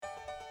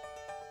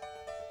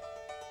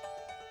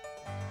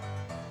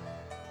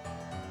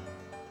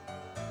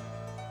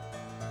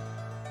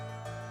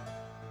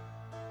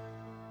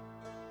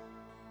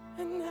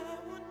And I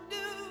would do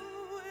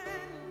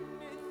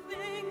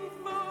anything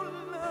for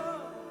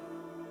love.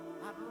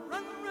 I'd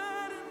run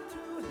right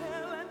into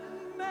hell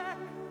and back.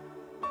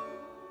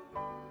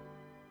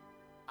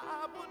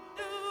 I would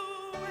do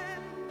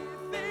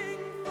anything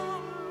for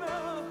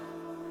love.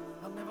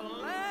 I'll never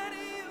lie to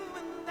you,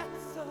 and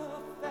that's a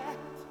fact.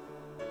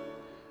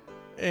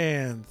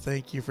 And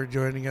thank you for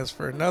joining us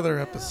for another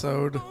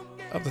episode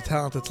of the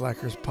Talented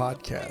Slackers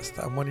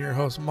podcast. I'm one of your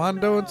hosts,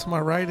 Mondo, and to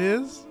my right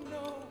is...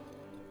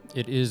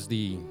 It is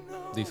the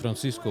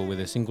Francisco with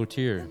a single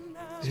tear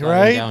sliding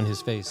Right? down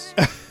his face.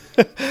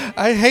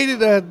 I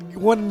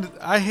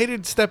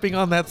hated stepping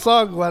on that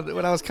song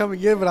when I was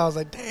coming in, but I was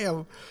like,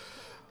 damn,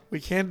 we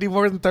can't do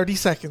more than 30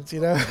 seconds,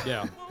 you know?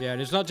 Yeah,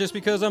 and it's not just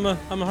because I'm a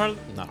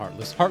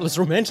heartless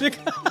romantic.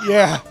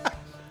 Yeah.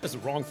 That's the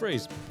wrong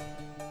phrase.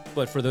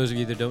 But for those of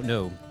you that don't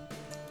know,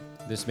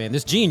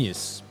 this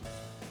genius,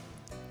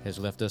 has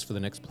left us for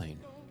the next plane.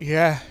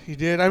 Yeah, he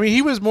did. I mean,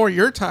 he was more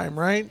your time,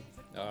 right?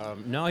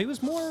 No, he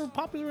was more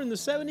popular in the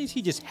 70s.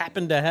 He just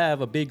happened to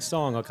have a big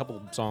song, a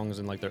couple songs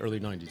in like the early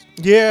 90s.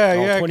 Yeah,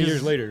 All yeah. 20 years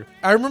 'cause later.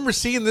 I remember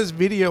seeing this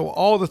video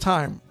all the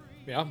time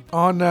Yeah.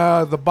 on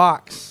the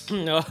box.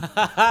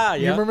 Yeah.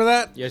 You remember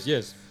that?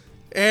 Yes.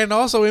 And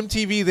also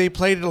MTV, they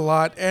played it a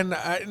lot. And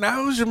I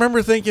always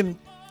remember thinking,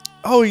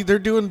 oh, they're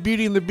doing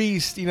Beauty and the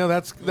Beast. You know,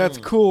 that's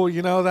cool.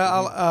 You know,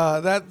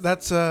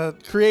 that's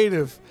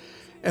creative.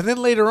 And then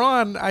later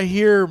on, I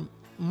hear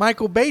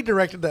Michael Bay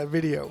directed that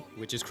video.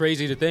 Which is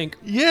crazy to think.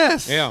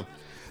 Yes. Yeah.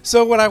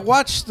 So when I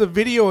watched the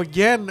video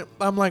again,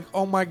 I'm like,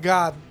 oh my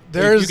God, You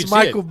there's can see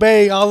Michael it.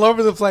 Bay all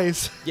over the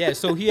place. Yeah,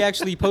 so he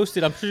actually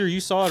posted, I'm sure you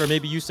saw it, or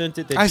maybe you sent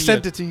it. I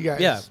sent it to you guys.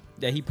 Yeah,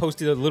 that he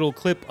posted a little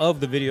clip of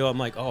the video. I'm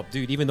like, oh,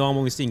 dude, even though I'm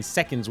only seeing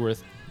seconds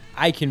worth,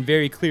 I can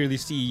very clearly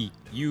see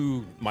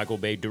you, Michael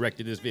Bay,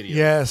 directed this video.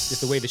 Yes.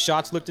 Just the way the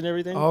shots looked and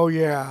everything. Oh,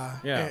 yeah.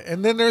 Yeah.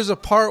 And then there's a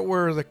part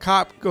where the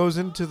cop goes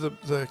into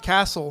the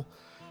castle,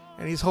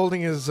 and he's holding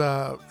his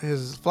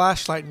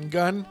flashlight and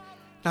gun.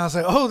 And I was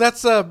like, oh,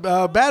 that's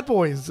Bad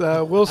Boys,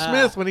 Will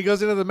Smith, when he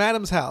goes into the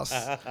madam's house.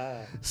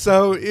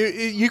 So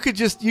you could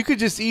just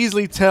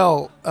easily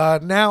tell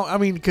now. I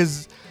mean,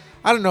 because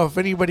I don't know if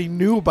anybody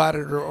knew about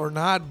it or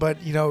not,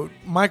 but you know,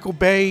 Michael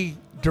Bay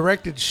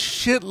directed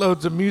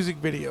shitloads of music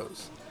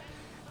videos,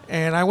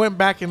 and I went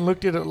back and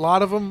looked at a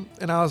lot of them,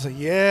 and I was like,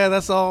 yeah,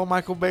 that's all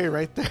Michael Bay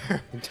right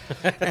there.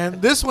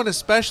 And this one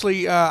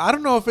especially, I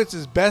don't know if it's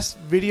his best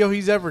video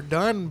he's ever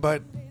done,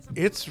 but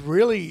it's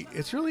really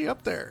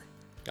up there.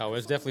 Oh,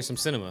 it's definitely some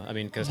cinema. I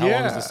mean, because how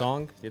long is Yeah. the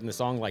song? Isn't the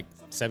song like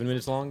 7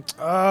 minutes long?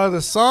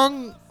 The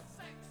song,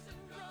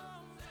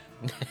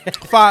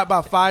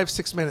 about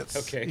 5-6 minutes.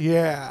 Okay.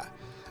 Yeah.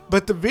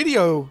 But the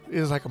video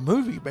is like a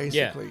movie,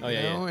 basically. Oh,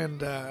 yeah, you know?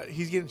 And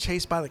he's getting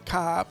chased by the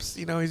cops.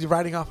 You know, he's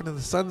riding off into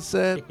the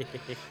sunset.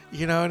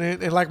 You know,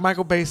 and like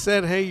Michael Bay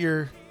said,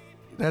 hey,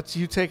 that's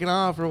you taking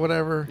off or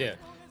whatever. Yeah.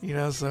 You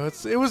know, so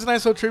it was a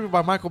nice little tribute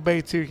by Michael Bay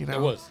too. You know,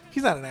 It was.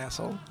 He's not an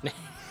asshole.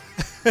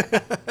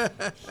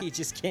 He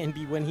just can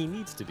be when he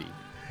needs to be.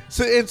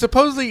 So and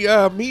supposedly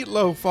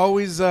Meatloaf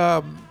always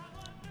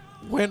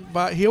went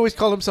by. He always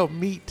called himself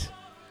Meat.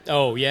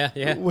 Oh,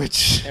 yeah.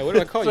 Which Hey, what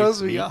do I call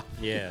throws you? me Meat? off.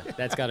 Yeah,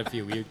 that's got to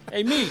feel weird.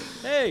 Hey, Meat.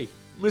 Hey.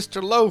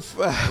 Mr. Loaf.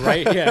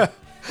 Right? Yeah.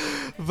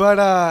 But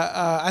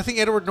I think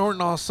Edward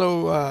Norton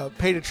also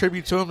paid a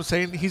tribute to him,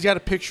 saying he's got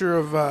a picture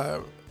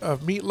of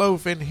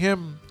Meatloaf and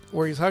him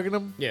where he's hugging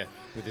him. Yeah,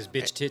 with his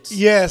bitch tits.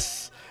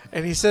 Yes,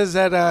 and he says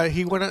that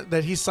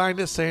that he signed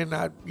it saying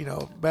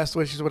best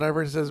wishes,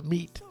 whatever, and it says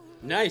Meat.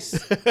 Nice.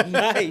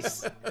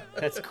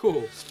 That's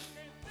cool.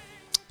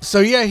 So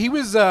yeah, he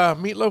was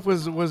Meatloaf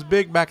was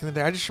big back in the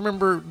day. I just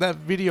remember that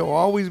video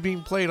always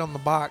being played on the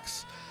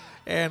box,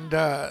 and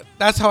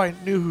that's how I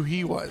knew who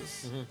he was.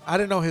 Mm-hmm. I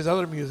didn't know his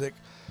other music,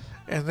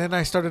 and then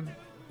I started,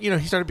 he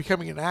started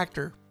becoming an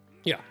actor,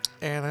 Yeah.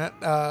 and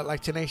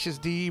like Tenacious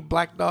D,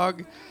 Black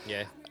Dog,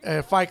 Yeah.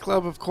 Fight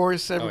Club, of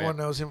course. Everyone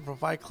yeah. knows him from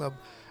Fight Club,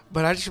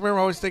 but I just remember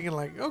always thinking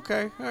like,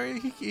 okay, all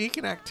right, he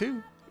can act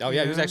too. Oh,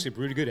 yeah, he was Yeah. actually a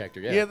pretty good actor.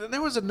 Yeah. Yeah. Then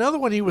there was another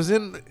one he was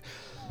in.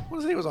 I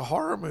want to say it was a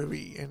horror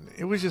movie, and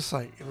it was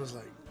like,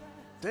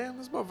 damn,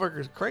 this motherfucker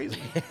is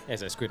crazy.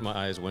 As I squint my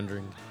eyes,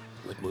 wondering,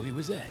 what movie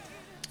was that?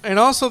 And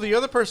also the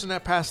other person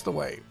that passed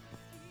away.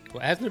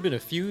 Well, hasn't there been a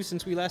few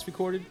since we last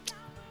recorded?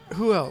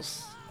 Who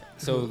else?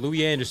 So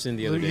Louis Anderson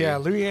the other day. Yeah,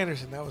 Louis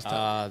Anderson. That was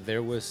tough.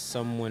 There was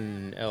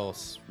someone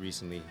else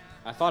recently.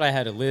 I thought I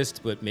had a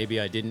list, but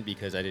maybe I didn't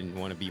because I didn't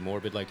want to be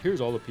morbid. Like,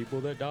 here's all the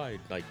people that died.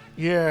 Like,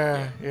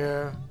 Yeah.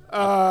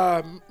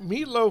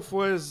 Meatloaf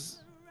was.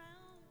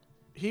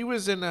 He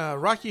was in a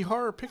Rocky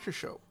Horror Picture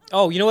Show.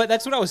 oh, you know what?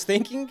 That's what I was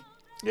thinking.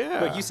 Yeah.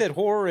 But you said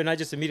horror, and I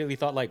just immediately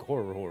thought like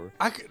horror.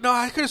 I could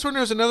have sworn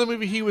there was another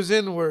movie he was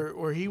in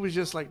where he was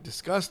just like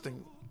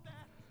disgusting.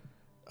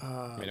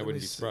 I mean, I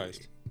wouldn't be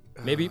surprised.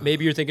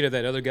 Maybe you're thinking of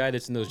that other guy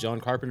that's in those John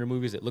Carpenter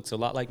movies that looks a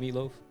lot like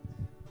Meatloaf.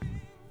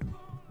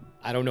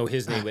 I don't know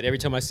his name, but every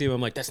time I see him,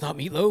 I'm like, that's not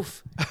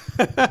Meatloaf.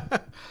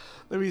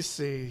 Let me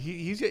see.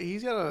 He's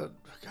got a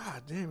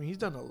god damn. He's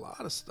done a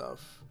lot of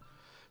stuff.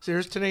 So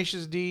here's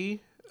Tenacious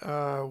D,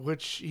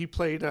 which he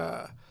played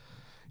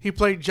He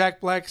played Jack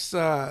Black's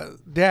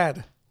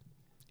dad.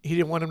 He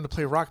didn't want him to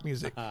play rock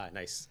music.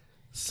 Nice.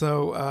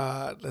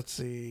 So let's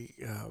see.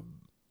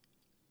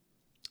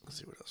 Let's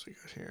see what else we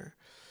got here.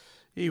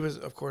 He was,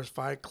 of course,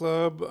 Fight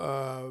Club.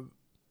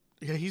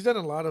 Yeah, he's done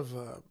a lot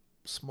of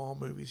small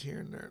movies here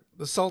and there.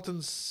 The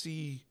Sultan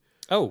Sea.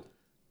 Oh.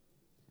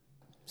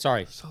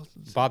 Sorry.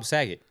 Sultan Bob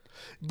Saget.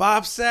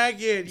 Bob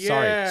Saget, yeah.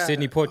 Sorry.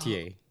 Sidney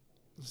Poitier.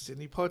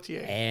 Sidney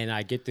Poitier. And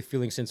I get the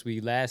feeling since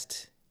we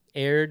last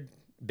aired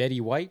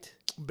Betty White.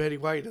 Betty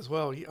White as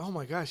well. Oh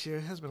my gosh, yeah,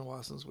 it has been a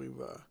while since we've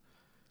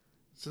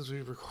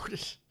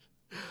recorded.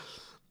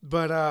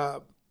 But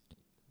I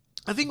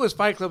think it was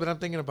Fight Club that I'm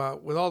thinking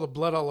about with all the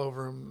blood all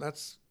over him.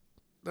 That's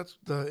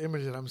the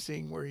image that I'm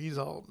seeing where he's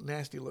all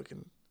nasty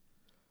looking.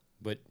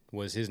 But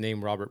was his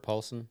name Robert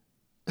Paulson?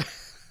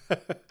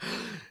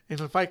 In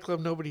the Fight Club,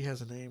 nobody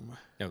has a name.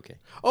 Okay.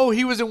 Oh,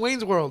 he was in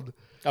Wayne's World.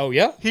 Oh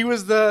yeah. He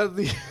was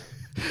the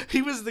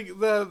he was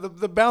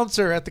the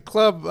bouncer at the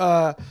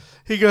club.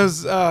 He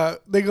goes,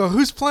 they go,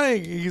 who's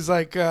playing? He's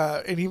like,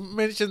 and he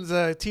mentions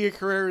Tia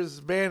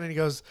Carrere's band, and he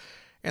goes,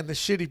 and the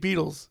Shitty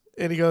Beatles.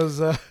 And he goes,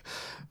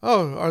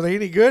 oh, are they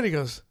any good? He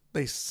goes,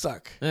 they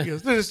suck. He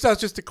goes,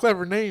 that's just a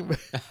clever name.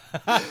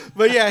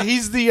 But yeah,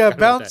 he's the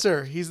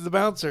bouncer. He's the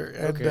bouncer.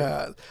 And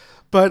Okay.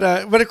 but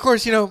of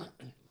course, you know,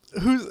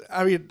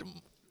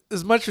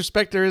 as much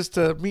respect there is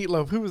to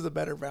Meatloaf, who was the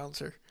better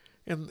bouncer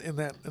in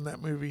that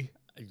movie?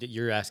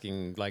 You're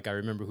asking like I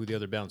remember who the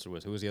other bouncer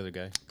was. Who was the other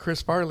guy?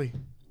 Chris Farley.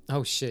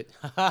 Oh shit!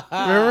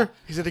 Remember?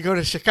 He said to go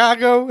to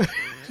Chicago, and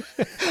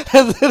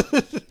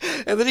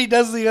then he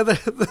does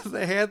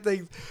the hand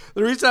thing.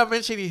 The reason I'm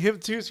mentioning him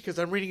too is because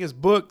I'm reading his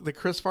book, The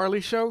Chris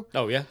Farley Show.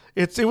 Oh yeah.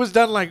 It was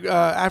done like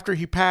after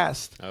he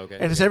passed. Okay.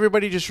 And it's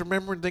everybody just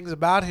remembering things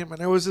about him,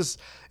 and it was just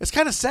it's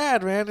kind of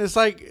sad, man. It's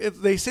like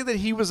they say that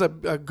he was a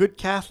good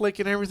Catholic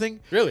and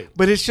everything. Really?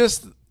 But it's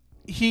just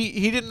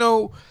he didn't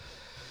know.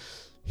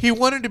 He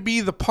wanted to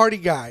be the party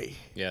guy.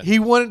 Yeah. He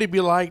wanted to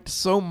be liked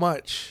so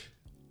much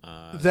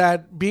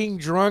that being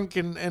drunk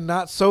and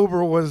not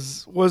sober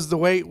was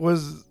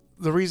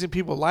the reason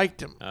people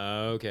liked him.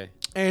 Okay.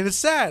 And it's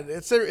sad.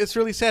 It's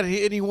really sad.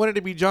 And he wanted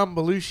to be John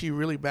Belushi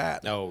really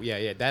bad. Oh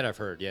yeah, that I've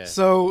heard. Yeah.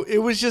 So it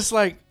was just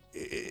like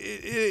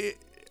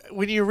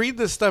when you read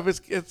this stuff,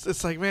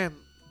 it's like, man,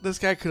 this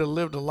guy could have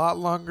lived a lot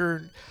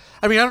longer.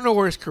 I mean, I don't know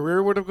where his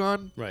career would have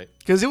gone. Right.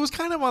 Because it was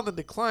kind of on the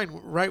decline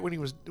right when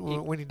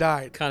he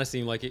died. Kind of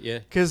seemed like it. Yeah.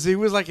 Because he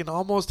was like in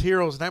Almost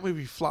Heroes, and that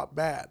movie flopped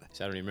bad.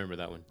 So I don't even remember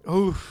that one.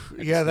 Oh,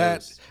 yeah,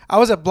 that. I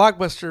was at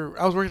Blockbuster.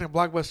 I was working at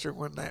Blockbuster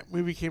when that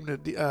movie came to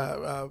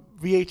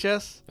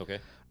VHS. Okay.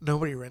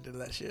 Nobody rented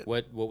that shit.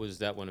 What was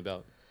that one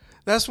about?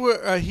 That's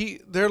where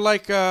they're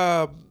like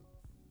him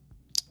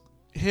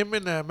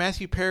and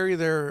Matthew Perry.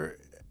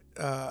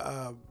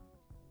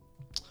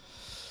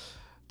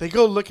 They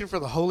go looking for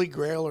the Holy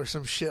Grail or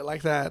some shit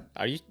like that.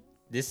 Are you?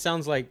 This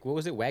sounds like, what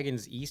was it,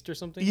 Wagons East or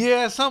something?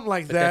 Yeah, something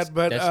like that.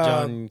 But that's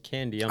John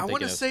Candy. I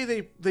want to say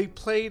they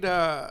played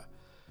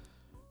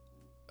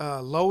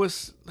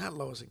Lois, not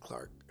Lois and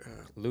Clark.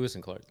 Lewis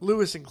and Clark.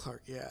 Lewis and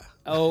Clark, yeah.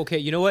 Oh, okay.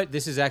 You know what?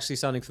 This is actually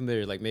sounding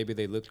familiar. Like maybe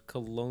they looked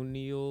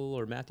colonial,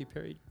 or Matthew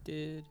Perry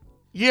did.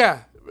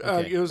 Yeah,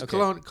 Okay, it was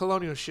okay.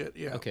 colonial shit.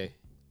 Yeah. Okay.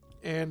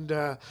 And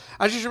I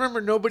just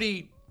remember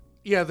nobody.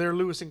 Yeah, they're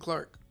Lewis and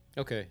Clark.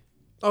 Okay.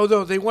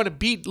 Although they want to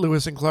beat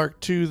Lewis and Clark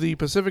to the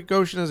Pacific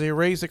Ocean as they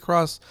race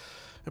across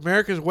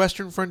America's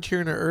western frontier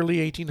in the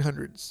early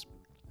 1800s.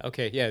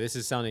 Okay. Yeah. This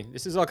is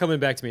all coming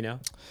back to me now.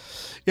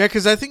 Yeah,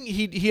 because I think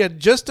he had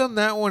just done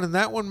that one, and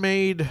that one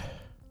made.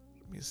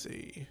 Let me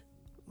see.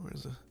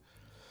 Where's it?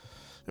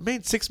 It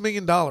made $6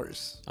 million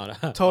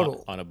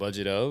total on a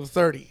budget of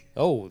 30.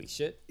 Holy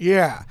shit.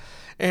 Yeah,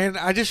 and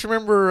I just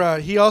remember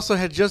he also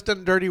had just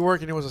done Dirty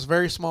Work, and it was a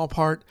very small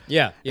part.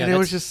 Yeah. And it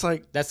was just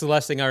like that's the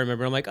last thing I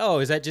remember. I'm like, oh,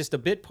 is that just a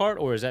bit part,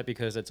 or is that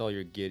because that's all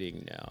you're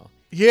getting now?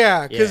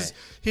 yeah, because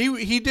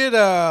he did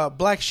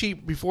Black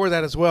Sheep before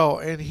that as well,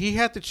 and he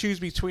had to choose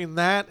between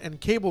that and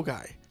Cable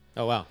Guy.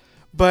 Oh wow.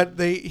 But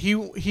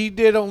he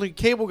did only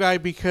Cable Guy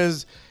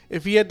because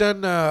if he had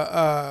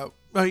done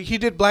he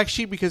did Black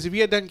Sheep because if he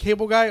had done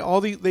Cable Guy,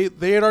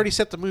 they had already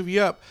set the movie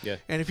up. Yeah.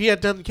 And if he had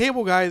done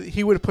Cable Guy,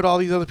 he would have put all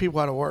these other people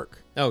out of work.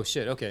 Oh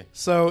shit. Okay.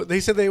 So they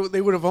said they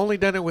would have only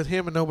done it with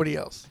him and nobody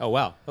else. Oh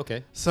wow.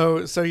 Okay.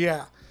 So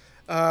yeah,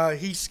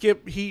 he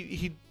skipped.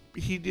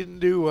 He didn't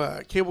do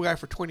Cable Guy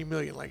for $20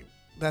 million. Like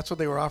that's what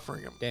they were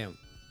offering him. Damn.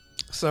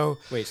 So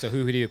Wait. So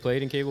who did he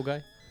play in Cable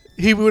Guy?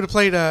 he would have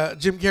played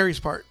Jim Carrey's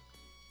part.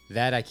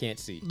 That I can't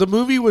see. The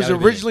movie was That would've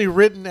been originally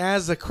written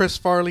as a Chris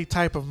Farley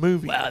type of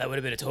movie. Wow, that would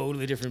have been a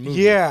totally different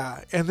movie.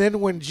 Yeah, and then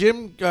when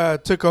Jim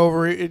took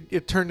over,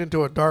 it turned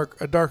into a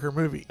darker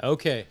movie.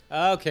 Okay.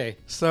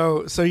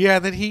 So yeah,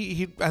 then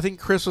he I think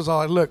Chris was all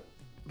like, look,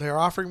 they're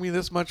offering me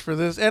this much for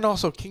this, and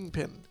also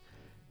Kingpin.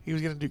 He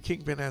was gonna do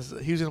Kingpin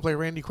he was gonna play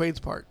Randy Quaid's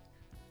part.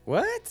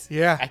 What?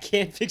 Yeah. I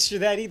can't picture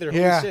that either.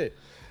 Yeah. Holy shit.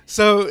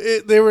 So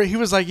he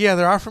was like, yeah,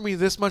 they're offering me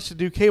this much to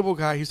do Cable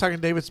Guy. He's talking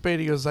to David Spade.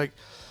 He goes like,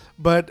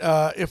 but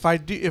if I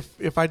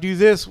do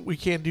this, we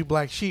can't do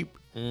Black Sheep.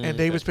 And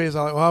David Spade's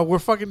all like, well, we're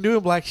fucking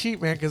doing Black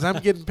Sheep, man, because I'm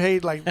getting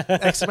paid like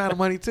X amount of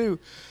money too.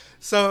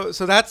 So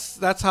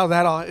that's how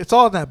that all. It's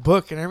all in that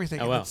book and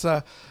everything. Oh, wow. And it's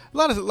a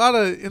lot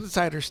of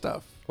insider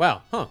stuff.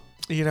 Wow. Huh.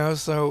 You know,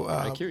 so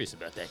I'm curious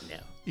about that now.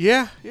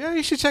 yeah,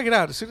 you should check it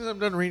out. As soon as I'm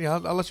done reading, I'll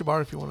let you borrow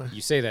it if you want to.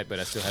 You say that, but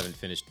I still haven't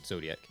finished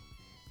Zodiac.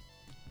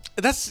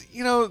 That's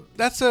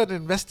an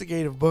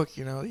investigative book.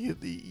 You know,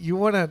 you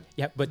want to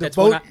Yeah, but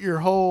devote your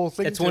whole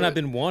thing. That's to one it. I've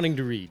been wanting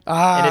to read.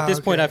 Ah, and at this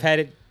point, okay. I've had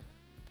it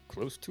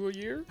close to a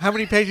year. How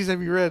many pages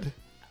have you read?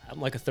 I'm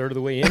like a third of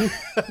the way in.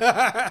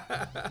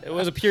 There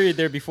was a period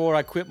there before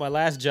I quit my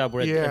last job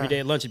where every day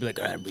at lunch I'd be like,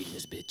 all right, I'm reading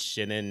this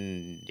bitch. And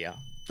then, yeah.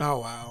 Oh,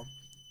 wow.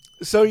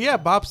 So, yeah,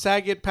 Bob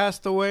Saget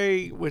passed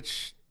away,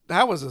 which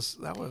that was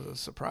a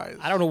surprise.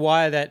 I don't know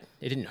why it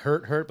didn't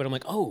hurt, but I'm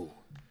like, oh.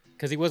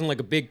 Because he wasn't like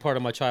a big part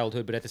of my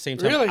childhood, but at the same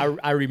time, Really?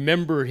 I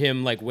remember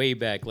him like way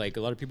back. Like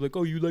a lot of people are like,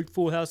 oh, you like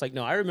Full House? Like,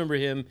 no, I remember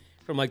him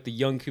from like the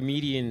Young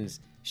Comedians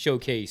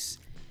showcase.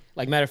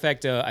 Like, matter of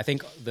fact, I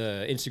think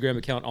the Instagram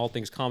account All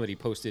Things Comedy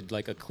posted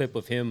like a clip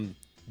of him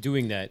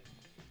doing that,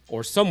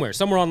 or somewhere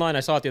online.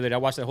 I saw it the other day. I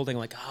watched that whole thing.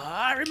 Like,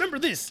 I remember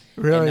this.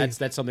 Really? And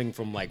that's something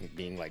from like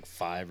being like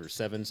 5 or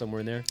 7 somewhere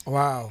in there.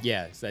 Wow.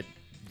 Yeah, it's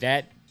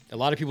that a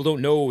lot of people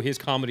don't know his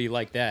comedy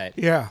like that.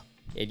 Yeah.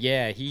 And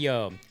yeah, he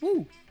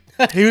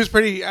He was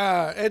pretty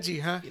edgy,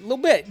 huh? a little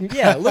bit.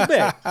 Yeah, a little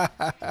bit.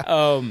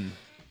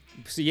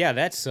 So yeah,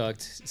 that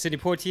sucked. Sidney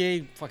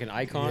Poitier, fucking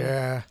icon.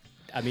 Yeah.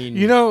 I mean,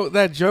 You know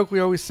that joke we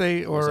always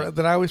say, or that?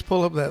 that I always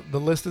pull up, that the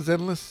list is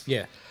endless?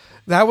 yeah.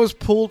 That was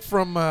pulled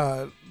from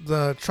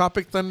the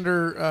Tropic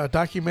Thunder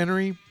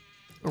documentary,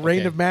 Reign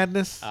Okay. of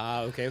Madness.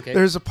 Okay.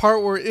 There's a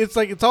part where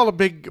it's all a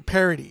big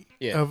parody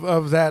Yeah.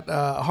 of that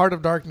Heart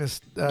of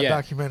Darkness Yeah.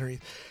 documentary.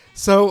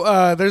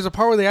 So there's a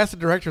part where they asked the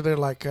director, they're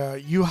like,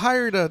 you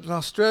hired an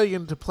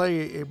Australian to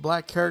play a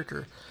black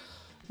character.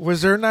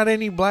 Was there not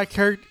any black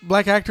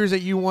actors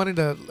that you wanted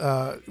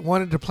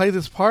to play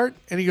this part?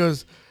 And he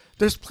goes,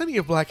 there's plenty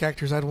of black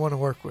actors I'd want to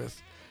work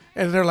with.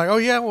 And they're like, oh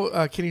yeah,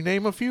 well, can you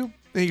name a few?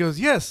 And he goes,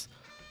 yes,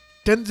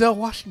 Denzel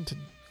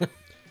Washington,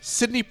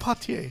 Sidney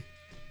Poitier.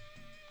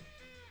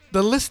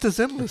 The list is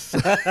endless.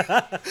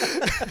 I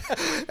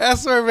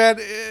swear, man,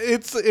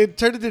 it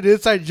turned into an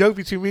inside joke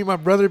between me and my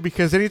brother,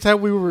 because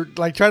anytime we were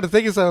like trying to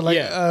think of something,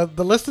 like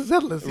the list is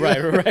endless.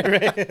 Right.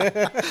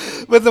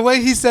 But the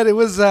way he said it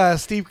was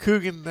Steve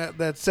Coogan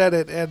that said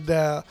it,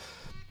 and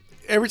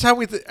every time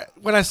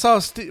when I saw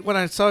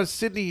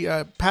Sidney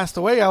passed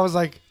away, I was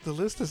like, the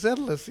list is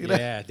endless. You know?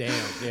 Yeah,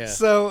 damn. Yeah.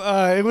 So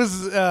it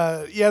was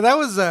that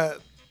was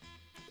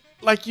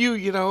like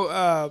you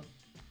know,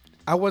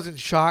 I wasn't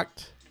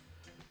shocked.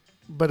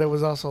 But it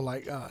was also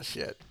like, oh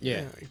shit!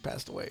 Yeah. He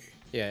passed away.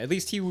 Yeah, at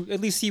least he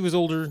was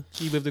older.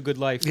 He lived a good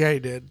life. Yeah, he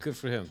did. Good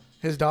for him.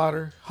 His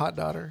daughter, hot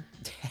daughter.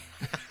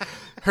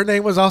 Her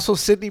name was also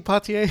Sidney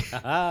Poitier.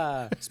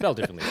 Spelled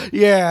differently.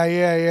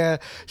 Yeah.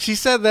 She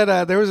said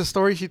that there was a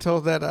story she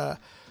told that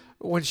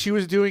when she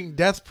was doing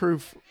Death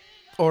Proof,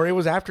 or it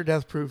was after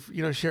Death Proof,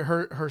 you know,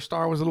 her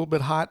star was a little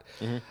bit hot.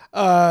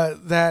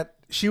 Mm-hmm. That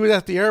she was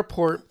at the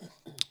airport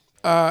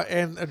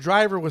and a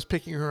driver was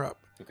picking her up.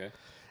 Okay.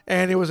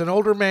 And it was an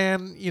older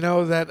man, you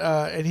know,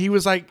 and he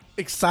was like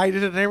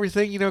excited and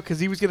everything, you know, because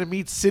he was going to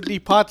meet Sidney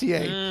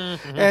Poitier.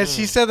 Mm-hmm. And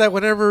she said that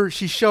whenever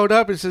she showed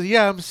up and says,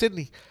 yeah, I'm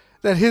Sidney,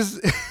 that his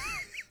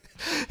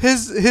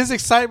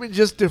excitement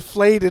just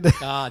deflated.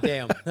 Ah,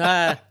 damn.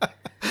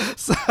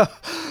 So,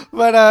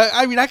 but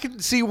I mean, I can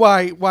see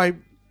why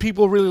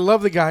people really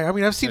love the guy. I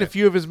mean, I've seen a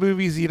few of his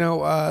movies, you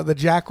know, The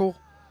Jackal.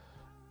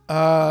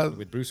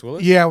 With Bruce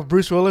Willis? Yeah, with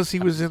Bruce Willis, he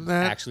was in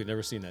that. Actually,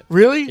 never seen that.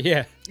 Really?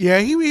 Yeah. Yeah,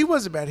 he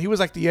wasn't bad. He was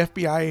like the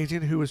FBI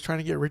agent who was trying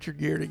to get Richard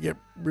Gere to get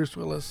Bruce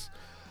Willis,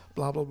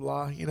 blah, blah,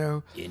 blah, you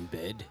know. In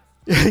bed.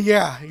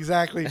 Yeah,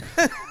 exactly.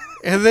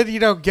 And then, you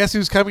know, Guess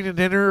Who's Coming to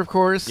Dinner, of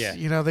course. Yeah.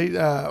 You know,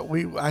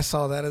 I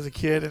saw that as a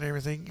kid and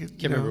everything.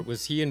 Can't remember.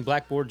 Was he in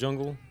Blackboard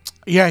Jungle?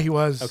 Yeah, he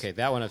was. Okay,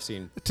 that one I've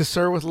seen. To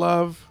Sir with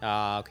Love.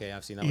 Okay,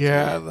 I've seen that one.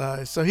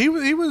 Yeah, so he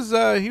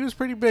was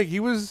pretty big. He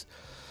was,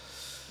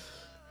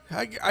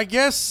 I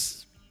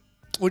guess,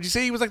 would you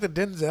say he was like the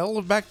Denzel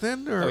of back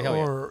then,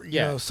 or you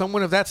know,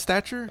 someone of that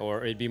stature?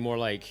 Or it'd be more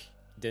like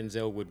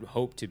Denzel would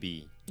hope to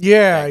be.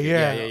 Yeah.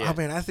 Yeah. Oh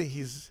man, I think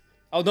he's.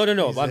 Oh no.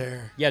 He's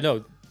there. Yeah,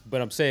 no.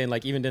 But I'm saying,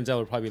 like, even Denzel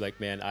would probably be like,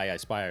 man, I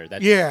aspire.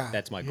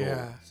 That's my goal.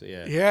 Yeah. So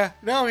yeah. Yeah.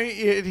 No,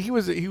 he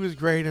was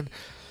great, and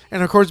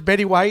of course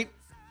Betty White.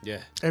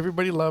 Yeah.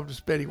 Everybody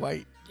loved Betty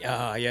White.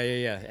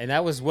 Yeah. And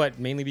that was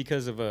mainly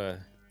because of a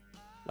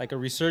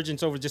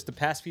resurgence over just the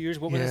past few years.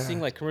 What was I seeing,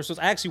 like, commercials?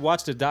 I actually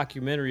watched a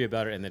documentary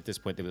about it, and at this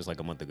point it was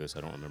like a month ago, so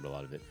I don't remember a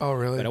lot of it. Oh,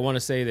 really? But I want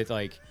to say that,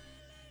 like,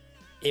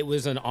 it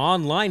was an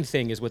online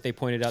thing, is what they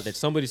pointed out, that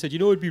somebody said, you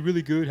know, it'd be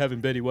really good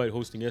having Betty White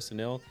hosting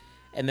SNL,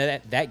 and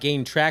that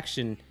gained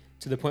traction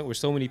to the point where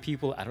so many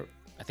people,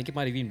 I think it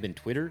might have even been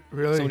Twitter.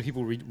 Really? So many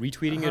people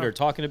retweeting it or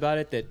talking about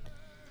it, that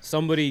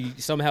somebody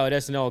somehow at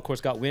SNL, of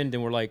course, got wind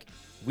and were like,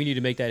 we need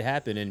to make that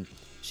happen. And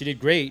she did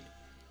great,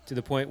 to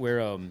the point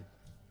where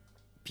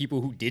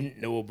people who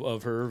didn't know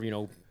of her, you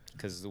know,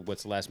 because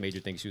what's the last major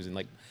thing she was in?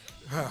 Like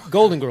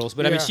Golden Girls.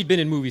 But I mean, Yeah. she'd been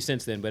in movies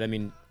since then. But I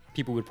mean,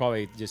 people would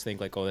probably just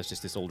think like, oh, that's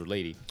just this older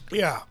lady.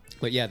 Yeah.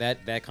 But yeah,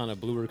 that kind of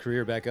blew her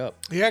career back up.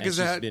 Yeah, And 'cause she's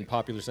that- been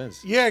popular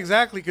since. Yeah,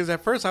 exactly. Because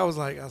at first I was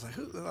like,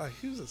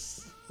 who's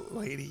this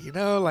lady? You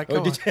know, like,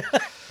 come on.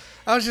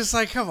 I was just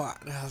like, come on.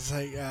 I was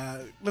like,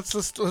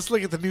 let's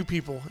look at the new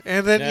people.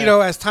 And then Yeah.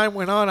 as time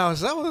went on, I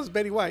was like, oh, this is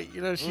Betty White.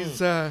 She's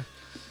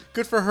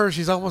good for her.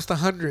 She's almost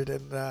 100,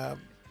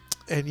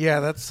 and yeah,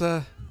 that's.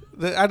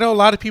 I know a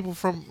lot of people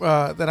from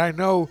that I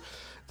know,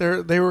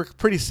 they were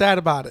pretty sad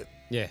about it.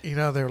 Yeah.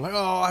 They were like,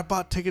 oh, I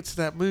bought tickets to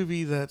that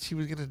movie that she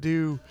was gonna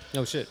do.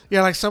 No shit.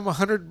 Yeah, like some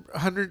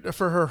 100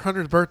 for her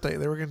 100th birthday,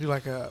 they were gonna do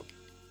like a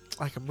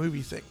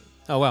movie thing.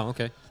 Oh wow.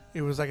 Okay.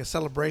 It was like a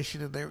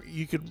celebration, and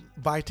you could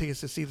buy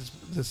tickets to see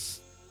this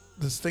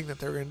thing that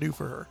they were gonna do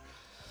for her.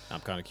 I'm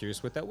kind of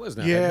curious what that was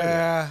now. I hadn't heard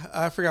that.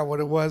 Yeah, I forgot what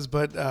it was,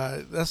 but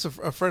that's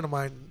a friend of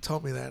mine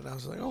told me that, and I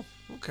was like, oh,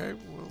 okay.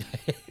 Well,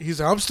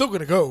 he's like, I'm still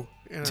gonna go.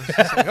 And I was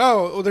just like,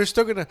 oh, well, they're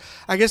still gonna.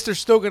 I guess they're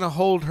still gonna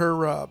hold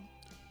her.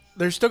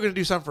 They're still gonna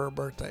do something for her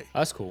birthday.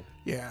 That's cool.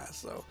 Yeah.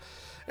 So,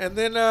 and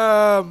then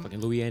Fucking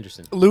Louis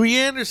Anderson. Louis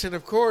Anderson,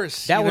 of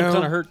course. That one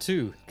kind of hurt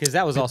too, because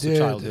that was also did.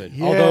 childhood.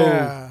 Yeah.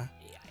 Although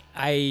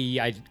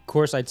I of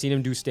course I'd seen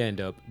him do stand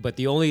up, but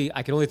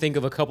I can only think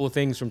of a couple of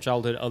things from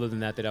childhood other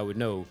than that I would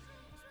know,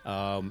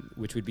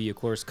 which would be of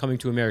course Coming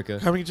to America,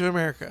 Coming to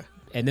America,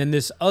 and then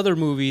this other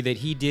movie that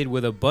he did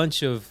with a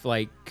bunch of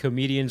like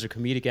comedians or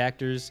comedic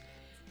actors,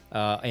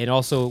 and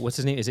also what's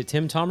his name? Is it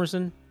Tim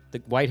Thomerson, the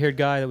white-haired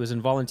guy that was in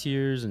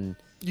Volunteers? And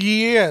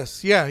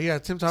Yes, yeah,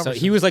 Tim Thomas. so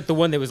he was like the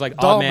one that was like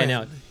Doll odd man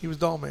out. He was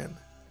Doll Man.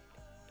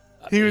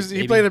 He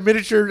maybe. played a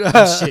miniature.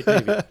 Shit,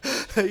 maybe. Yeah.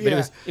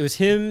 But it was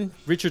him,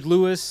 Richard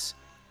Lewis.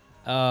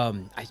 I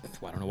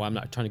don't know why I'm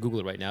not trying to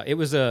Google it right now. It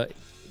was a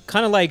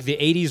kind of like the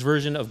 80s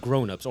version of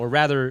Grown Ups, or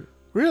rather,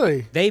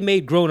 Really? they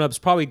made Grown Ups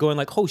probably going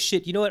like, oh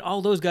shit, you know what?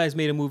 All those guys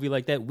made a movie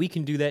like that. We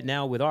can do that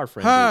now with our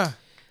friends.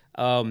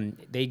 Huh.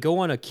 They go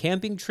on a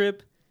camping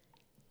trip,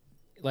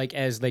 like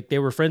they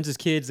were friends as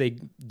kids. They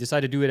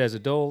decided to do it as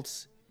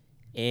adults,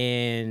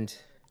 and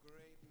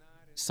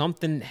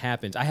something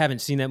happens. I haven't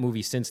seen that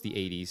movie since the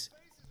 80s,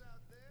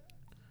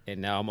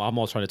 and now I'm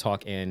all trying to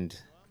talk and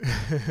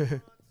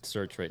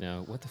search right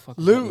now. What the fuck?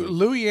 is that movie?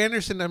 Louis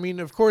Anderson. I mean,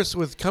 of course,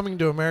 with Coming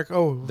to America.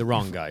 Oh, The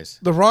Wrong Guys.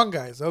 The Wrong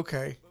Guys.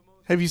 Okay.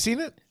 Have you seen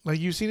it? Like,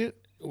 you've seen it?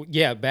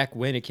 Yeah, back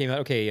when it came out.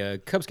 Okay,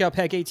 Cub Scout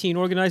Pack 18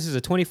 organizes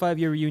a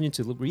 25-year reunion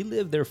to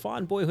relive their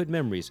fond boyhood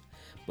memories.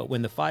 But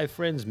when the five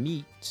friends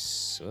meet,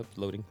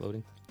 loading,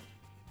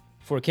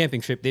 for a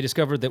camping trip, they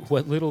discovered that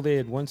what little they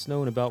had once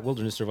known about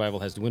wilderness survival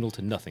has dwindled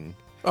to nothing.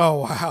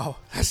 Oh, wow.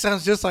 That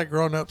sounds just like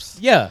Grown Ups.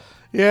 Yeah.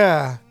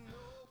 Yeah.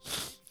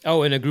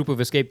 Oh, and a group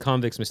of escaped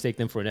convicts mistake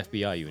them for an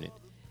FBI unit.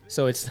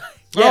 So it's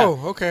yeah.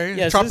 Oh, okay.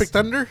 Yeah, so Tropic this-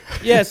 Thunder?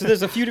 Yeah, so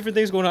there's a few different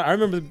things going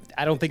on.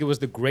 I don't think it was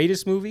the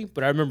greatest movie,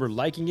 but I remember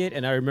liking it,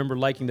 and I remember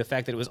liking the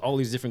fact that it was all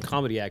these different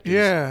comedy actors.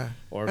 Yeah.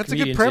 Or That's a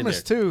good comedians in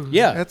premise, there. too.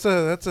 Yeah. That's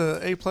a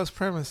A+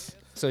 premise.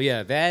 So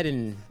yeah, that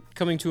and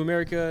Coming to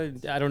America,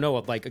 I don't know,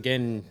 like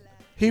again,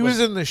 He was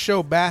in the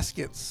show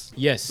Baskets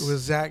yes. with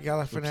Zach Where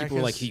Galifianakis. people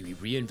were like he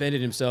reinvented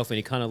himself and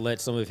he kind of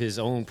let some of his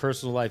own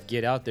personal life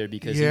get out there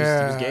because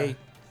Yeah. he was gay.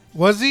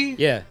 Was he?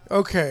 Yeah,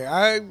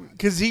 Okay,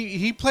 because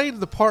he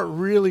played the part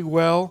really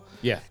well,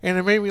 yeah. and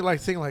it made me like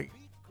think like,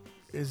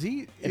 is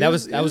he? And that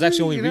was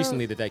actually only you know?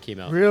 recently that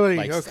came out. Really?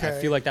 Like, Okay. I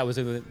feel like that was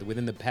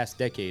within the past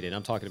decade, and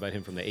I'm talking about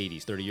him from the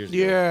 80s, 30 years ago.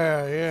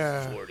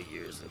 Yeah. 40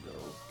 years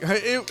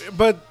ago.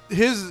 But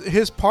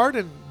his part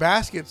in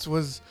Baskets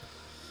was,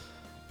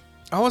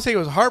 I won't say it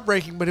was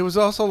heartbreaking, but it was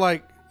also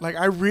like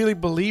I really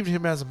believed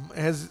him as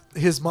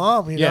his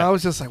mom. You know, Yeah. I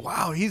was just like,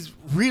 wow, he's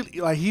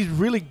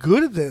really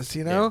good at this.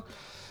 You know,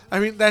 I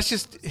mean, that's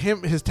just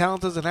him, his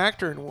talent as an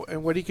actor,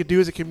 and what he could do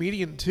as a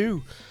comedian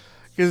too.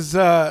 Because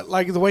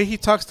like the way he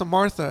talks to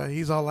Martha,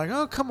 he's all like,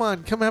 "Oh, come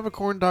on, come have a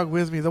corn dog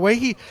with me." The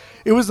way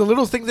it was the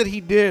little thing that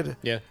he did.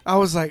 Yeah. I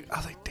was like,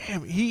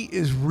 damn, he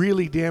is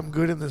really damn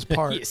good in this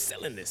part. He is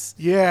selling this.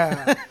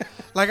 Yeah.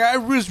 Like, I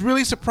was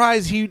really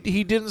surprised he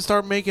didn't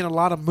start making a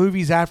lot of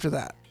movies after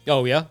that.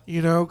 Oh yeah.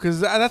 You know,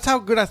 because that's how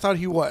good I thought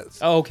he was.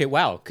 Oh okay.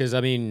 Wow. Because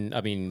I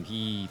mean,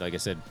 he like I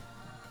said,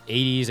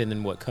 80s, and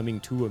then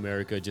Coming to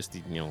America, just a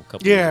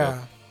couple years Yeah.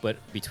 ago. But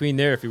between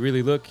there, if you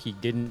really look, he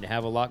didn't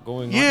have a lot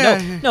going Yeah.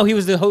 on. No, he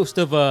was the host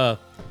of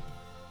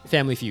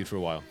Family Feud for a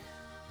while.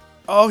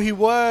 Oh, he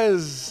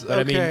was. But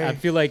okay. I mean, I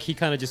feel like he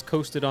kind of just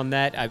coasted on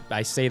that.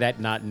 I say that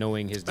not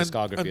knowing his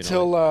discography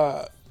Until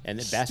and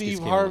then Baskets Steve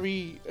came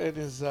Harvey and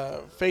his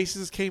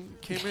faces came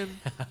in.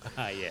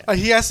 on. Yeah. Like,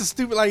 he asked the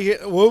stupid, like,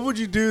 what would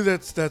you do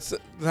that's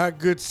not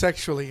good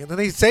sexually? And then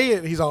they say it,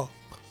 and he's all,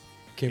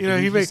 Can't you know,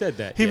 believe he you said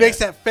that. He Yeah. makes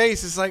that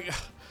face. It's like,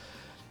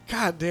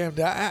 God damn,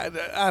 I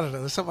don't know.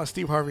 There's something about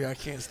Steve Harvey I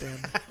can't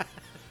stand.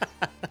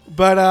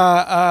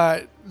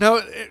 But no,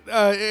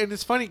 and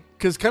it's funny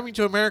because Coming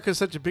to America is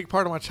such a big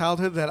part of my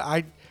childhood that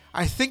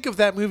I think of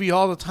that movie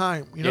all the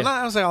time. You know, Yeah.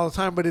 not say all the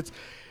time, but it's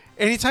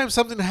anytime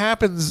something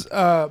happens,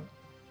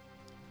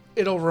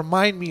 it'll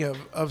remind me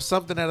of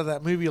something out of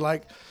that movie.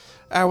 Like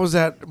I was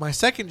at my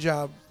second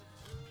job,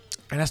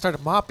 and I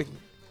started mopping,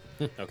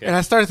 Okay. and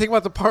I started thinking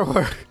about the part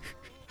where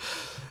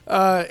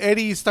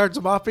Eddie starts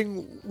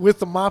mopping with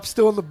the mop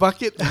still in the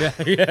bucket.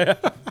 yeah.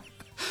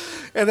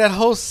 And that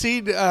whole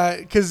scene,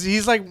 because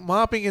he's like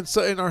mopping, and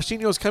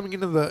Arsenio's coming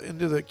into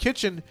the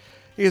kitchen.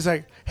 He's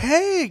like,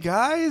 "Hey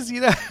guys,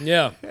 you know."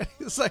 Yeah.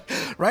 It's like,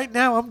 right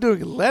now I'm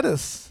doing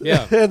lettuce.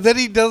 Yeah. And then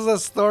he does a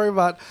story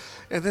about,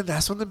 and then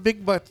that's when the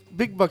big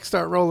bucks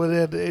start rolling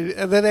in,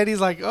 and then Eddie's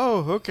like,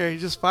 "Oh, okay,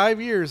 just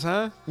 5 years,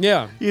 huh?"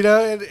 Yeah. You know,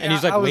 And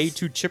he's like way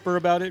too chipper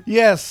about it.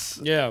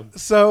 Yes. Yeah.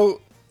 So,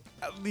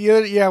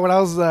 when I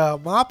was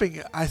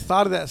mopping, I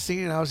thought of that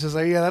scene, and I was just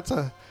like, "Yeah,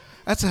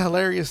 that's a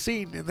hilarious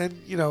scene." And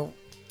then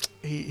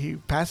he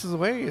passes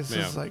away. It's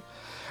just like,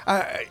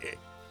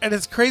 and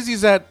it's crazy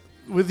is that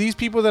with these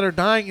people that are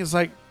dying, it's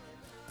like,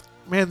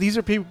 man, these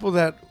are people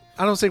that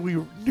I don't say we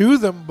knew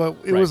them, but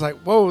it was like,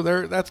 whoa,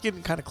 that's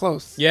getting kind of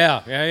close.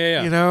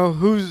 Yeah. You know,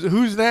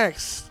 who's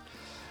next?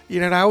 You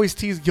know, and I always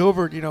tease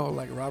Gilbert,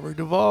 like Robert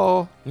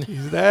Duvall,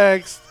 he's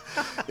next.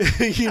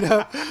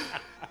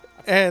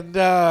 And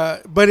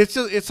but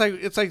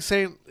it's like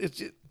saying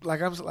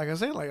like I'm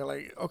saying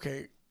like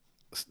okay,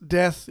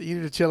 Death, you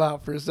need to chill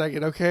out for a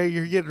second, okay?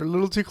 You're getting a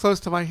little too close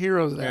to my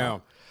heroes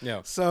now.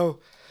 Yeah. So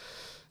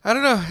I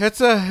don't know. It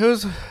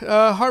was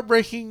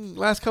heartbreaking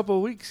last couple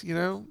of weeks,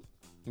 Yeah.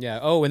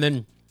 Oh, and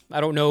then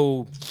I don't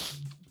know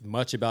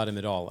much about him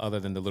at all, other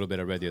than the little bit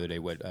I read the other day.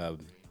 What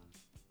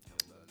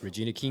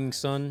Regina King's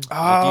son?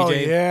 Oh,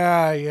 DJ?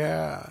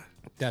 yeah.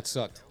 That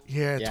sucked.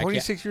 Yeah, Yeah,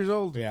 26 years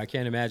old. Yeah, I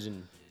can't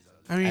imagine.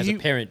 I mean, As a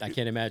parent, I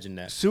can't imagine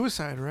that.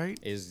 Suicide, right?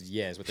 Is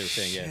what they were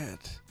saying. Yeah.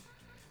 Shit.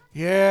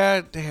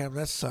 Yeah, damn,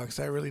 that sucks.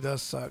 That really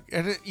does suck.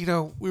 And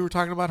we were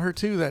talking about her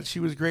too. That she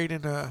was great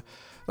in The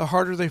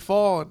Harder They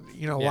Fall.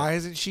 And why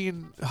isn't she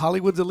in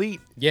Hollywood's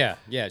Elite? Yeah.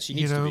 She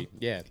needs to be.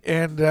 Yeah.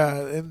 And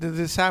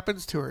this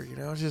happens to her.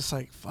 It's just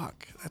like,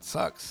 fuck, that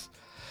sucks.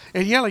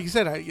 And yeah, like you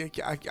said,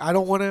 I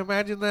don't want to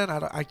imagine that.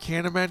 I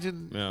can't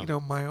imagine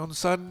my own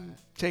son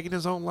taking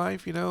his own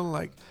life.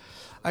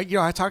 I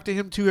talk to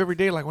him too every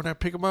day. Like when I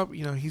pick him up,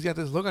 he's got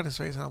this look on his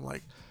face, and I'm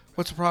like,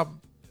 "What's the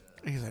problem?"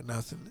 And he's like,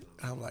 "Nothing."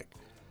 And I'm like,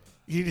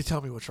 "You need to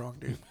tell me what's wrong,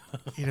 dude."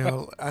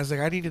 I was like,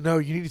 "I need to know.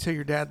 You need to tell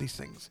your dad these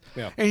things."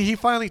 Yeah. And he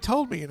finally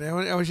told me, and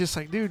I was just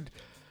like, "Dude,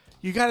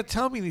 you got to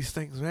tell me these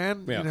things,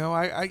 man.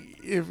 Yeah.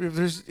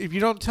 If you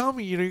don't tell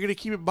me, you're gonna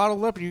keep it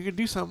bottled up, and you're gonna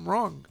do something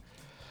wrong."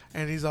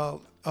 And he's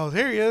all, "Oh,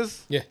 there he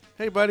is. Yeah.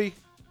 Hey, buddy.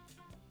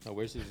 Oh,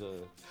 where's his?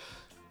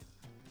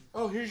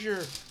 Oh, here's your.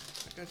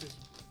 I got this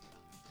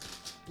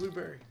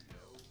blueberry.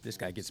 This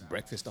guy gets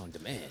breakfast on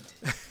demand.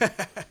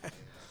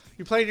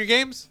 You playing your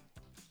games?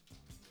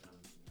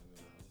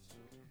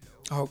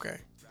 Okay.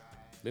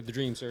 Live the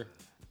dream, sir.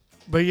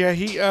 But yeah,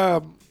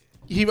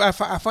 I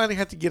finally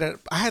had to get it.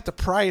 I had to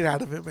pry it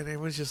out of him, and it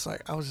was just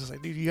like, I was just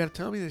like, dude, you got to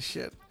tell me this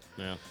shit.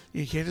 Yeah.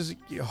 You can't just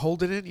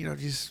hold it in.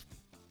 Just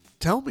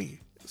tell me.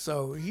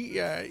 So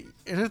and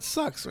it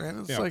sucks, man.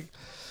 It's like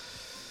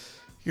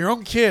your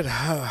own kid.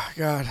 Oh,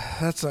 God,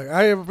 that's like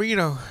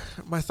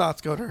my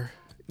thoughts go to her.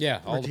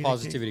 Yeah, all Regina the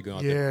positivity King.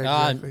 going out Yeah, there.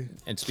 exactly.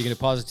 And speaking of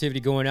positivity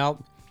going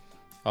out,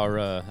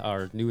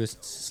 our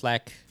newest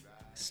Slack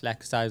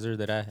sizer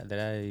that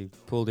I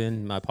pulled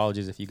in. My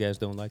apologies if you guys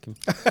don't like him.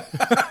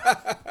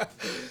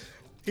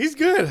 He's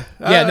good.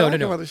 Yeah, I like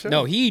him on the show.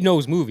 no. He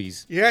knows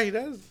movies. Yeah, he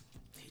does.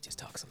 He just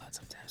talks a lot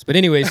sometimes. But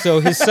anyway,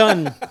 so his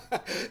son's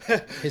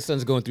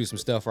going through some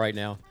stuff right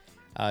now.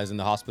 He's in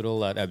the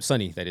hospital.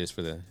 Sonny, that is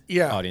for the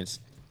audience.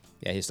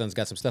 Yeah, his son's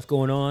got some stuff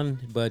going on,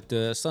 but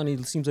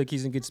Sonny seems like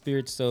he's in good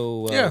spirits,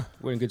 so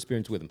we're in good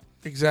spirits with him.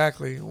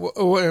 Exactly.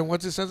 And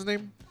what's his son's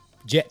name?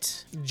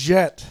 Jet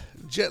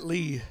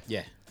Li.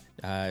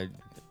 Yeah.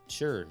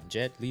 Sure.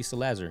 Jet Lee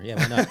Salazar. Yeah,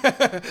 why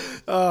not?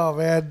 Oh,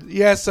 man.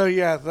 Yeah, so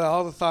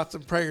all the thoughts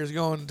and prayers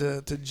going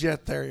to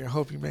Jet there. I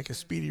hope you make a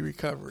speedy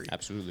recovery.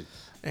 Absolutely.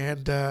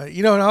 And,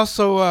 and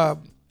also, I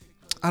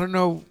don't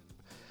know,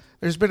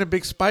 there's been a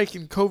big spike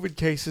in COVID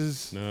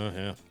cases.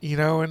 Yeah.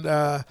 And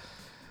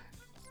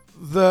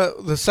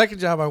the second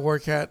job I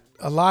work at,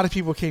 a lot of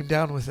people came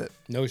down with it.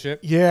 No shit?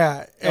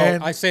 Yeah.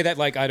 And I say that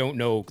like I don't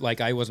know, like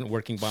I wasn't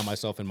working by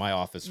myself in my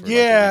office for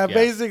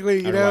basically,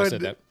 I don't know why I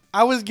said that.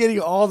 I was getting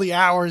all the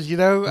hours,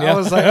 I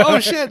was like, oh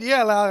shit,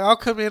 yeah, I'll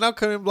come in,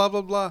 blah,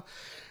 blah, blah.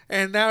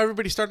 And now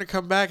everybody's starting to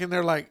come back and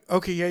they're like,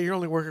 okay, yeah, you're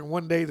only working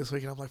one day this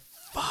week. And I'm like,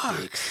 fuck.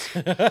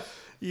 And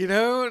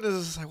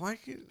it's like, why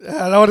can't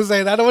I don't want to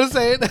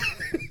say it.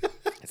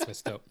 That's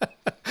messed up.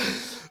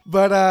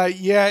 But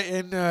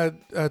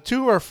and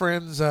two of our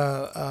friends,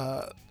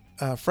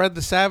 Fred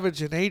the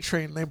Savage and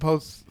A-Train, they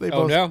both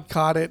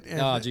caught it.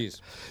 And,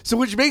 jeez. So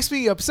which makes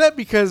me upset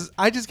because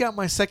I just got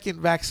my second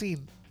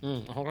vaccine.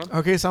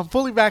 Okay, so I'm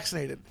fully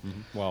vaccinated.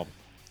 Mm-hmm. Well,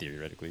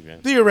 theoretically,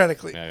 man.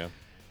 Theoretically. Yeah.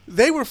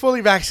 They were fully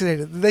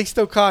vaccinated. They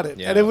still caught it.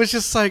 Yeah. And it was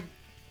just like,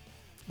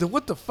 then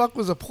what the fuck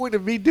was the point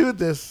of me doing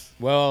this?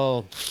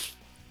 Well,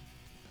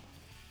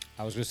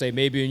 I was going to say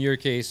maybe in your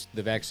case,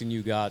 the vaccine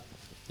you got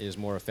is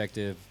more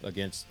effective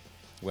against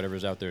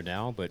whatever's out there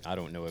now, but I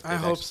don't know if I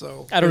hope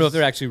so. I don't know if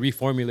they're actually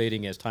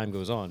reformulating as time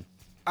goes on.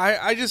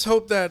 I just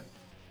hope that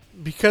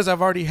because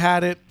I've already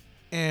had it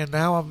and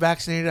now I'm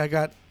vaccinated, I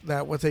got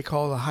that what they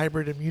call the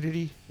hybrid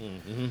immunity.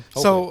 Mm-hmm.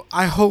 So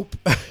I hope.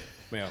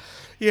 Yeah.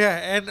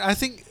 Yeah, and I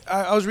think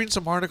I was reading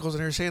some articles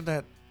and they were saying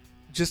that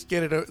just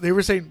get it. They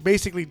were saying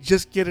basically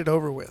just get it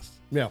over with.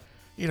 Yeah.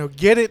 You know,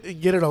 get it and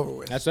get it over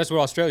with. That's what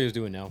Australia's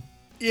doing now.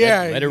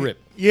 Yeah, let it rip.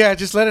 Yeah,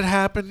 just let it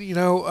happen. You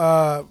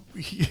know,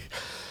 it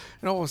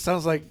almost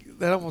sounds like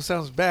that. Almost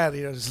sounds bad.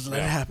 You know, just let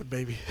it happen,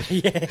 baby.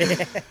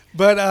 Yeah.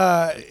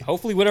 But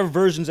hopefully, whatever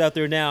version's out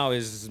there now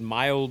is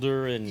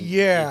milder and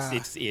Yeah.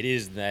 it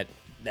is that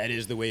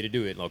is the way to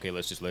do it. Okay,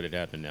 let's just let it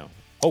happen now.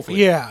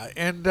 Hopefully. yeah,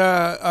 and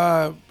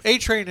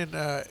A-Train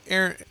and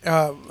Aaron,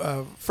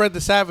 Fred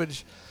the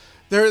Savage,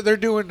 they're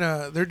doing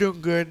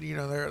good. You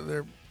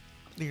know,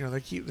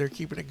 they're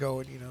keeping it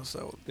going. You know,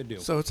 so Good deal.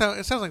 So it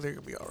sounds like they're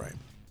gonna be all right.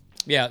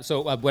 Yeah.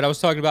 So what I was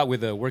talking about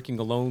with working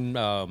alone,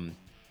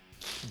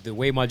 the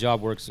way my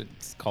job works,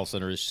 it's call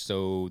centers.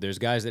 So there's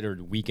guys that are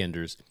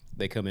weekenders.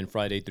 They come in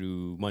Friday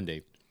through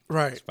Monday.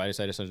 Right. It's Friday,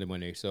 Saturday, Sunday,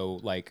 Monday. So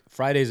like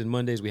Fridays and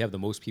Mondays, we have the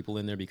most people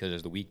in there because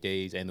there's the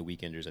weekdays and the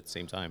weekenders at the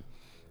same time.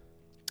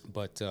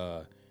 But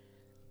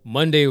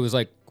Monday was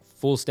like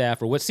full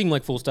staff, or what seemed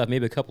like full staff.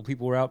 Maybe a couple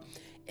people were out,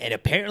 and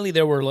apparently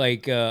there were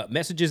like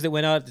messages that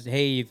went out.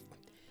 Hey,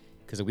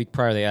 because a week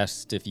prior they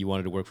asked if you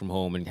wanted to work from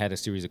home and had a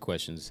series of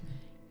questions,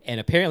 and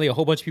apparently a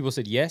whole bunch of people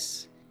said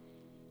yes.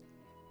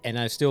 And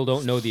I still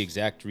don't know the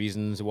exact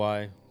reasons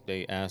why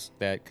they asked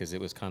that because it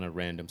was kind of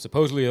random.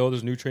 Supposedly,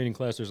 there's a new training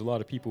class. There's a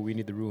lot of people. We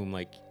need the room.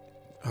 Like,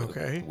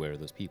 Okay. where are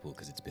those people?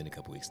 Because it's been a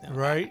couple weeks now.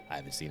 Right. I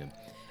haven't seen them.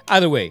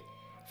 Either way.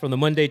 From the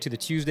Monday to the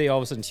Tuesday, all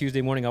of a sudden Tuesday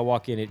morning I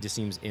walk in, it just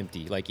seems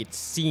empty. Like it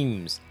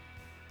seems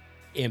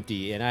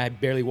empty. And I had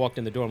barely walked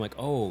in the door. I'm like,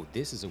 oh,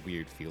 this is a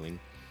weird feeling.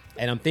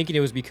 And I'm thinking it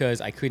was because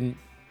I couldn't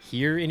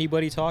hear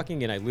anybody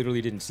talking and I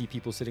literally didn't see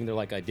people sitting there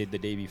like I did the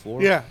day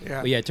before. Yeah.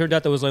 But yeah, it turned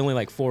out there was only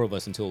like 4 of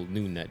us until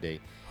noon that day.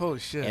 Holy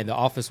shit. And the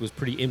office was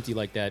pretty empty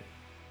like that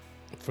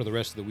for the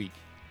rest of the week.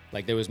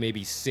 Like there was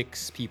maybe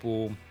 6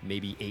 people,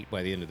 maybe 8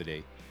 by the end of the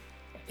day.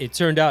 It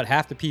turned out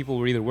half the people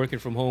were either working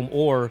from home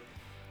or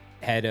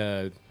had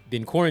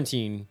been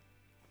quarantined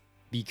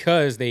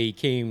because they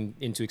came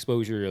into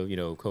exposure of,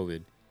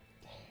 COVID.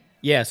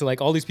 Yeah, so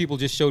like all these people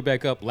just showed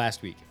back up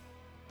last week.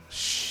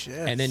 Shit.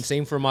 And then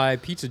same for my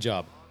pizza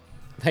job.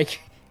 Like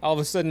all of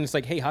a sudden it's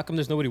like, hey, how come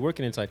there's nobody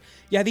working inside?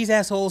 Yeah, these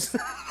assholes,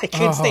 they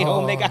can't stay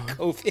home. They got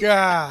COVID.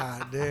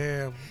 God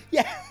damn.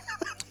 Yeah.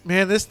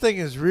 Man, this thing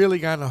has really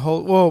gotten a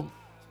hold. Well,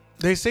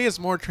 they say it's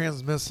more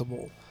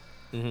transmissible.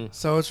 Mm-hmm.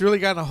 So it's really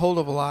gotten a hold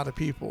of a lot of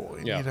people.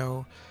 And,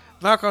 Yeah.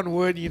 Knock on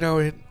wood,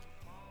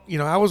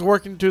 I was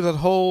working through the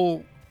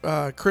whole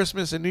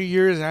Christmas and New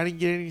Year's and I didn't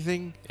get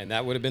anything. And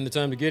that would have been the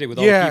time to get it with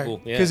all the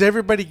people. Yeah, because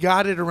everybody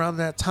got it around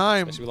that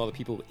time. especially with all the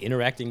people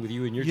interacting with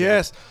you and your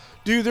Yes. job.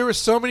 Dude, there were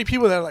so many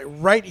people that were like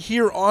right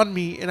here on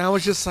me and I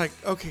was just like,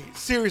 okay,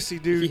 seriously,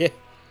 dude. Yeah.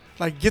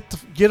 Like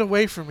get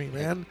away from me,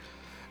 man.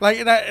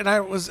 Like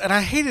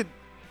I hated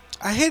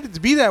to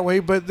be that way,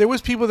 but there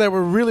was people that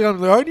were really on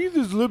me like, I need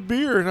this little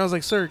beer, and I was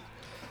like, sir,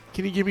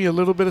 can you give me a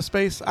little bit of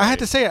space? I had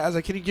to say it. I was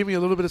like, can you give me a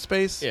little bit of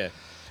space? Yeah.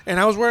 And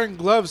I was wearing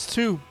gloves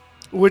too,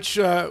 which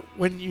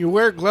when you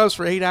wear gloves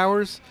for 8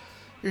 hours,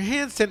 your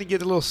hands tend to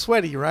get a little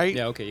sweaty, right?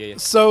 Yeah, okay, yeah.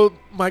 So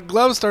my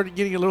gloves started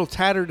getting a little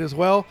tattered as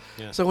well.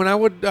 Yeah. So when I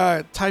would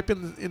type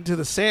into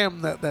the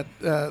SAM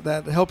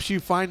that helps you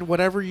find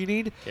whatever you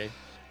need, Okay.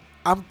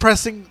 I'm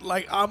pressing,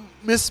 like, I'm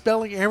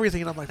misspelling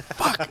everything, and I'm like,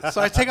 fuck.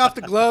 So I take off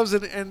the gloves,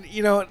 and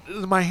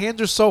my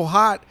hands are so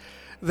hot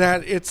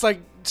that it's like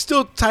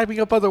still typing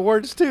up other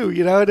words too,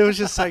 and it was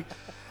just like,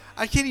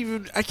 I can't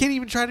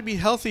even try to be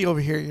healthy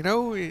over here,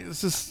 It's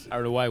just, I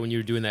don't know why when you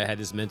were doing that I had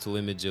this mental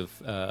image of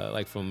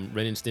like from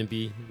Ren and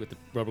Stimpy with the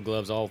rubber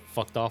gloves all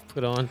fucked off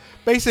put on,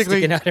 basically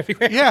sticking out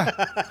everywhere. yeah,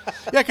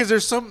 because there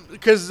was some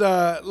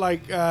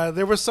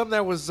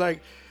that was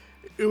like,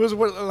 it was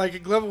like a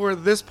glove where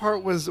this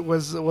part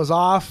was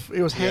off.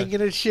 It was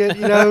hanging and shit.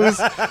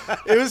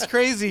 It was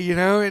crazy.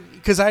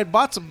 Because I had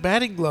bought some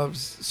batting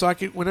gloves, so I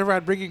could, whenever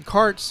I'd bring in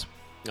carts,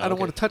 I don't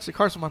want to touch the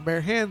carts with my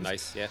bare hands.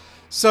 Nice, yeah.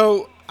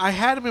 So I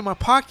had them in my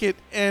pocket,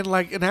 and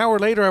like an hour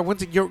later, I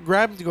went to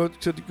grab them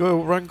to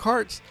go run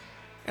carts,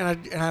 and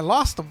I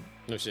lost them.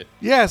 No shit.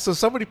 Yeah, so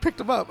somebody picked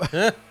them up.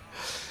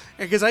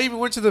 Because I even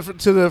went to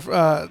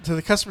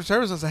the customer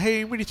service and said,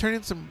 "Hey, anybody turn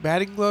in some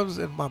batting gloves?"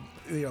 And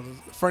the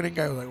front end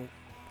guy was like,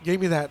 gave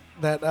me that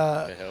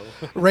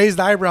raised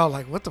eyebrow,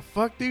 like, what the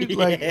fuck, dude?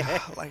 Like,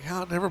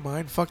 oh, never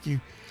mind, fuck you.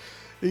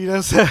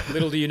 So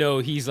Little do you know,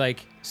 he's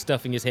like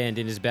stuffing his hand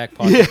in his back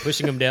pocket,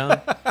 pushing him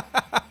down.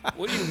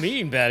 What do you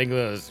mean, batting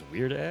gloves?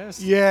 Weird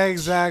ass. Yeah,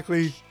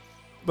 exactly.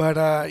 But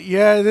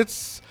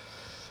it's.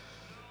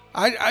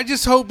 I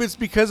just hope it's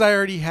because I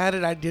already had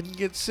it. I didn't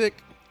get sick.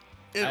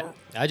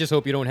 I just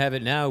hope you don't have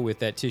it now with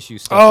that tissue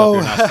stuff up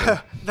your nostril.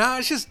 Nah,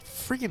 it's just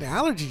freaking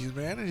allergies,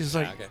 man. It's just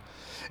like. Okay.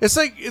 It's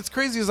like, it's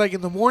crazy. It's like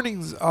in the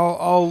mornings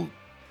I'll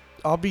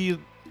be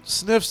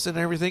sniffs and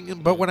everything,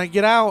 but when I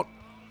get out,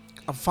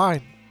 I'm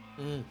fine.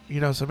 So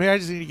maybe I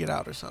just need to get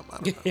out or something. I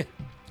don't know.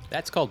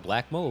 That's called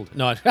black mold.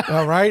 No,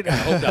 All right. I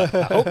hope not.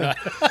 I hope not.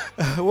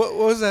 What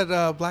was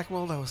that black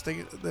mold I was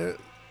thinking? It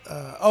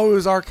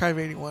was Archive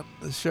 81,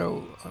 the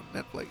show on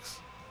Netflix.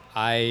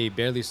 I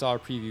barely saw a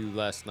preview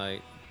last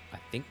night. I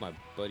think my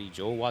buddy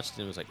Joel watched it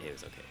and was like, it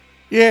was okay.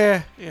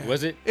 Yeah.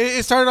 Was it?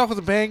 It started off with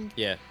a bang.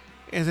 Yeah.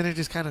 And then it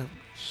just kind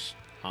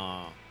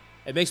of...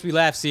 It makes me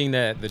laugh seeing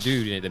that the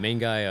dude, the main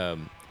guy, I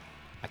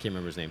can't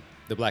remember his name,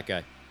 the black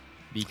guy.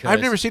 Because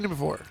I've never seen him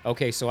before.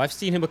 Okay, so I've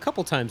seen him a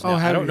couple times now. Oh,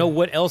 I don't you? know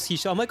what else he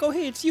showed. I'm like, oh,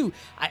 hey, it's you.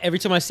 Every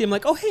time I see him, I'm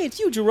like, oh, hey, it's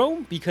you,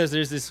 Jerome. Because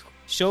there's this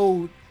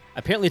show,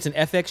 apparently it's an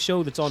FX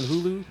show that's on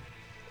Hulu,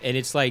 and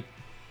it's like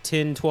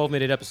 10,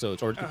 12-minute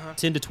episodes, or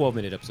 10 to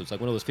 12-minute episodes, like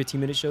one of those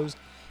 15-minute shows.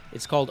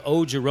 It's called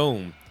Oh,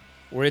 Jerome,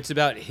 where it's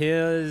about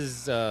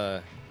his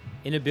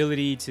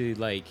inability to,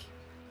 like,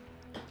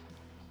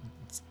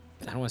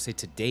 I don't want to say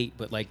to date,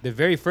 but, like, the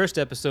very first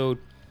episode,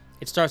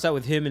 it starts out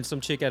with him and some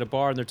chick at a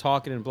bar, and they're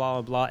talking and blah,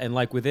 blah, blah. And,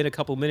 like, within a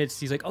couple minutes,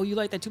 he's like, oh, you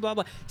like that too, blah,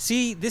 blah.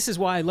 See, this is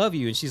why I love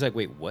you. And she's like,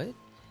 wait, what?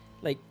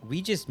 Like,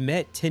 we just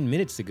met 10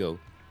 minutes ago.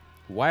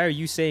 Why are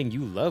you saying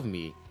you love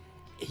me?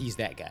 He's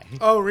that guy.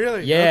 Oh,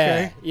 really? Yeah.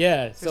 Okay.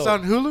 Yeah. So, It's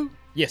on Hulu?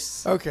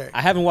 yes. Okay.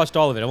 I haven't watched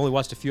all of it. I've only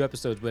watched a few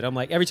episodes. But I'm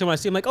like, every time I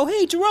see him, I'm like, oh,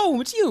 hey,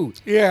 Jerome, it's you.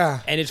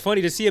 Yeah. And it's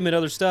funny to see him in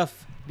other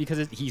stuff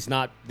because he's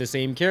not the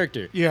same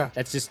character. Yeah.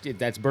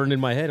 That's burned in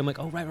my head. I'm like,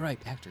 oh, right,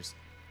 actors.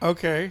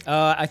 Okay.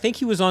 I think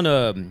he was on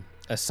a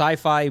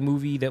sci-fi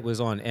movie that was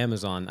on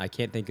Amazon. I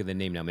can't think of the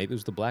name now. Maybe it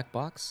was The Black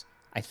Box.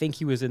 I think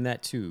he was in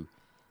that too.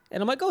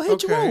 And I'm like, oh, hey,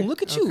 Okay, Jerome,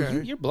 look at you.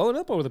 okay. You're blowing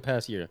up over the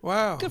past year.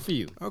 Wow. Good for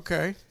you.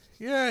 Okay.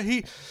 Yeah,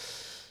 he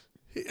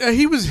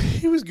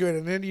was good,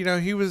 and then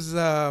he was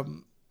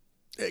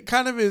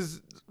kind of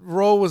his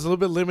role was a little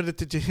bit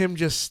limited to him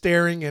just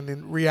staring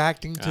and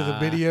reacting to the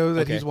video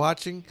that okay. he's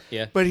watching.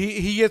 Yeah. But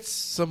he gets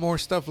some more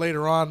stuff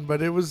later on.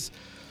 But it was,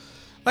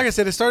 like I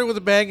said, it started with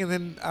a bang, and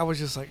then I was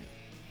just like,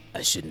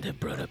 I shouldn't have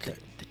brought up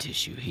the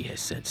tissue. He has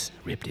since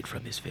ripped it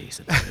from his face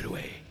and thrown it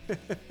away.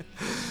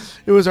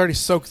 it was already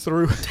soaked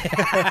through.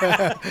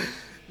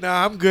 No,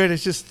 I'm good.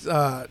 It's just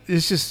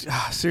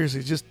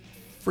seriously, just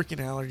freaking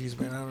allergies,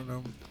 man. I don't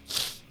know.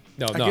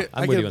 No, I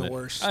I'm with get you on the that.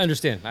 worst. I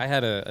understand. I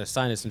had a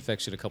sinus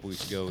infection a couple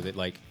weeks ago that,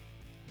 like,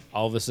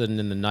 all of a sudden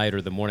in the night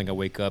or the morning I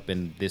wake up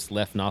and this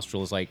left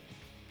nostril is like,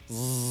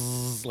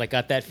 zzz, like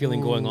got that feeling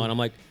going on. I'm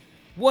like,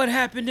 what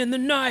happened in the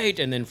night?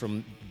 And then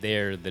from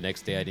there, the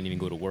next day I didn't even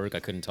go to work. I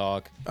couldn't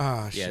talk.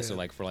 Ah, yeah, shit. so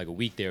like for like a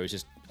week there, it was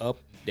just up,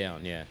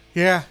 down, yeah.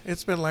 Yeah,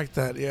 it's been like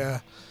that.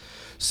 Yeah.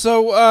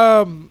 So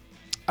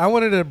I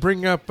wanted to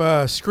bring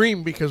up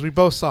Scream because we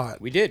both saw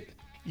it. We did.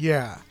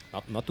 Yeah.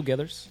 Not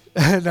togethers.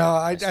 No,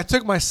 I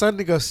took my son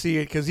to go see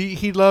it because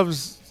he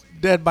loves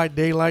Dead by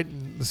Daylight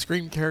and the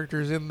Scream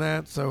characters in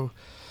that. So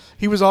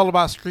he was all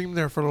about Scream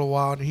there for a little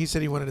while, and he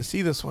said he wanted to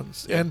see this one.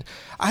 And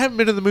I haven't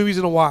been to the movies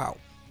in a while.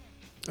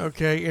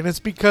 Okay, and it's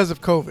because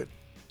of COVID.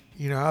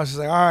 I was just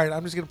like, all right,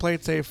 I'm just going to play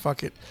it safe.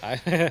 Fuck it.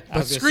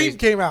 But Scream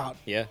came out.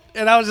 Yeah.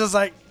 And I was just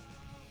like,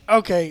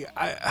 okay,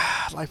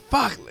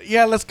 fuck.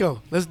 Yeah, let's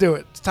go. Let's do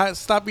it.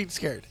 Stop being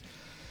scared.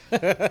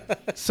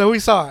 So we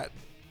saw it.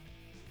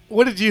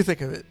 What did you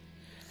think of it?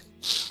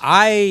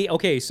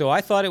 So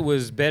I thought it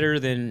was better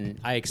than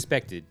I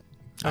expected.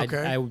 Okay.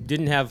 I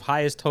didn't have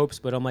highest hopes,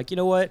 but I'm like, you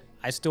know what?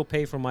 I still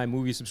pay for my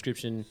movie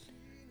subscription.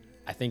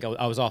 I think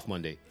I was off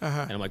Monday.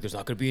 And I'm like, there's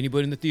not going to be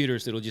anybody in the theater,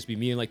 so it'll just be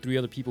me and like 3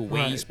 other people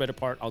way spread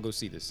apart. I'll go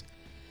see this.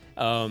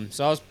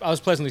 So I was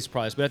pleasantly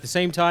surprised. But at the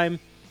same time,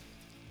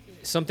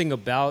 something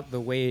about the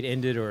way it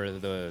ended or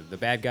the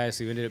bad guys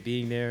who ended up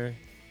being there,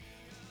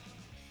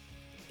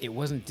 it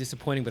wasn't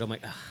disappointing, but I'm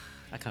like,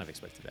 I kind of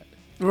expected that.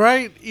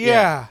 Right?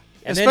 Yeah.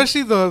 And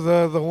especially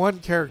the one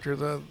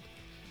character.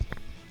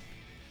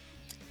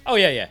 Oh,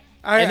 yeah.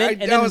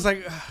 I was like...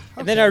 Okay.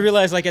 And then I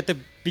realized, like, at the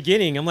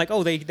beginning, I'm like,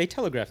 oh, they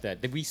telegraphed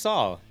that we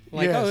saw. I'm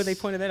like, Yes. oh, they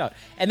pointed that out.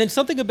 And then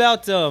something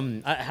about,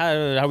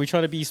 how are we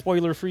trying to be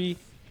spoiler-free?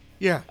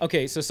 Yeah.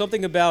 Okay, so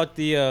something about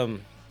the,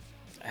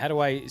 how do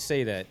I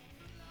say that?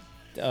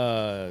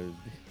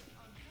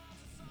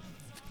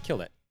 Kill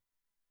that.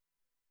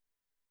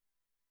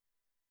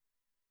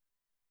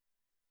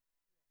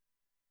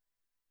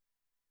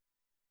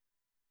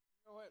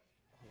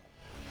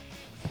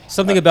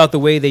 Something about the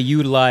way they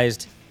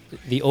utilized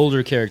the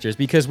older characters,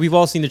 because we've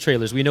all seen the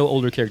trailers. We know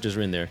older characters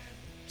are in there.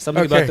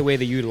 Something about the way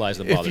they utilize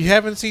them If bothers you me.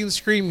 haven't seen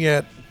Scream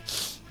yet,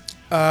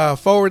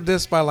 forward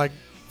this by like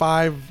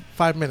 5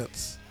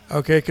 minutes.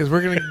 Okay, because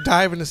we're going to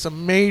dive into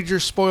some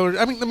major spoilers.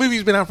 I mean, the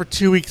movie's been out for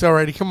 2 weeks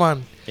already. Come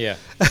on. Yeah.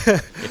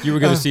 If you were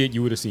going to see it,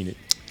 you would have seen it.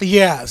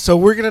 Yeah, so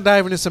we're going to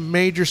dive into some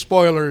major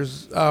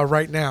spoilers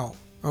right now.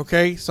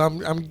 Okay, so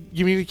I'm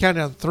giving you the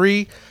countdown.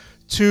 3,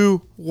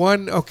 2,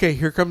 1. Okay,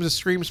 here comes the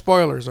Scream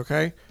spoilers,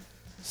 okay?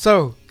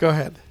 So, go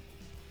ahead.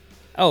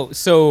 Oh,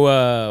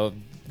 so,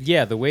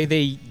 the way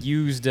they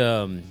used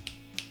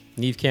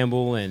Neve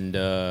Campbell and...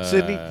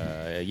 Sydney?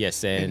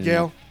 Yes, and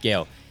Gail?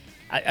 Gail.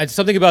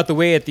 Something about the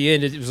way at the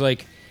end, it was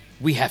like,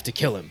 we have to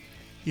kill him.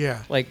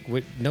 Yeah. Like,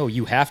 wait, no,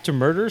 you have to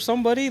murder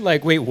somebody?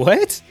 Like, wait,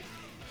 what?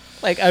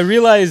 Like, I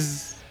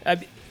realize...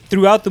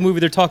 throughout the movie,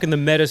 they're talking the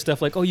meta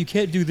stuff like, oh, you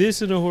can't do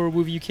this in a horror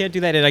movie. You can't do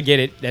that. And I get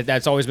it.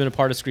 That's always been a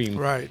part of Scream.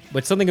 Right.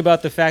 But something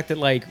about the fact that,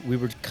 like, we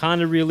were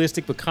kind of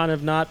realistic, but kind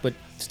of not, but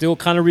still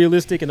kind of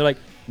realistic. And they're like,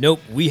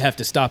 nope, we have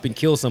to stop and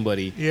kill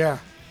somebody. Yeah.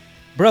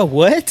 Bro,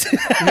 what?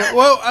 Yeah,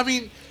 well, I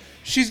mean,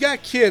 she's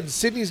got kids.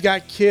 Sydney's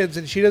got kids,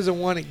 and she doesn't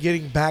want it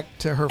getting back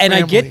to her And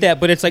family. I get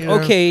that, but it's like, You know?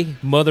 okay,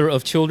 mother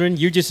of children,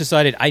 you just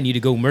decided I need to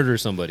go murder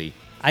somebody.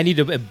 I need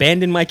to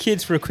abandon my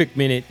kids for a quick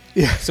minute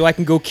so I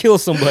can go kill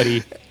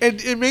somebody.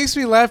 And it makes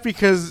me laugh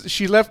because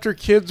she left her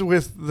kids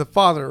with the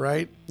father,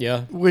 right?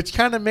 Yeah. Which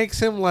kind of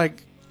makes him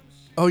like,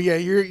 oh yeah,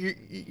 you're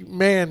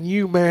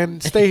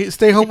man,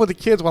 stay home with the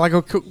kids while I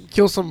go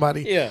kill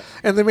somebody. Yeah.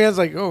 And the man's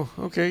like, oh,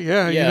 okay,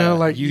 yeah, you know,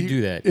 like you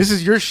do that. This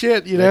is your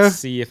shit, you know. Let's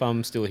see if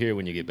I'm still here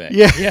when you get back.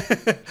 Yeah.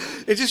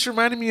 It just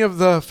reminded me of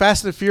the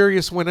Fast and the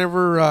Furious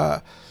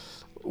whenever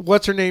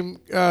what's her name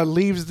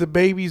leaves the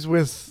babies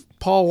with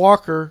Paul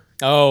Walker.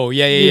 Oh,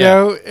 yeah. You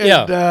know,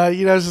 and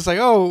you know, it's just like,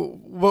 oh,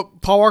 well,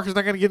 Paul Walker's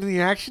not going to get any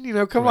action. You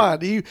know, come on.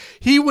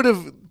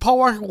 Paul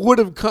Walker would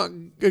have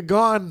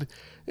gone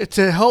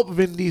to help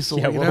Vin Diesel.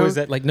 Yeah, you what know? was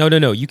that? Like,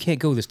 no, you can't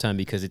go this time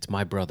because it's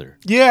my brother.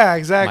 Yeah,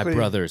 exactly. My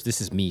brothers.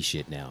 This is me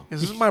shit now.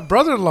 This is my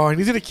brother-in-law, and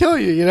he's going to kill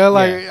you. You know,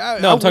 like Yeah.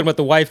 I'm talking about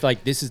the wife.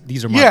 Like,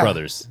 these are my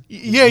brothers.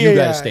 Yeah, you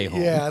gotta stay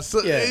home. Yeah, so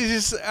it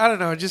just, I don't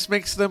know. It just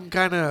makes them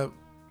kind of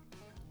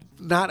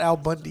not Al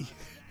Bundy.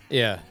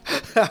 Yeah.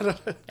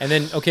 And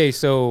then, okay,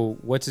 so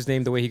what's his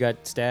name? The way he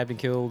got stabbed and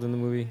killed in the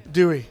movie?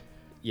 Dewey.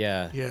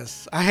 Yeah.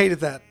 Yes, I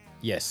hated that.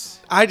 Yes.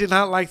 I did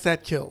not like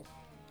that kill.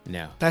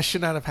 No. That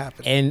should not have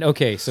happened. And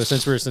okay, so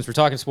since we're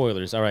talking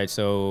spoilers, all right.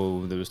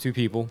 So there was two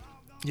people.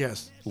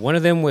 Yes. One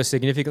of them was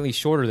significantly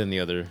shorter than the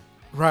other.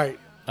 Right.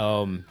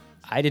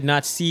 I did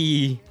not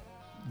see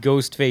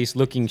Ghostface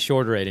looking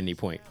shorter at any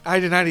point. I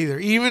did not either.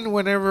 Even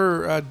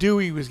whenever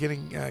Dewey was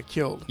getting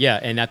killed. Yeah,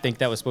 and I think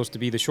that was supposed to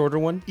be the shorter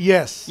one.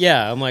 Yes.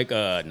 Yeah, I'm like,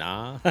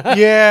 nah.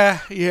 yeah.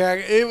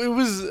 It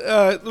was.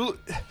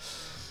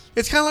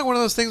 It's kind of like one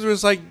of those things where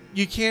it's like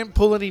you can't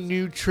pull any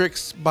new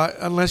tricks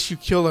unless you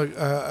kill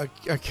a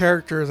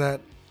character that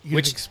you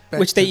didn't expect.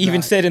 Which they to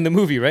even die. said in the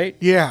movie, right?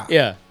 Yeah.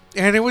 Yeah.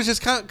 And it was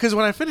just kind of because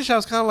when I finished, I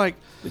was kind of like,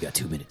 We got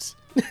 2 minutes.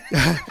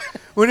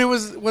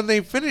 when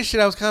they finished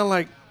it, I was kind of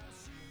like,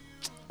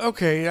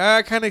 okay,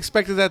 I kind of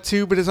expected that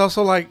too, but it's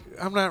also like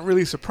I'm not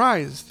really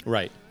surprised.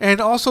 Right.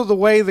 And also the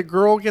way the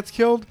girl gets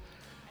killed,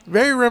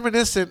 very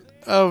reminiscent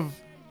of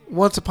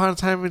Once Upon a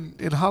Time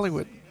in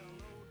Hollywood.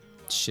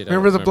 Shit.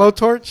 Remember the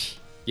blowtorch?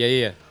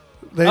 Yeah.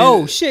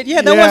 Oh shit!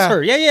 Yeah, that was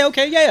her. Yeah.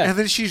 Okay, yeah. And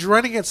then she's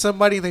running at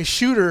somebody, and they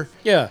shoot her.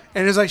 Yeah.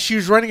 And it's like she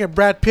was running at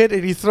Brad Pitt,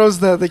 and he throws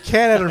the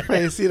can at her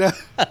face. You know.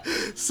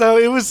 So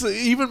it was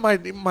even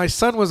my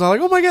son was all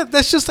like, "Oh my god,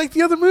 that's just like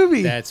the other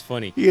movie." That's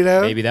funny. You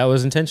know, maybe that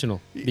was intentional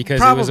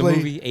because it was a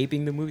movie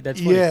aping the movie. That's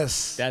funny.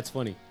 Yes, that's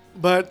funny.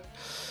 But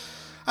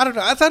I don't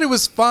know. I thought it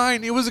was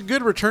fine. It was a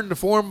good return to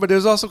form, but it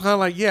was also kind of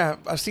like, yeah,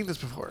 I've seen this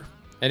before.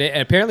 And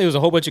apparently, there was a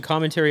whole bunch of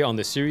commentary on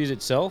the series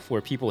itself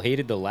where people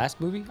hated the last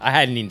movie. I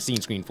hadn't even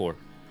seen Scream 4.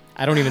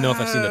 I don't even know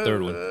if I've seen the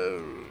third one.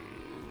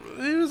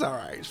 It was all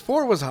right.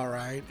 4 was all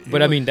right.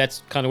 But I mean,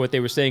 that's kind of what they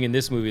were saying in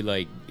this movie.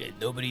 Like,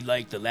 nobody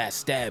liked the last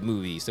Stab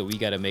movie, so we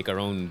got to make our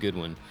own good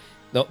one.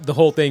 The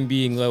whole thing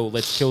being, oh,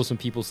 let's kill some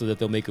people so that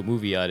they'll make a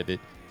movie out of it.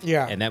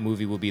 Yeah. And that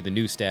movie will be the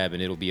new Stab,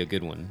 and it'll be a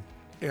good one.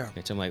 Yeah.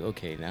 Which I'm like,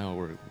 okay, now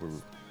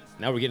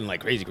we're getting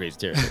like crazy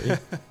territory.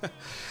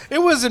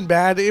 It wasn't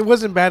bad. It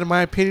wasn't bad in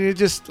my opinion. It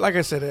just, like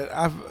I said,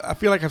 I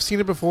feel like I've seen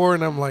it before,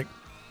 and I'm like,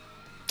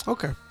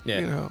 okay, yeah,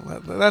 you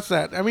know, that's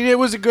that. I mean, it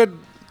was a good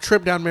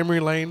trip down memory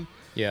lane.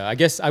 Yeah, I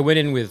guess I went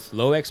in with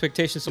low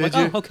expectations. So I'm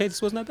like, oh, okay,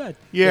 this wasn't that bad.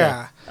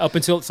 Yeah. Up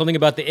until something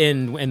about the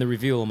end and the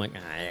reveal, I'm like,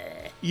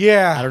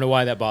 yeah. I don't know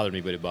why that bothered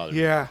me, but it bothered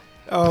me. Yeah.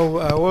 Oh,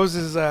 what was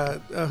his?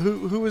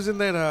 Who was in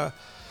that?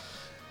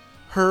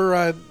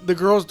 The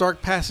girl's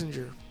dark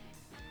passenger.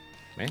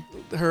 Man.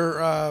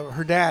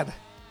 Her dad.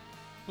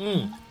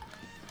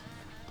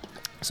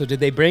 So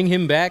did they bring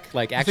him back?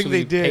 Like actually, I think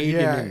they did. paid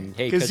Yeah. him and,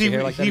 hey, cut your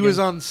hair like that he again? was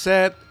on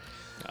set.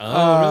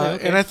 Oh, really?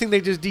 Okay. And I think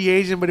they just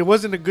de-aged him, but it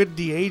wasn't a good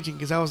de-aging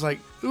because I was like,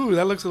 ooh,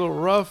 that looks a little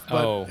rough.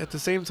 But at the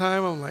same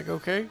time, I'm like,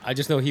 okay. I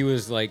just know he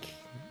was like,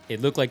 it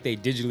looked like they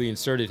digitally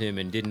inserted him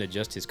and didn't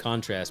adjust his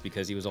contrast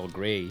because he was all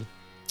gray.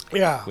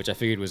 Yeah. Which I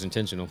figured was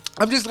intentional.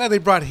 I'm just glad they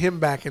brought him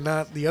back and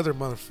not the other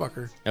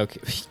motherfucker. Okay.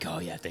 Oh,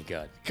 yeah, thank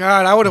God.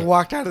 God, I would have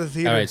walked out of the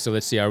theater. All right, so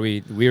let's see.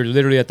 We're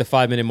literally at the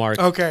 5-minute mark.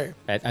 Okay.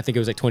 I think it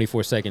was like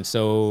 24 seconds.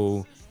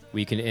 So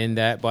we can end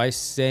that by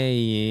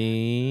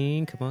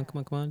saying, come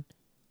on.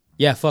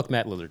 Yeah, fuck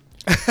Matt Lillard.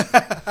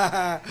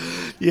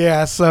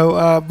 Yeah,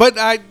 so, but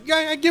I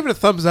give it a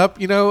thumbs up.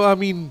 You know, I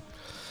mean,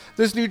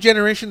 this new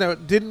generation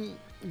that didn't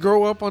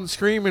grow up on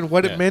Scream and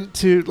what it meant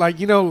to, like,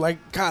 you know,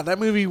 like, God, that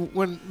movie,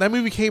 when that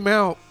movie came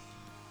out,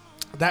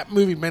 that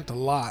movie meant a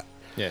lot.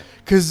 Yeah.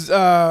 Because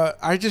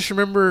I just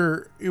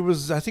remember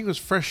I think it was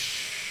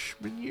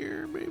freshman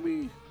year,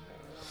 maybe.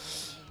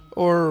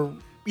 Or,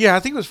 yeah, I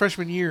think it was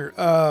freshman year.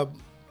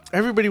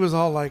 Everybody was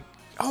all like,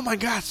 oh my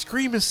God,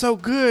 Scream is so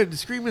good.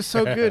 Scream is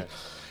so good.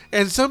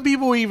 And some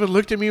people even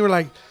looked at me and were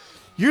like,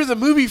 you're the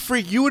movie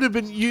freak. You would have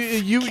been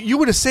you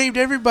would have saved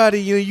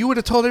everybody. You would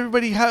have told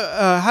everybody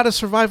how to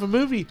survive a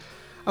movie.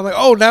 I'm like,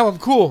 oh, now I'm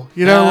cool.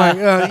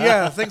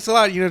 Yeah, thanks a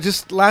lot.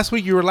 Just last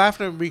week you were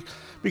laughing at me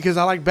because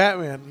I like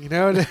Batman.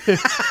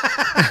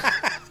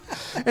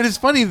 And it's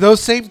funny,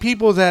 those same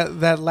people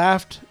that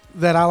laughed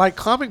that I like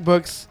comic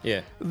books.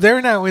 Yeah,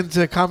 they're now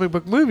into comic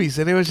book movies,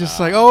 and it was just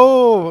like,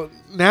 oh,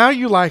 now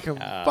you like them.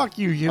 Fuck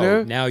you,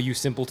 know. Now you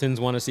simpletons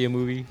want to see a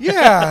movie.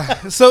 Yeah.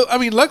 So I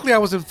mean, luckily I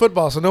was in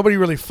football, so nobody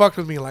really fucked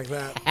with me like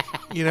that.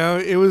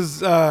 It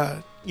was.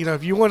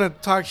 If you want to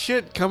talk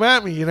shit, come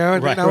at me, and I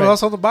was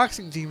also on the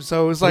boxing team,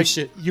 so it was like,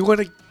 you want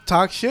to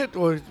talk shit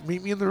or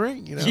meet me in the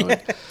ring, Yeah.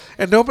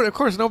 And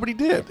nobody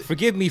did.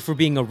 Forgive me for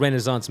being a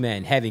Renaissance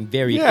man, having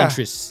varied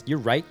interests. You're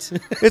right.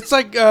 It's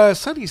like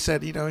Sonny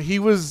said, he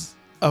was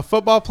a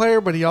football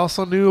player, but he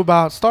also knew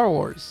about Star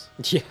Wars.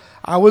 Yeah.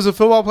 I was a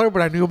football player,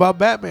 but I knew about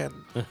Batman.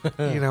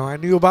 I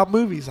knew about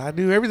movies. I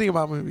knew everything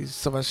about movies.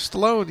 Sylvester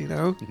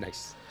Stallone,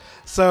 Nice.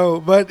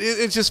 So, but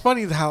it's just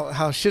funny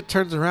how shit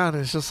turns around,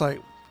 and it's just like,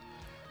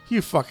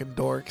 you fucking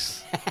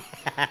dorks.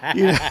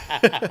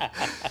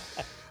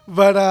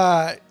 But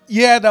I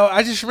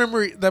just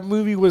remember that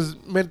movie was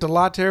meant a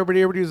lot to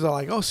everybody. Everybody was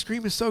like, oh,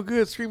 Scream is so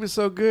good. Scream is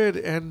so good.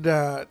 And,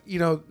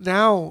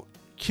 now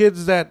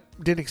kids that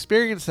didn't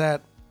experience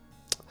that,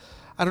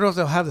 I don't know if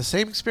they'll have the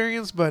same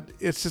experience, but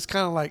it's just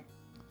kind of like,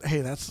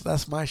 hey,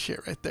 that's my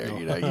shit right there.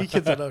 You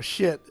kids don't know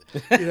shit,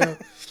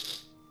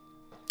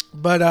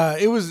 But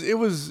it was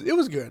good. It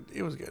was good.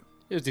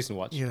 It was a decent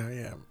watch.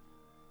 Yeah.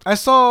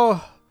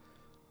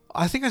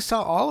 I think I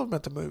saw all of them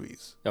at the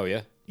movies. Oh,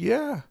 yeah?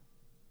 Yeah.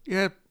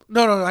 Yeah.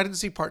 No, I didn't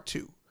see part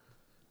 2.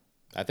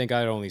 I think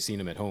I'd only seen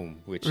them at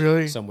home, which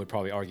really? Some would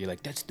probably argue,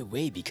 like, that's the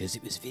way because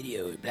it was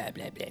video, blah,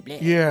 blah, blah, blah.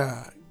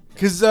 Yeah.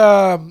 Because, 2,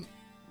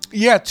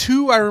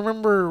 I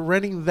remember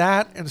renting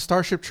that and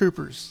Starship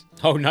Troopers.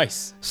 Oh,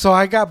 nice. So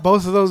I got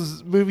both of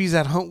those movies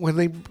at home. When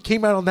they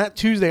came out on that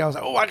Tuesday, I was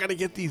like, oh, I got to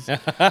get these.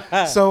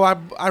 So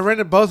I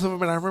rented both of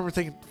them, and I remember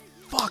thinking,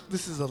 fuck,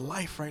 this is a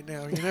life right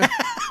now,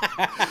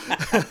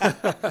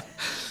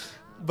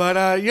 But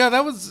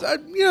that was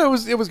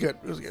it was good.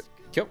 It was good.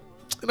 Cool.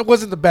 And it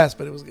wasn't the best,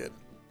 but it was good.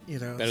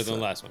 Better than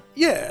the last one.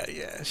 Yeah,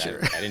 sure.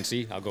 I didn't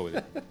see. I'll go with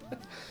it.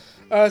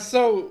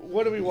 So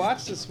what did we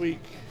watch this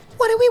week?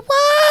 What did we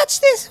watch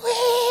this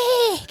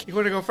week? You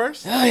want to go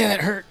first? Oh yeah,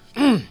 that hurt.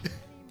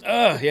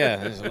 Oh yeah,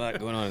 there's a lot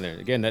going on in there.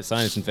 Again, that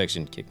sinus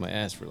infection kicked my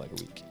ass for like a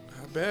week.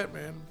 I bet,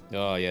 man.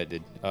 Oh yeah, it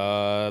did.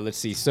 Let's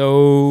see.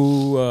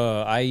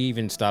 So I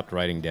even stopped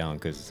writing down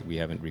because we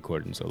haven't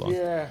recorded in so long.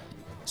 Yeah.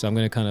 So I'm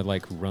gonna kind of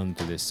like run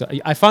through this. So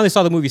I finally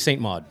saw the movie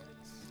Saint Maud,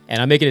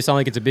 and I'm making it sound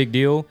like it's a big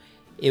deal.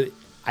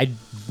 I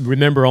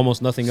remember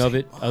almost nothing of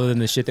it other than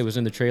the shit that was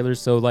in the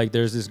trailers. So like,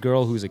 there's this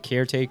girl who's a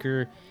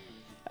caretaker,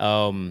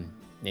 and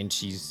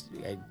she's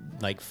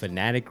like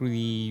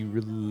fanatically,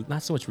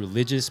 not so much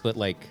religious, but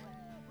like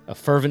a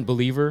fervent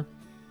believer,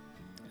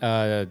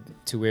 to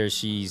where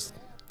she's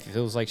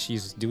feels like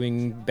she's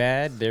doing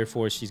bad,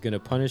 therefore she's gonna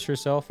punish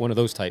herself. One of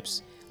those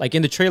types. Like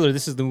in the trailer,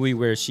 this is the movie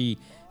where she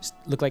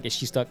looked like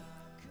she stuck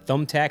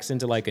thumbtacks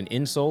into like an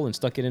insole and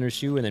stuck it in her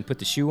shoe and then put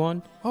the shoe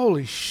on.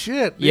 Holy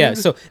shit, man. Yeah,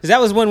 so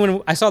that was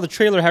when I saw the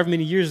trailer however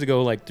many years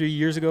ago, like 3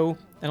 years ago,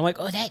 and I'm like,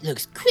 Oh, that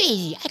looks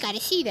crazy. I gotta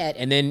see that.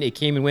 and then it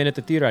came and went at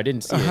the theater. I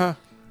didn't see it.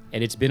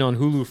 And it's been on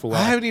Hulu for a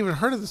while. I haven't even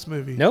heard of this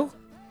movie. No?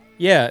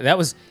 Yeah, that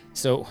was...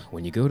 So,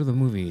 when you go to the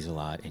movies a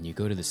lot and you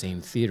go to the same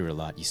theater a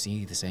lot, you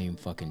see the same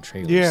fucking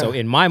trailer. Yeah. So,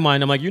 in my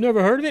mind, I'm like, you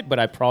never heard of it? But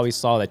I probably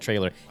saw that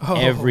trailer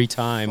every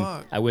time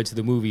fuck. I went to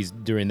the movies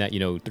during that,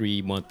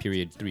 3-month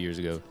period 3 years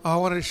ago. Oh, I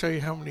wanted to show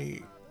you how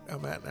many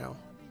I'm at now.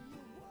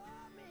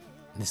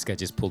 This guy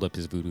just pulled up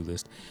his voodoo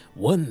list.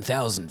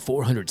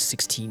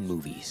 1,416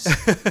 movies.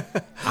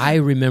 I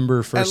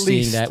remember first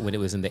seeing that when it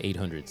was in the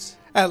 800s.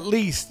 At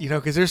least,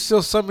 because there's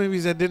still some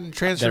movies that didn't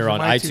transfer That are from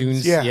on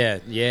iTunes.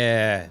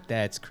 Yeah.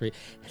 That's crazy.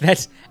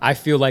 I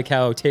feel like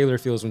how Taylor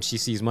feels when she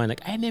sees mine.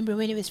 Like, I remember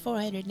when it was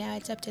 400. Now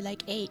it's up to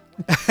like 8.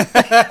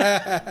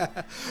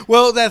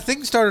 Well, that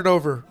thing started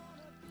over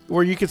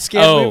where you could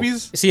scan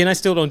movies. See, and I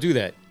still don't do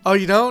that. Oh,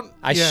 you don't?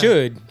 I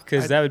should,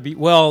 because that would be...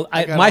 Well,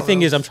 got my all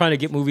thing is those. I'm trying to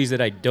get movies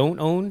that I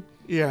don't own,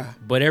 Yeah.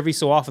 but every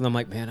so often I'm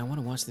like, man, I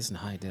want to watch this in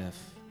high def.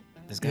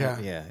 This guy,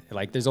 Yeah.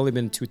 Like, there's only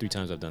been 2-3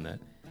 times I've done that.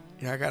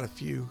 Yeah, I got a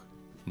few.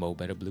 Mo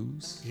Better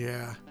Blues.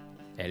 Yeah.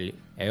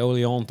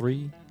 Aeolian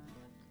 3.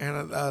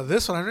 And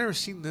this one, I've never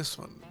seen this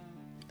one.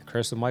 The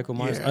Curse of Michael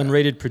Myers. Yeah.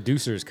 Unrated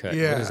Producer's Cut.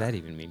 Yeah. What does that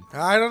even mean?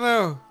 I don't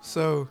know.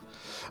 So,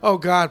 oh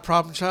God,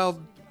 Problem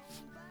Child.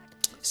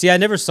 See, I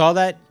never saw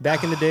that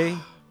back in the day,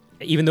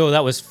 even though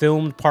that was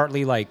filmed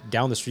partly like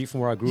down the street from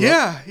where I grew up.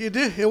 Yeah, it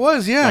did. It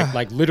was, yeah.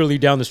 Like literally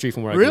down the street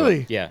from where I grew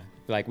Really? up. Yeah.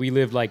 Like we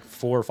lived like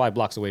 4 or 5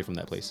 blocks away from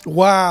that place.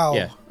 Wow.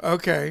 Yeah.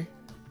 Okay.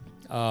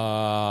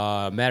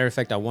 Matter of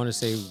fact, I want to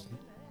say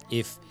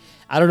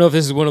I don't know if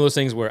this is one of those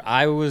things where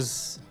I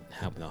was,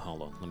 no,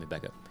 hold on, let me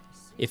back up.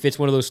 If it's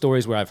one of those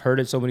stories where I've heard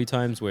it so many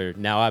times where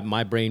now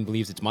my brain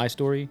believes it's my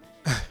story.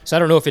 So I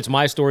don't know if it's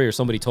my story or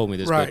somebody told me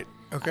this. Right. But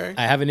Okay.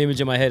 I have an image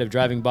in my head of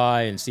driving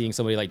by and seeing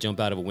somebody like jump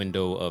out of a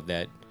window of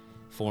that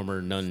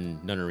former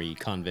nunnery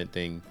convent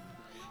thing.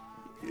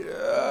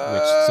 Yeah.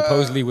 Which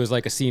supposedly was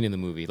like a scene in the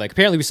movie. Like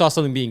apparently we saw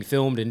something being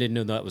filmed and didn't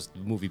know that was the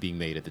movie being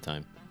made at the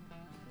time.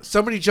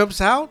 Somebody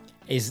jumps out?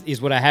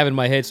 Is what I have in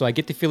my head, so I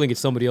get the feeling it's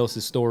somebody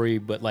else's story,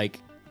 but like...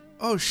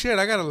 Oh shit,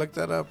 I gotta look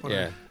that up.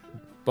 Yeah.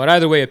 But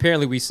either way,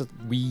 apparently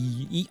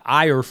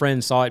I or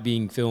friends saw it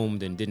being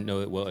filmed and didn't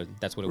know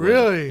that's what it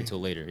was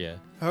until later, yeah.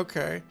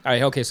 Okay. All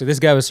right, okay, so this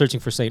guy was searching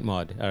for Saint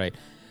Maud. All right.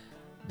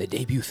 The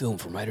debut film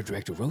from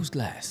writer-director Rose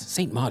Glass,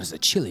 Saint Maud is a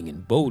chilling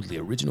and boldly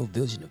original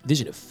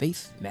vision of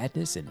faith,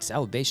 madness, and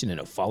salvation in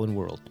a fallen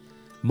world.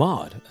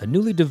 Maud, a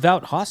newly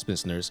devout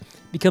hospice nurse,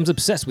 becomes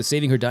obsessed with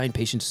saving her dying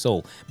patient's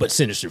soul, but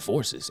sinister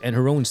forces and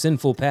her own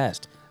sinful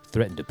past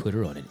threaten to put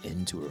her on an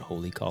end to her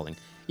holy calling.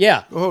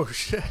 Yeah. Oh,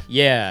 shit.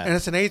 Yeah. And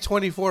it's an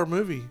A24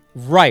 movie.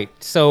 Right.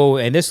 So,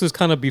 and this was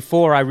kind of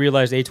before I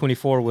realized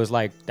A24 was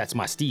like, that's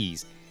my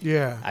steez.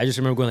 Yeah. I just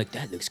remember going like,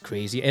 that looks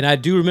crazy. And I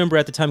do remember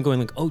at the time going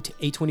like, oh,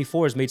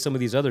 A24 has made some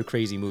of these other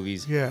crazy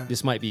movies. Yeah.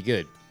 This might be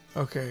good.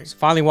 Okay. So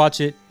finally watch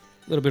it.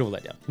 A little bit of a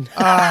letdown.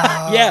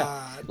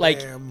 Yeah. Like,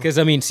 because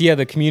I mean, see how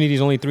the Community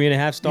is only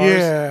 3.5 stars?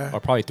 Yeah. Or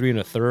probably 3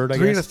 1/3, I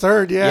guess. 3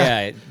 1/3,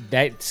 yeah. Yeah.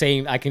 That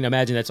same, I can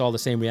imagine that's all the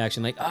same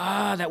reaction. Like,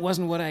 that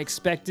wasn't what I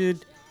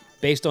expected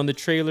based on the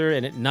trailer.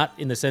 And it not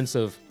in the sense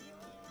of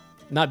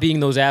not being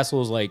those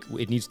assholes like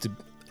it needs to,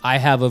 I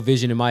have a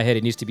vision in my head.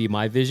 It needs to be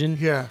my vision.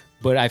 Yeah.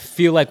 But I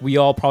feel like we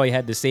all probably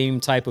had the same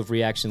type of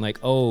reaction. Like,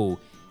 oh,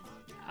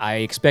 I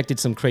expected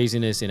some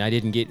craziness and I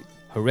didn't get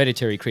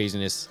hereditary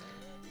craziness.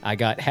 I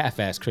got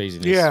half-ass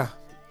craziness. Yeah.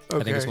 Okay.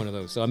 I think it's one of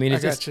those. So I mean,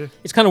 it's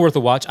it's kind of worth a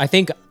watch. I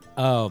think,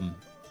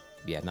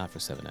 yeah, not for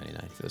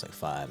 $7.99. If it was like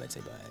 $5, I'd say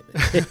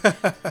buy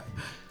it.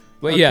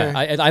 But yeah,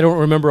 I don't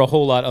remember a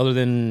whole lot other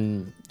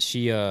than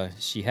she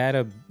had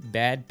a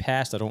bad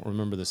past. I don't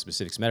remember the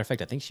specifics. Matter of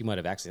fact, I think she might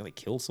have accidentally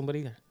killed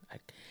somebody.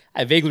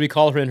 I vaguely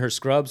recall her in her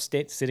scrubs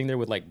sitting there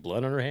with like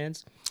blood on her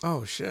hands.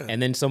 Oh shit!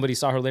 And then somebody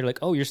saw her later, like,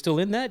 oh, you're still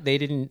in that? They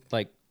didn't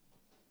like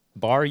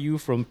bar you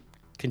from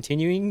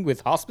continuing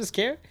with hospice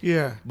care?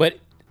 Yeah. But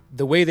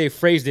the way they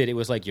phrased it, it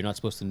was like, you're not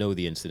supposed to know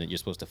the incident. You're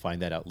supposed to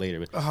find that out later.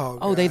 But,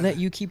 oh, they let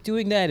you keep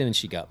doing that? And then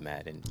she got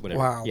mad and whatever.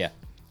 Wow. Yeah.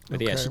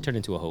 But yeah, she turned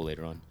into a hoe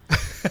later on.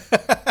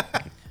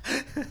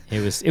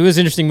 It was an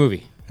interesting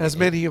movie. As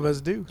many of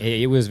us do.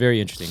 It was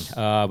very interesting.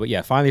 But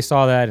yeah, finally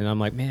saw that, and I'm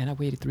like, man, I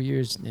waited 3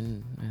 years,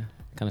 and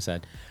kind of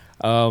sad.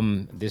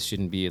 This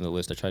shouldn't be in the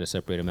list. I tried to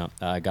separate them out.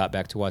 I got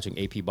back to watching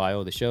AP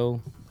Bio, the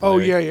show. Oh,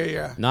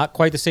 yeah. Not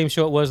quite the same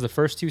show it was the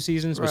first 2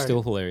 seasons, but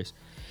still hilarious.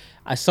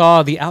 I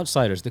saw The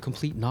Outsiders, the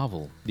complete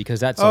novel, because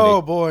that's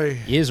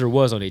is or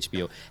was on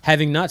HBO.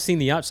 Having not seen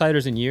The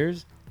Outsiders in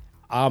years,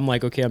 I'm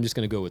like, okay, I'm just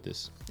going to go with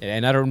this.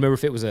 And I don't remember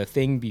if it was a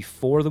thing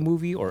before the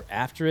movie or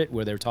after it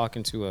where they were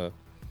talking to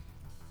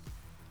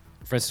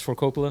Francis Ford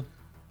Coppola.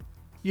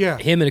 Yeah.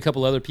 Him and a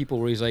couple other people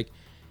where he's like,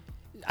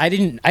 I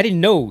didn't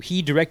know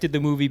he directed the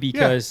movie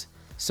because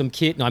some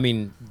kid,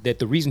 that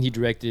the reason he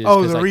directed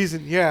is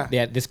reason. They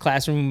had this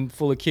classroom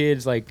full of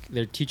kids, like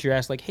their teacher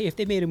asked like, hey, if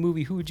they made a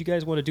movie, who would you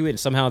guys want to do it? And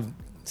somehow,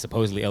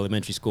 supposedly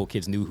elementary school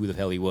kids knew who the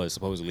hell he was,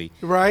 supposedly.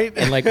 Right.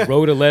 And like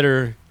wrote a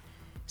letter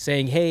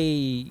saying,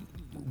 hey,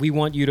 we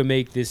want you to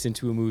make this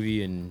into a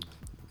movie. And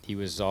he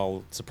was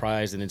all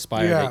surprised and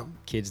inspired that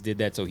kids did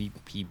that. So he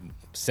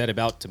set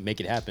about to make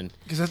it happen.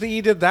 Because I think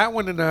he did that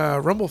one in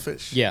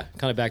Rumblefish. Yeah,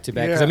 kind of back to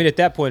back. Because at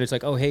that point, it's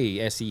like, oh,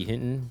 hey, S.E.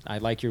 Hinton, I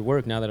like your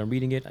work now that I'm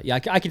reading it. Yeah,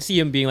 I can see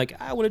him being like,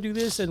 I want to do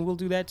this and we'll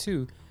do that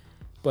too.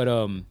 But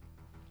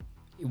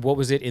what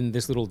was it in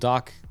this little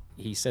doc?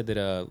 He said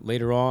that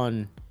later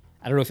on,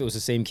 I don't know if it was the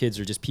same kids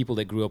or just people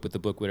that grew up with the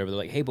book, whatever. They're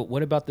like, hey, but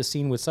what about the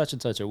scene with such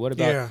and such? Or what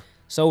about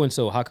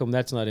so-and-so? How come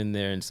that's not in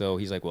there? And so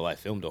he's like, well, I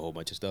filmed a whole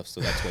bunch of stuff.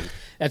 So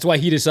that's why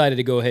he decided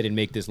to go ahead and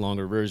make this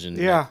longer version.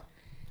 Yeah.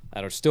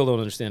 I still don't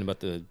understand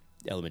about the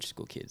elementary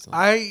school kids.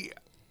 I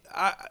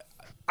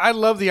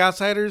love The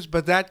Outsiders,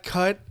 but that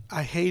cut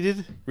I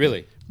hated.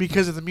 Really?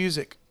 Because of the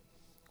music.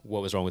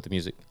 What was wrong with the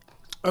music?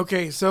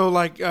 Okay, so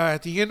like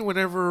at the end,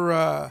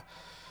 whenever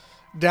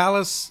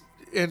Dallas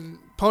and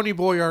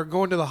Ponyboy are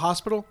going to the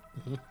hospital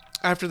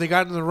after they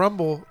got in the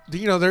Rumble,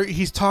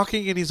 he's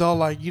talking and he's all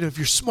like, if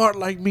you're smart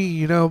like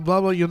me, blah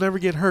blah, you'll never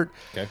get hurt.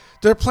 Okay.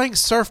 They're playing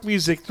surf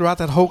music throughout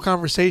that whole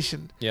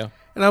conversation. Yeah.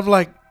 And I'm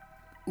like,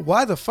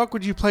 why the fuck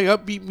would you play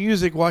upbeat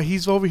music while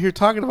he's over here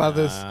talking about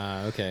this?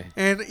 Okay.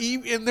 And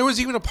there was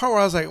even a part where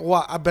I was like,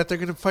 wow, I bet they're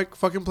going to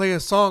fucking play a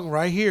song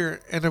right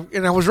here. And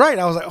I was right.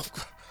 I was like,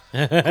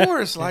 of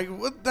course. Like,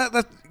 what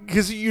that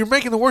because you're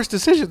making the worst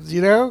decisions,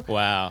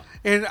 Wow.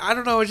 And I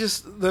don't know, it's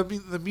just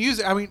the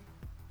music. I mean,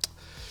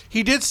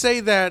 he did say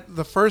that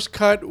the first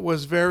cut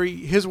was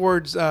his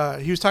words,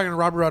 he was talking to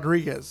Robert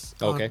Rodriguez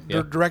on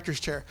the director's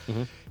chair.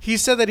 Mm-hmm. He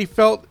said that he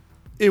felt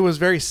it was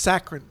very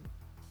saccharine.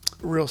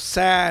 Real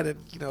sad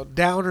and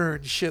downer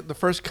and shit. The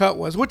first cut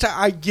was, which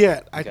I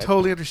get, I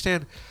totally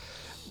understand.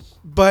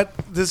 But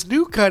this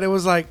new cut, it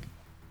was like,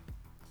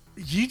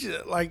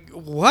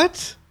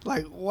 what?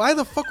 Like, why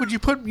the fuck would you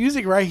put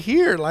music right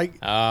here? Like,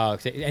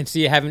 and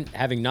see,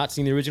 having not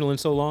seen the original in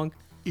so long,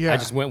 I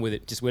just went with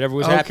it. Just whatever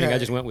was happening, I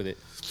just went with it.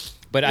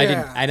 But I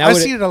didn't. Yeah, And I've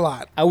seen it a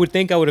lot. I would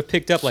think I would have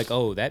picked up like,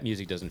 oh, that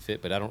music doesn't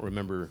fit, but I don't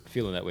remember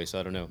feeling that way, so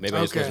I don't know. Maybe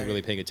I just wasn't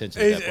really paying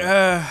attention at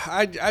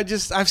that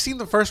point. I've seen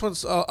the first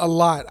ones a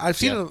lot. I've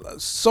seen it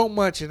so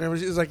much, and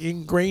it's like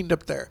ingrained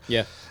up there.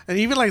 Yeah. And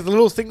even like the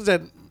little things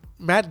that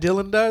Matt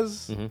Dillon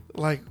does,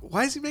 like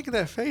why is he making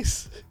that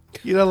face?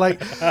 You know, like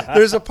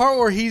there's a part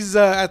where he's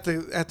at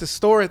the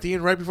store at the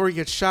end right before he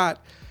gets shot,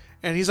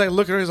 and he's like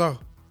looking around, he's like,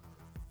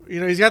 you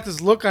know, he's got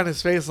this look on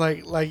his face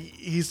like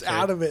he's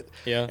out of it.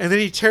 Yeah. And then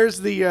he tears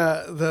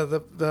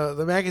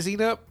the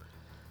magazine up.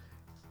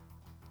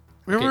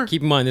 Remember? Okay,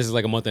 keep in mind, this is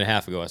like a month and a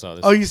half ago I saw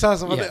this. Oh, you saw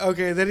something? Yeah.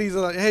 Okay. Then he's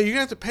like, "Hey, you're gonna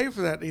have to pay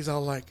for that." And he's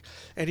all like,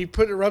 and he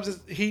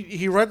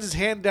he runs his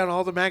hand down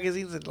all the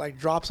magazines and like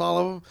drops all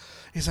of them.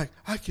 He's like,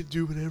 "I can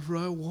do whatever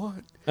I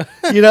want."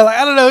 You know, like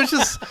I don't know. It's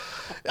just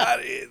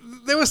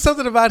there was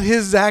something about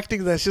his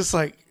acting that's just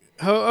like,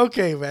 oh,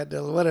 okay, Matt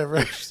Dillon, whatever.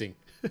 Interesting.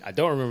 I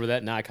don't remember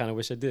that. Now I kind of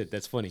wish I did.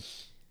 That's funny.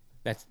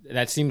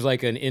 That seems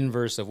like an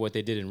inverse of what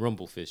they did in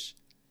Rumblefish,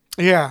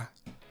 Yeah.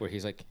 where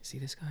he's like, "See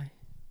this guy?"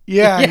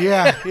 Yeah,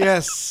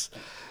 yes.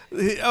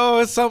 Oh,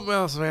 it's something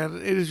else, man.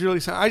 It is really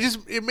something.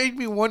 It made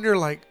me wonder,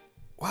 like,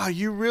 wow,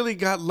 you really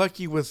got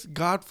lucky with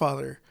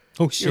Godfather.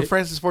 Oh shit! You're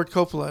Francis Ford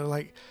Coppola.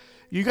 Like,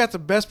 you got the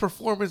best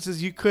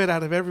performances you could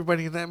out of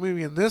everybody in that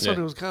movie. And this one,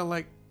 it was kind of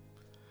like,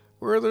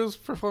 where are those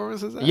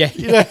performances at? Yeah.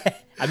 You know?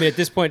 I mean, at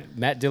this point,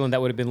 Matt Dillon, that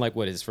would have been like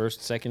what, his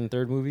first, second,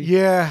 third movie?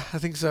 Yeah, I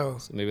think so.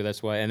 So maybe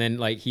that's why. And then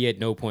like he at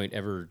no point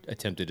ever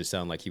attempted to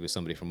sound like he was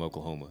somebody from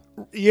Oklahoma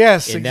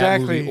Yes, in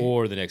exactly. that movie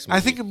or the next movie. I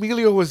think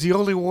Emilio was the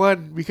only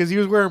one because he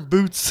was wearing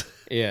boots.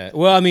 Yeah.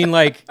 Well, I mean,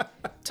 like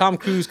Tom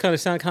Cruise kind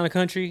of sounded kind of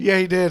country. Yeah,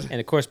 he did. And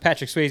of course,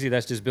 Patrick Swayze,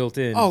 that's just built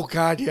in. Oh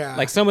God, yeah.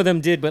 Like some of them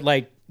did, but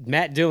like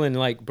Matt Dillon,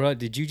 like, bro,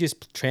 did you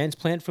just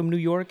transplant from New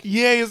York?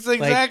 yes,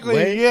 exactly.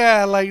 what?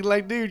 Yeah,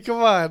 like, dude,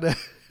 come on.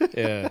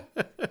 Yeah.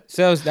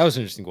 So that was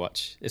an interesting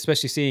watch,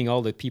 especially seeing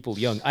all the people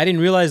young. I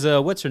didn't realize,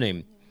 what's her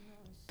name?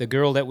 The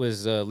girl that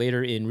was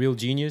later in Real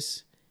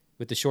Genius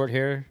with the short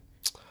hair.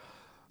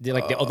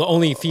 The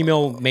only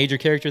female major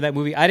character in that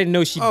movie. I didn't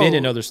know she'd been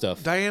in other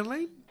stuff. Diane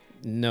Lane?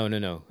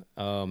 No.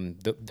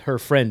 Her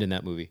friend in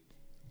that movie.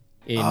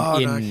 I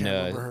can't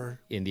remember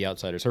her. In The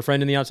Outsiders. Her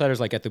friend in The Outsiders,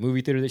 like at the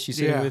movie theater that she's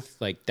sitting Yeah. with,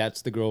 like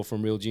that's the girl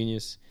from Real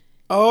Genius.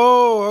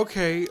 Oh,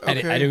 okay. I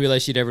didn't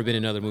realize she'd ever been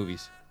in other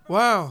movies.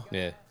 Wow.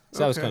 Yeah. So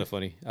that was Okay. kind of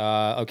funny.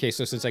 Okay,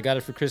 so since I got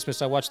it for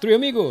Christmas, I watched Three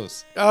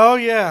Amigos, Oh,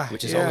 yeah.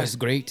 which is yeah. always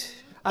great.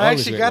 I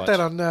Always actually great got that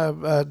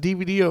watch. on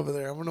DVD over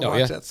there. I'm going to Oh, watch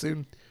yeah? that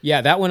soon.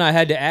 Yeah, that one I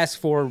had to ask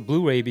for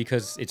Blu-ray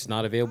because it's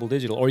not available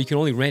digital, or you can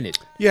only rent it.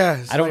 Yeah.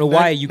 it's I don't like know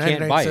why you can't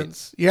 99 buy it.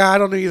 cents. Yeah, I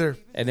don't know either.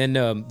 And then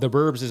The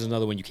Burbs is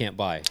another one you can't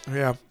buy.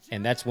 Yeah.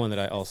 And that's one that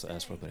I also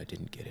asked for, but I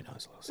didn't get it.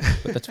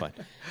 But that's fine.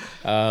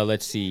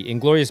 Let's see.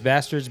 Inglorious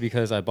Bastards,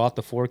 because I bought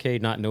the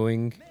 4K not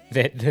knowing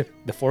that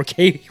the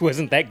 4K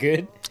wasn't that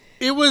good.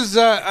 It was,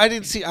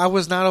 I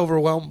was not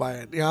overwhelmed by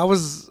it. Yeah, I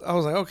was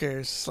like, okay,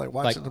 it's just like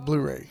watching Like- the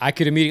Blu-ray. I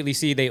could immediately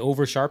see they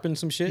over-sharpened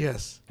some shit.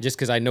 Yes. Just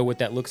because I know what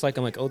that looks like.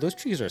 I'm like, oh, those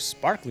trees are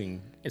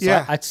sparkling. And so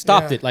Yeah, I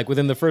stopped yeah. it. Like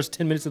within the first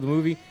 10 minutes of the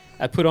movie,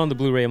 I put on the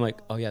Blu-ray. I'm like,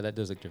 oh, yeah, that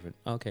does look different.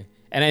 Okay.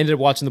 And I ended up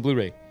watching the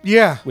Blu-ray,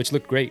 Yeah. which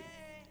looked great.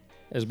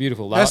 It was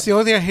beautiful. That's the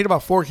only thing I hate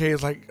about 4K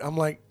is like,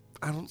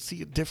 I don't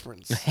see a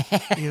difference.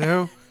 You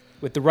know?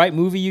 With the right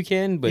movie, you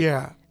can, but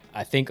Yeah.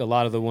 I think probably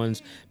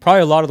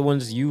a lot of the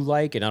ones you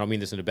like, and I don't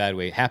mean this in a bad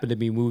way, happen to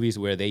be movies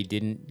where they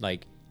didn't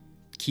like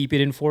keep it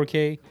in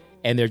 4K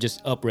and they're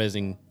just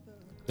up-resing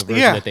the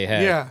version Yeah. that they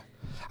had. Yeah.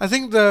 I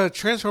think the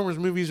Transformers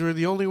movies were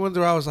the only ones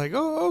where I was like,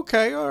 oh,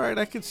 okay, all right,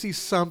 I can see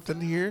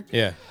something here.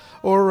 Yeah.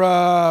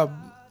 Or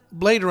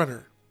Blade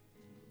Runner.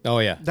 Oh,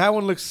 yeah. That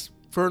one looks,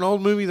 for an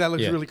old movie, that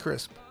looks Yeah. really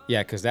crisp.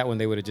 Yeah, because that one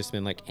they would have just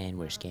been like, And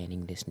we're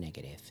scanning this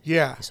negative.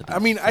 Yeah. This'll be I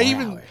mean, 4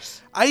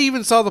 hours. I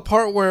even saw the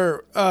part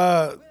where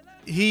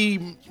he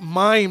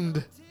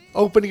mimed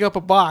opening up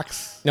a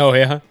box. oh,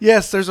 yeah?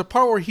 Yes, there's a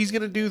part where he's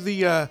going to do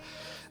the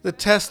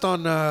test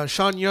on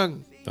Sean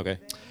Young. Okay.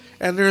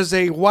 And there's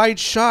a wide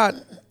shot,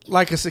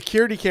 like a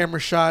security camera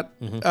shot,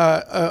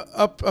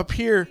 up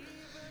here,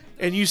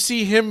 and you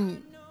see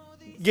him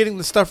getting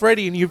the stuff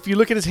ready. And if you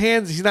look at his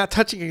hands, he's not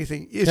touching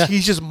anything.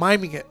 He's just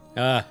miming it.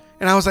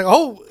 And I was like,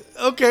 oh,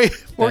 okay,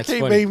 4K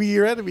funny. baby,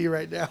 you're enemy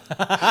right now.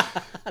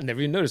 I never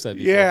even noticed that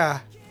before. Yeah,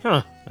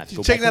 Huh. I have to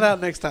go check back that and-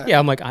 out next time. Yeah,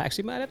 I'm like, I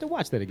actually might have to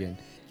watch that again.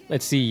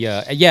 Let's see.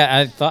 Yeah,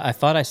 I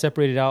thought I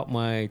separated out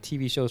my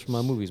TV shows from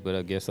my movies, but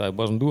I guess I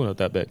wasn't doing it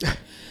that bad.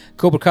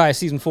 Cobra Kai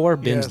season 4,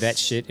 binged Yes. that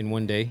shit in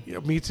one day. Yeah,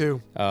 me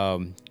too.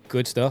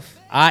 Good stuff.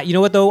 You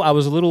know what though? I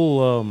was a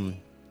little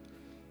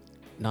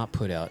not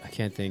put out. I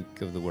can't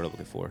think of the word I'm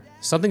looking for.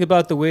 Something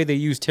about the way they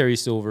used Terry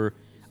Silver.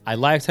 I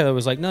liked how it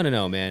was like,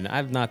 no, man,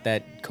 I'm not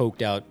that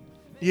coked out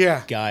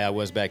Yeah. guy I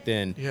was back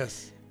then.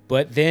 Yes.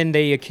 But then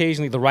they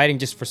occasionally, the writing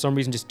just for some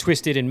reason just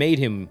twisted and made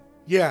him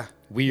Yeah.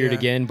 weird Yeah.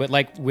 again, but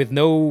like with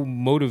no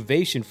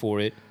motivation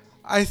for it.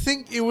 I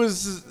think it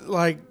was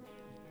like,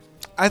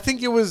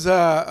 because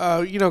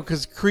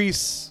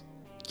Kreese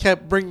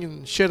kept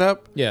bringing shit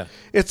up. Yeah.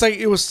 It's like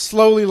it was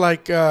slowly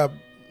like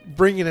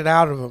bringing it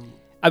out of him.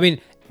 I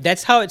mean,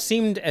 That's how it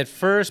seemed at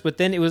first, but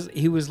then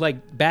he was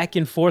like back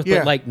and forth, Yeah.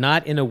 but like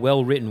not in a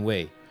well-written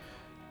way.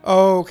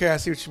 Oh, okay. I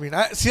see what you mean.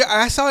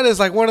 I saw it as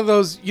like one of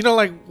those,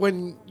 like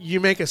when you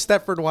make a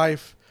Stepford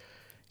wife,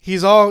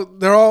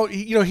 they're all,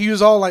 he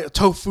was all like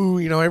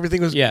tofu,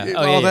 everything was, Yeah. Oh,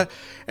 all yeah, that.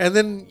 And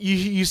then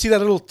you see that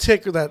little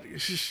tick or that,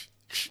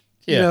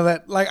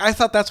 that, like, I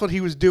thought that's what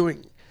he was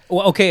doing.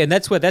 Well, okay, and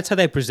that's how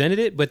they presented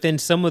it. But then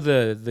some of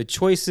the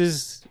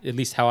choices, at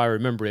least how I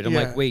remember it, I'm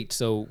Yeah. like, wait,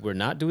 so we're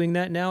not doing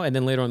that now? And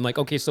then later on, I'm like,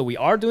 okay, so we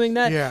are doing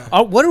that. Yeah.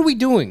 What are we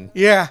doing?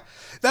 Yeah.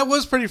 That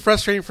was pretty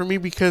frustrating for me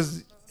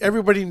because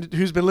everybody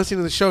who's been listening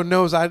to the show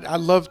knows I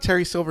love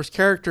Terry Silver's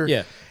character.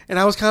 Yeah. And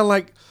I was kind of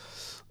like,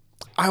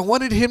 I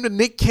wanted him to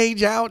Nick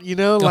Cage out,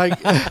 like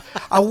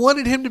I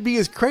wanted him to be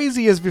as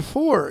crazy as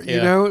before,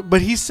 Yeah.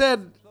 But he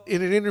said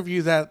in an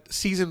interview that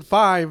season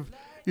 5,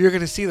 you're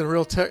going to see the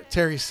real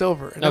Terry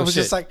Silver. And I was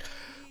just like,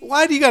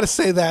 why do you got to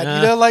say that?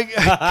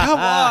 Come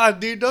on,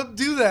 dude, don't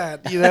do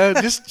that.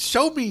 Just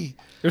show me.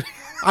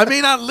 I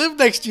may not live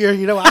next year,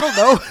 I don't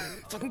know.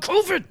 Fucking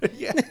COVID.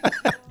 Yeah.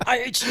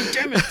 IHC,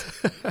 damn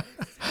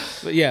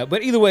it.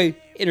 But either way,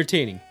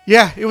 entertaining.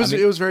 Yeah, it was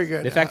very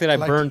good. The fact that I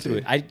liked burned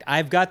too. through it.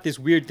 I've got this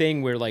weird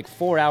thing where like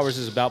 4 hours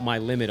is about my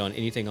limit on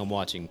anything I'm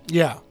watching.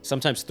 Yeah.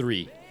 Sometimes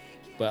 3.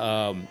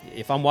 But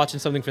if I'm watching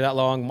something for that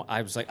long,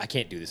 I was like, I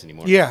can't do this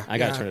anymore. Yeah, I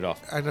got to yeah. turn it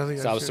off. I don't think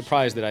So I was that's-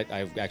 surprised that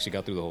I actually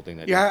got through the whole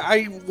thing. Yeah,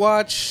 I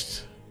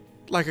watched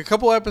like a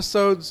couple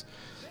episodes.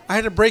 I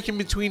had a break in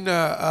between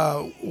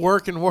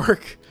work and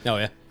work. Oh,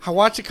 yeah. I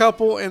watched a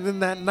couple, and then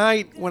that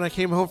night when I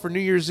came home for New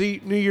Year's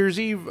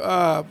Eve,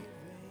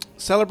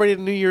 celebrated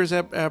New Year's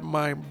at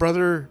my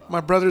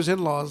brother's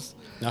in-laws,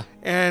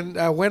 and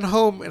I went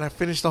home and I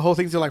finished the whole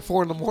thing till like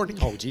 4 a.m.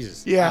 Oh,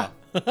 Jesus. Yeah.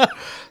 Wow.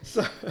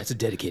 That's a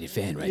dedicated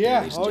fan right there, Yeah.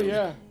 ladies and Oh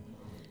gentlemen.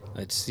 yeah.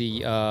 Let's see.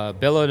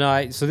 Bella and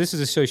I. So this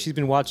is a show she's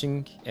been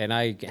watching, and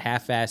I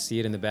half-assed see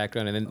it in the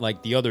background. And then,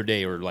 like the other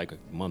day, or like a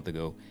month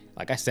ago,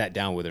 like I sat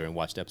down with her and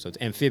watched episodes.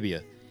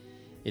 Amphibia.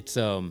 It's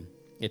an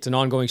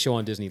ongoing show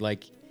on Disney.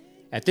 Like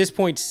at this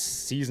point,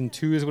 season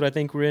 2 is what I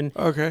think we're in.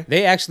 Okay.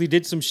 They actually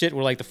did some shit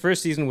where like the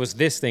first season was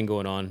this thing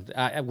going on.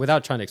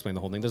 Without trying to explain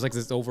the whole thing, there's like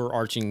this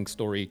overarching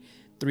story.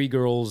 3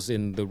 girls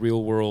in the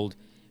real world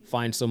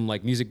find some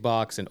like music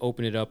box and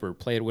open it up or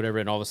play it, whatever,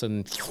 and all of a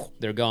sudden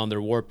they're gone,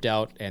 they're warped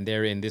out, and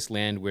they're in this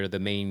land where the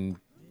main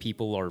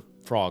people are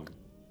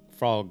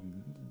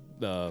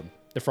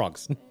they're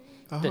frogs.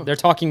 They're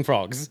talking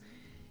frogs.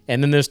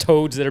 And then there's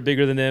toads that are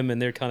bigger than them, and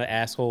they're kind of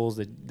assholes.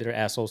 They're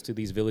assholes to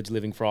these village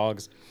living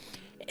frogs.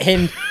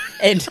 And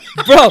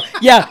bro,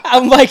 yeah,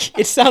 I'm like,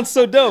 it sounds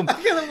so dumb.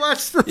 I gotta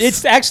watch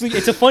this.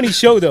 It's a funny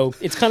show though.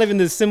 It's kind of in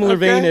the similar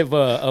vein Okay.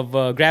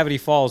 of Gravity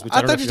Falls, which I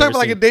I don't know thought if you were you've talking about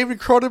like ever a David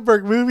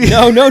Cronenberg movie.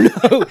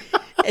 No.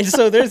 And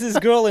so there's this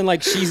girl, and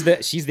like she's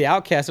the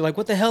outcast. They're like,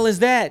 what the hell is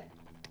that?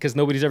 Because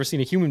nobody's ever seen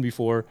a human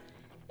before,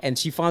 and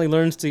she finally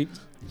learns to.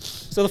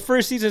 So the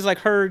first season is like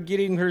her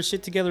getting her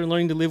shit together and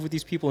learning to live with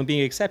these people and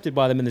being accepted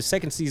by them. And the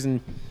second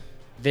season,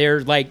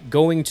 they're like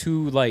going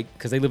to like,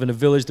 because they live in a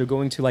village, they're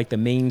going to like the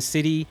main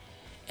city,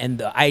 and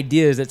the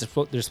idea is that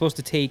they're supposed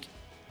to take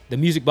the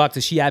music box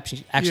that she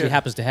actually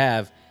happens to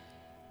have,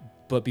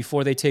 but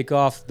before they take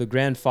off, the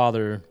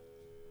grandfather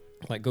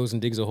like goes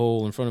and digs a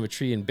hole in front of a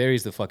tree and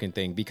buries the fucking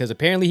thing because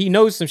apparently he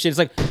knows some shit. It's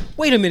like,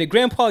 wait a minute,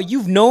 Grandpa,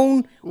 you've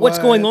known what's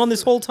going on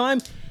this whole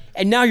time,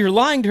 and now you're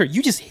lying to her.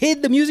 You just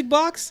hid the music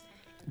box,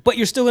 but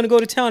you're still gonna go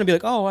to town and be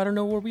like, oh, I don't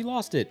know where we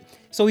lost it.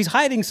 So he's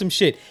hiding some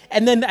shit.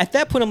 And then at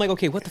that point, I'm like,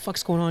 okay, what the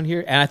fuck's going on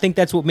here? And I think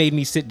that's what made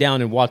me sit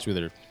down and watch with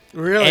her.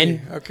 Really?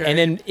 And, And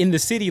then in the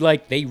city,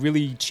 like they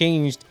really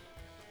changed.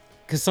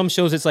 Because some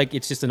shows, it's like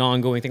it's just an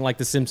ongoing thing, like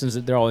The Simpsons.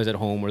 They're always at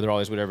home or they're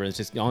always whatever. It's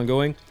just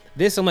ongoing.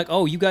 This, I'm like,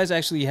 oh, you guys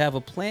actually have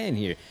a plan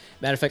here.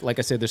 Matter of fact, like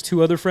I said, there's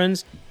 2 other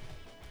friends.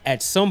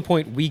 At some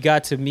point, we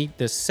got to meet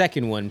the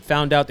second one.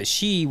 Found out that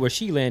where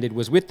she landed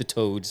was with the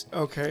Toads.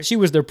 Okay. She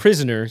was their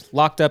prisoner,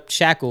 locked up,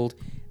 shackled.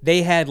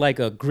 They had like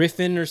a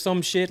griffin or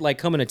some shit like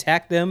come and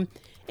attack them,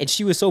 and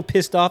she was so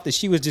pissed off that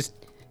she was just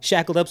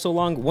shackled up so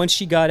long. Once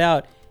she got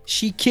out,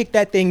 she kicked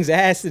that thing's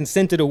ass and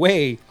sent it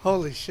away.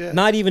 Holy shit.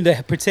 Not even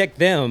to protect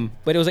them,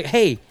 but it was like,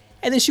 hey.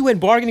 And then she went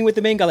bargaining with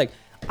the main guy, like,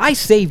 I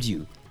saved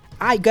you.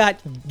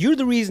 You're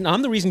the reason,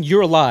 I'm the reason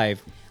you're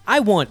alive. I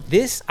want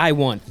this, I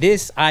want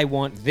this, I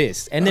want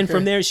this. And then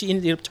from there, she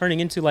ended up turning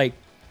into like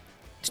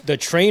the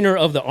trainer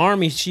of the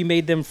army. She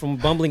made them from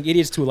bumbling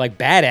idiots to like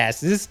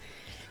badasses.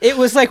 It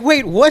was like,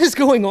 wait, what is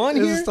going on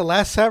Is here? this The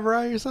Last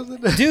Samurai or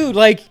something? Dude,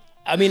 like,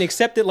 I mean,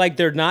 except that like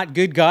they're not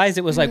good guys.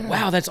 It was like,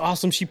 wow, that's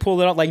awesome. She pulled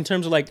it out, like in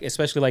terms of like,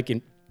 especially like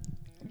in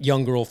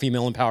young girl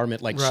female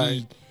empowerment, like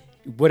Right.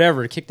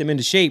 she kicked them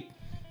into shape.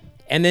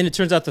 And then it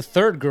turns out the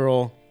third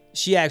girl,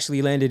 she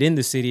actually landed in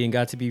the city and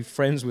got to be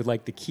friends with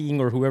like the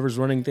king or whoever's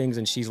running things,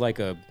 and she's like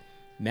a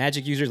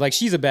magic user. Like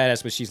she's a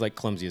badass, but she's like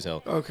clumsy as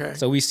hell. Okay.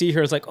 So we see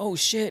her, it's like, oh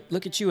shit,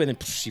 look at you, and then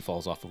she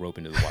falls off the rope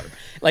into the water.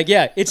 Like,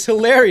 yeah, it's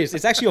hilarious.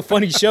 It's actually a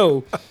funny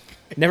show.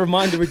 Never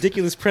mind the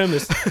ridiculous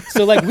premise.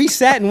 So like we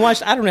sat and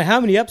watched I don't know how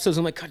many episodes.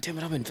 I'm like, God damn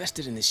it, I'm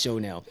invested in this show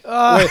now.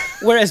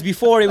 Whereas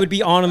before it would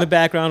be on in the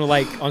background,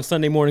 like on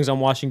Sunday mornings I'm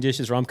washing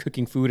dishes or I'm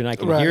cooking food and I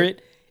can hear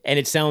it and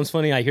it sounds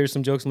funny. I hear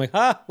some jokes. I'm like,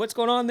 what's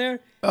going on there?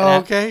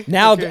 Okay.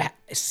 Now okay.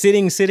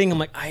 sitting, I'm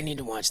like, I need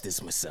to watch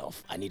this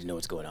myself. I need to know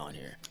what's going on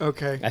here.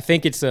 Okay. I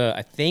think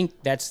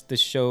that's the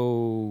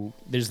show.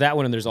 There's that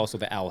one and there's also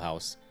the Owl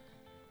House.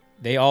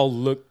 They all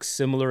look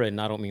similar,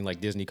 and I don't mean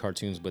like Disney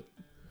cartoons, but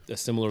a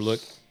similar look.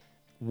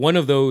 One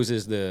of those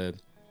is the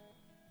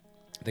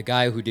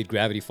guy who did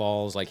Gravity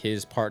Falls, like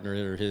his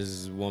partner or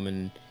his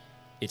woman.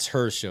 It's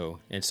her show,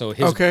 and so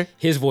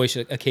his voice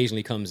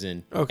occasionally comes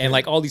in, and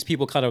like all these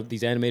people, kind of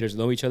these animators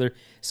know each other.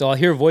 So I'll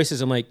hear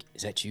voices. I'm like,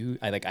 is that you?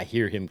 I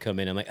hear him come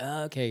in. I'm like,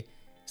 okay.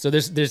 So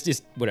there's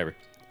just whatever.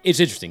 It's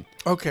interesting.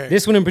 Okay.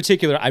 This one in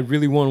particular, I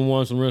really want to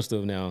watch the rest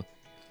of now,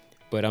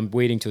 but I'm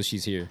waiting till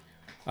she's here.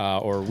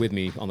 Or with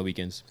me on the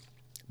weekends.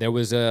 There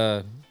was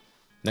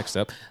next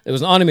up. There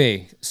was an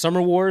anime,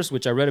 Summer Wars,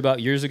 which I read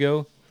about years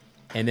ago,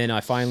 and then I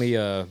finally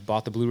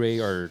bought the Blu-ray,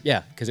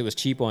 because it was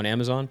cheap on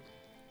Amazon.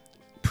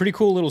 Pretty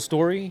cool little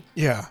story.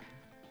 Yeah.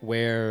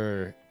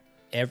 Where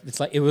it's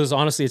like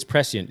it's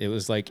prescient. It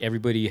was like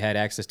everybody had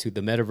access to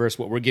the metaverse.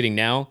 What we're getting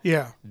now.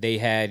 Yeah. They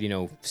had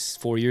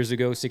 6 years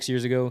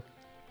ago.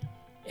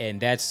 And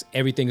that's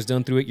everything's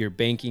done through it. Your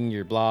banking,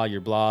 your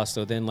blah.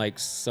 So then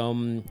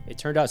it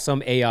turned out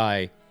some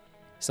AI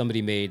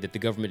somebody made that the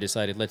government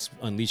decided let's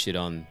unleash it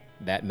on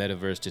that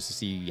metaverse just to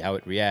see how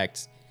it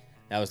reacts.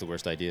 That was the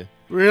worst idea.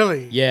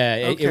 Really?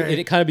 Yeah. Okay.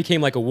 It kind of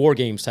became like a war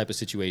games type of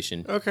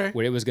situation. Okay.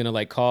 Where it was going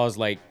to cause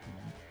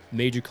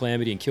major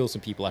calamity and kill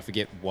some people. I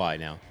forget why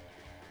now.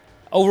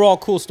 Overall,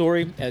 cool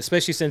story,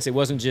 especially since it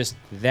wasn't just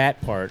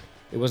that part.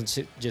 It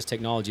wasn't just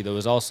technology. There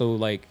was also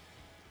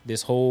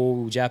this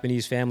whole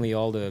Japanese family,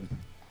 all the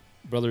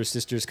brothers,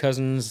 sisters,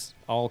 cousins,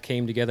 all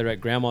came together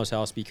at grandma's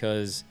house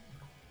because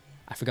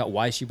I forgot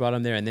why she brought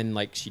them there, and then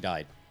she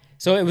died.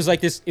 So it was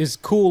this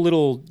cool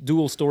little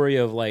dual story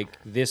of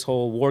this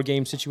whole war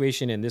game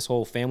situation and this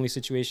whole family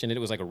situation. And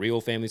it was a real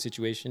family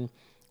situation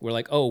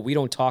where we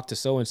don't talk to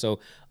so and so.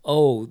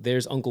 Oh,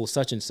 there's Uncle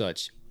such and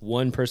such.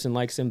 One person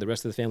likes him, the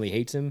rest of the family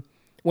hates him.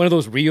 One of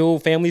those real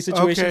family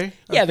situations. Okay.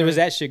 Yeah, there was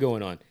that shit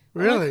going on.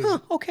 Really?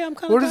 Okay, I'm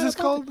kind of. What is this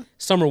called?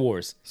 Summer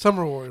Wars.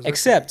 Summer Wars.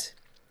 Except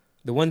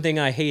the one thing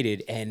I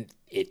hated, and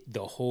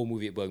the whole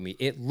movie it bugged me.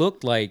 It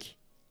looked like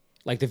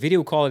the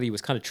video quality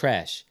was kind of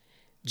trash.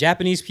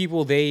 Japanese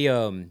people, they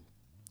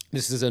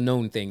this is a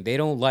known thing. They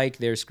don't like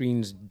their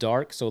screens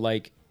dark. So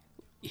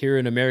here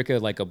in America,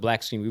 a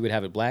black screen, we would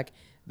have it black.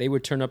 They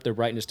would turn up their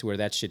brightness to where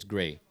that shit's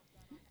gray.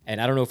 And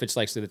I don't know if it's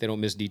so that they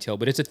don't miss detail,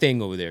 but it's a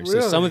thing over there.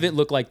 Really? So some of it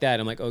looked like that.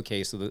 I'm like,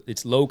 okay, so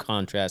it's low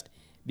contrast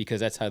because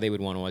that's how they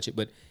would want to watch it.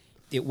 But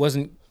it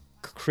wasn't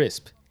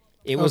crisp.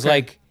 It was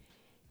like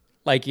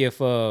if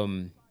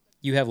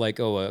you have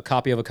a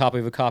copy of a copy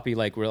of a copy,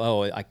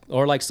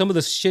 or some of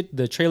the shit,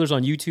 the trailers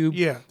on YouTube.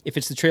 Yeah. If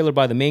it's the trailer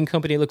by the main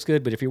company, it looks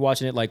good. But if you're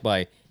watching it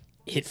by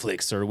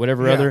Hitflix or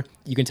whatever other,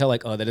 you can tell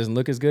that doesn't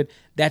look as good.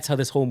 That's how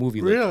this whole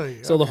movie looked.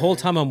 Really? So the whole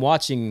time I'm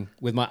watching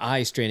with my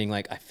eyes straining,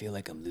 I feel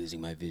like I'm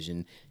losing my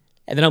vision.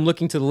 And then I'm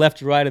looking to the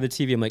left or right of the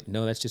TV. I'm like,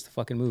 no, that's just a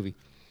fucking movie.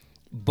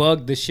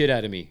 Bugged the shit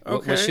out of me.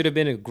 Okay. What should have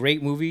been a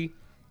great movie.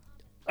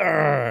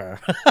 In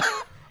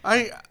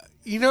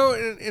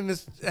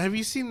this, have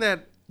you seen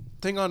that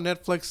thing on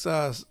Netflix,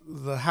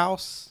 The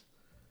House?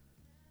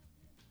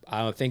 I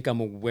don't think I'm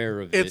aware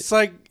of it.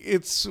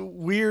 It's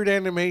weird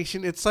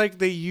animation. It's like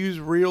they use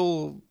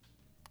real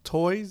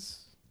toys.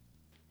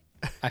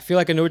 I feel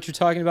like I know what you're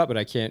talking about, but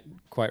I can't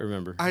quite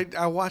remember.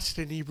 I watched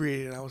it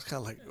inebriated and I was kind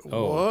of like,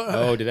 what?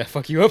 Oh, did that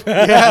fuck you up?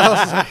 Yeah, I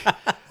was like,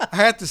 I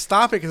had to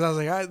stop it because I was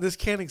like, this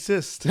can't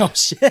exist. Oh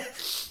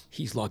shit!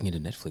 He's logging into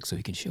Netflix so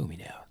he can show me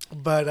now.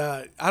 But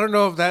I don't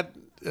know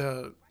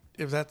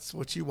if that's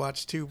what you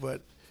watch too.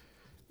 But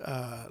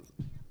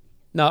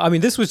no, I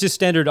mean this was just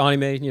standard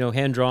anime,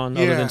 hand drawn,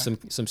 other Yeah.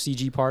 than some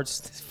CG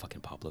parts. This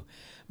fucking Pablo.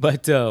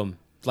 But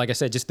like I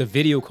said, just the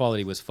video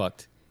quality was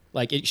fucked.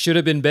 It should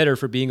have been better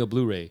for being a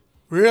Blu-ray.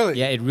 really,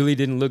 Yeah, it really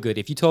didn't look good.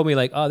 If you told me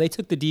they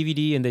took the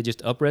DVD and they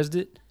just up-resed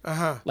it,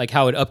 uh-huh.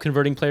 how an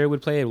up-converting player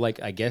would play it,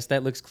 I guess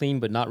that looks clean,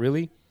 but not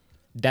really.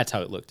 That's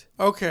how it looked.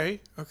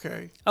 Okay.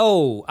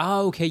 Oh,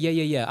 okay,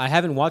 yeah. I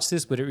haven't watched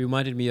this, but it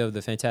reminded me of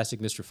the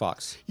Fantastic Mr.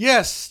 Fox.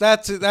 Yes,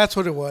 that's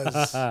what it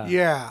was.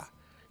 Yeah,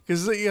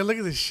 because look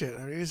at this shit.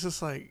 I mean, it's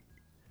just like,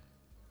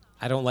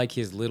 I don't like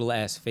his little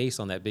ass face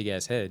on that big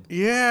ass head.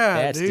 yeah,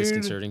 That's dude.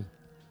 disconcerting.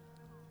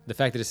 The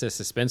fact that it says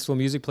suspenseful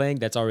music playing,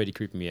 that's already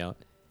creeping me out.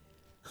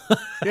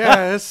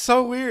 Yeah, it's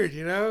so weird,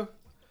 And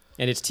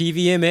it's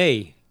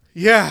TVMA.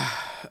 Yeah.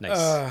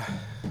 Nice.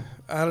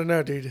 I don't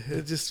know, dude.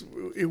 It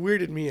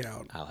weirded me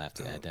out. I'll have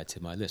to add that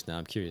to my list now.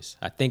 I'm curious.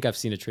 I think I've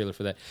seen a trailer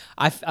for that.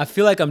 I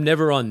feel like I'm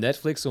never on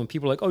Netflix, so when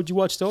people are like, "Oh, did you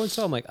watch so and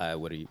so?" I'm like,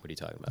 "What are you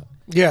talking about?"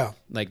 Yeah.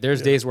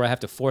 There's days where I have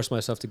to force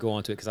myself to go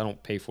onto it because I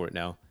don't pay for it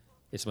now.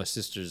 It's my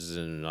sister's,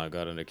 and I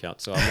got an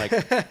account. So I'm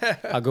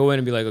like, I'll go in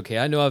and be like, okay,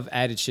 I know I've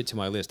added shit to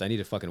my list. I need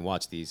to fucking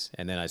watch these,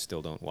 and then I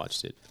still don't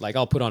watch it. Like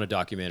I'll put on a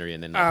documentary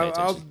and then not pay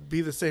attention. I'll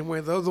be the same way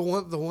though.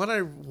 The one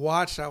I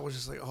watched, I was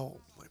just like, oh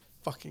my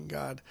fucking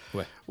god.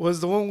 What? Was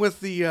the one with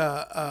the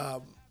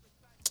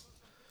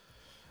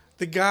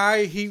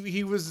guy?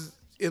 He was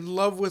in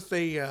love with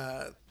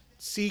a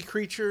sea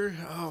creature.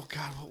 Oh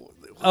god.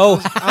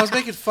 Oh, I was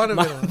making fun of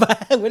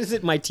it. What is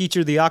it? My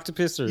teacher, the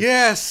octopus, or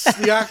Yes,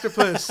 the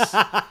octopus.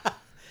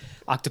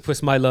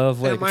 octopus, my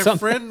love. And my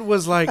friend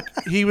was like,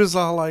 he was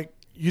all like,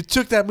 "You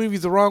took that movie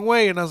the wrong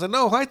way," and I was like,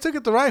 "No, I took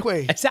it the right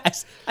way."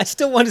 I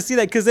still want to see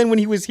that because then when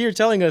he was here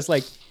telling us,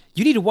 like,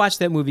 you need to watch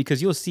that movie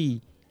because you'll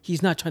see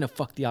he's not trying to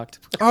fuck the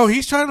octopus. Oh,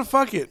 he's trying to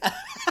fuck it.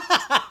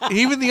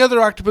 Even the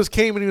other octopus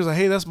came and he was like,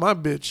 "Hey, that's my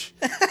bitch,"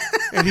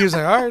 and he was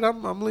like, "All right,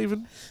 I'm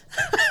leaving."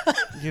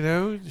 You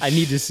know, I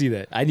need to see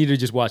that. I need to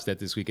just watch that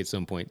this week at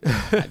some point. I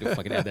have to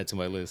fucking add that to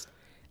my list.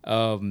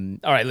 All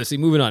right, let's see.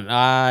 Moving on.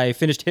 I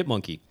finished Hit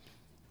Monkey.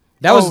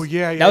 That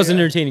was an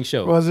entertaining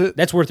show. Was it?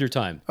 That's worth your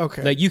time.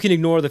 Okay. Like you can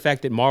ignore the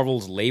fact that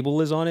Marvel's label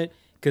is on it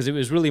because it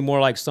was really more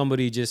like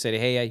somebody just said,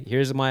 "Hey,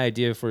 here's my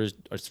idea for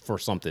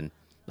something,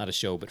 not a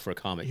show, but for a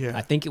comic." Yeah.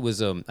 I think it was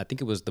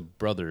the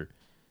brother,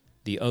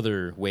 the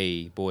other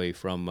way boy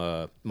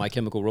from My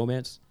Chemical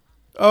Romance.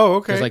 Oh,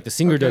 okay. Because like the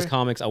singer does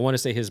comics. I want to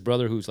say his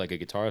brother, who's like a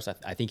guitarist,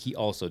 I think he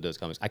also does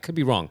comics. I could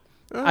be wrong.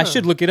 I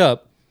should look it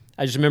up.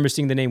 I just remember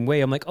seeing the name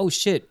Way. I'm like, oh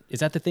shit, is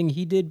that the thing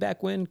he did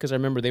back when? Because I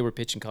remember they were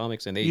pitching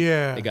comics and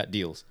they got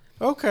deals.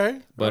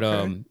 Okay.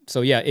 But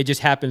so yeah, it just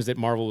happens that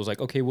Marvel was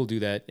like, okay, we'll do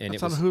that, and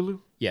It's it was on Hulu.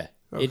 Yeah,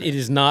 Okay. it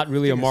is not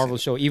really a Marvel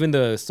show. Even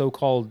the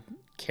so-called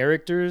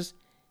characters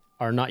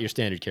are not your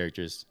standard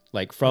characters,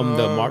 like from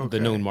the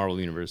known Marvel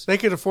universe. They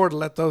could afford to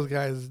let those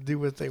guys do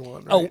what they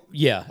want. Right? Oh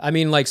yeah, I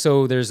mean like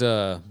so there's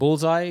a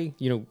Bullseye,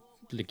 you know,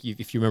 like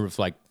if you remember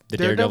like the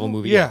Daredevil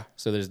movie. Yeah.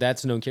 So there's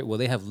that's known character. Well,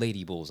 they have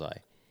Lady Bullseye,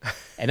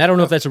 and I don't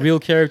know if that's a real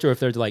character or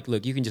if they're like,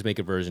 look, you can just make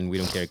a version. We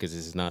don't care because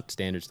this is not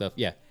standard stuff.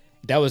 Yeah,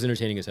 that was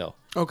entertaining as hell.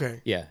 Okay.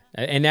 Yeah,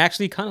 and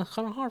actually kind of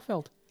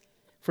heartfelt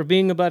for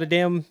being about a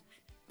damn.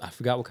 I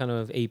forgot what kind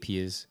of ape he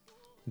is.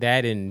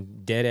 That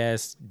and dead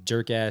ass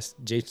jerk ass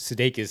Jason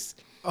Sudeikis.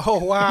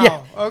 Oh wow.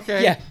 Yeah.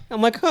 Okay. Yeah,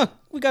 I'm like, huh,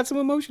 we got some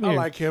emotion I here.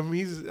 like him.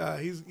 He's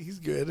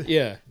good.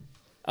 Yeah.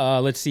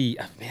 Let's see.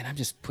 Oh, man, I'm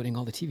just putting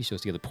all the TV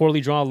shows together.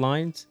 Poorly Drawn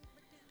Lines.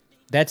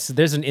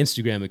 There's an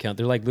Instagram account.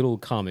 They're like little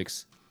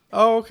comics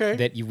Oh, okay.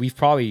 that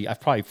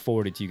I've probably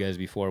forwarded to you guys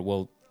before.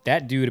 Well,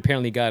 that dude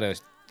apparently got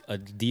a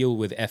deal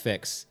with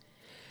FX,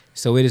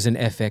 so it is an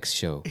FX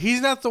show. He's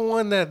not the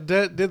one that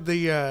did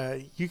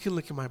the "You Can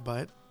Look at My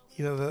Butt."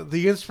 You know,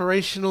 the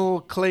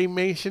inspirational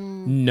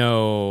claymation.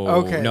 No.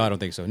 Okay. No, I don't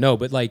think so. No,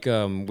 but like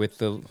with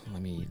the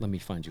let me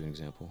find you an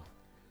example.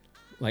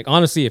 Like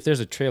honestly, if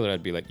there's a trailer,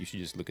 I'd be like, you should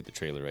just look at the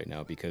trailer right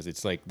now because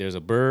it's like there's a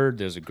bird,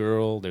 there's a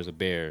girl, there's a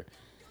bear.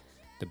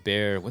 The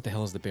bear, what the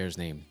hell is the bear's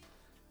name?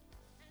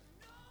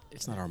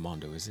 It's not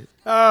Armando, is it?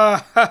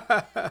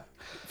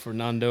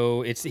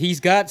 Fernando. He's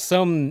got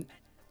some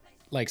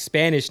like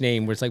Spanish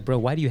name where it's like, bro,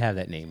 why do you have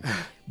that name?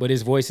 But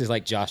his voice is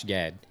like Josh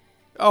Gad.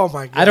 Oh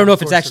my god. I don't know if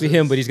of it's course actually it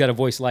him, is. but he's got a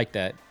voice like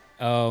that.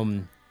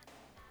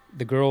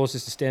 The girl is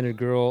just a standard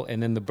girl,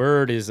 and then the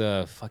bird is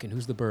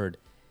who's the bird?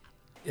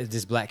 It's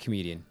this black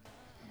comedian.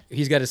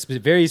 He's got a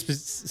very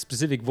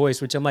specific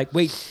voice, which I'm like,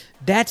 wait,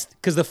 that's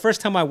because the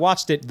first time I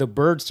watched it, the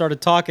bird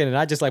started talking, and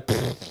I just like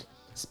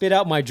spit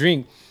out my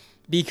drink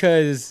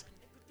because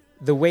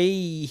the way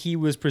he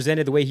was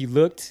presented, the way he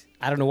looked,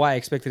 I don't know why I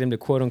expected him to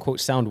quote unquote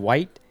sound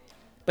white,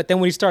 but then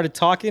when he started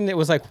talking, it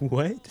was like,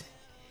 what?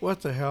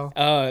 What the hell?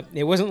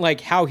 It wasn't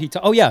like how he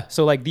talked. Oh yeah,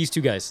 so like these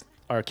two guys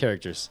are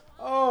characters.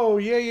 Oh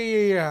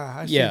yeah.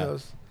 I see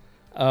those.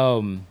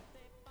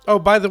 Oh,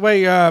 by the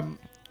way,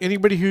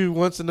 anybody who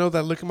wants to know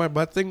that look at my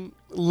butt thing,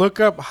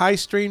 look up "Hi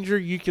Stranger,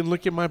 You Can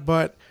Look at My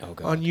Butt"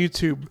 on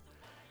YouTube.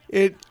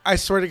 I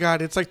swear to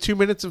God, it's like 2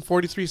 minutes and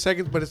 43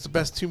 seconds, but it's the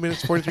best 2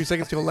 minutes 43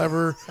 seconds you'll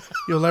ever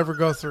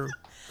go through.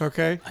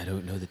 Okay. I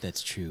don't know that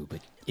that's true,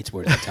 but it's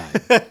worth the time.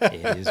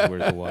 It is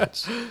worth the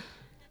watch.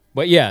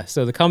 But yeah,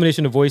 so the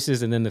combination of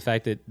voices and then the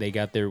fact that they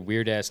got their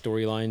weird ass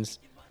storylines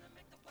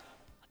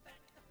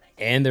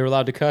and they're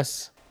allowed to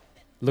cuss,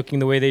 looking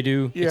the way they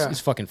do,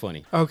 it's fucking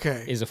funny.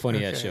 Okay. It's a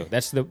funny ass show.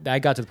 I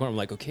got to the point where I'm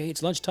like, okay,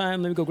 it's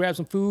lunchtime. Let me go grab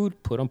some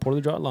food. Put on Poorly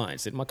Drawn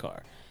Lines. Sit in my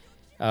car.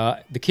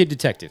 The Kid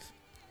Detective.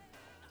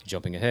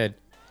 Jumping ahead,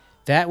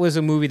 that was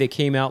a movie that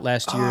came out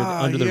last year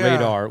under the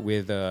radar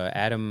with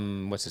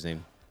Adam. What's his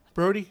name?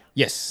 Brody.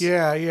 Yes.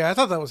 Yeah. I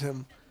thought that was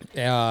him.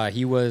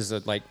 He was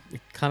like, it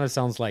kind of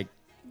sounds like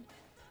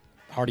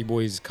Hardy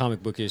Boys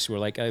comic bookish, where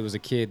like it was a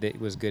kid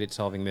that was good at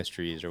solving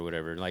mysteries or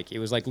whatever. Like it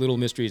was like little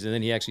mysteries, and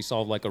then he actually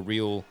solved like a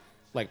real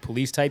like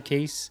police type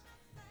case,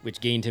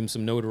 which gained him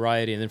some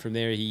notoriety. And then from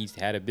there, he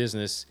had a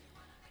business.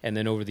 And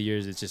then over the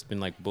years, it's just been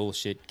like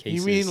bullshit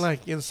cases. You mean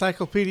like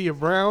Encyclopedia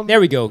Brown? There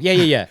we go.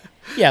 Yeah.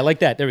 Yeah, like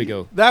that. There we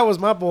go. That was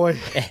my boy.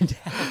 And,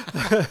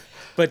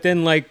 But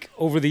then, like,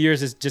 over the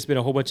years, it's just been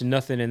a whole bunch of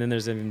nothing. And then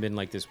there's even been,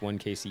 like, this one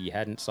case he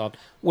hadn't solved.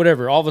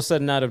 Whatever. All of a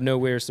sudden, out of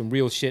nowhere, some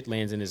real shit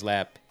lands in his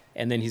lap.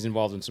 And then he's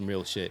involved in some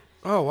real shit.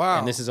 Oh, wow.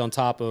 And this is on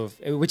top of,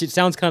 which it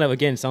sounds kind of,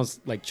 again, sounds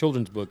like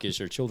children's bookish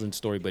or children's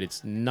story, but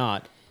it's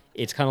not.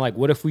 It's kind of like,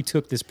 what if we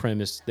took this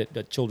premise,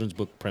 that children's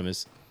book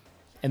premise,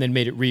 and then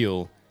made it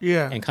real?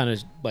 Yeah. And kind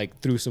of, like,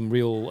 threw some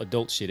real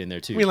adult shit in there,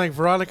 too. You mean like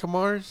Veronica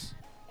Mars?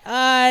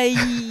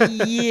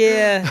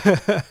 Yeah.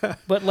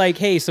 But, like,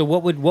 hey, so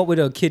what would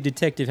a kid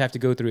detective have to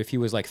go through if he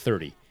was, like,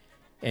 30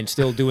 and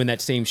still doing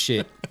that same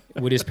shit?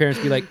 Would his parents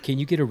be like, can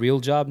you get a real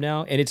job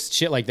now? And it's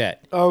shit like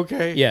that.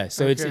 Okay. Yeah,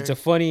 so Okay. it's a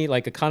funny,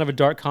 like a kind of a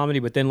dark comedy,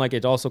 but then like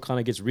it also kind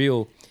of gets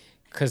real,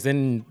 because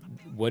then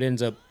what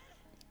ends up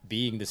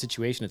being the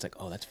situation, it's like,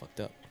 oh, that's fucked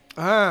up.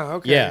 Ah,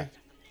 okay. Yeah,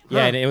 yeah,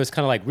 Huh. and it was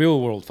kind of like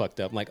real world fucked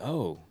up. I'm like,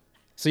 oh,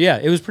 so yeah,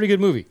 it was a pretty good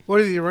movie. What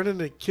is he running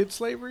into kid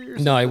slavery or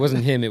something? No, it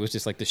wasn't him. It was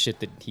just like the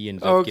shit that he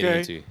ended up getting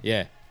into.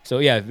 Yeah, so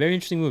yeah, very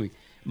interesting movie.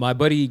 My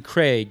buddy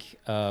Craig,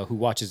 who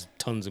watches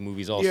tons of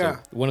movies, also Yeah.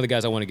 one of the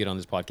guys I want to get on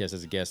this podcast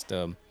as a guest.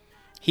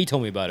 He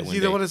told me about it Is one he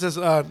day. the one that says,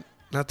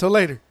 not till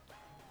later?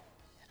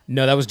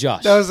 No, that was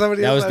Josh. That was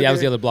somebody That else? was the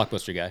Okay. other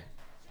Blockbuster guy.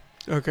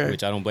 Okay.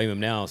 Which I don't blame him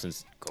now,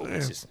 since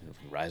COVID's just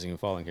rising and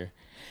falling here.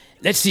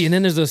 Let's see, and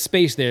then there's a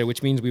space there,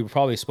 which means we were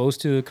probably supposed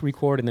to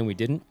record, and then we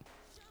didn't.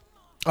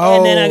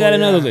 And then I got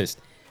another list.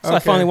 So I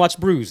Okay. finally watched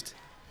Bruised.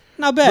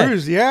 Not bad.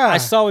 Bruised, yeah. I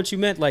saw what you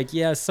meant. Like,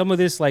 yeah, some of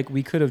this, like,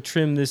 we could have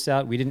trimmed this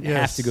out. We didn't have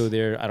Yes. to go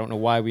there. I don't know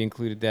why we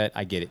included that.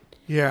 I get it.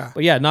 Yeah.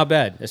 But yeah, not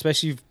bad,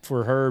 especially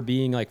for her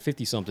being like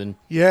 50-something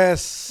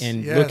Yes.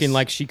 and yes. looking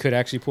like she could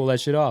actually pull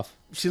that shit off.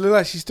 She looked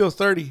like she's still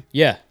 30.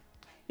 Yeah.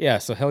 Yeah,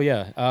 so hell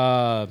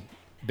yeah.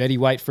 Betty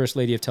White, First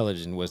Lady of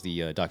Television was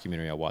the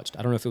documentary I watched.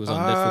 I don't know if it was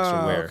on Netflix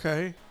or where.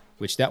 Okay.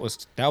 Which that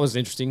was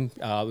interesting.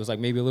 It was like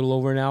maybe a little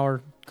over an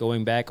hour,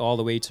 going back all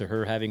the way to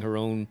her having her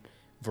own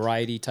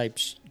variety type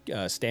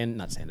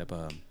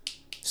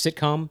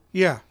sitcom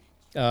Yeah.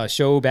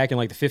 show back in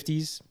like the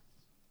 50s,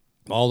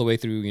 all the way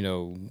through, you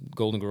know,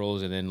 Golden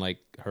Girls, and then like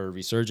her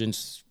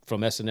resurgence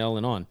from SNL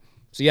and on.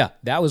 So yeah,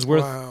 that was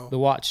worth Wow. the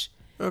watch.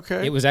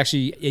 Okay. It was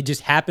actually, it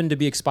just happened to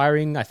be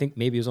expiring. I think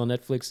maybe it was on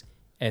Netflix,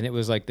 and it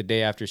was like the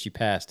day after she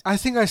passed. I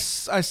think I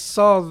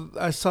saw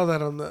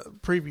that on the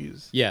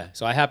previews. Yeah,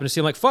 so I happened to see,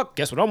 I'm like, fuck,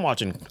 guess what I'm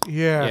watching?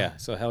 Yeah. Yeah,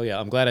 so hell yeah,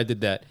 I'm glad I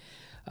did that.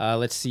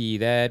 Let's see,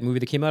 that movie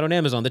that came out on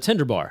Amazon, The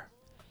Tender Bar,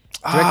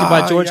 directed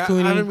by George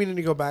Clooney. I've been meaning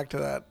to go back to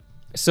that.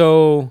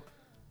 So,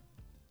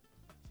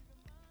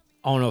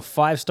 on a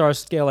 5-star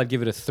scale, I'd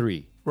give it a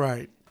 3.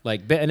 Right.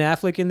 Like, Ben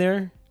Affleck in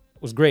there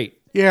was great.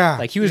 Yeah.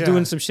 Like, he was yeah.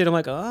 doing some shit. I'm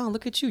like, oh,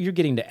 look at you. You're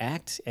getting to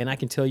act, and I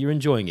can tell you're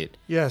enjoying it.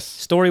 Yes.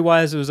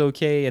 Story-wise, it was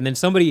okay. And then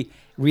somebody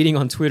reading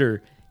on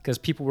Twitter, because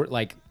people were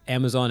like,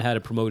 Amazon had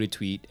a promoted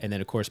tweet, and then,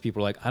 of course,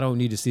 people were like, I don't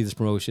need to see this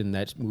promotion.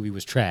 That movie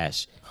was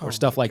trash, or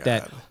stuff like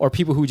that. Or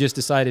people who just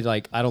decided,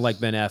 like, I don't like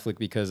Ben Affleck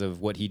because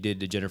of what he did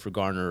to Jennifer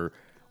Garner, or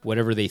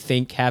whatever they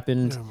think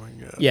happened. Oh, my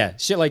God. Yeah,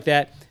 shit like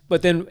that.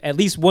 But then at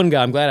least one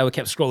guy, I'm glad I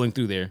kept scrolling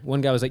through there.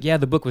 One guy was like, yeah,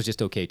 the book was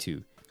just okay,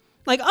 too.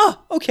 Like, oh,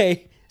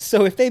 okay.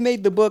 So if they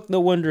made the book, no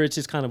wonder it's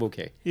just kind of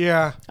okay.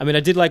 Yeah. I mean, I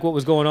did like what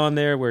was going on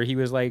there, where he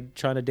was like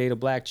trying to date a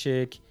black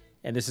chick,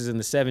 and this is in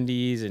the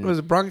 70s and Was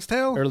it Bronx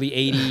Tale? early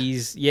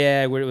 80s.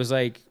 Yeah, where it was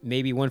like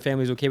maybe one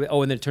family was okay with.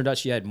 Oh, and then it turned out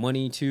she had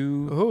money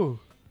too, Oh.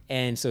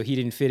 and so he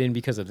didn't fit in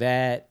because of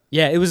that.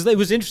 Yeah, it was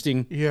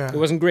interesting. Yeah. It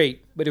wasn't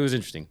great, but it was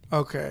interesting.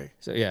 Okay.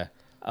 So yeah,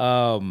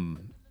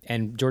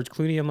 and George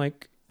Clooney, I'm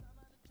like,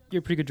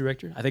 you're a pretty good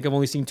director. I think I've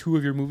only seen 2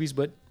 of your movies,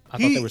 but I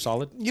thought they were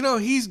solid. You know,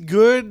 he's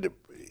good,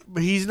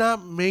 but he's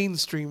not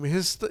mainstream.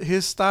 His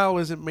style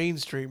isn't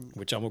mainstream.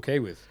 Which I'm okay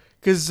with.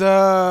 Because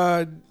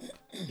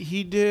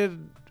he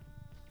did...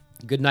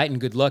 Good Night and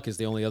Good Luck is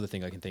the only other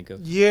thing I can think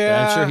of.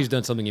 Yeah. But I'm sure he's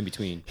done something in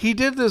between. He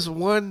did this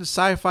one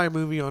sci-fi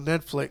movie on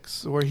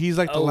Netflix where he's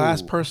like the Oh.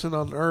 last person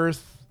on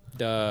Earth.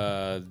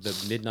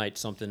 The Midnight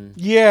something.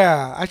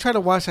 Yeah. I tried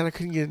to watch that. I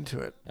couldn't get into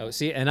it. Oh,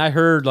 see, and I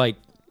heard like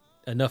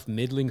enough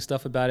middling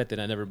stuff about it that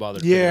I never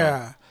bothered. putting it on.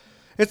 Yeah.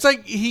 It's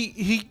like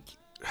he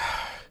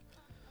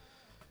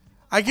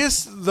I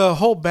guess the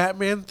whole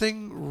Batman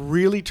thing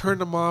really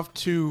turned him off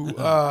to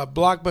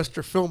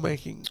blockbuster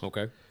filmmaking.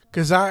 Okay.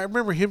 Because I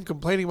remember him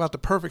complaining about The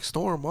Perfect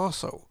Storm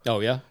also.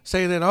 Oh yeah.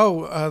 Saying that,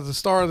 the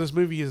star of this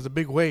movie is the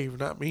big wave,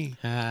 not me.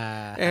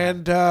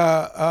 And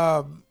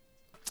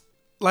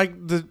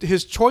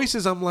his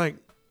choices, I'm like,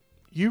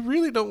 you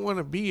really don't want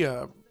to be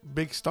a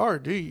big star,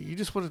 do you? You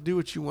just want to do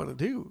what you want to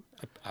do.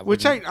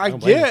 Which I don't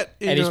blame him. get.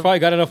 And he's probably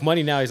got enough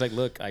money now. He's like,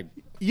 look,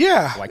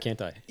 yeah. why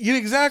can't I? Yeah,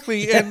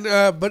 exactly. And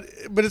but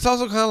it's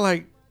also kind of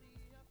like,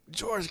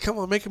 George, come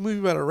on, make a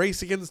movie about a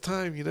race against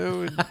time, you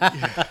know? And,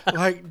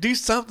 like, do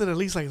something at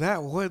least like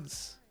that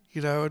once,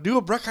 you know? Do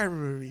a Bruckheimer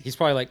movie. He's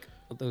probably like,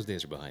 well, those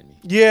days are behind me.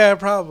 Yeah,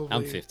 probably.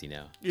 I'm 50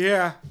 now.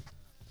 Yeah.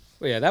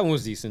 Well, yeah, that one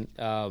was decent.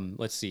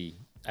 Let's see.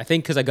 I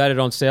think because I got it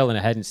on sale and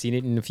I hadn't seen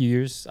it in a few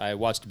years, I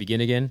watched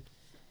Begin Again.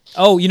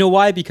 Oh, you know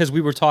why? Because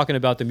we were talking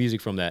about the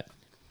music from that.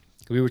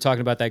 We were talking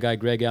about that guy,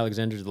 Greg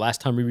Alexander, the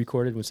last time we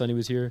recorded when Sonny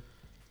was here.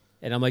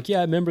 And I'm like, yeah,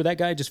 I remember that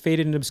guy just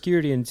faded into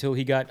obscurity until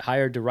he got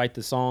hired to write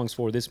the songs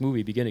for this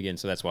movie, Begin Again.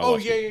 So that's why I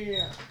watched it.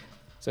 yeah.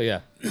 So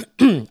yeah,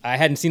 I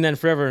hadn't seen that in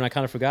forever, and I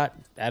kind of forgot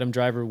Adam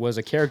Driver was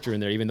a character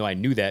in there, even though I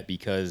knew that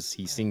because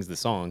he sings the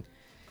song.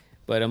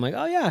 But I'm like,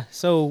 oh yeah,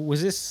 so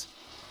was this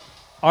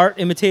art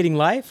imitating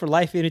life or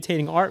life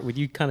imitating art with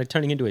you kind of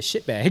turning into a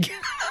shitbag?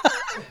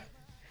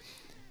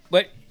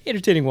 But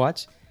entertaining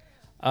watch.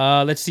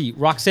 Let's see,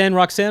 Roxanne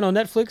on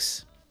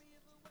Netflix.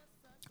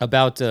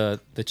 About the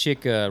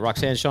chick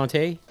Roxanne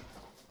Shante.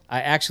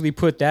 I actually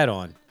put that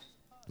on.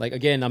 Like,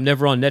 again, I'm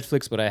never on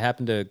Netflix, but I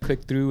happened to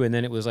click through, and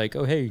then it was like,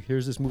 oh, hey,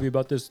 here's this movie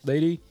about this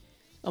lady.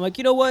 I'm like,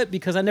 you know what?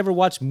 Because I never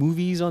watch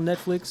movies on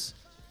Netflix.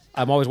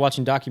 I'm always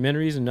watching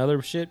documentaries and other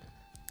shit.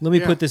 Let me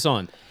put this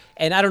on.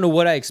 And I don't know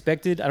what I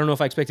expected. I don't know if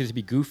I expected it to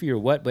be goofy or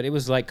what, but it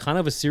was like kind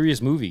of a serious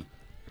movie.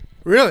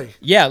 Really?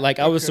 Yeah, like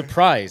I was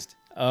surprised.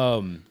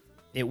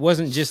 It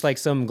wasn't just like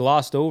some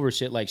glossed over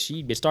shit. Like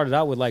it started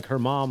out with like her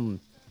mom,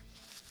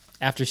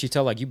 after she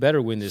tell like, you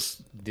better win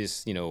this,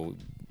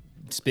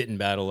 spitting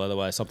battle,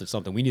 otherwise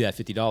something. We need that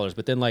 $50.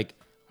 But then like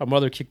her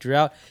mother kicked her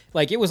out.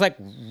 Like it was like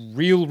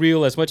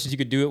real as much as you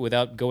could do it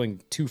without going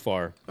too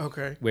far.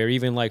 Okay. Where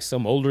even like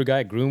some older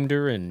guy groomed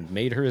her and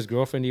made her his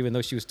girlfriend even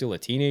though she was still a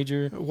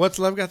teenager. What's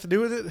love got to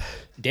do with it?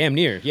 Damn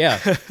near, yeah.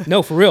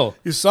 No, for real.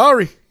 You're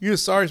the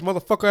sorriest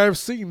motherfucker I ever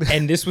seen.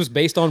 And this was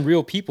based on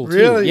real people too.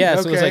 Really? Yeah,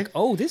 Okay. so it was like,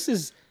 oh, this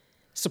is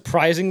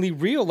surprisingly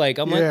real. Like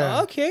I'm like,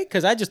 oh, okay,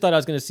 because I just thought I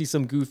was gonna see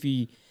some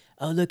goofy.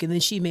 Oh, look, and then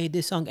she made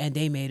this song, and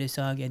they made a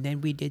song, and then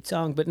we did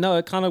song. But no,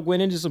 it kind of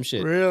went into some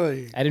shit.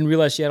 Really? I didn't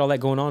realize she had all that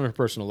going on in her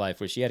personal life,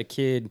 where she had a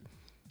kid,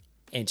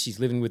 and she's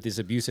living with this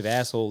abusive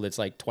asshole that's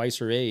like twice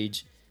her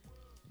age,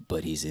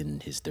 but he's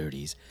in his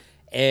 30s.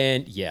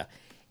 And, yeah.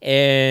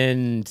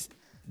 And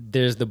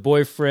there's the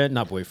a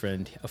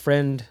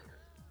friend.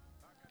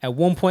 At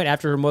one point,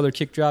 after her mother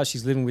kicked her out,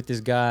 she's living with this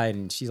guy,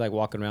 and she's like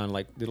walking around in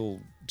like little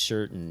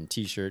shirt and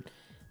T-shirt.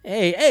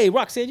 Hey,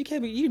 Roxanne, you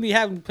can't be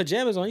having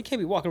pajamas on. You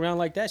can't be walking around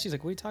like that. She's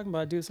like, what are you talking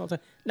about? I do this all the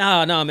time.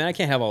 Nah, man, I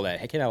can't have all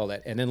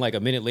that. And then like a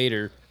minute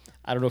later,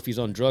 I don't know if he's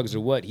on drugs or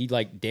what, he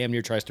like damn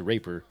near tries to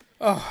rape her.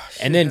 Oh,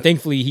 shit. And then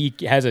thankfully he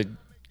has a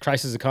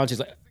crisis of conscience.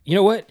 Like, you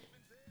know what?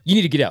 You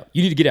need to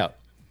get out.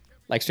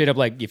 Like straight up,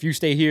 like if you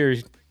stay here,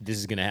 this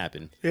is gonna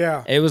happen.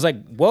 Yeah. And it was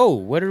like, whoa,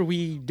 what are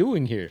we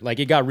doing here? Like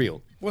it got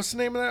real. What's the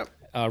name of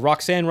that?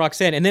 Roxanne.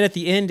 And then at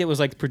the end, it was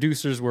like the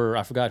producers were,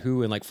 I forgot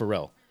who, and like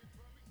Pharrell.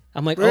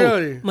 I'm like,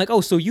 really?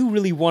 So you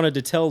really wanted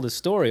to tell the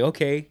story.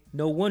 Okay,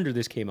 no wonder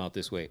this came out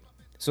this way.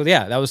 So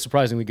yeah, that was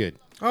surprisingly good.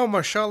 Oh,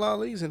 Marshall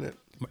Ali's in it.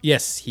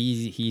 Yes,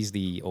 he's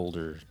the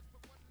older.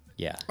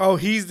 Yeah. Oh,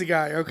 he's the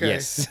guy. Okay.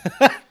 Yes.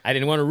 I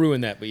didn't want to ruin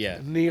that, but yeah.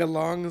 Nia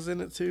Long is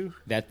in it too.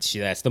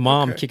 That's the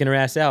mom kicking her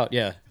ass out.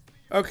 Yeah.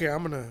 Okay,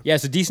 I'm gonna. Yeah,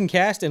 it's a decent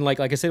cast, and like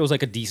I said, it was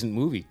like a decent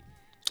movie.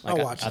 Like,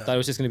 I'll watch I that. thought it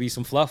was just gonna be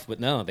some fluff, but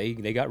no, they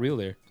got real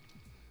there.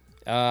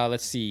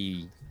 Let's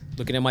see.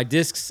 Looking at my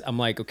discs, I'm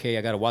like, okay,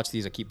 I gotta watch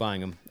these. I keep buying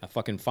them. I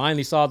fucking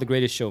finally saw The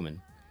Greatest Showman.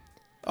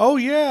 Oh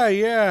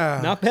yeah.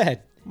 Not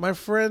bad. My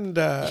friend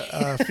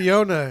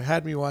Fiona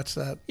had me watch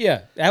that.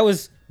 Yeah, that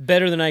was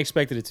better than I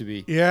expected it to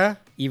be. Yeah.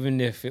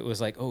 Even if it was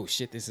like, oh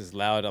shit, this is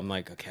loud. I'm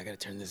like, okay, I gotta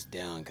turn this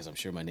down because I'm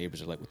sure my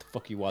neighbors are like, what the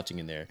fuck are you watching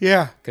in there?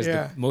 Yeah.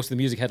 Because most of the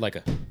music had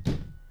like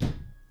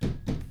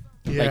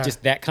yeah.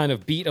 just that kind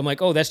of beat. I'm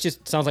like, oh, that's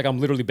just sounds like I'm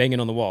literally banging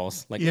on the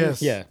walls. Like,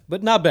 Yes. yeah,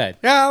 but not bad.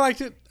 Yeah, I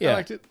liked it. Yeah, I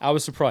liked it. I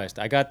was surprised.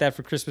 I got that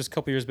for Christmas a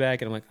couple years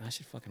back, and I'm like, I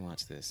should fucking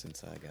watch this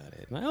since I got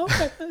it. I'm like, oh,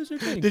 okay, that was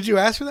entertaining. Did you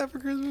ask for that for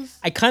Christmas?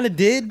 I kind of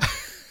did,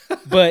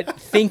 but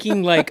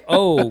thinking like,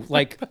 oh,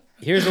 like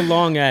here's a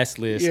long ass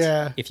list.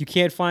 Yeah. If you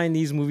can't find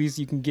these movies,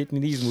 you can get me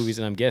these movies,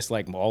 and I'm guessing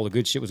like all the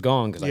good shit was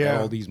gone because I got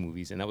all these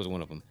movies, and that was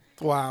one of them.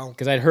 Wow.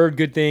 Because I'd heard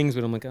good things,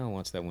 but I'm like, I'll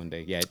watch that one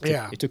day. Yeah.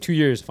 It took 2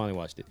 years to finally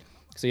watch it.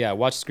 So yeah, I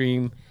watched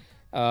Scream.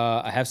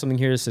 I have something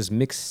here that says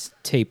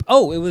mixtape.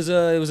 Oh, it was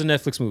a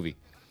Netflix movie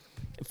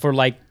for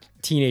like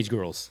teenage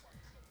girls.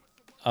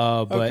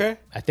 But Okay.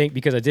 I think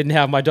because I didn't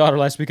have my daughter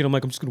last weekend, I'm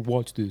like, I'm just gonna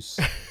watch this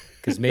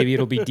because maybe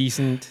it'll be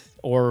decent,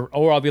 or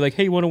I'll be like,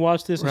 hey, you want to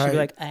watch this? And she'll be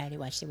Right. like, I already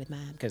watched it with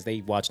mom because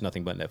they watch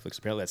nothing but Netflix.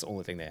 Apparently, that's the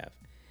only thing they have.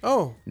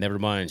 Oh, Never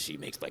mind, she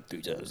makes like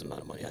 3 times the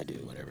amount of money I do.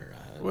 Whatever.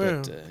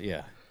 Well. But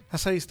yeah,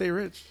 that's how you stay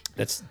rich.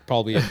 that's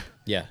probably it.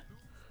 Yeah.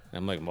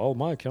 I'm like, all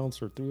my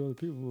accounts are 3 other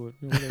people.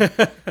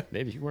 But,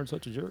 maybe if you weren't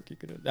such a jerk, you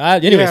could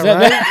have. Anyways,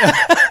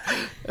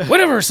 Yeah,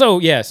 whatever.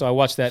 So I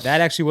watched that. That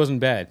actually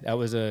wasn't bad. That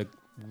was a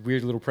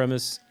weird little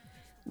premise.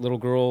 Little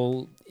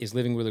girl is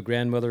living with a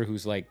grandmother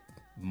who's like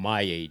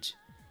my age.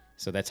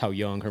 So that's how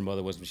young her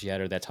mother was when she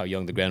had her. That's how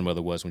young the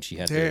grandmother was when she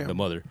had the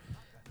mother.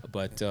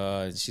 But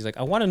she's like,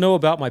 I want to know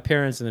about my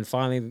parents. And then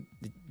finally,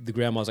 the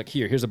grandma's like,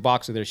 here's a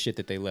box of their shit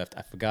that they left.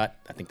 I forgot.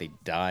 I think they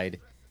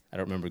died. I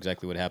don't remember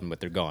exactly what happened, but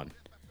they're gone.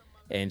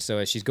 And so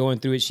as she's going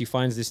through it, she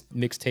finds this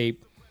mixtape.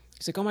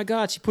 She's like, oh my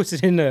God. She puts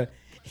it in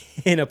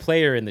a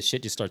player, and the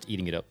shit just starts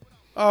eating it up.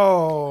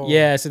 Oh.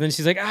 Yeah, so then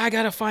she's like, I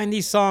gotta find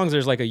these songs.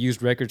 There's like a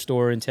used record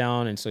store in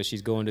town, and so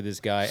she's going to this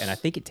guy, and I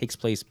think it takes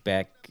place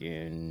back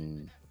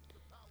in...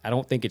 I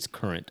don't think it's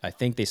current. I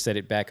think they set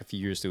it back a few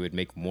years so it would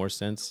make more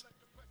sense.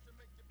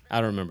 I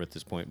don't remember at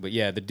this point. But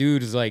yeah, the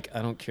dude is like,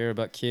 I don't care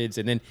about kids.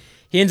 And then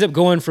he ends up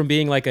going from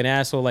being like an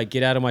asshole, like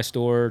get out of my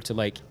store, to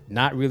like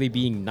not really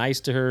being nice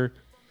to her.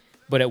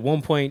 But at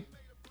one point,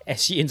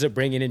 as she ends up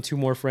bringing in 2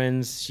 more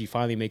friends, she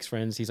finally makes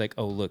friends. He's like,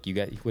 oh, look, you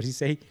got, what did he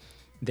say?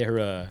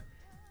 They're,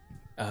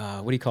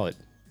 what do you call it?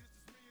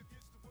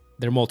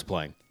 They're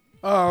multiplying.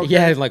 Oh, okay.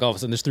 Yeah, like all of a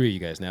sudden there's 3 of you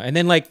guys now. And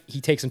then like he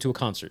takes them to a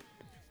concert.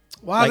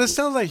 Wow, like- this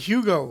sounds like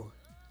Hugo.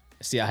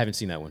 See, I haven't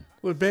seen that one.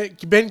 With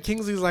Ben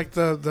Kingsley's like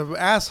the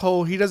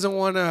asshole. He doesn't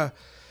want to.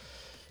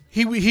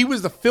 He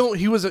was the film.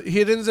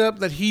 It ends up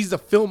that he's the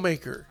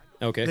filmmaker.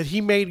 Okay. That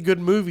he made good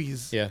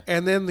movies. Yeah.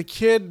 And then the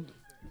kid,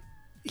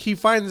 he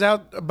finds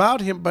out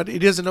about him, but he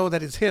doesn't know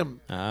that it's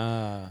him.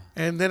 Ah.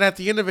 And then at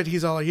the end of it,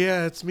 he's all like,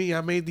 yeah, it's me. I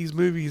made these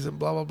movies and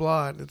blah blah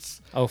blah. And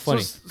it's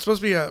Funny. It's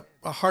supposed to be a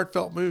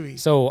heartfelt movie.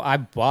 So I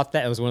bought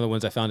that. It was one of the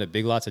ones I found at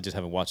Big Lots. I just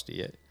haven't watched it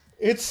yet.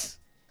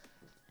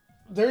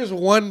 There's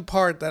one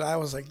part that I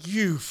was like,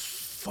 you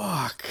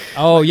fuck.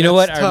 Oh, Like, you know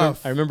what? that's I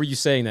tough. remember you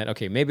saying that.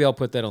 Okay, maybe I'll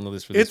put that on the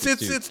list for this week,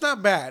 too. It's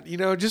not bad. You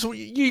know, just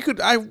you could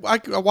I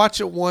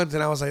watched it once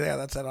and I was like, yeah,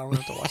 that's it. I don't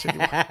have to watch it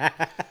anymore.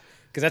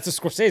 Because that's a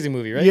Scorsese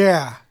movie, right?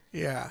 Yeah.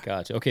 Yeah.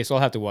 Gotcha. Okay, so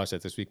I'll have to watch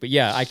that this week. But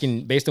yeah, I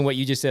can, based on what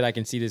you just said, I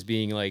can see this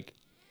being like,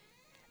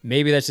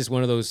 maybe that's just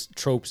one of those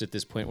tropes at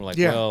this point where like,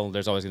 Yeah. well,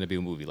 there's always going to be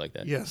a movie like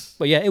that. Yes.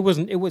 But yeah, it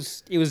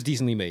was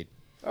decently made.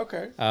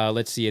 Okay.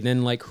 Let's see. And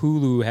then like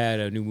Hulu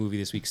had a new movie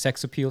this week,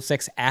 Sex Appeal,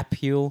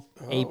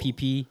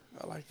 APP.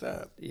 I like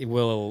that. It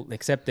will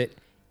accept that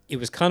it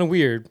was kind of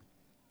weird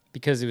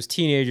because it was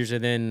teenagers,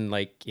 and then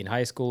like in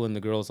high school, and the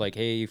girl's like,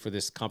 hey, for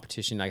this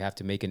competition, I have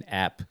to make an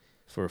app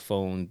for a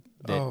phone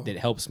that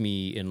helps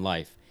me in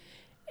life.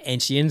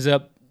 And she ends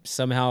up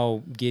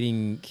somehow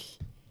getting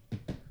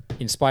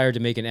inspired to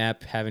make an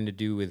app having to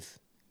do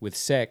with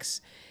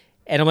sex.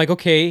 And I'm like,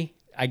 okay,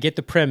 I get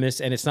the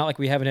premise, and it's not like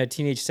we haven't had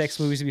teenage sex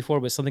movies before,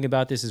 but something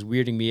about this is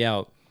weirding me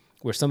out,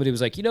 where somebody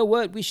was like, you know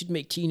what, we should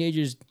make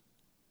teenagers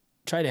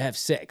try to have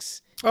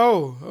sex.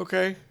 Oh,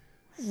 okay.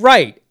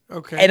 Right.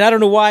 Okay. And I don't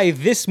know why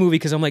this movie,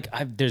 because I'm like,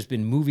 there's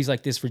been movies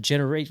like this for not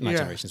Yeah.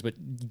 generations, but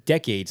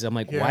decades. I'm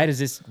like, Yeah. why is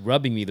this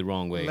rubbing me the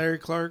wrong way? Larry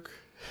Clark.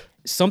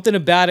 Something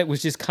about it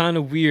was just kind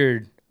of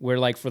weird, where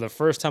like for the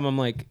first time I'm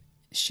like,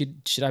 should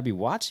I be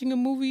watching a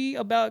movie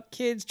about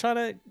kids trying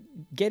to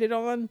get it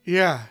on?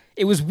 Yeah.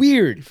 It was You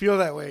weird. feel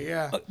that way,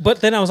 yeah.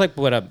 But then I was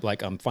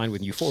like, I'm fine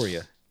with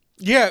Euphoria.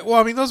 Yeah, well,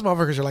 I mean, those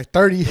motherfuckers are like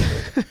 30.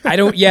 I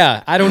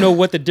don't know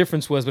what the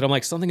difference was, but I'm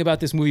like, something about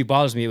this movie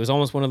bothers me. It was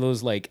almost one of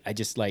those, like, I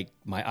just, like,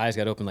 my eyes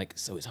got open, like,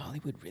 so is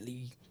Hollywood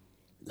really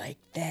like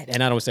that?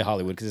 And I don't say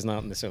Hollywood because it's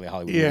not necessarily a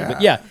Hollywood movie.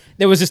 But yeah,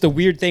 there was just a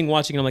weird thing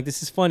watching, and I'm like,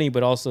 this is funny,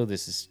 but also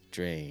this is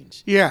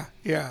strange. Yeah,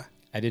 yeah.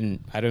 I don't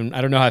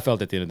know how I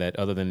felt at the end of that,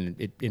 other than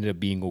it ended up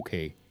being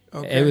okay.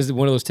 Okay. It was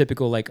one of those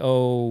typical, like,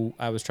 oh,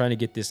 I was trying to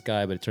get this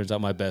guy, but it turns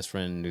out my best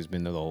friend who's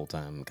been there the whole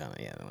time, kind of,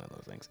 yeah, one of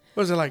those things.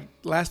 What was it, like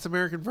Last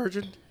American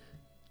Virgin?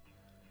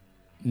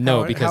 No,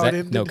 How it because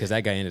ended?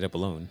 that guy ended up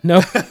alone.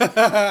 No,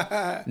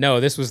 no,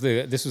 this was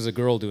a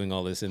girl doing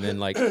all this, and then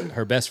like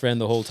her best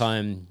friend the whole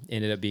time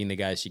ended up being the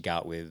guy she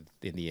got with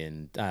in the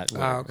end. Okay.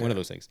 One of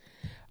those things.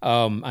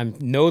 I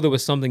know there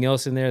was something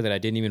else in there that I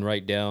didn't even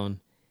write down,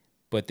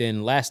 but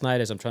then last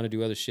night as I'm trying to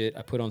do other shit,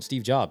 I put on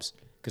Steve Jobs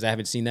because I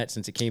haven't seen that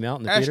since it came out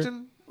in the theater.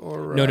 Ashton?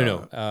 Or,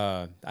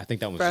 No. I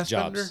think that one was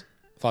Fassbender? Jobs.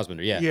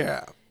 Fassbender, yeah.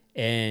 Yeah.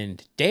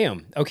 And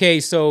damn. Okay,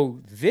 so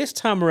this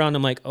time around,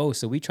 I'm like, oh,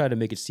 so we tried to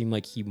make it seem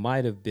like he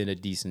might have been a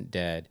decent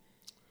dad.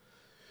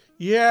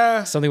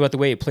 Yeah. Something about the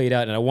way it played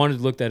out, and I wanted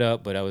to look that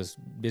up, but I was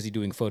busy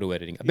doing photo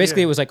editing.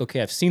 Basically, Yeah. It was like,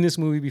 okay, I've seen this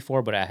movie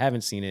before, but I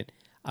haven't seen it.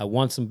 I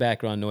want some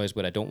background noise,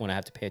 but I don't want to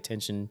have to pay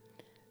attention.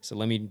 So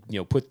let me,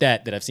 put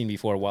that I've seen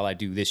before while I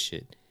do this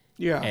shit.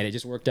 Yeah. And it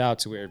just worked out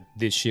to where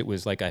this shit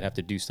was like I'd have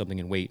to do something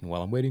and wait, and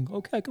while I'm waiting,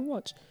 okay, I can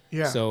watch.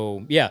 Yeah.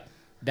 So yeah,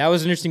 that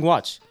was an interesting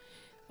watch.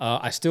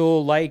 I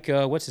still like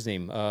what's his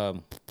name?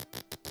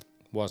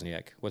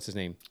 Wozniak. What's his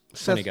name?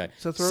 Funny guy.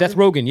 Seth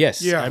Rogen.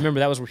 Yes. Yeah. I remember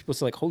that was where people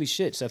said like, "Holy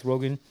shit, Seth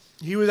Rogen."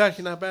 He was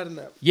actually not bad in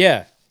that.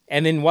 Yeah.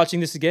 And then watching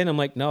this again, I'm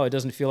like, no, it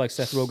doesn't feel like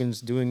Seth Rogen's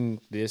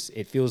doing this.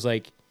 It feels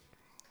like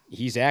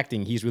he's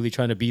acting. He's really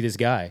trying to be this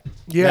guy.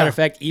 Yeah. Matter of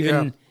fact,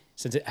 even Yeah.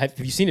 since have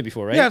you seen it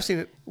before? Right. Yeah, I've seen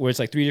it. Where it's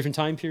like 3 different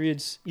time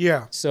periods.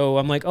 Yeah. So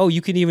I'm like, oh,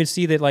 you can even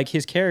see that like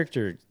his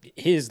character,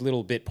 his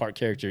little bit part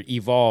character,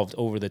 evolved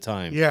over the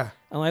time. Yeah.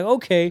 I'm like,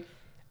 okay,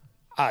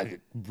 I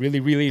really,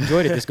 really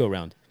enjoyed it this go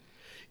round.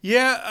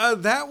 Yeah,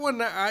 that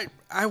one I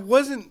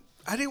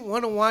didn't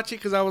want to watch it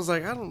because I was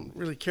like, I don't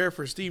really care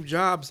for Steve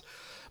Jobs.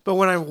 But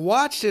when I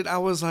watched it, I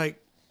was like,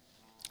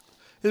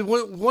 it's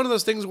one of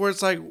those things where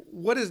it's like,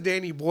 what is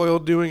Danny Boyle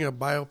doing a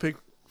biopic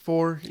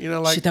for?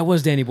 Like Shit, that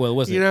was Danny Boyle,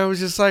 wasn't it? it was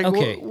just like,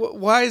 Okay.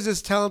 why is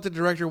this talented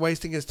director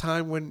wasting his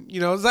time when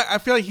it's like, I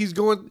feel like he's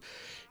going.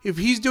 If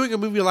he's doing a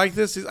movie like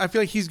this, I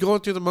feel like he's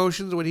going through the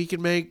motions when he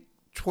can make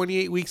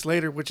 28 Weeks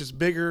Later, which is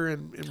bigger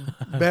and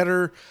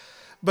better.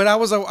 But I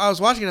was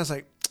watching it, I was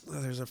like,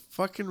 there's a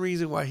fucking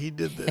reason why he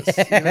did this.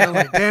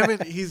 Like, damn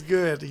it, he's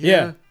good.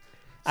 Yeah.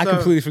 I So-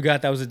 completely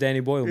forgot that was a Danny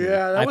Boyle movie.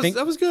 Yeah, I think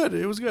that was good.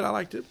 It was good. I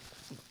liked it.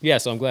 Yeah,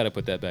 so I'm glad I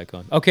put that back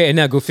on. Okay, and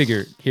now go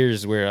figure.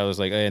 Here's where I was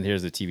like, and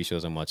here's the TV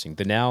shows I'm watching.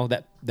 The Now,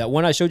 that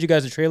one I showed you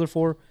guys the trailer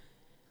for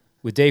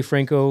with Dave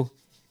Franco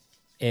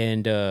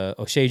and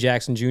O'Shea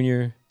Jackson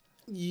Jr.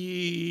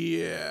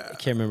 Yeah. I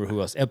can't remember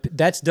who else.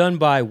 That's done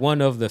by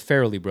one of the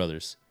Farrelly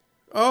brothers.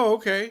 Oh,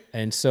 okay.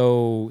 And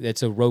so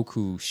it's a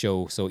Roku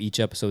show. So each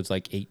episode's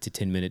like 8 to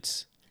 10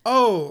 minutes.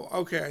 Oh,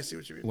 okay. I see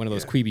what you mean. One of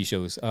those yeah. Quibi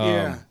shows.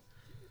 Yeah.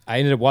 I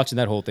ended up watching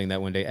that whole thing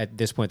that one day. At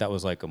this point, that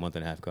was like a month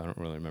and a half ago. I don't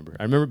really remember.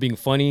 I remember it being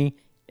funny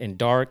and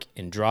dark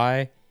and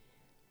dry.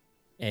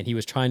 And he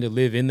was trying to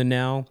live in the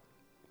now,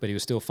 but he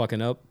was still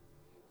fucking up.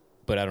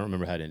 But I don't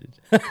remember how it ended.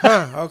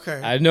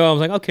 Okay. I know. I was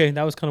like, okay,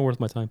 that was kind of worth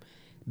my time.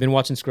 Been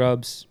watching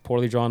Scrubs,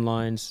 Poorly Drawn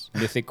Lines,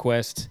 Mythic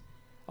Quest,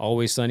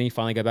 Always Sunny.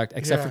 Finally got back.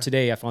 Except for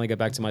today, I finally got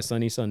back to my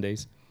Sunny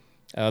Sundays.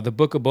 The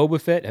Book of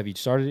Boba Fett. Have you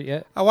started it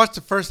yet? I watched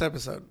the first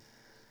episode.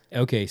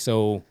 Okay,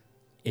 so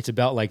it's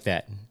about like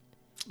that.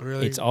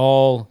 Really? It's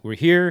all, we're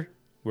here,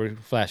 we're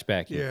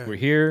flashbacking. Yeah. We're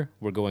here,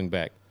 we're going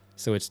back.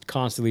 So it's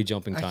constantly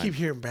jumping time. I keep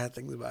hearing bad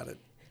things about it.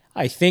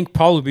 I think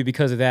probably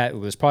because of that,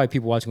 there's probably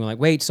people watching going like,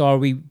 wait, so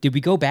did we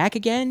go back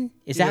again?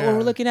 Is that what Yeah.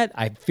 we're looking at?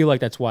 I feel like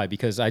that's why,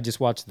 because I just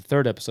watched the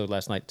third episode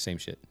last night, same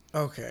shit.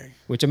 Okay.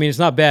 Which, I mean, it's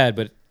not bad,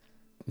 but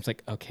it's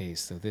like, okay,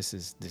 so this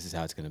is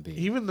how it's going to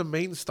be. Even the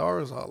main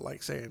stars are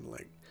like saying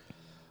like,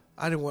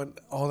 I didn't want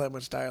all that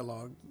much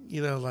dialogue.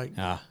 You know, like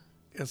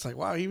it's like,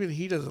 wow, even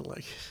he doesn't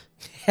like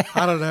it.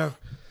 I don't know.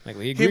 Like,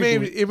 we It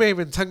agreed. may have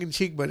been tongue in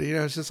cheek, but you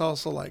know, it's just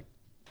also like,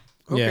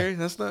 okay,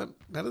 that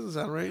doesn't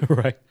sound right.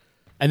 Right.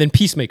 And then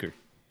Peacemaker.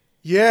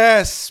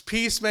 Yes,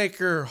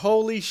 Peacemaker.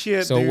 Holy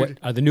shit, So dude. what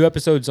are the new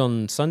episodes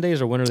on Sundays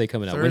or when are they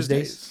coming out?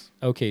 Wednesdays? Thursdays.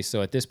 Okay,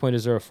 so at this point,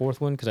 is there a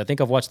fourth one? Because I think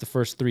I've watched the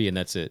first 3 and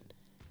that's it.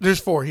 There's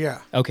 4,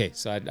 yeah. Okay,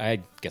 so I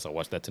guess I'll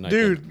watch that tonight.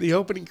 Dude, then. the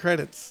opening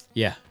credits.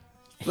 Yeah.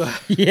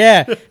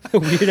 Yeah.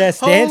 Weird ass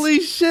dance.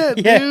 Holy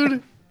shit, Yeah.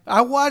 dude.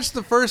 I watched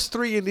the first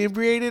 3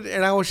 inebriated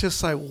and I was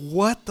just like,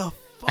 what the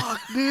fuck,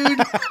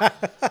 dude?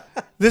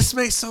 This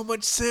makes so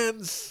much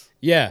sense.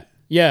 Yeah.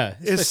 Yeah.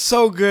 It's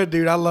so good,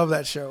 dude. I love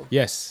that show.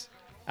 Yes.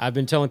 I've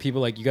been telling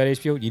people, like, you got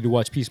HBO? You need to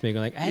watch Peacemaker.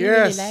 I'm like, I don't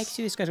Yes. really like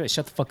Suicide Squad.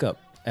 Shut the fuck up.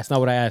 That's not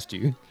what I asked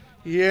you.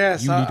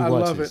 Yes, You need to I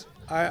watch love this. it.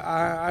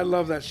 I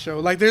love that show.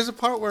 Like, there's a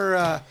part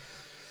where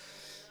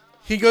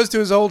he goes to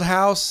his old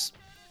house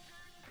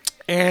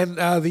and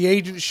the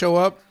agents show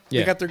up.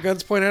 Yeah. They got their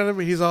guns pointed at him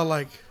and he's all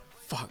like,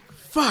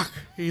 fuck.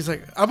 He's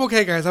like, I'm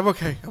okay, guys. I'm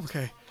okay.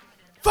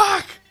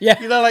 Fuck. Yeah.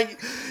 You know, like,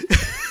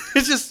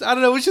 it's just, I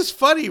don't know. It's just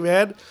funny,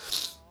 man.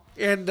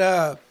 And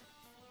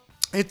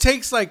it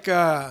takes like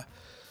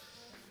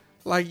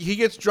he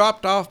gets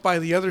dropped off by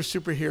the other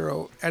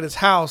superhero at his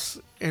house.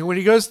 And when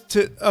he goes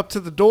up to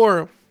the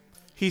door,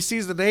 he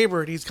sees the neighbor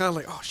and he's kind of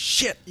like, oh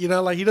shit. You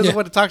know, like he doesn't Yeah.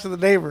 want to talk to the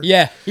neighbor.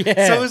 Yeah.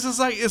 Yeah. So it's just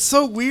like, it's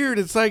so weird.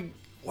 It's like,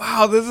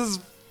 wow, this is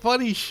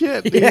funny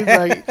shit, dude. Yeah.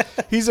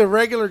 Like, he's a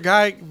regular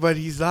guy, but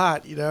he's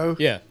not, you know?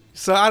 yeah.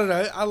 So I don't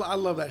know. I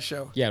love that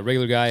show. Yeah.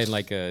 Regular guy in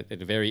like in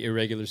a very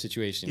irregular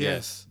situation.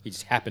 Yes. Yeah. He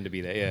just happened to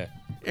be there. Yeah.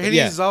 And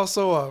Yeah. he's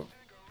also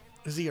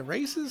is he a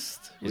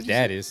racist? His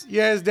dad is.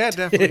 Yeah, his dad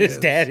definitely His is.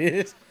 dad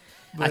is.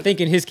 I But- think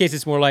in his case,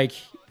 it's more like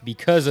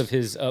because of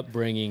his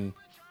upbringing,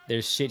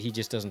 there's shit he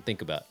just doesn't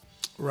think about.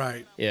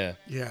 Right. Yeah.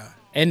 Yeah.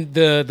 And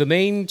the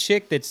main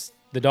chick that's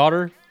the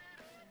daughter,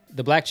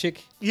 the black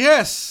chick,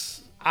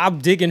 Yes. I'm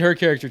digging her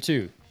character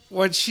too.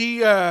 When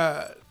she's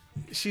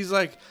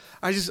like,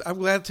 I'm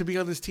glad to be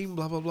on this team,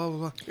 blah, blah, blah, blah,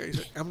 blah. He's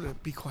like, I'm going to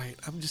be quiet.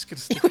 I'm just going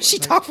to stick She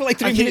quiet. talked for like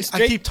 3 minutes I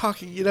straight. keep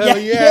talking, you know? Yeah.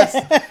 Yes.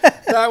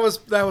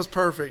 That was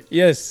perfect.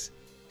 Yes.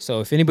 So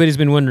if anybody's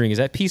been wondering, is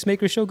that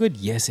Peacemaker show good?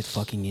 Yes, it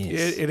fucking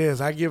is. It is.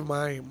 I give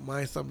my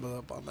thumb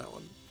up on that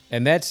one.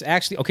 And that's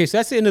actually okay. So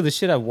that's the end of the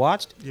shit I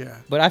watched. Yeah.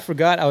 But I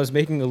forgot I was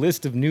making a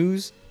list of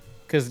news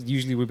because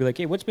usually we'd be like,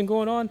 "Hey, what's been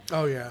going on?"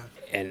 Oh, yeah.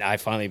 And I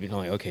finally been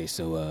like, "Okay,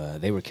 so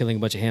they were killing a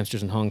bunch of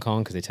hamsters in Hong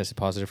Kong because they tested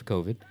positive for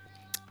COVID."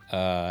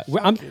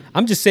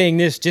 I'm just saying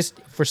this just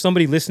for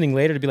somebody listening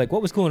later to be like,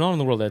 "What was going on in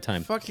the world at that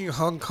time?" Fucking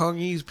Hong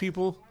Kongese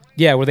people.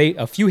 Yeah, were they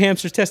a few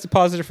hamsters tested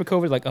positive for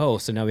COVID? Like, oh,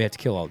 so now we have to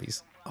kill all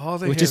these, All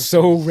the which is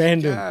so hamsters.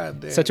 random. God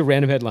damn. Such a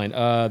random headline.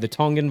 The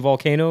Tongan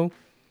volcano.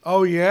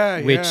 Oh,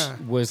 yeah, Which yeah.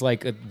 was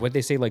like what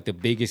they say, like the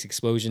biggest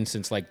explosion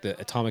since like the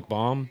atomic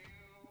bomb.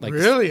 Like,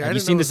 Really? Have I you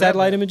didn't seen know the it was that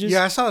satellite bad. images?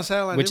 Yeah, I saw the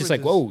satellite Which images. is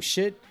like, whoa,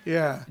 shit.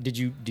 Yeah. Did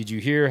you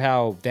hear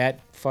how that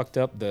fucked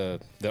up the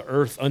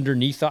Earth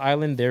underneath the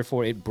island?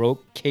 Therefore, it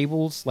broke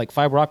cables, like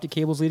fiber optic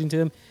cables leading to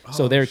them.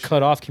 So Oh, they're shit.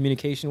 cut off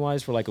communication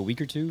wise for like a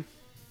week or two.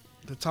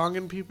 The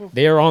Tongan people?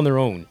 They are on their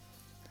own.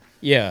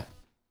 Yeah.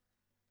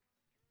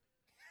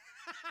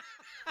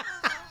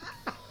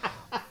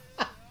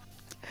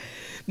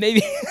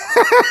 Maybe.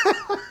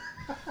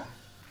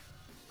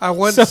 I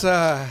once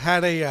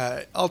had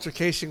a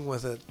altercation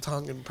with a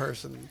Tongan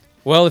person.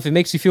 Well, if it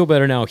makes you feel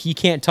better now, he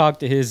can't talk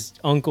to his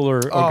uncle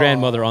or Oh,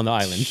 grandmother on the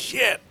island.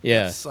 Shit.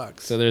 Yeah. That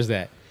sucks. So there's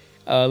that.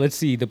 Let's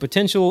see. The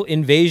potential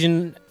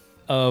invasion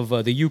of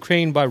the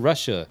Ukraine by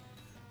Russia.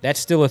 That's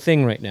still a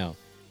thing right now.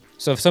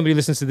 So if somebody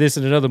listens to this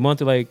in another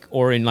month,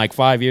 or in like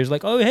 5 years,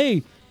 like, oh,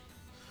 hey,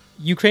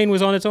 Ukraine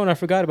was on its own. I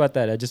forgot about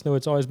that. I just know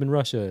it's always been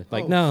Russia.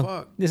 Like, Oh, no,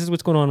 fuck. this is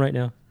what's going on right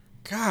now.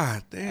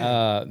 God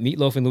damn.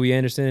 Meatloaf and Louis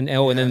Anderson.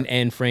 Oh, and then Yeah.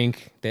 Anne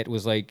Frank. That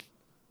was like,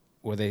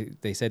 where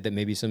they said that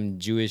maybe some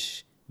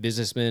Jewish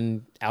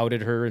businessman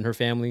outed her and her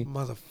family.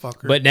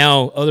 Motherfucker. But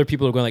now other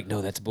people are going like,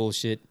 no, that's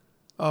bullshit.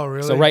 oh,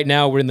 really? So right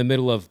now we're in the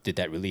middle of, did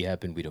that really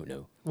happen? We don't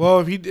know. Well,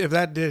 if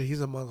that did,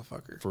 he's a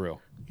motherfucker. For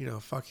real. You know,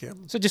 fuck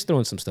him. So just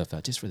throwing some stuff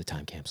out just for the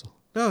time capsule.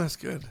 No, that's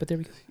good. But there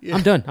we go. Yeah.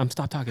 I'm done. I'm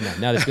stop talking now.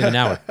 Now that it's been an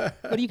hour.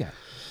 What do you got?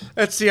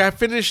 Let's see. I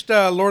finished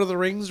Lord of the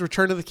Rings: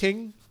 Return of the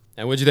King.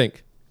 And what'd you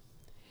think?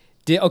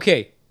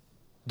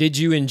 Did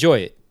you enjoy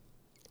it?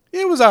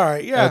 It was all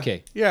right. Yeah.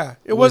 Okay. Yeah.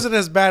 It wasn't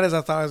as bad as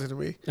I thought it was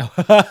going to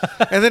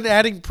be. And then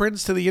adding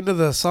Prince to the end of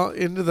the song,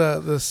 into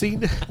the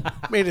scene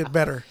made it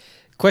better.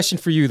 Question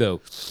for you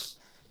though.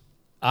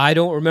 I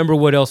don't remember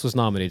what else was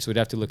nominated, so we'd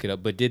have to look it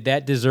up. But did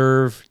that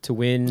deserve to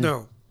win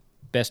No.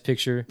 Best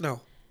Picture? No.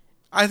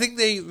 I think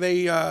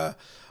they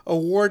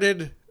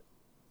awarded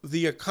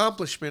the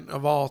accomplishment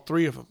of all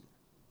three of them.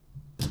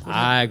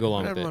 I go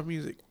along with Whatever it. my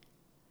music.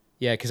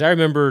 Yeah, because I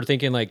remember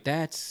thinking like,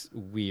 that's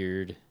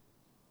weird.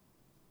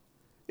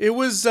 It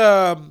was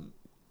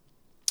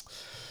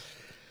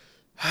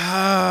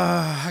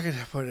how can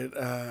I put it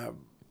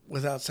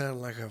without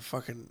sounding like a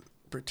fucking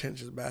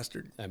pretentious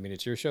bastard? I mean,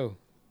 it's your show.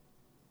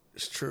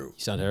 It's true.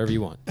 You sound however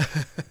you want.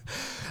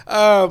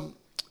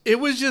 It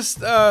was just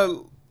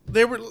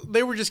they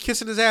were just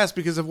kissing his ass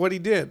because of what he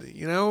did,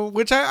 you know,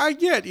 which I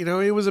get, you know,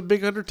 it was a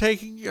big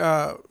undertaking. He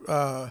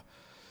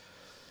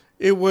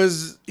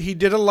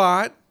did a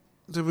lot.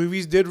 The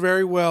movies did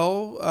very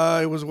well.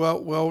 It was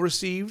well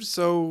received.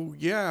 So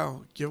yeah,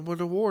 give him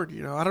an award.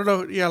 You know, I don't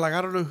know. Yeah, like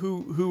I don't know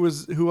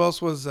who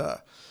else was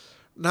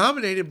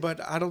nominated, but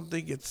I don't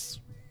think it's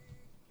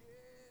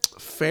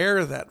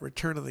fair that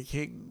Return of the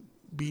King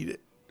beat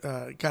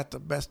it. Got the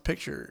best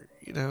picture.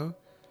 You know.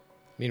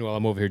 Meanwhile,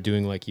 I'm over here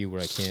doing like you,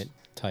 where I can't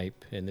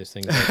type, and this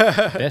thing's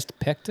like, Best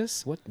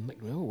Pectus? What?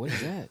 No, what is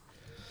that?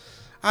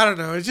 I don't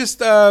know. It's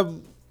just I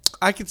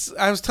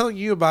was telling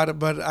you about it,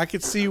 but I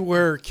could see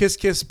where Kiss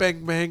Kiss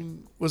Bang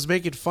Bang was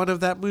making fun of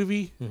that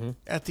movie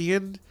at the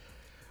end.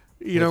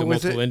 You With know, the with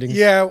multiple it. endings?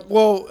 Yeah.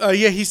 Well,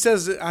 yeah. He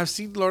says I've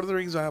seen Lord of the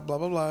Rings. Blah blah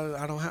blah.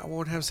 I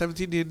won't have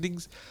 17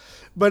 endings.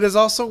 But it's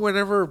also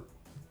whenever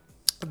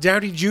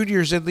Downey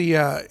Jr.'s in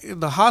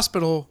the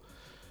hospital,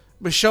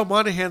 Michelle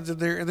Monaghan's in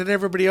there, and then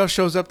everybody else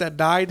shows up that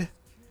died.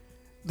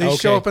 They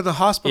show Okay. up in the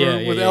hospital Yeah,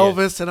 room yeah, with yeah,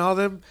 Elvis and all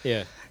them.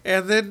 Yeah.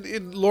 And then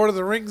in Lord of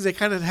the Rings, they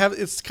kind of have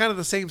it's kind of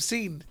the same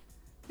scene.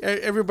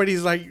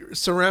 Everybody's like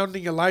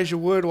surrounding Elijah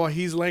Wood while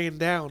he's laying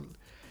down,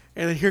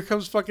 and then here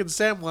comes fucking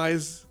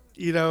Samwise,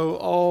 you know,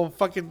 all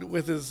fucking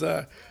with his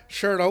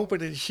shirt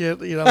open and shit,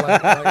 you know,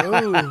 like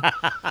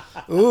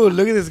ooh,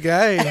 look at this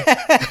guy,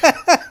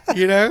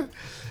 you know.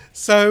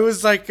 So it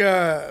was like,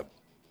 oh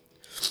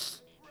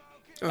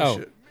Oh,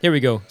 shit. here we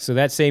go. So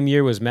that same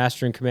year was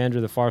Master and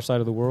Commander: The Far Side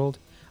of the World.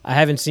 I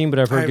haven't seen, but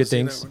I've I heard haven't good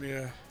seen things. that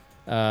one,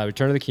 yeah.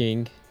 Return of the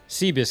King,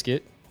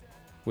 Seabiscuit,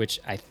 which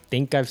I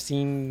think I've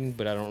seen,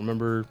 but I don't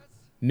remember.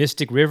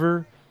 Mystic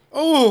River,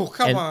 Oh,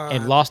 come and, on.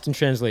 and Lost in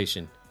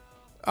Translation.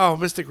 Oh,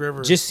 Mystic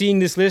River. Just seeing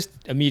this list,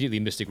 immediately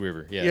Mystic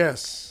River. Yeah.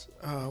 Yes.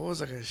 What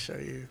was I going to show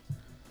you?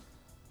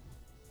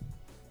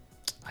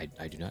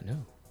 I do not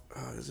know.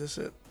 Is this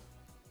it?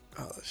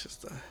 Oh, that's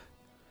just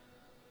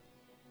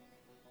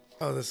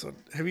oh, this one.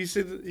 Have you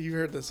seen? You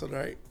heard this one,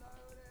 right?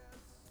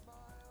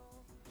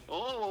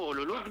 Oh,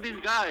 look at this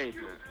guy.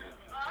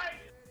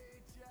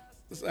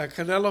 It's,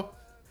 Canelo.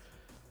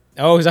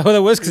 Oh, is that what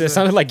that was? Because it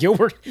sounded like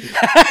Gilbert. He's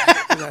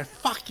like,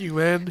 "Fuck you,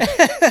 man."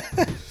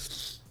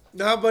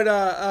 No, but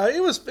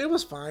it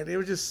was fine. It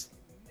was just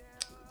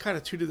kind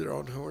of tooted their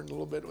own horn a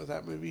little bit with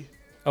that movie.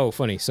 Oh,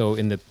 funny. So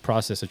in the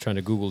process of trying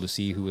to Google to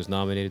see who was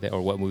nominated or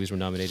what movies were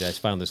nominated, I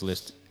found this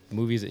list of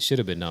movies that should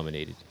have been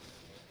nominated.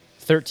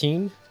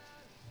 13,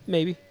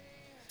 maybe.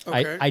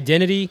 Okay.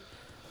 Identity.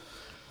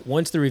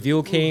 Once the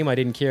reveal came, I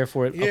didn't care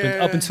for it.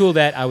 Yeah. Up until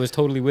that, I was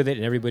totally with it,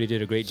 and everybody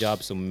did a great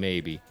job, so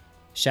maybe.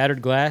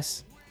 Shattered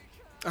Glass,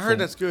 I heard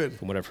that's good.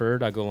 from what I've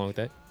heard, I go along with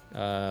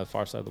that.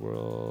 Far Side of the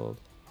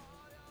World.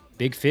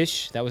 Big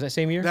Fish, that was that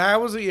same year? That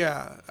was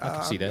yeah. I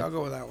can see that. I'll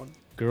go with that one.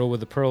 Girl with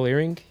the Pearl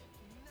Earring.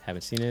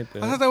 Haven't seen it.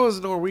 But I thought that was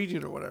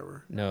Norwegian or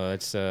whatever. no,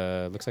 that's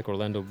looks like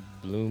Orlando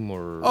Bloom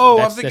or. Oh,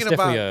 I'm that's thinking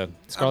definitely about-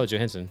 Scarlett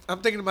Johansson.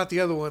 I'm thinking about the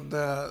other one,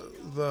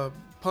 the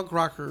punk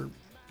rocker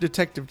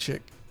detective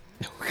chick.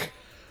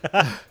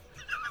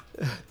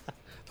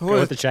 Girl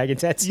with the dragon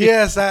tattoo.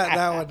 Yes,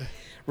 that one.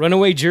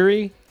 Runaway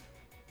Jury.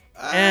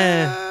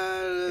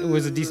 It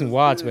was a decent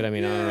watch, but I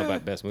mean, I don't know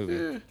about best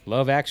movie.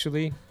 Love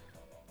Actually,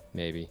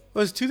 maybe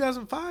Was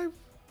 2005?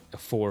 a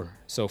 4.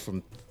 So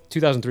from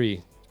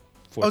 2003.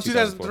 Oh,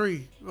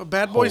 2003.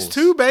 Bad Boys Holes.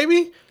 2,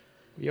 baby.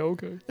 Yeah,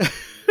 okay.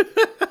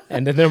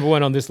 And the number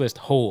one on this list,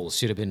 Holes,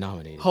 should have been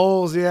nominated.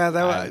 Holes, yeah,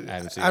 that I one.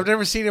 haven't seen I've it.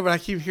 never seen it, but I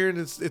keep hearing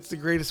it's the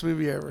greatest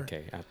movie ever.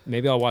 Okay,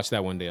 maybe I'll watch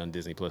that one day on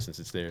Disney Plus since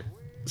it's there.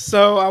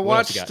 So I What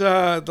else you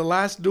watched The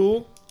Last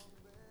Duel.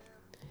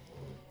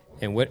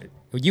 And what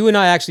you and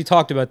I actually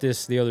talked about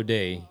this the other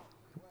day.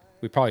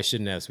 We probably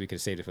shouldn't have, so we could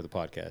have saved it for the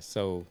podcast.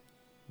 So,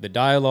 the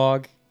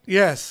dialogue,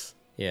 Yes.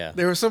 yeah.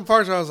 There were some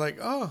parts where I was like,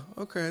 oh,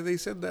 okay, they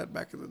said that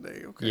back in the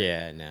day. Okay.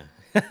 Yeah, nah.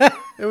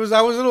 I was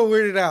a little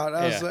weirded out.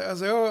 I was Yeah.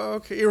 like, oh,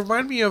 okay. It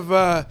reminded me of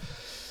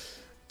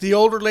the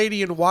older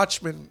lady in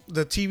Watchmen,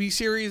 the TV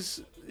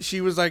series.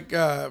 She was like,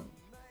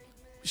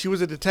 she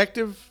was a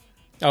detective.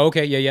 Oh,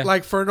 okay, yeah.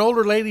 Like for an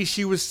older lady,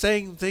 she was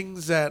saying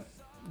things that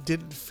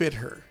didn't fit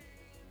her.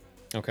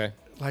 Okay.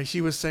 Like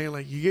she was saying,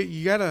 like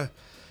you gotta.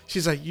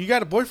 She's like, you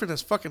got a boyfriend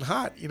that's fucking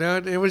hot, you know.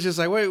 And it was just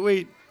like,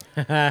 wait.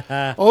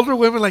 Older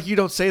women like you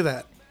don't say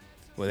that.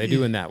 Well, they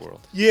do in that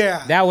world.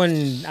 Yeah. That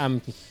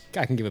one,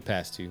 I can give a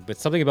pass to. But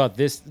something about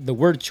this, the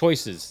word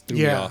choices threw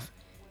me Yeah. off.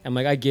 I'm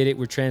like, I get it.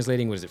 We're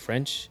translating, what is it,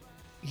 French?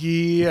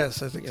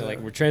 Yes, I think Yeah, so. like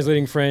we're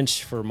translating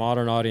French for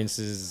modern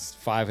audiences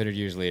 500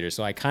 years later.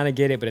 So I kind of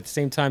get it. But at the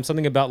same time,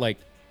 something about like,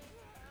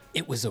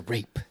 it was a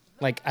rape.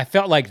 Like, I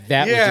felt like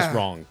that was just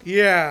wrong.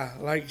 Yeah,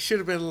 like should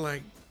have been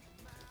like,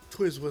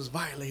 Twiz was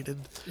violated.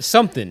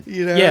 Something.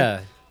 You know?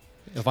 Yeah.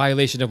 A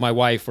violation of my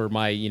wife or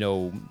my,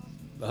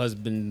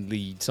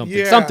 husbandly something.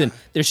 Yeah. Something.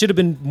 There should have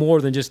been more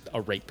than just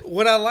a rape.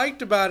 What I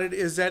liked about it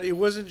is that it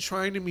wasn't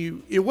trying to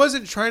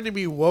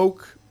be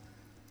woke,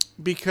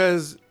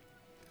 because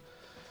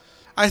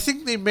I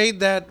think they made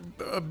that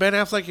Ben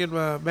Affleck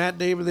and Matt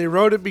Damon, they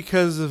wrote it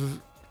because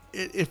of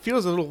it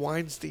feels a little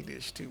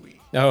Weinstein-ish to me,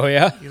 Oh,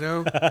 yeah? you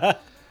know.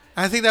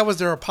 I think that was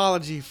their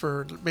apology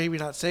for maybe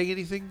not saying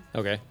anything.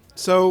 Okay.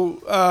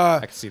 So I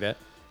can see that.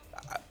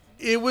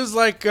 it was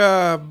like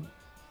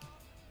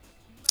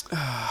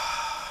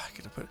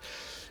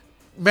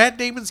Matt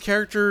Damon's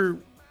character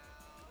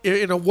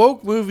in a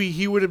woke movie.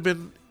 He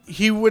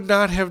would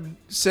not have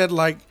said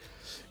like,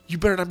 you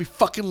better not be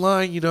fucking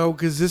lying,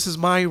 because this is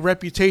my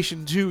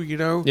reputation too,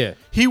 Yeah.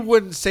 He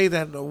wouldn't say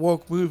that in a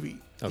woke movie.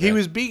 Okay. He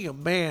was being a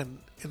man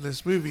in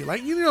this movie,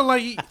 like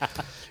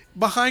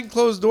behind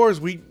closed doors.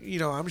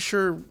 I'm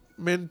sure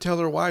men tell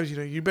their wives,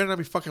 you better not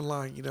be fucking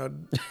lying,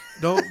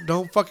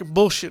 don't fucking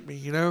bullshit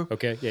me,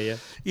 Okay.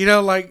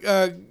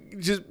 Yeah.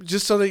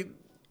 just so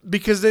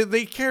because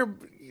they care,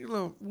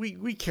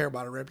 we care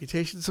about our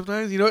reputation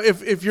sometimes,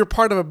 if you're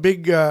part of a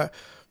big,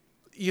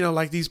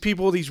 like these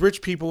people, these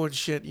rich people and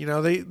shit,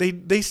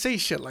 they say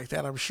shit like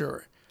that, I'm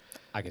sure.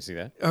 I can see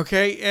that.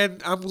 Okay.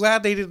 And I'm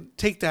glad they didn't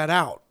take that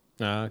out,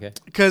 Oh, okay.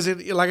 because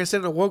like I said,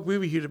 in a woke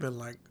movie, he'd have been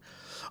like,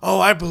 oh,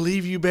 I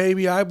believe you,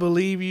 baby. I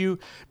believe you.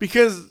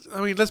 Because,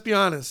 let's be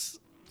honest.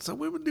 Some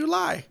women do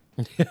lie,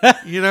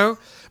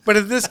 But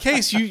in this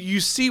case, you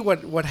see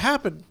what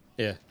happened.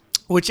 Yeah.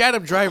 Which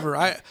Adam Driver,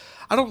 I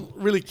don't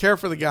really care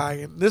for the guy.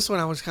 And this one,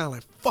 I was kind of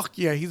like, fuck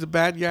yeah, he's a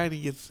bad guy, and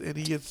he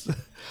gets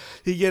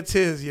he gets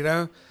his,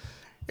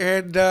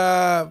 And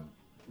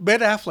Ben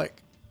Affleck,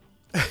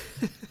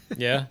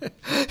 Yeah.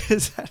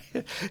 is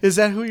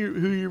that who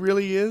he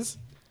really is?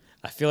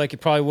 I feel like he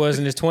probably was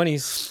in his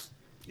 20s.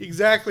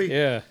 Exactly.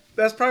 Yeah.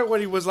 That's probably what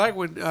he was like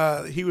when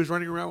he was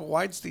running around with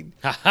Weinstein.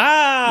 Ha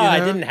ha! I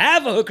know? didn't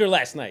have a hooker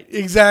last night.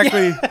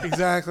 Exactly.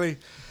 Exactly.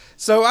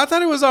 So I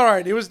thought it was all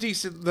right. It was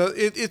decent.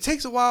 It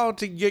takes a while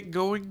to get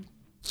going,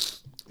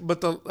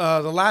 but the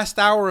last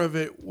hour of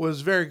it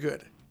was very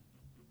good.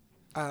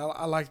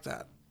 I like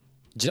that.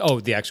 Oh,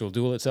 the actual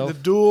duel itself? The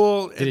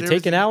duel. Did it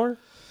take an hour?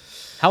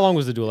 How long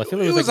was the duel? I feel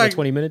like it was like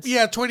 20 minutes.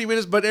 Yeah, 20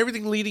 minutes, but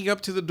everything leading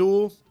up to the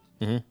duel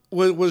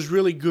was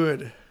really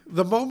good.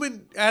 The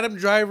moment Adam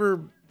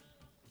Driver,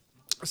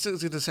 it's going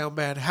to sound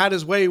bad, had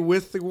his way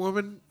with the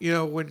woman,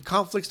 when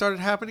conflict started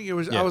happening,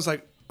 I was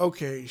like,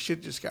 okay,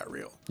 shit just got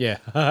real. Yeah.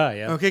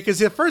 Yeah. Okay,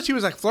 because at first he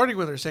was like flirting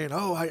with her, saying,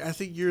 "Oh, I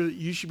think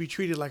you should be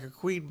treated like a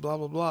queen," blah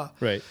blah blah.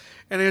 Right.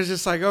 And it was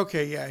just like,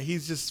 okay, yeah,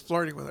 he's just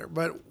flirting with her.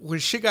 But when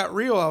shit got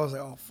real, I was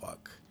like, oh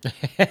fuck,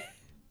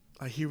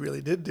 like he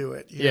really did do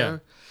it. You know?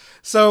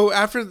 So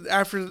after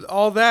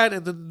all that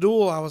and the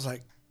duel, I was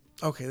like,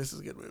 okay, this is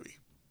a good movie.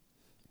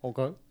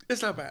 Okay.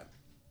 It's not bad.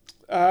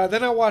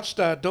 Then I watched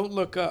Don't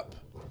Look Up.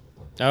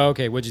 Oh,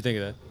 okay. What'd you think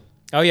of that?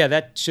 Oh, yeah,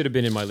 that should have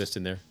been in my list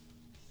in there.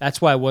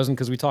 That's why it wasn't,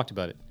 because we talked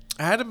about it.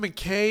 Adam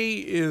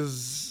McKay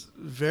is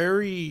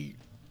very...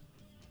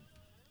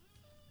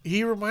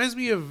 He reminds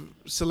me of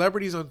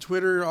celebrities on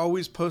Twitter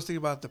always posting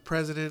about the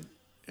president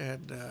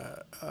and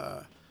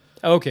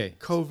Okay.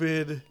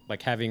 COVID.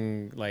 Like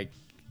having, like,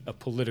 a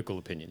political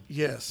opinion.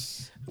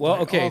 Yes. Well,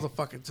 Like, okay. all the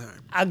fucking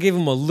time. I'll give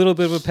him a little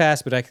bit of a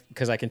pass, but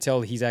because I can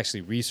tell he's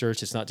actually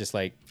researched. It's not just,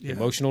 like,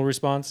 emotional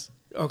response.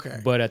 Okay.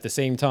 But at the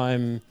same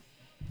time,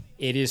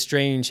 it is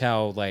strange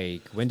how,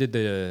 like, when did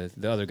the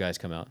other guys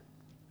come out?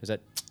 Was that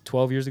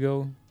 12 years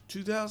ago?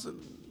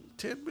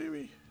 2010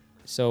 maybe?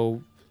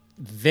 So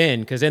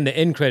then, because then the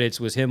end credits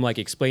was him, like,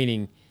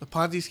 explaining, The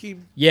Ponzi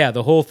scheme? yeah,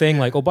 the whole thing,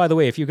 like, oh, by the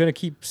way, if you're going to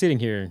keep sitting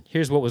here,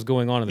 here's what was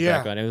going on in the Yeah.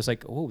 background. And it was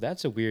like, oh,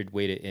 that's a weird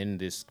way to end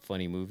this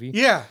funny movie.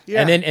 Yeah.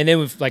 Yeah. And then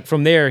with, like,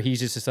 from there, he's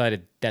just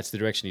decided that's the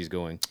direction he's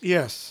going.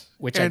 Yes.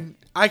 Which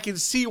I can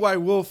see why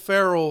Will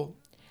Ferrell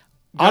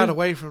got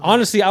away from that.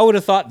 Honestly, I would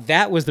have thought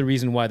that was the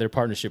reason why their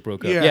partnership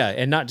broke up. Yeah. Yeah,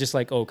 and not just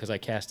like, oh, because I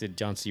casted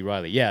John C.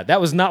 Reilly. Yeah, that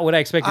was not what I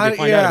expected to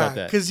find out about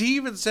that. Because he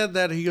even said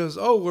that. He goes,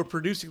 "Oh, we're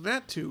producing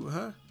that too,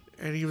 huh?"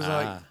 And he was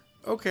like,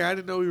 okay, I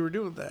didn't know we were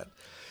doing that.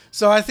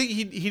 So I think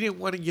he didn't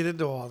want to get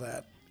into all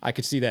that. I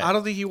could see that. I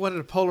don't think he wanted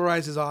to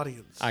polarize his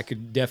audience. I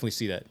could definitely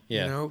see that.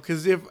 Yeah. You know,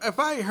 because if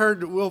I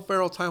heard Will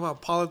Ferrell talking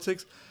about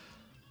politics,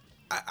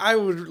 I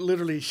would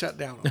literally shut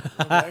down.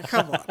 I'm like,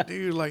 come on,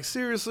 dude. Like,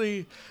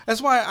 seriously. That's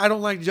why I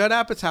don't like Judd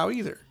Apatow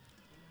either.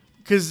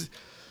 Because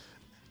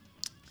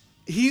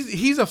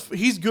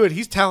he's good.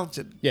 He's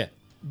talented. Yeah.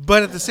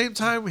 But at the same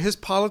time, his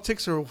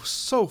politics are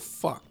so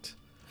fucked.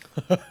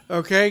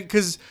 Okay?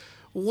 Because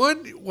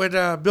when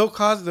Bill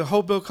Cosby, the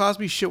whole Bill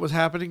Cosby shit was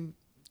happening,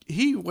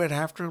 he went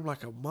after him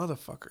like a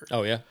motherfucker.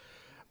 Oh, yeah?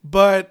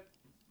 But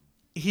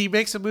he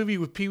makes a movie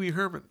with Pee Wee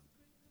Herman,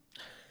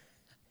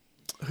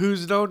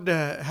 who's known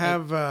to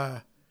have...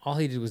 all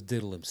he did was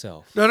diddle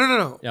himself. No. Oh,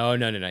 no. Yeah, I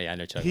know what you're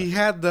talking about. He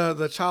had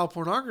the child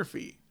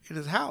pornography in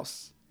his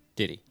house.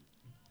 Did he?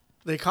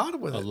 They caught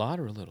him with A it. lot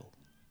or a little?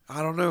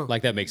 I don't know.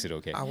 Like, that makes it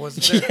okay. I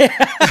wasn't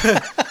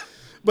there.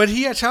 But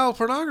he had child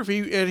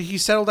pornography, and he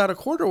settled out of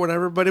court or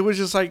whatever. But it was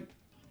just like,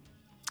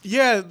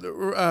 yeah,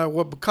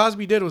 what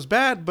Cosby did was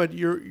bad, but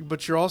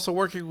you're also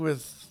working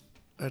with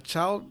a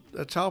child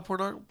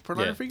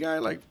pornography guy.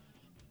 Like,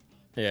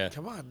 Yeah.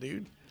 come on,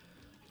 dude.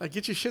 Like,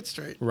 get your shit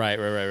straight. Right.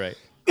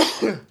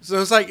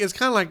 So it's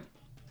kind of like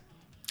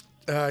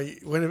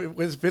when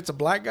if it's a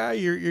black guy,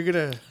 you're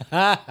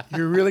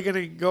really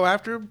gonna go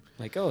after him.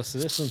 Like, oh, so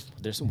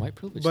there's some white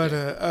privilege But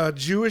there. a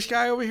Jewish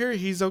guy over here,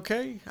 he's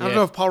okay. I don't Yeah.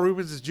 know if Paul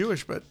Rubens is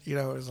Jewish, but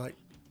it's like,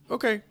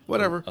 okay,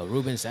 whatever. A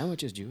Reuben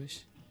sandwich is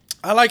Jewish.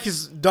 I like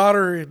his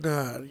daughter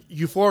in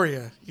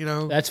Euphoria.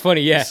 That's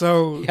funny, yeah.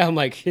 So Yeah, I'm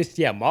like,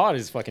 yeah, Maud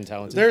is fucking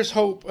talented. there's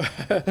hope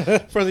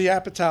for the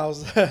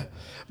Apatows.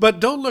 But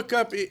don't look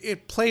up.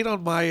 It played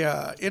on my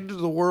end of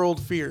the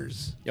world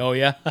fears. Oh,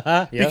 yeah?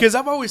 Yeah. Because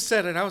I've always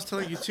said, and I was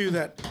telling you too,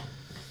 that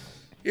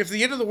if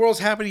the end of the world's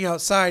happening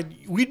outside,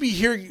 we'd be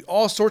hearing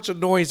all sorts of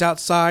noise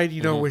outside,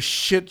 with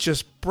shit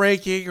just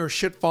breaking or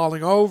shit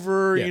falling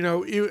over.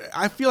 Yeah.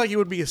 I feel like it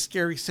would be a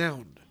scary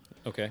sound.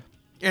 Okay.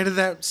 And in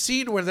that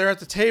scene where they're at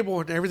the table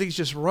and everything's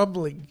just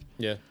rumbling,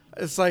 Yeah.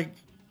 it's like,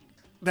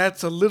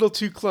 that's a little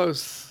too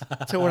close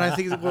to what I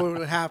think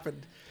would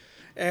happen.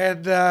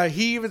 And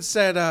he even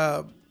said,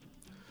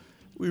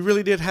 we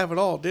really did have it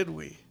all, didn't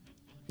we?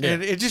 Yeah.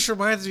 And it just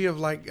reminds me of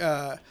like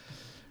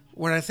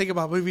when I think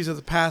about movies of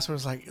the past, where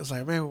it's like,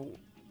 man,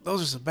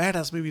 those are some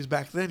badass movies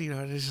back then,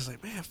 and it's just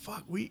like, man,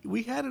 fuck, we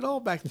had it all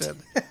back then.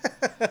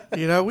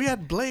 We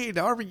had Blade,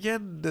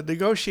 Armageddon, The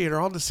Negotiator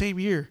all in the same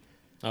year.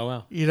 Oh,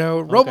 wow.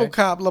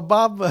 RoboCop, La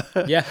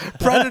Bamba, Yeah.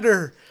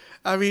 Predator.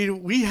 I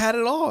mean, we had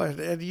it all, and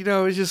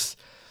it just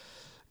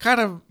kind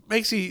of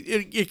makes me.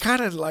 It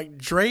kind of like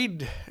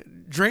drained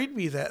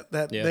me that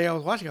day I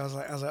was watching. I was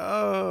like,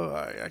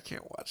 oh, I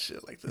can't watch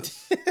shit like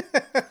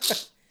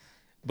this.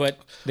 But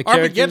the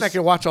Armageddon, characters, I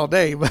can watch all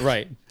day. But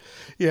right?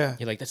 yeah,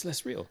 You're like, that's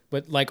less real.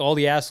 But like all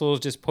the assholes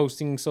just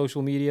posting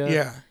social media.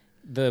 yeah.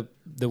 The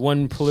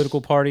one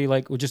political party,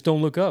 like, well, just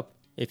don't look up.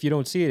 If you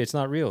don't see it, it's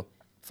not real.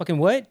 Fucking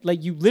what?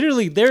 Like, you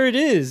literally, there it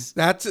is.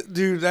 That's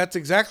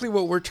exactly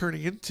what we're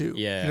turning into.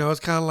 Yeah. It's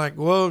kind of like,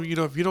 well,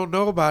 if you don't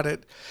know about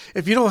it,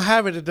 if you don't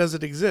have it, it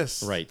doesn't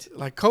exist. Right.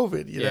 Like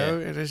COVID, Yeah.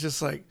 and it's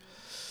just like,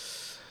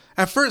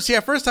 at first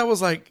I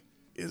was like,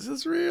 is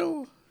this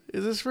real?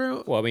 Is this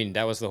real? Well, I mean,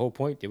 that was the whole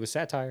point. It was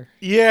satire.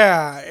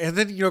 Yeah. And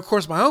then, of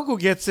course, my uncle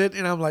gets it,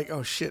 and I'm like,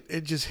 oh, shit,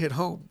 it just hit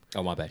home.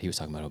 Oh, my bad. He was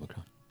talking about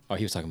Omicron. Oh,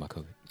 he was talking about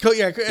COVID.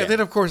 Yeah. And then,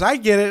 of course, I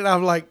get it, and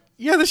I'm like,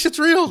 yeah, this shit's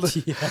real.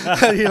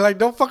 You're like,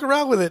 don't fuck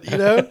around with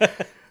it,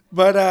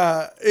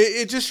 But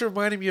it just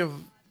reminded me of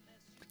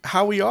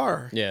how we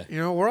are. Yeah.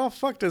 We're all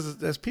fucked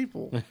as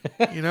people.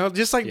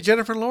 Just like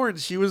Jennifer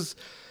Lawrence,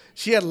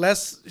 she had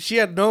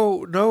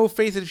no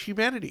faith in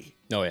humanity.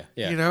 Oh, yeah.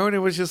 Yeah. And it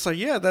was just like,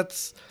 yeah,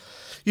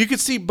 you could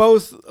see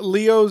both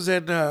Leo's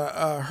and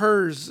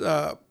hers,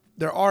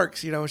 their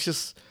arcs. It's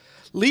just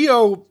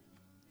Leo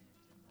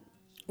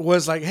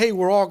was like, hey,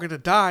 we're all gonna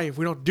die if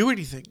we don't do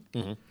anything.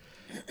 Mm-hmm.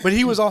 But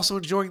he was also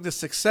enjoying the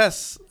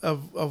success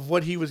of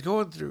what he was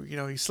going through.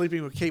 He's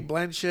sleeping with Kate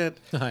Blanchett,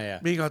 Oh, yeah.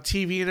 being on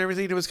TV and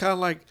everything. It was kind of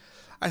like,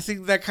 I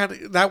think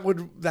that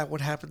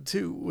would happen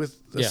too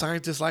with the Yeah.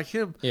 scientists like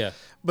him. Yeah.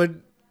 But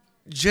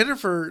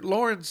Jennifer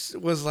Lawrence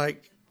was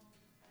like,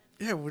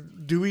 yeah,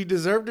 do we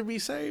deserve to be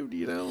saved?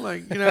 I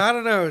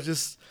don't know.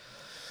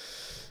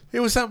 It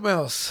was something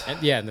else.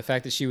 And the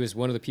fact that she was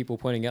one of the people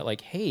pointing out,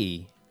 like,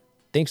 hey,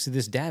 thanks to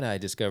this data I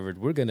discovered,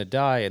 we're going to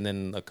die. And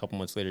then a couple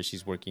months later,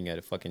 she's working at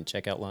a fucking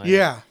checkout line.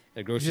 Yeah.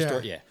 At a grocery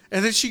store. Yeah.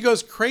 And then she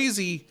goes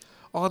crazy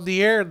on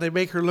the air, and they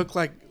make her look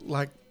like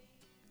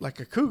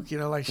a kook,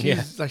 like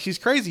she's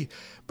crazy.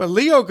 But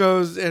Leo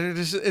goes, and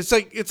it's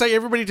like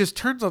everybody just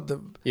turns on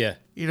them. Yeah.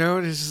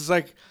 And it's just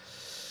like,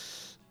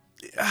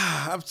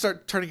 I'm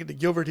starting turning into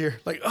Gilbert here.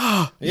 Like,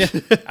 Yeah.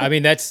 I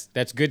mean, that's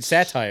good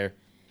satire.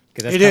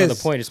 Because that's It kind of is.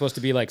 the point. It's supposed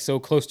to be like so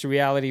close to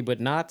reality, but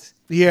not.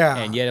 yeah.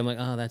 And yet I'm like,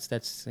 oh, that's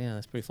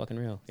pretty fucking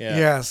real. Yeah.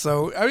 Yeah,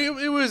 so I mean,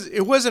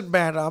 it wasn't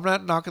bad. I'm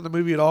not knocking the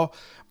movie at all,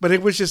 but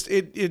it was just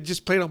it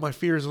just played on my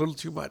fears a little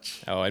too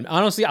much. Oh, and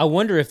honestly, I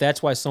wonder if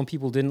that's why some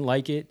people didn't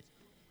like it.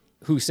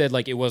 who said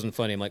like it wasn't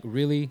funny. I'm like,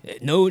 really?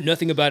 No,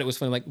 nothing about it was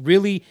funny. Like,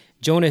 really?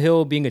 Jonah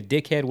Hill being a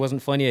dickhead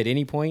wasn't funny at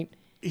any point?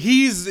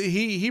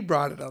 He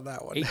brought it on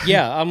that one.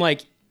 Yeah, I'm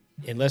like,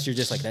 unless you're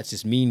just like, that's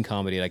just mean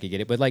comedy, I could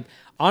get it. But like,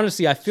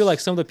 honestly, I feel like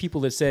some of the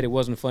people that said it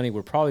wasn't funny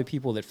were probably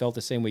people that felt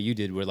the same way you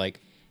did, where like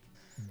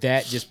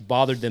that just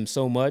bothered them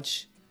so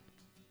much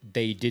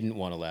they didn't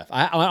want to laugh.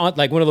 I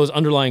like one of those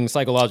underlying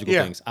psychological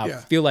things. I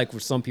feel like for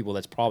some people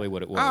that's probably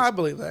what it was. I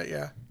believe that,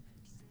 yeah.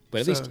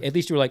 But at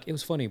least you were like, it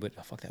was funny, but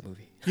fuck that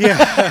movie.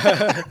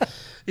 Yeah.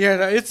 Yeah,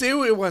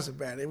 no, it wasn't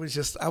bad. It was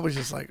just, I was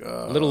just like,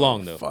 a little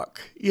long though.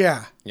 Fuck.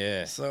 Yeah.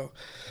 Yeah. So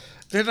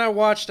then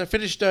I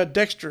finished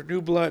Dexter,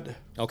 New Blood.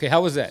 Okay,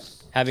 how was that?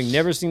 Having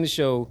never seen the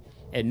show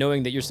and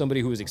knowing that you're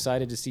somebody who was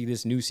excited to see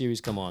this new series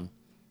come on,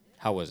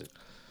 how was it?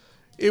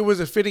 It was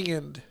a fitting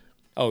end.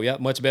 Oh, yeah?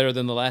 Much better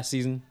than the last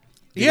season?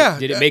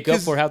 Did it make up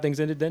for how things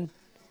ended then?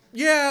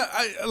 Yeah,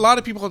 a lot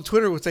of people on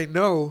Twitter would say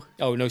no.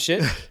 Oh, no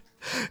shit?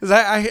 'Cause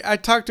I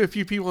talked to a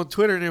few people on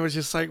Twitter, and it was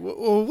just like,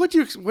 well, what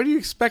do you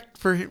expect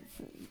for him?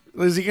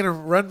 Is he gonna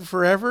run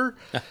forever?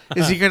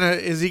 Is he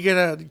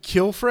gonna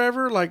kill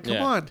forever? Like,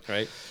 come on,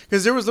 right?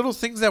 Because there was little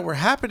things that were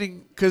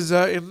happening. Because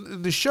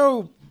in the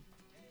show,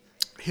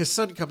 his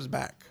son comes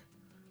back,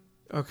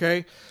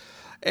 okay,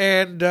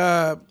 and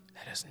that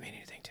doesn't mean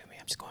anything to me.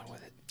 I'm just going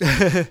with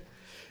it.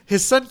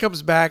 His son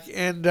comes back,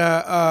 and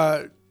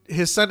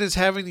his son is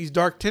having these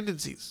dark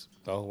tendencies.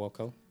 Oh, well,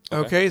 cool.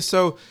 Okay,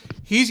 so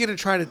he's gonna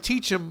try to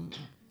teach him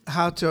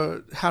how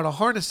to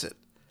harness it.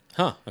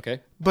 Huh,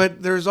 okay.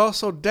 But there's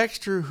also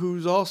Dexter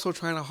who's also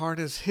trying to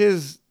harness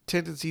his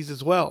tendencies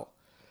as well.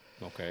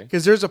 Okay.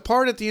 Because there's a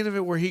part at the end of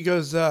it where he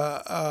goes,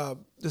 the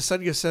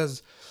son just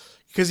says,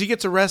 because he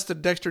gets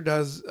arrested, Dexter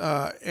does,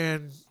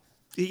 and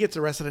he gets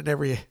arrested in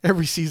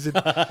every season.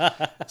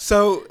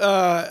 So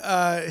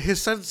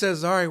his son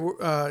says, all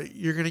right,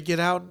 you're going to get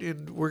out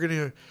and we're going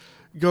to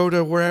go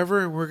to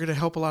wherever and we're going to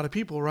help a lot of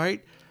people,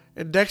 right?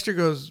 And Dexter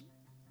goes,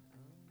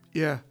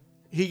 yeah.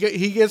 He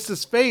gets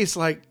this face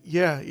like,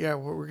 yeah,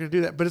 we're going to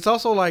do that. But it's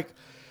also like,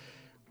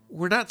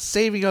 we're not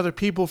saving other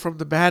people from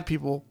the bad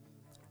people.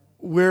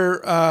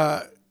 We're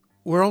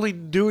only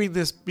doing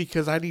this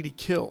because I need to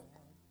kill.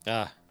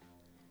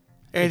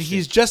 And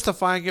he's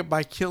justifying it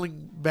by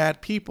killing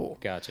bad people.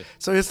 Gotcha.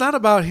 So it's not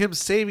about him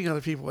saving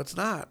other people. It's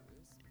not.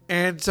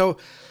 And so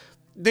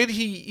then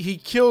he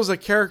kills a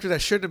character that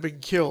shouldn't have been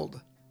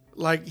killed.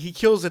 Like, he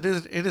kills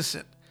an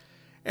innocent.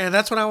 And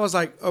that's when I was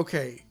like,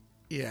 okay,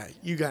 yeah,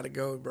 you got to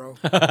go, bro.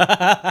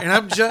 and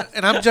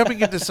I'm jumping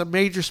into some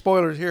major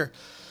spoilers here.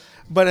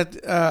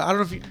 But I don't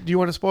know if do you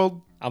want to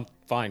spoil? I'm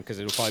fine because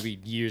it'll probably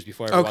be years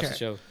before I ever watch the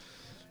show.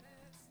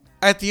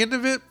 At the end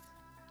of it,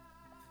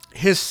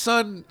 his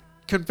son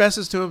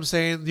confesses to him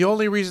saying, the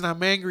only reason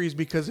I'm angry is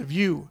because of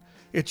you.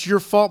 It's your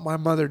fault my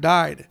mother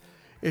died.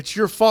 It's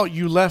your fault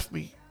you left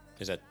me.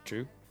 Is that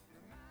true?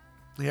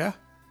 Yeah.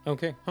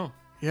 Okay. Huh.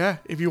 Yeah.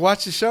 If you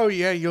watch the show,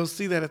 yeah, you'll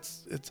see that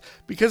it's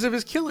because of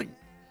his killing.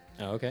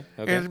 Oh, okay.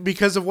 And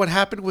because of what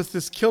happened with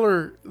this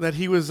killer that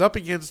he was up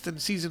against in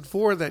season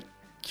 4 that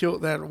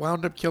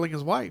wound up killing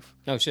his wife.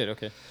 Oh shit,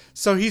 okay.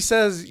 So he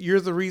says, you're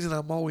the reason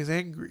I'm always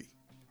angry.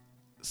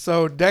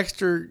 So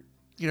Dexter,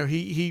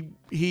 he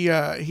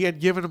had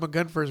given him a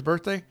gun for his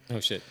birthday. Oh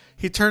shit.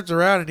 He turns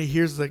around and he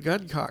hears the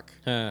gun cock.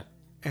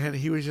 And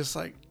he was just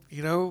like,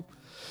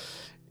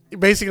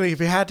 basically, if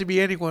it had to be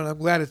anyone, I'm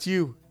glad it's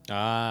you.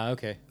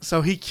 Okay.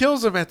 So he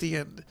kills him at the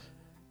end.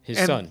 His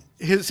son.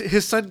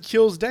 His son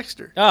kills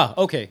Dexter.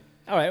 Okay.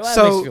 All right. Well,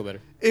 that makes me feel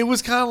better. It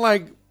was kind of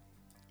like,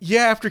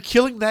 yeah, after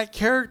killing that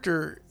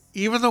character,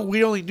 even though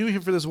we only knew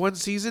him for this one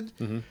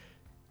season,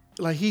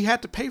 like, he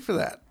had to pay for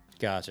that.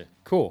 Gotcha.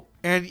 Cool.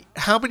 And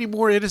how many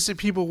more innocent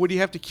people would he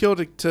have to kill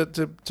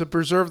to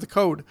preserve the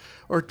code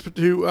or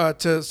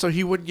to so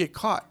he wouldn't get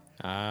caught?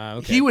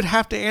 Okay. He would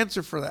have to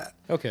answer for that.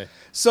 Okay.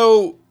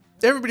 So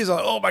everybody's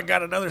like, "Oh my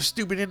god, another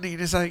stupid ending."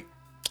 And it's like,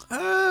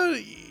 no.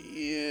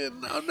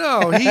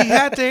 He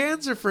had to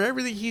answer for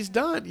everything he's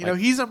done.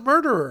 He's a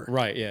murderer.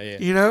 Right.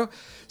 Yeah.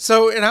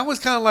 So, and I was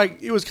kind of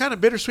like, it was kind of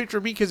bittersweet for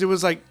me because it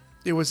was like,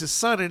 it was his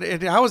son.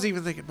 And I was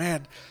even thinking,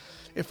 man,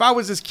 if I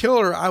was this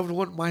killer, I would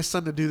want my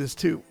son to do this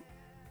too.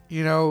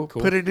 Cool.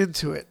 Put it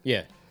into it.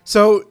 Yeah.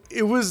 So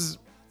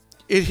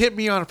it hit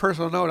me on a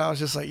personal note. I was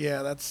just like,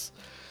 yeah,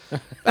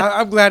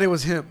 I'm glad it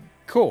was him.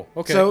 Cool.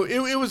 Okay. So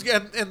it was,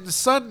 and the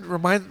son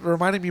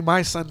reminded me of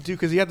my son too,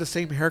 because he had the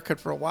same haircut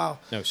for a while.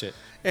 No shit.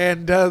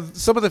 And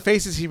some of the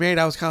faces he made,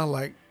 I was kind of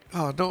like,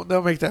 oh, don't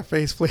make that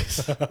face,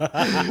 please.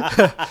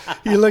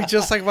 You look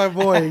just like my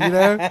boy,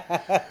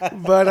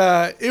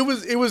 But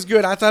it was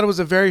good. I thought it was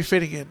a very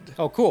fitting end.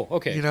 Oh, cool.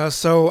 Okay.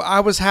 So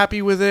I was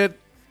happy with it.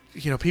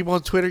 People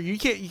on Twitter, you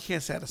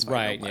can't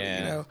satisfy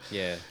nobody,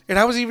 Yeah. And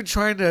I was even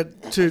trying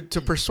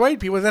to persuade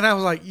people. Then I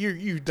was like,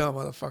 you dumb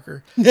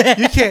motherfucker.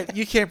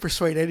 You can't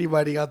persuade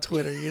anybody on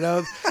Twitter.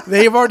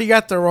 They've already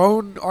got their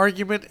own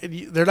argument,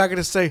 and they're not going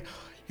to say,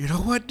 you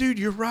know what, dude,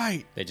 you're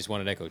right. They just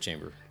want an echo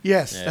chamber.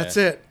 Yes, that's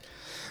it.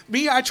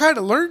 me, I try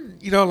to learn.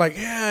 Like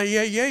yeah,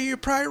 you're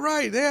probably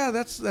right. Yeah,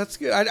 that's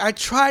good. I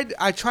tried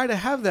to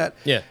have that.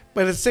 Yeah.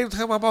 But at the same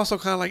time, I'm also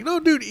kind of like, no,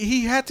 dude,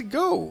 he had to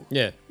go.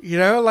 Yeah.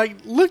 Like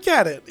look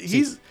at it.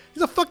 He's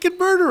a fucking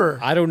murderer.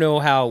 I don't know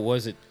how,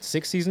 was it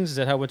 6 seasons? Is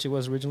that how much it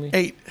was originally?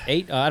 8.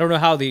 8? I don't know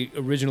how the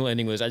original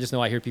ending was. I just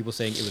know I hear people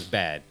saying it was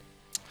bad.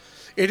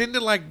 It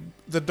ended like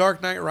The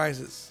Dark Knight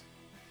Rises.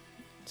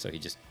 So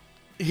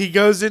he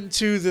goes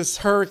into this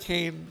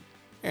hurricane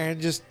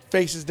and just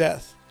faces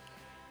death.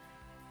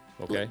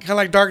 Okay. Kind of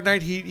like Dark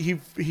Knight.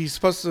 He's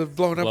supposed to have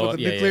blown up with a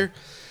nuclear,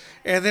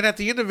 and then at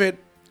the end of it,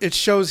 it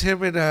shows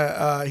him in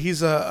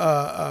he's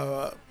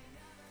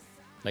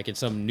like in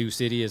some new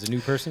city as a new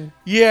person?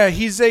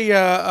 he's a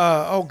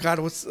oh god,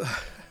 what's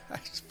I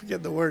just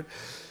forget the word.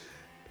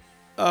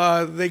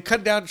 They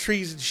cut down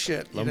trees and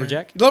shit.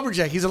 Lumberjack?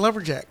 Lumberjack. He's a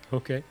lumberjack,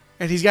 Okay.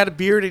 and he's got a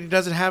beard, and he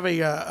doesn't have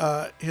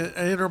an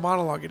inner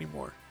monologue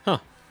anymore. Huh.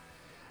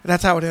 And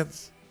that's how it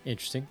ends.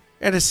 Interesting.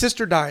 And his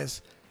sister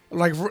dies.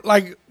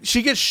 Like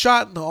she gets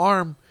shot in the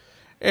arm,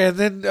 and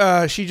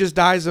then she just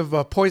dies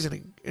of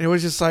poisoning. And it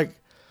was just like,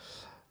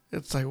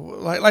 it's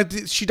like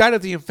she died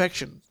of the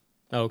infection.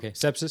 Oh, okay.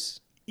 Sepsis?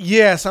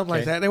 Yeah, something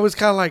like Okay. that. And it was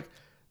kind of like,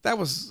 that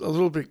was a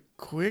little bit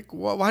quick.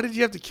 Why did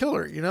you have to kill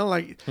her?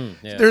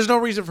 Yeah. There's no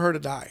reason for her to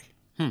die.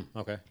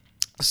 Okay.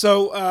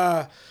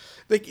 So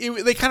they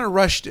kind of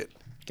rushed it.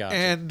 Gotcha.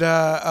 And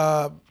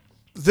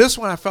this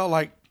one I felt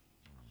like,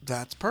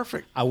 that's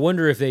perfect. I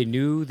wonder if they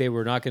knew they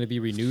were not going to be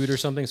renewed or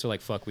something. So like,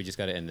 fuck, we just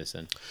got to end this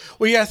then.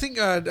 Well, yeah, I think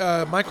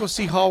Michael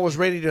C. Hall was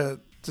ready to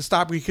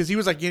stop because he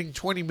was like getting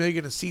 $20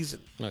 million a season.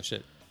 Oh,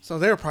 shit. So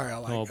they were probably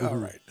all like, Oh, all boo-hoo.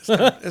 right,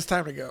 it's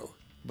time to go.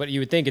 But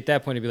you would think at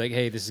that point it'd be like,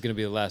 hey, this is going to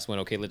be the last one.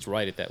 Okay, let's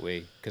write it that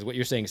way. Because what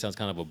you're saying sounds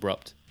kind of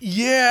abrupt.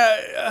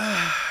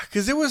 Yeah,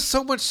 because there was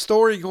so much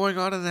story going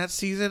on in that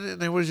season,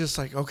 and it was just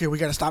like, okay, we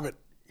got to stop it.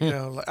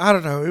 I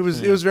don't know. It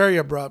was very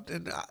abrupt,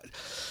 and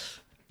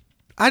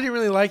I didn't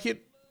really like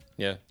it.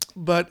 Yeah.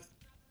 But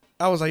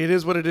I was like, it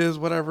is what it is,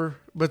 whatever.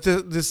 But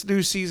this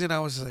new season, I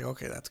was just like,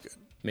 okay, that's good.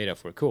 Made up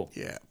for it. Cool.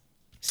 Yeah.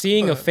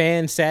 Seeing a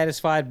fan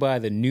satisfied by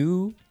the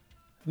new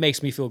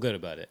makes me feel good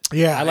about it.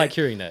 Yeah. I like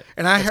hearing that.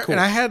 And I That's cool. and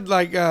I had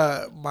like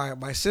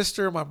my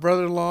sister, my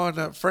brother-in-law, and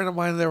a friend of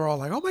mine. They were all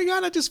like, "Oh my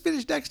god, I just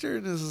finished Dexter,"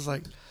 and this is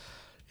like,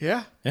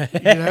 yeah,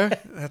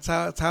 that's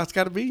how it's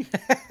got to be,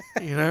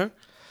 Then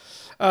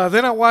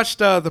I watched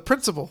The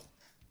Principal.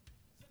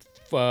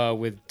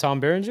 With Tom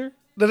Berenger?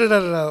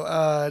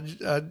 No.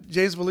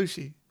 James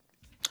Belushi.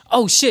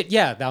 Oh, shit.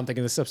 Yeah. Now I'm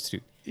thinking of The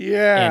Substitute.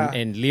 Yeah.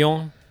 And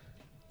Leon.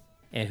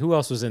 And who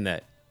else was in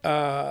that?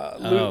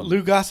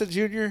 Lou Gossett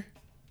Jr.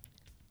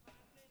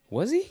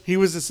 Was he? He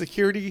was the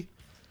security.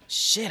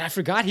 Shit, I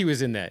forgot he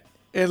was in that.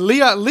 And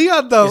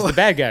Leon though. He's the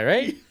bad guy,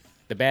 right?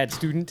 The bad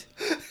student.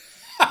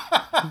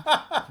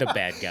 The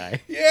bad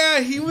guy. Yeah,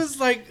 he was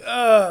like,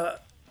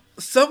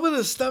 some of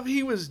the stuff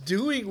he was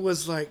doing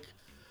was like,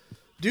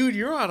 dude,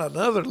 you're on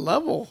another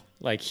level.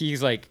 Like,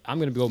 he's like, I'm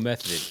going to go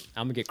method it.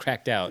 I'm going to get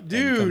cracked out.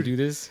 Dude. And come do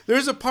this.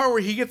 There's a part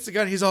where he gets the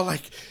gun. He's all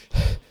like,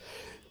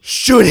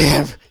 shoot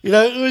him.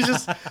 It was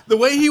just the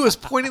way he was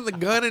pointing the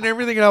gun and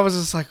everything. And I was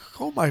just like,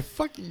 oh my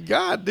fucking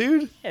God,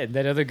 dude. And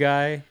that other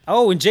guy.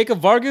 Oh, and Jacob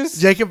Vargas?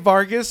 Jacob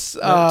Vargas.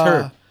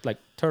 Turd. Like,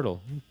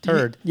 turtle.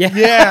 Turd. Yeah.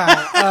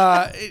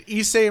 Yeah.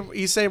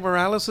 Issei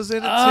Morales was in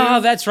it too. Oh,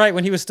 that's right.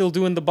 When he was still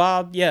doing the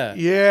Bob. Yeah.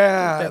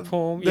 Yeah. That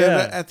poem.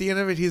 Then Yeah. at the end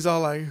of it, he's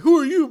all like, who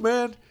are you,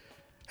 man?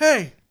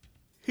 Hey,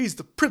 he's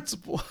the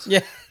principal.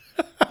 Yeah.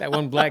 That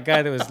one black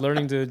guy that was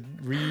learning to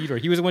read, or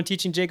he was the one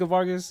teaching Jacob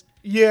Vargas.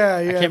 Yeah.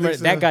 I can't think remember.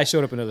 so. That guy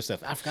showed up in other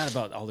stuff. I forgot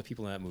about all the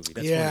people in that movie.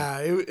 That's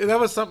funny. Yeah, that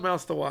was something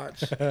else to watch.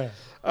 Then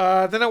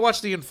I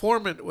watched The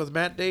Informant with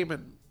Matt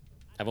Damon.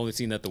 I've only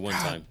seen that the one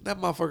time. That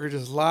motherfucker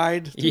just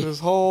lied through Yeah.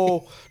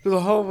 through the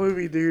whole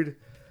movie, dude.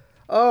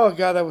 Oh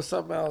God, that was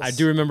something else. I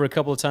do remember a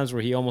couple of times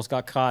where he almost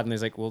got caught, and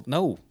he's like, "Well,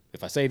 no,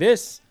 if I say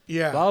this,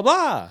 Yeah. blah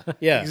blah."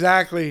 Yeah,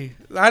 Exactly.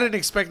 I didn't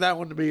expect that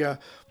one to be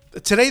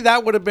today.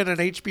 That would have been an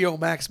HBO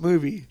Max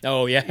movie.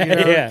 Oh yeah,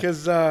 yeah.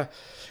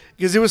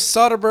 Because it was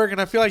Soderbergh,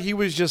 and I feel like he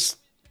was just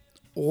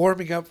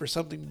warming up for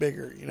something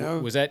bigger.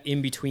 Was that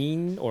in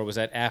between, or was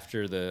that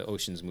after the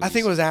Ocean's movies? I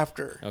think it was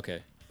after.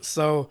 Okay.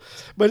 So,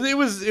 but it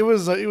was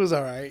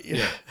all right.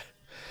 Yeah.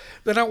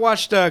 Then I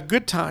watched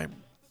Good Time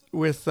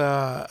with.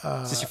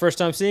 Is this your first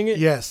time seeing it?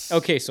 Yes.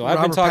 Okay, so I've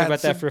been Robert talking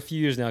about that Pattinson. for a few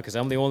years now because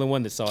I'm the only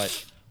one that saw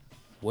it.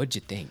 What'd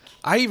you think?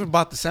 I even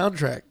bought the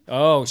soundtrack.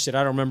 Oh shit, I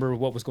don't remember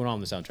what was going on in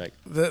the soundtrack.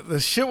 The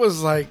shit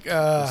was like.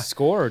 The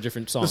score or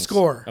different songs?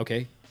 score.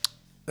 Okay.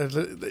 I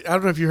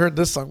don't know if you heard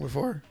this song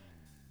before.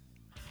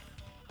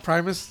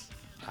 Primus.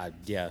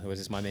 Yeah. Was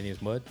this My Name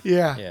Is Mud?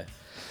 Yeah. Yeah.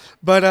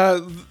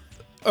 But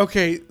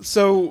okay,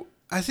 so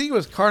I think it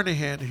was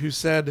Carnahan who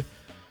said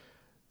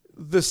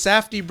the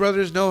Safdie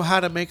brothers know how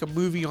to make a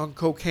movie on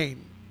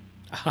cocaine.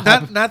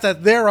 Not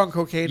that they're on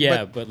cocaine.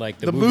 Yeah, but like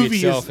the movie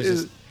itself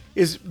is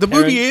just the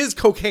movie is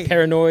cocaine.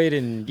 paranoid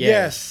and yeah.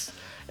 Yes,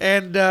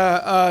 and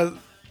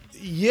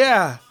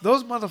Yeah,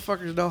 those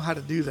motherfuckers know how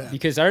to do that.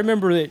 Because I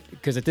remember it,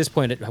 because at this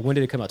point, when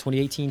did it come out?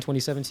 2018,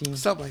 2017?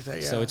 Something like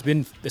that, yeah. So it's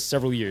been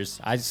several years.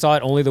 I saw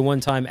it only the one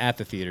time at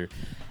the theater.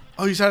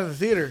 Oh, you saw it at the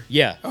theater?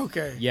 Yeah.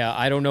 Okay. Yeah,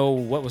 I don't know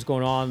what was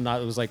going on.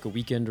 It was like a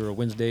weekend or a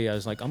Wednesday. I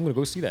was like, I'm going to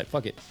go see that.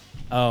 Fuck it.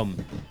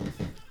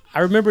 I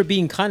remember it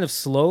being kind of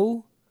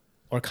slow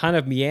or kind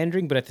of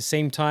meandering, but at the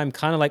same time,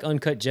 kind of like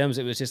Uncut Gems,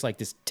 it was just like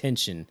this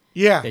tension.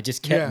 Yeah. That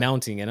just kept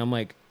mounting. And I'm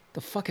like,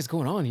 the fuck is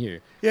going on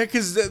here? Yeah,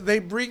 because they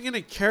bring in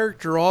a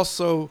character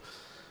also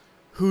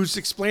who's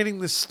explaining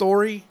the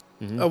story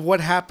of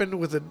what happened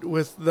with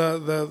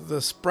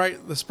the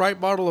Sprite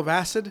bottle of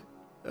acid,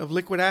 of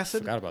liquid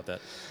acid. Forgot about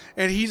that.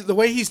 And the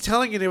way he's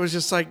telling it, it was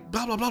just like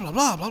blah blah blah blah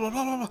blah blah blah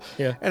blah blah.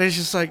 Yeah. And it's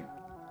just like,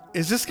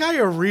 is this guy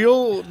a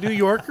real New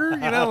Yorker? You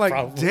know, like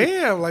Probably.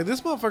 damn, like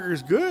this motherfucker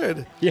is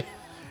good. Yeah.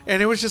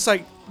 And it was just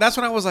like, that's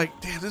when I was like,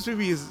 damn, this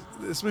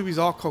movie's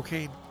all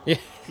cocaine. Yeah.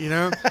 You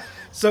know.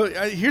 So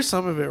here's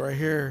some of it right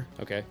here.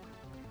 Okay.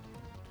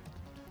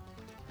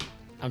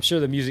 I'm sure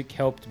the music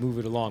helped move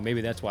it along. Maybe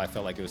that's why I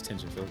felt like it was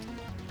tension filled.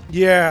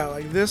 Yeah,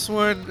 like this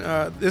one.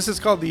 This is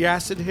called The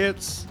Acid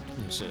Hits.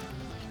 Oh, shit.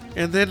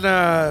 And then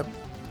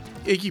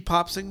Iggy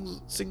Pop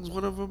sings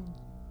one of them.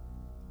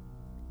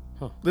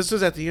 Huh. This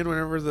was at the end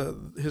whenever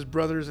his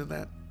brothers in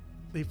that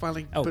they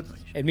finally Oh, put.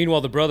 and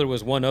meanwhile, the brother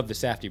was one of the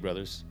Safdie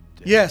brothers.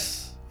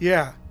 Yes,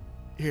 yeah.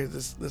 Here,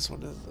 this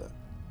one is.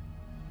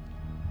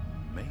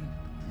 Make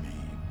me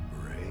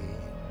brave.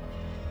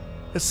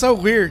 It's so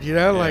weird, you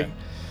know, Yeah.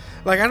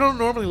 like I don't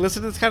normally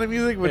listen to this kind of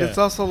music, but Yeah. it's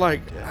also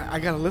like I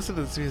gotta listen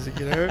to this music,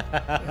 you know.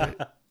 Right.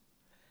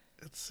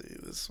 Let's see,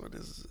 this one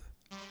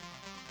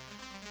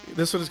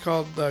is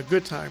called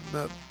Good Time.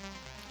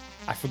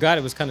 I forgot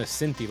it was kind of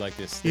synthy like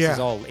this. This Yeah. is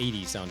all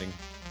 80s sounding.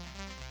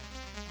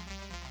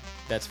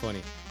 That's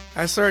funny.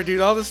 I swear,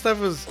 dude, all this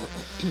stuff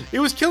it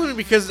was killing me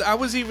because I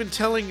was even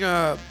telling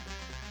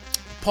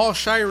Paul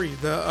Shirey,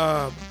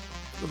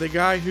 the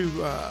guy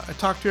who I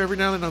talk to every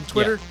now and then on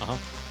Twitter. Yeah. Uh-huh.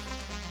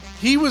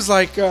 He was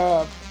like,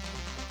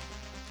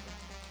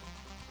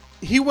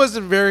 he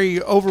wasn't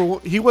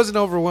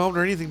overwhelmed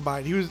or anything by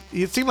it.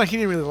 It seemed like he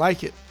didn't really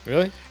like it.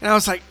 Really? And I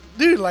was like,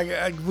 dude, like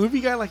a movie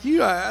guy like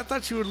you, I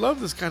thought you would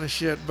love this kind of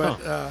shit. But,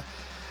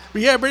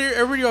 but yeah,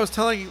 everybody I was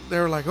telling, they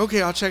were like,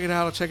 okay, I'll check it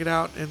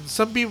out. And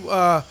some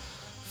people,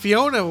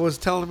 Fiona was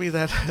telling me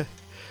that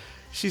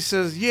she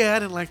says, yeah, I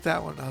didn't like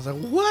that one. I was like,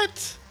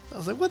 what? I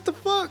was like, what the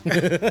fuck?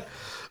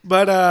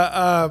 But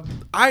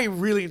I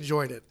really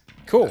enjoyed it.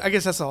 Cool. I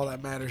guess that's all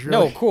that matters,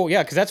 really. No, cool.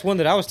 Yeah, because that's one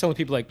that I was telling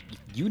people, like,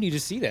 you need to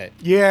see that.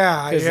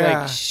 Yeah, Because, yeah.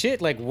 like,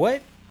 shit, like,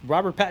 what?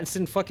 Robert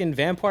Pattinson fucking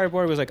Vampire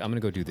Boy was like, I'm going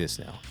to go do this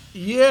now.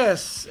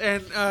 Yes,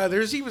 and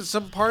there's even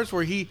some parts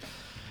where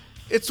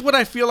it's what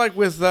I feel like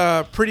with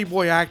pretty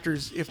boy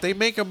actors. If they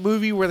make a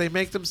movie where they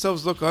make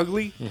themselves look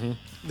ugly,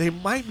 they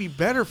might be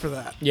better for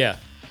that. Yeah.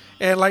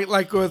 And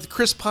like with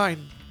Chris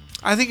Pine,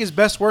 I think his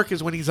best work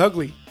is when he's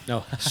ugly.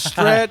 No.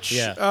 Stretch,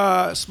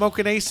 Yeah.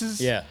 Smoking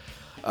Aces. Yeah.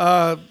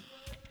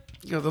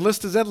 You know, the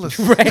list is endless.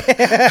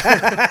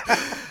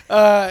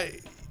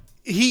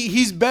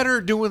 He's better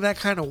doing that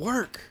kind of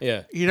work.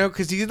 Yeah. You know,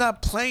 because he's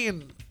not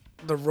playing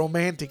the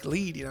romantic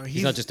lead. You know,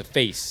 He's not just a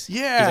face.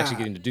 Yeah. He's actually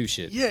getting to do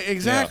shit. Yeah,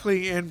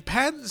 exactly. And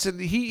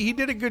Pattinson, he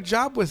did a good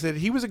job with it.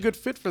 He was a good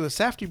fit for the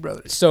Safdie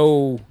brothers.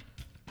 So,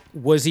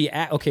 was he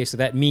okay? So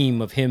that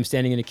meme of him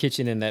standing in the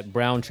kitchen in that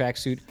brown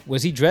tracksuit,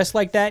 was he dressed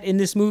like that in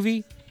this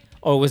movie,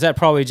 or was that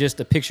probably just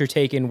a picture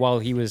taken while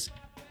he was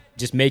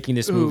just making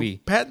this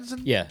movie?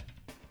 Pattinson? Yeah,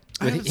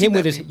 I with haven't him seen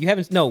with that his. meme. You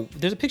haven't? No,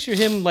 there's a picture of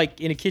him like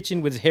in a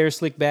kitchen with his hair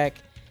slicked back,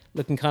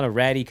 looking kind of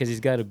ratty because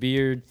he's got a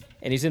beard,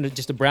 and he's in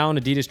just a brown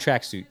Adidas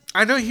tracksuit.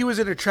 I know he was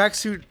in a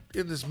tracksuit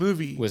in this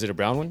movie. Was it a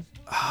brown one,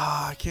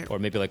 I can't. or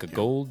maybe like a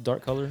gold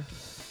dark color?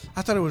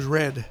 I thought it was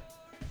red.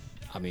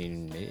 I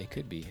mean, it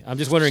could be. I'm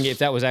just wondering if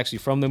that was actually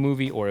from the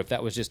movie or if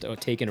that was just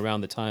taken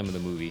around the time of the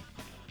movie.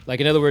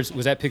 Like, in other words,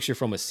 was that picture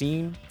from a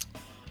scene?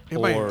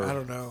 It might, I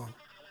don't know.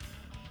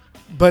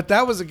 But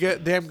that was a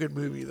damn good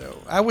movie, though.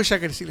 I wish I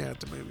could have seen that at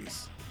the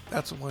movies.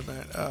 That's the one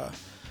that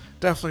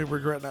definitely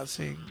regret not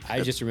seeing.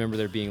 I just remember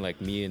there being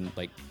like me and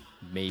like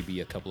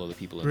maybe a couple other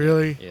people in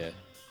Really? there.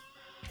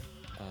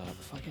 Yeah.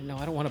 Fucking no,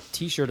 I don't want a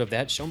T-shirt of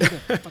that. Show me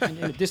the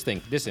fucking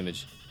this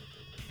image.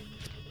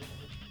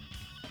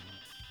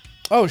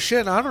 Oh,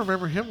 shit. I don't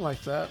remember him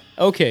like that.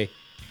 Okay.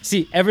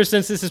 See, ever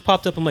since this has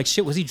popped up, I'm like,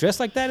 shit, was he dressed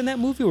like that in that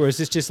movie? Or is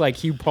this just like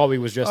he probably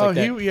was dressed like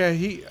that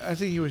I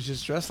think he was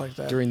just dressed like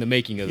that. during the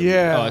making of the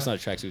Yeah. movie? Oh, it's not a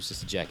tracksuit, it's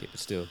just a jacket, but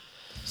still.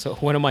 So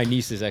one of my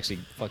nieces actually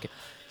fucking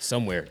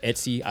somewhere,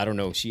 Etsy, I don't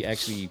know, she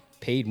actually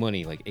paid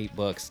money, like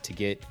 $8 to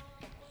get,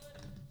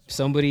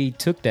 somebody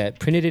took that,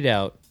 printed it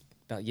out,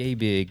 about yay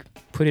big,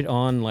 put it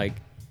on like,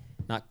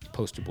 not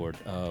poster board,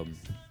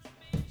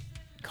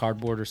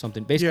 cardboard or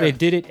something. Basically, Yeah. they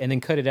did it and then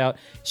cut it out.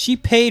 She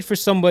paid for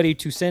somebody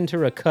to send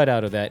her a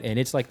cutout of that, and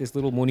it's like this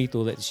little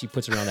monito that she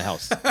puts around the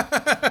house.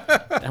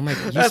 And I'm like,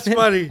 That's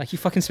funny. Like, you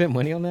fucking spent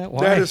money on that?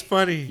 Why? That is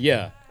funny.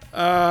 Yeah.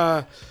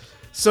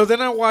 So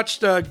then I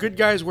watched Good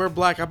Guys Wear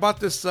Black. I bought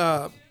this.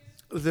 Oh,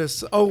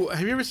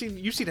 have you ever seen?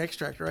 You've seen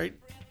Extract, right?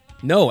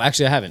 No,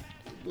 actually, I haven't.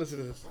 Listen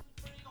to this.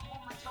 Go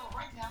home and tell her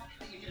right now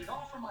that you get it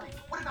all for money.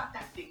 What about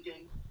that, ding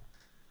ding?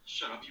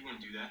 Shut up, you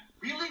wouldn't do that.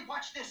 Really?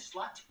 Watch this,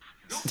 slut.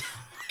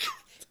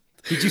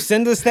 Did you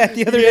send us that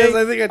the other Yes,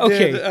 day? I think I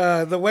Okay.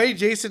 did. The way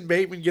Jason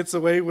Bateman gets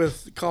away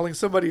with calling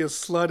somebody a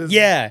slut is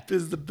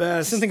is the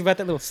best. Something about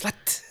that little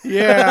slut.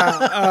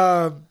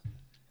 Yeah.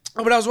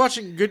 But I was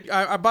watching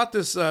I bought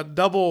this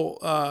double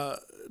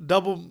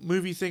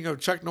movie thing of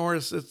Chuck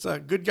Norris. It's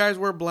Good Guys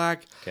Wear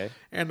Black Okay.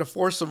 and A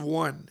Force of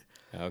One.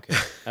 Okay.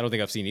 I don't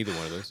think I've seen either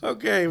one of those.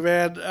 Okay,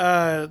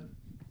 man.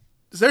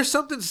 There's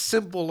something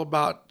simple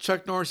about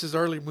Chuck Norris's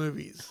early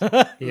movies.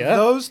 Yeah.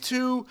 Those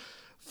two,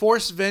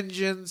 Force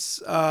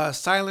Vengeance,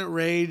 Silent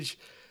Rage,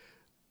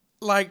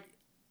 like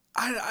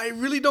I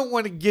really don't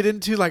want to get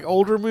into like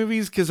older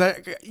movies because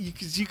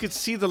you could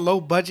see the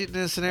low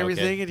budgetness and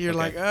everything, Okay, and you're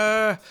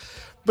okay. like,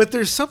 But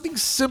there's something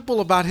simple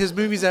about his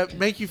movies that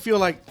make you feel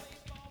like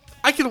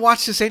I can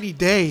watch this any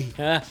day,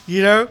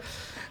 you know?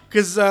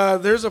 Because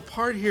there's a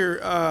part here.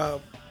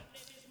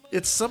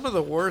 It's some of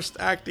the worst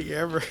acting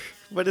ever,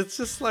 but it's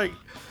just like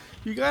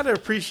you got to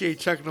appreciate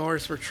Chuck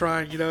Norris for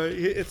trying. You know,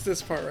 it's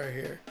this part right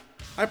here.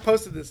 I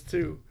posted this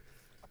too.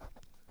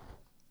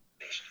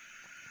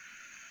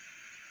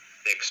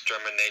 The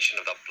extermination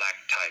of the black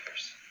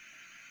tigers.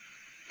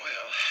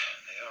 Well,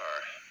 they are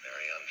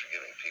very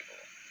unforgiving people.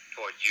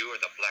 Toward you or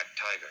the black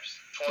tigers?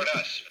 Toward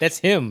us. That's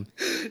him.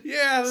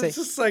 Yeah, it's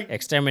just like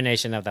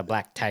Extermination of the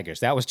Black Tigers.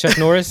 That was Chuck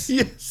Norris?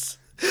 yes.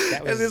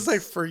 That was- And it's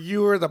like for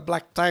you or the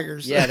Black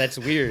Tigers. Yeah, that's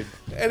weird.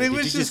 And it Did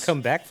was you just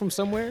come back from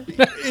somewhere?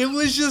 It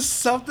was just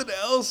something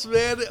else,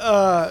 man.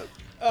 The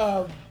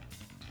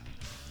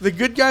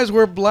Good Guys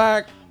Wear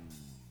Black.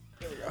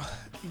 There we go.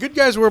 Good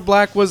Guys Wear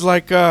Black was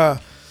like I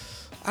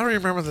don't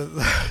even remember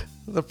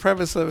the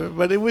premise of it,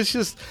 but it was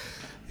just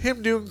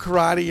him doing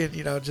karate and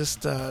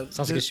just Sounds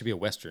like it should be a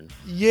Western.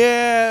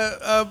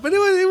 yeah, but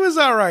it was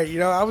all right.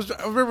 I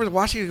remember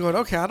watching it going,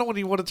 okay, I don't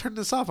even want to turn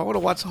this off. I want to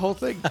watch the whole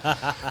thing.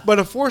 But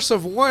A Force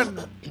of One,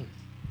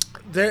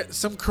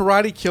 some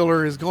karate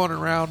killer is going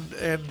around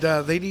and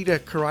they need a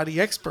karate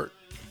expert.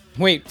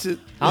 Wait,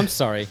 I'm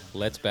sorry.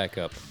 Let's back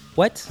up.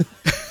 What?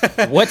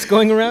 What's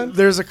going around?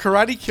 There's a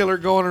karate killer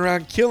going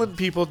around killing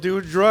people,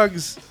 doing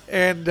drugs,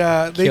 and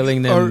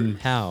Killing them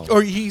how?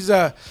 Or he's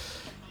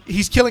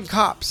killing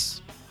cops.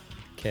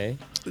 Okay.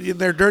 And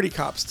they're dirty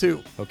cops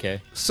too.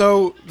 Okay.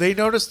 So they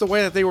noticed the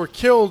way that they were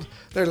killed.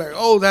 They're like,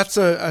 oh, that's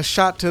a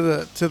shot to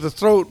the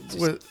throat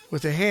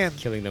with a hand.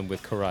 Killing them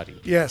with karate.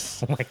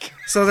 Yes. Oh my God.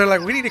 So they're like,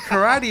 we need a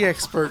karate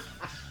expert.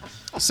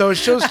 So it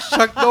shows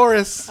Chuck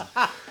Norris.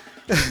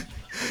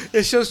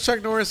 It shows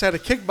Chuck Norris had a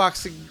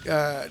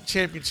kickboxing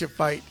championship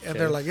fight, and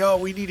they're like, "Yo,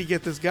 we need to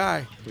get this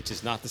guy." Which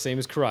is not the same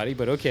as karate,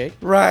 but okay.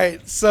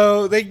 Right.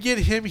 So they get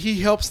him. He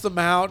helps them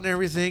out and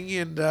everything,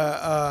 and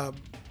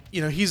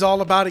he's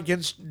all about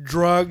against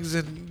drugs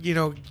and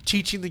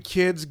teaching the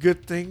kids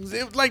good things,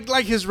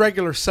 like his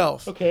regular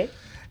self. Okay.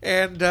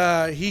 And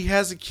he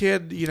has a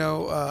kid,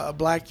 a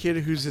black kid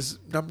who's his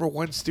number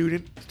one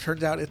student.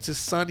 Turns out it's his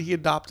son. He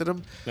adopted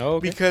him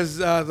because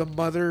the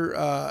mother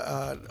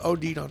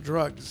OD'd on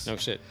drugs. No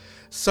shit.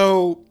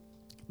 So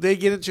they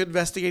get into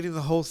investigating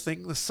the whole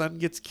thing. The son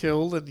gets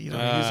killed, and he's all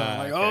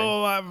like,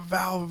 "Oh, I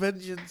vow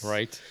vengeance."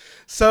 Right.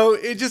 So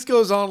it just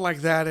goes on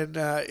like that, and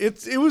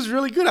it was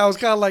really good. I was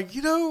kind of like,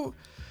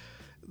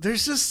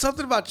 there's just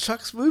something about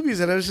Chuck's movies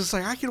that I was just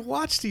like, I can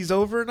watch these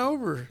over and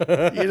over.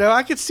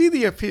 I could see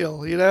the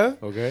appeal.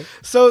 Okay.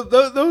 So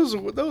those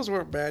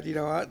weren't bad.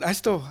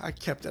 I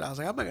kept it. I was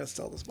like, I'm not gonna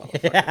sell this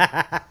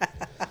motherfucker.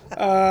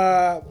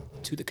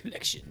 To the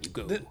collection you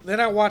go. Then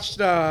I watched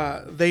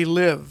They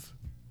Live.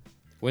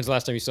 When's the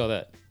last time you saw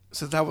that?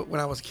 Since when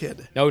I was a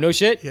kid. No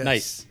shit? Yes.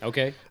 Nice.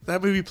 Okay.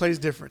 That movie plays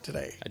different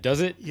today. Does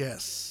it?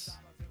 Yes.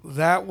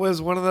 That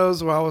was one of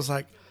those where I was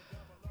like,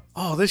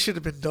 oh, this should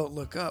have been Don't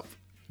Look Up.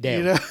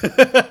 Damn.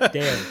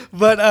 Damn.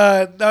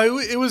 But no,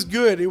 it was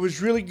good. It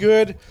was really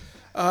good.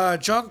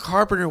 John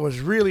Carpenter was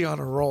really on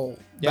a roll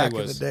back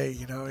in the day.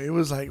 It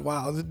was like,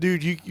 wow, the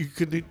dude, you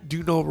could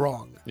do no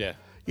wrong. Yeah.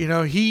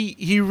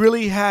 He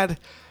really had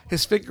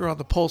his finger on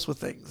the pulse with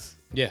things.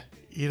 Yeah.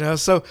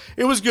 So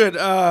it was good.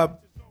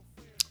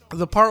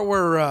 The part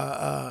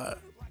where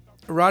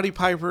Roddy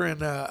Piper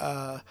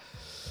and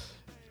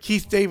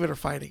Keith David are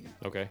fighting.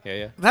 Okay.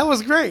 Yeah. That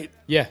was great.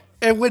 Yeah.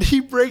 And when he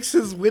breaks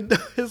his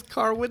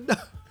car window,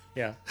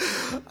 Yeah.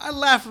 I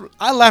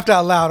laughed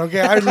out loud.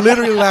 Okay, I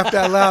literally laughed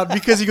out loud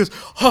because he goes,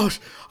 "Oh,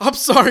 I'm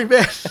sorry,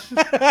 man,"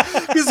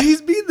 because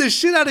he's beating the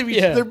shit out of each.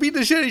 Yeah. They're beating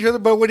the shit out of each other.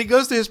 But when he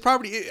goes to his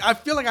property, I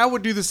feel like I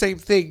would do the same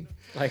thing.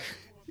 Like,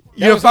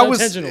 If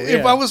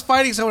I was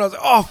fighting someone, I was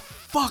like, "Oh,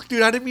 fuck,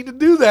 dude, I didn't mean to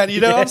do that."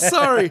 I'm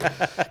sorry.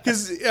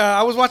 Because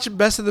I was watching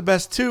Best of the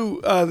Best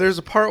too. There's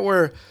a part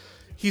where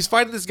he's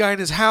fighting this guy in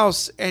his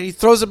house, and he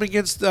throws him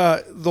against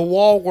the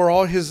wall where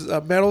all his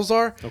medals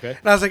are. Okay.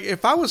 And I was like,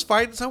 if I was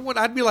fighting someone,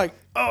 I'd be like,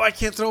 oh, I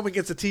can't throw him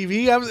against the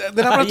TV. Then I'm going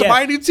to have to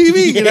buy a new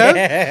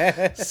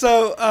TV,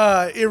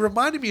 So it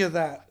reminded me of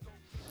that.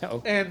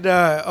 Uh-oh. And,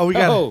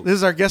 this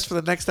is our guest for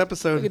the next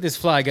episode. Look at this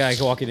fly guy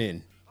walking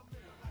in.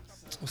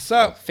 What's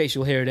up?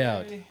 Facial haired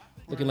out.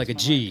 Looking like a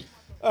G.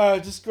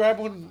 Just grab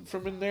one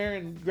from in there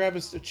and grab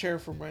a chair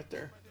from right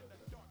there.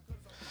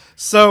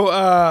 So,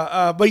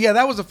 but yeah,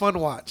 that was a fun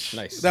watch.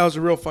 Nice. That was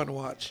a real fun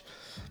watch.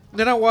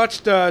 Then I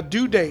watched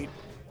Due Date,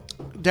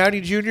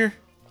 Downey Jr.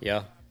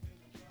 Yeah.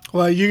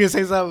 Well, you can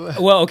say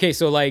something. Well, okay,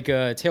 so like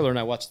Taylor and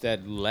I watched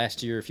that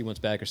last year, a few months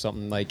back or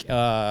something. Like,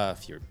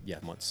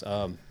 months.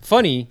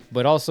 Funny,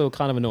 but also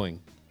kind of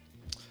annoying.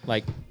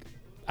 Like,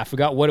 I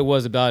forgot what it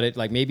was about it.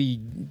 Like, maybe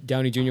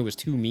Downey Jr. was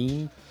too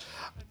mean.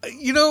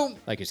 You know,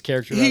 Like his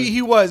character.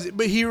 he was,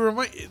 but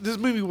this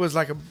movie was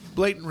like a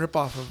blatant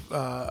ripoff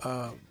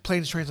of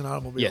Planes, Trains, and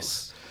Automobiles.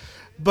 Yes.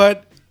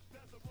 But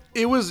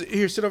it was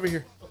here. Sit over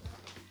here.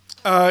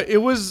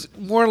 It was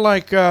more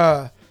like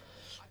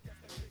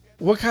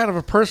what kind of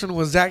a person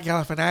was Zach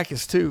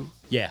Galifianakis too?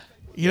 Yeah.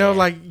 You know,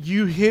 like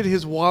you hid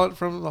his wallet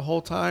from him the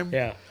whole time.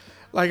 Yeah.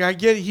 Like I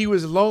get he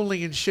was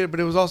lonely and shit, but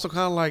it was also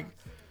kind of like,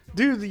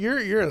 dude,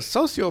 you're a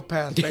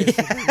sociopath,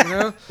 basically. You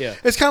know? Yeah.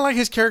 It's kind of like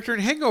his character in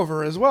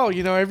Hangover as well.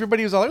 You know,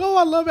 everybody was all like, "Oh,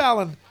 I love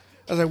Alan."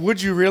 I was like,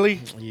 "Would you really?"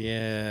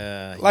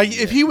 Yeah. Like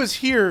if he was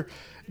here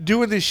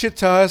doing this shit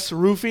to us,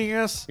 roofing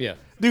us, Yeah.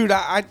 dude,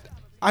 I'd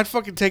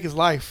fucking take his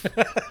life.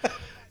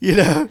 You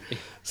know?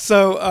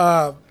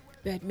 So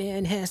That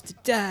man has to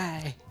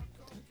die.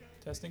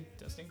 Testing.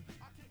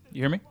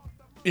 You hear me?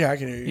 yeah, I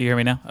can hear You you. hear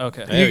me now?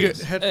 Okay. There You he get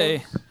is.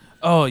 headphones? Hey.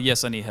 Oh,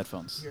 yes, I need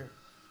headphones. Here.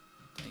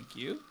 Thank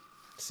you.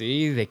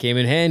 See, they came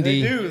in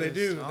handy. They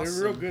do.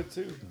 They're real good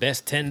too.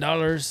 Best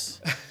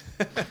 $10.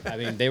 I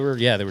mean, they were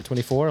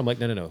 24. I'm like,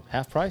 no,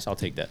 half price. I'll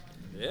take that.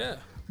 Yeah.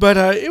 But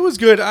it was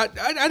good. I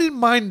didn't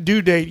mind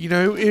Due Date. You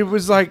know, it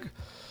was like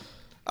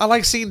I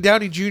like seeing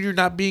Downey Jr.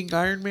 not being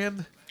Iron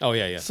Man. Oh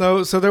yeah.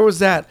 So there was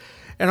that.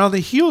 And on the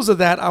heels of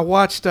that, I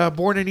watched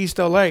Born in East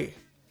L.A.,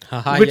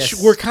 which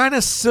were kind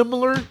of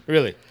similar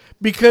really.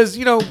 because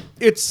you know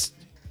it's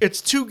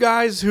two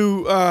guys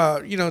who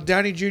you know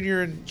Downey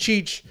Jr. and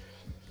Cheech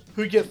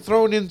who get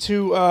thrown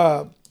into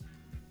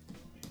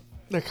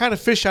they're kind of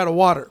fish out of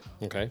water.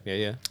 Okay.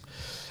 Yeah.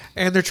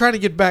 And they're trying to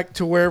get back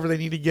to wherever they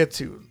need to get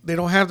to. They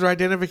don't have their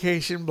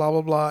identification. Blah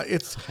blah blah.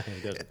 It's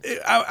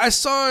I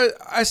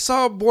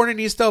saw Born in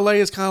East LA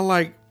as kind of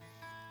like,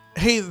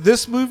 hey,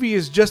 this movie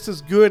is just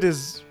as good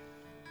as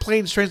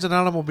Planes, Trains, and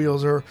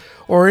Automobiles,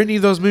 or any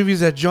of those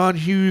movies that John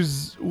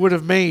Hughes would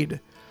have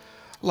made.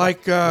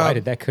 Like Why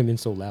did that come in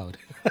so loud?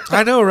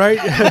 I know, right?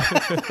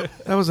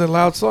 That was a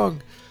loud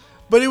song,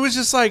 but it was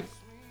just like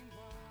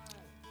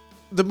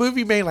the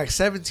movie made like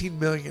 17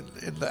 million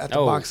at the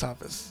box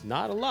office.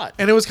 Not a lot.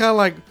 And it was kind of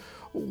like,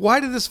 why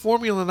did this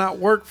formula not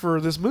work for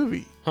this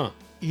movie? Huh.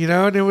 You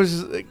know, and it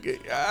was,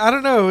 I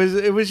don't know,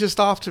 it was just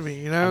off to me,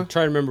 you know? I'm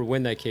trying to remember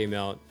when that came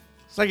out.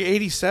 It's like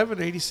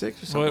 87,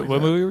 86 or something.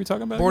 What movie were we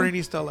talking about? Born in again?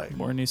 East LA.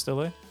 Born in East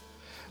LA?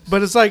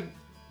 But it's like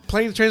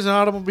Planes, Trains, and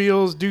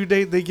Automobiles, Due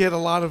Date, they get a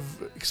lot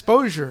of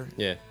exposure.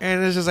 Yeah.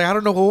 And it's just like, I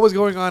don't know what was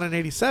going on in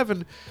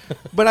 87,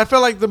 but I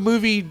felt like the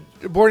movie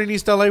Born in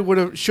East LA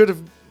should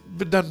have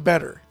been done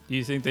better. Do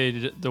you think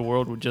the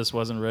world just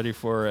wasn't ready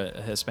for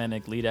a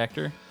Hispanic lead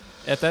actor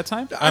at that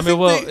time? I I mean,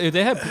 think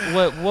they had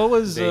what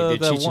was They did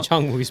that Cheech one? and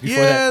Chong movies before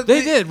Yeah, that.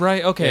 They did,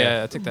 right? Okay,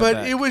 Yeah. I take that But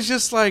back. it was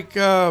just like,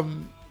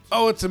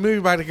 oh, it's a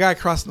movie by the guy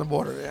crossing the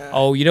border. Yeah.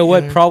 Oh, you know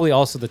what? Yeah. Probably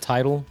also the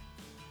title,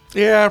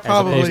 Yeah, as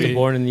opposed to probably.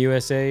 Born in the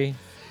USA.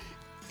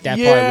 That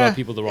probably rubbed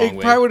people the wrong it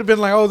way. probably would have been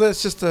like, oh,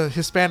 that's just a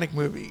Hispanic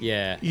movie.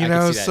 Yeah, You I know,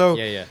 can see that. so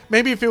Yeah.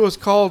 maybe if it was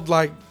called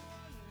like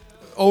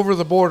Over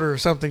the Border or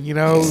something, you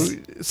know,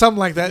 something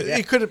like that,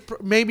 it could have,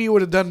 maybe it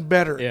would have done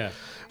better. Yeah.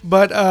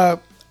 But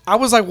I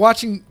was like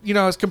watching, you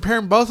know, I was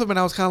comparing both of them and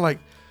I was kind of like,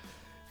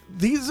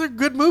 these are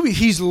good movies.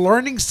 He's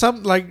learning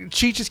something, like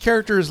Cheech's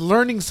character is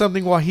learning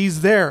something while he's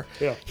there.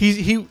 Yeah.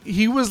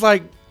 He was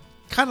like,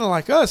 kind of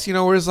like us, you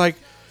know, where it's like,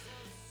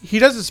 he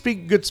doesn't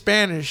speak good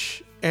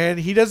Spanish and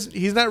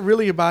he's not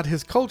really about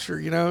his culture,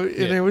 you know, and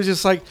Yeah. it was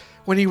just like,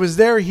 when he was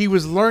there, he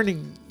was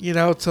learning, you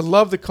know, to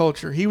love the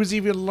culture. He was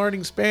even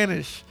learning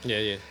Spanish.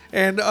 Yeah.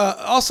 And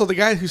also, the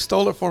guy who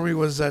stole it for me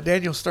was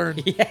Daniel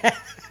Stern. Yeah.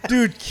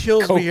 Dude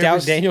kills me. Coked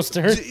out Daniel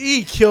Stern?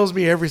 He kills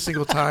me every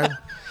single time.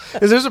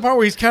 There's a part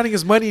where he's counting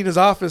his money in his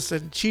office,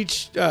 and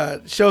Cheech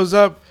shows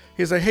up.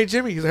 He's like, "Hey,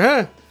 Jimmy." He's like,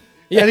 "Huh?"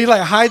 Yeah. And he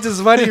like hides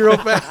his money real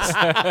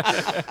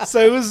fast. So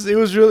it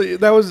was really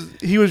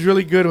he was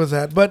really good with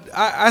that. But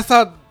I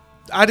thought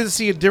I didn't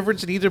see a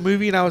difference in either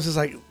movie, and I was just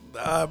like,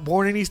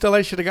 Born in East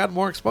LA should have gotten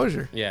more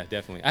exposure. Yeah,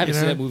 definitely. I haven't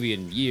seen that movie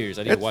in years.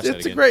 I need to watch that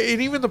It's again. a great,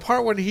 and even the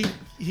part when he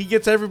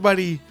gets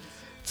everybody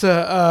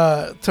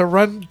to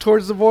run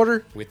towards the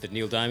border. With the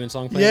Neil Diamond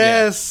song playing?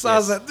 Yes, Yeah. I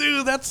was like,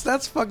 dude,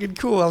 that's fucking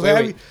cool. I was Wait,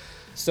 like, wait.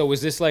 So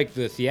was this like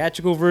the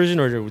theatrical version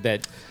or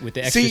that with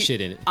the extra see, shit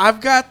in it?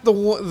 I've got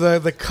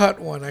the cut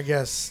one, I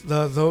guess,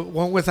 the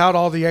one without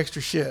all the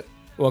extra shit.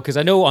 Well, because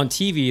I know on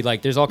TV,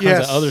 like, there's all kinds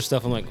Yes. of other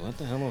stuff. I'm like, what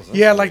the hell is that?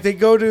 Yeah, like they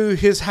go to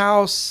his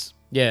house.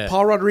 Yeah.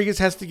 Paul Rodriguez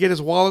has to get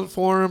his wallet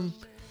for him.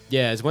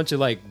 Yeah, it's a bunch of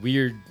like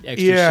weird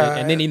extra Yeah. shit.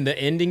 And then in the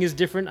ending is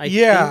different, I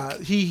Yeah,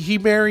 think. he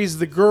marries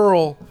the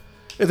girl.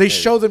 They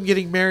show them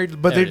getting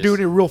married, but There they're it doing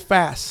is. it real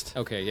fast.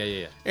 Okay,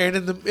 yeah. And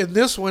in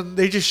this one,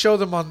 they just show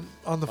them on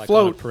the Like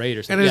float on a parade or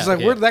and something. it's Yeah, like,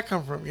 okay. where did that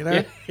come from? You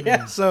know?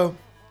 Yeah. So,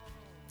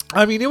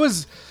 I mean, it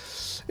was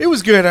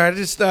good. I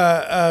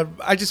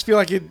just feel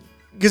like it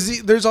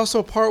because there's also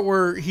a part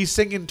where he's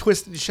singing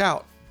 "Twist and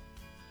Shout,"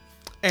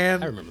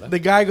 and I remember that. the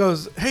guy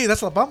goes, "Hey,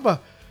 that's La Bamba.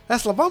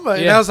 That's La Bamba,"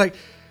 and Yeah. I was like,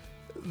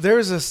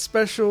 "There's a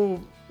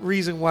special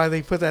reason why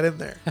they put that in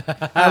there."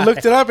 I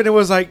looked it up, and it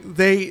was like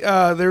they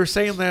were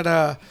saying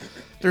that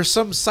there's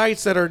some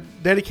sites that are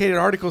dedicated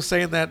articles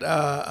saying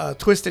that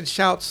Twist and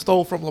Shout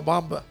stole from La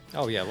Bamba.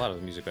 Oh yeah, a lot of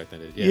the music back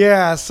then did.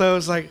 Yeah, so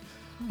it's like,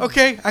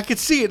 okay, I could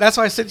see it. That's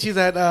why I sent you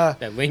that.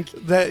 That link.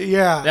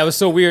 That was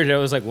so weird. It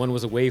was like one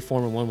was a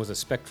waveform and one was a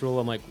spectral.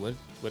 I'm like, what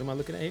am I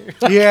looking at here?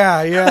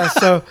 yeah.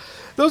 So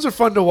those are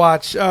fun to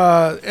watch.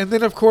 And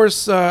then of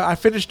course I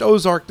finished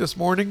Ozark this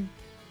morning.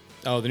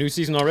 Oh, the new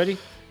season already?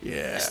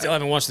 Yeah. I still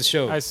haven't watched the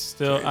show.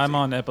 I'm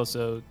on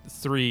episode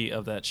 3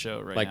 of that show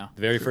right like now.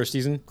 the very first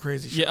season?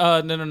 Crazy show.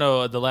 Yeah,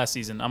 no, the last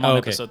season. I'm on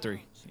okay. episode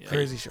 3. Yeah.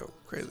 Crazy show.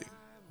 Crazy.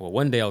 Well,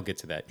 one day I'll get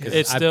to that. 'cause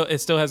It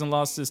still hasn't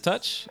lost its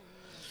touch.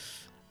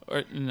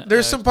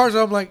 There's some parts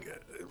where I'm like,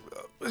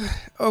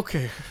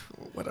 okay,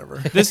 whatever.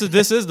 This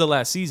is the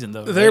last season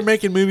though. They're right?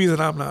 making movies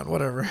and I'm not.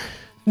 Whatever.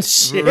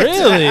 Shit.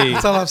 Really?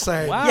 That's all I'm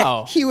saying.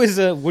 Wow. He was.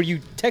 Were you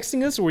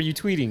texting us or were you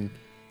tweeting?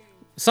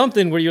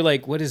 Something where you're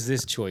like, what is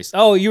this choice?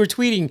 Oh, you were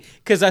tweeting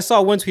because I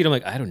saw one tweet. I'm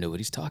like, I don't know what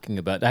he's talking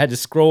about. I had to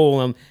scroll.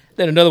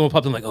 Then another one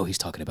popped. I'm like, oh, he's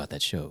talking about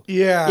that show.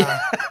 Yeah.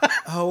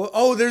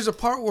 oh, there's a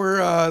part where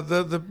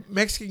the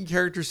Mexican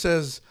character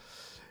says,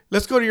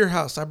 "Let's go to your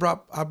house. I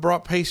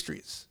brought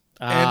pastries."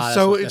 And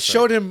so it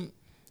showed him,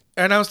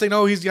 and I was thinking,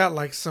 oh, he's got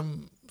like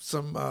some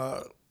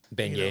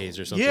beignets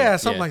or something. Yeah,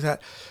 something like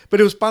that. But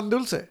it was pan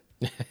dulce,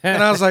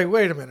 and I was like,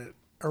 wait a minute,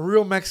 a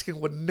real Mexican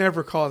would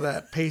never call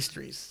that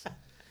pastries.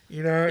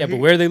 You know? Yeah, but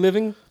where are they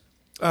living?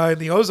 In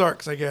the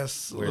Ozarks, I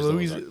guess. Where's the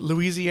Ozarks?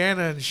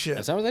 Louisiana and shit.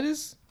 Is that where that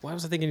is? Why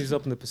was I thinking he's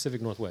up in the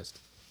Pacific Northwest?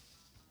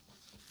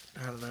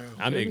 I don't know.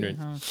 I'm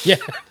ignorant. Yeah,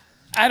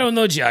 I don't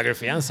know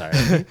geography. I'm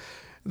sorry.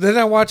 Then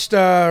I watched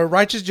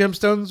Righteous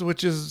Gemstones,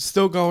 which is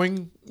still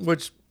going,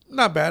 which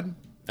not bad,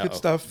 good Uh-oh.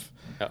 stuff.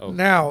 Uh-oh.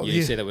 Now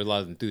you say that with a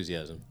lot of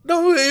enthusiasm.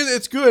 No,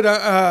 it's good.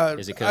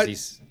 Is it because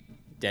he's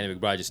Danny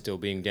McBride is still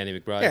being Danny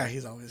McBride? Yeah,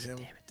 he's always him.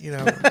 You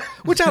know,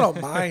 which I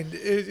don't mind.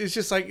 It's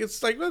just like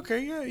okay,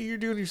 yeah, you're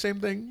doing your same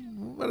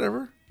thing,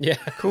 whatever. Yeah,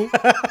 cool.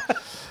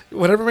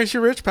 Whatever makes you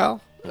rich, pal.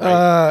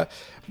 Right.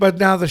 But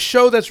now the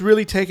show that's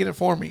really taking it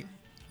for me,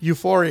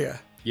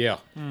 Euphoria. Yeah.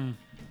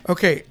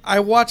 Okay,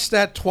 I watched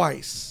that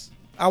twice.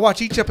 I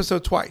watch each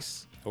episode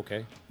twice.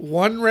 Okay.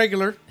 One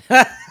regular.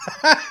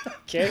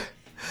 Okay.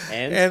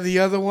 And the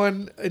other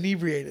one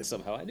inebriated.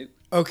 Somehow I knew.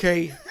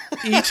 Okay.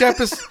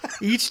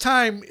 Each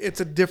time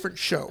it's a different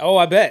show. Oh,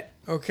 I bet.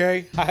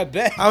 Okay. I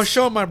bet. I was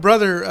showing my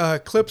brother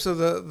clips of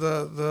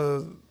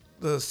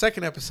the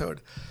second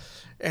episode,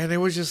 and it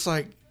was just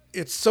like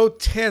it's so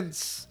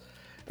tense,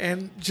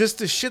 and just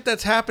the shit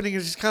that's happening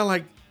is just kind of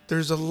like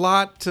there's a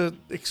lot to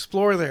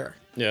explore there.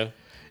 Yeah.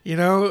 You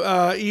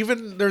know,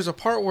 even there's a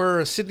part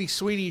where Sydney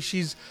Sweeney,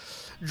 she's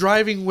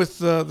driving with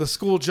the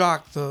school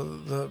jock,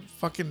 the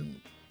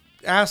fucking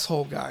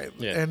asshole guy.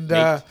 Yeah, and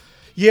Nate.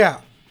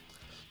 yeah.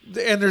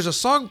 And there's a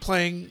song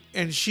playing,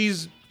 and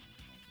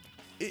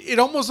it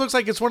almost looks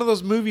like it's one of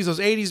those movies, those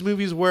 80s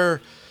movies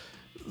where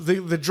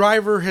the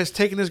driver has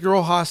taken his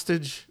girl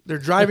hostage. They're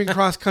driving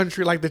cross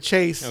country like The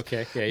Chase.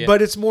 Okay, yeah.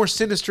 But it's more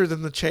sinister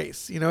than The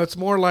Chase. You know, it's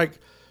more like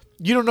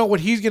you don't know what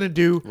he's going to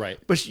do, Right.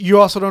 but you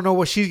also don't know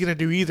what she's going to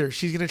do either.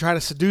 She's going to try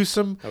to seduce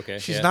him. Okay,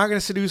 She's yeah. not going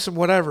to seduce him,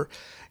 whatever.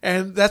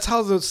 And that's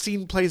how the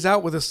scene plays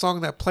out with a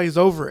song that plays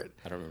over it.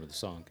 I don't remember the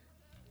song.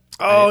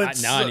 Oh,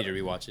 now I need to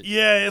rewatch it.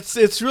 Yeah,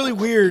 it's really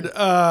weird.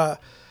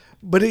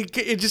 But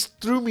it just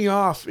threw me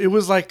off. It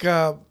was like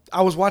I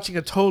was watching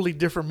a totally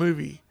different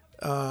movie.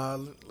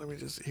 Let me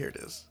just, here it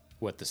is.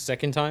 What, the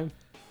second time?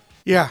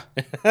 Yeah,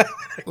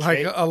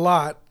 like a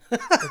lot.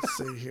 Let's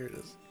see, here it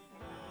is.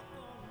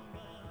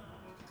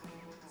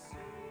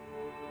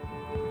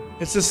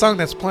 It's this song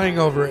that's playing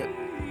over it.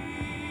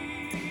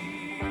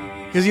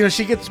 Because, you know,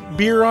 she gets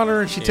beer on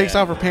her and she takes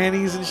Yeah. off her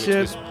panties and Which shit.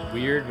 was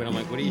weird, but I'm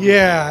like, what are you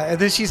Yeah, and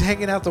then she's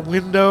hanging out the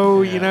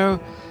window, Yeah. you know.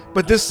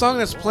 But this song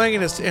that's playing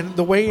in and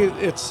the way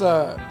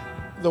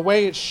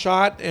it's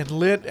shot and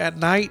lit at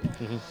night,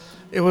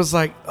 it was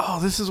like, oh,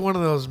 this is one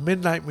of those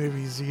midnight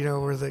movies, you know,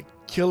 where the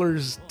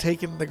killer's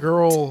taking the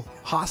girl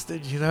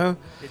hostage, you know.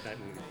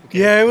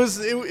 Yeah,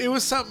 it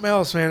was something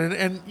else, man.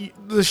 And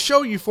the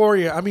show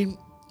Euphoria, I mean,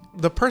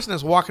 the person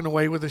that's walking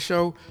away with the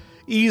show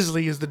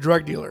easily is the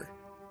drug dealer.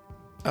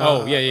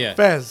 Yeah.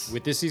 Fez.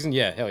 With this season,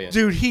 yeah, hell yeah.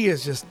 Dude, he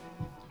is just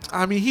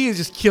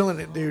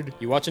killing it, dude.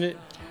 You watching it?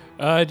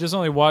 I just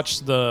only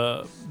watched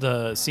the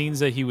scenes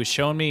that he was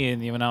showing me,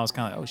 and even I was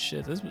kind of like, oh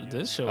shit,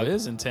 this show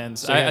is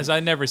intense. So, yeah. As I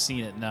never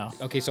seen it. No.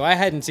 Okay, so I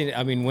hadn't seen it.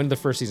 I mean, when did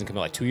the first season come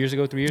out? Like 2 years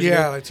ago, 3 years ago?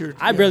 Yeah, like 2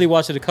 I barely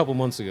watched it a couple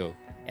months ago.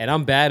 And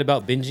I'm bad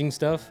about binging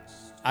stuff.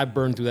 I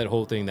burned through that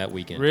whole thing that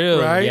weekend.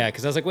 Really? Right? Yeah,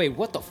 because I was like, wait,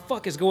 what the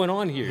fuck is going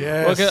on here?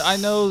 Yes. Well, 'cause I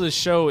know the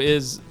show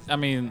is, I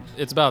mean,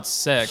 it's about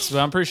sex, but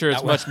I'm pretty sure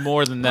it's much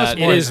more than that.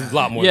 It is a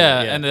lot more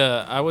Yeah, than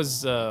that. and I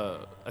was, I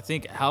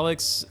think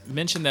Alex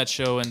mentioned that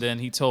show, and then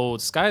he told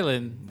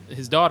Skylin,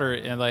 his daughter,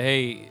 and like,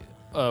 hey,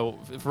 for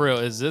real,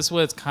 is this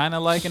what it's kind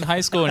of like in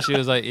high school? And she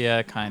was like,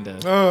 yeah, kind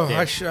of. Oh,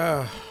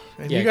 Yeah.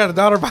 and Yeah. you got a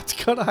daughter about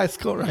to go to high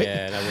school, right?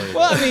 Yeah, that was.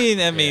 Well,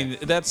 I mean,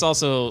 that's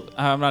also.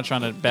 I'm not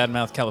trying to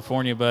badmouth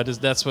California, but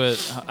that's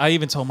what I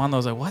even told Mom. I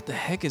was like, "What the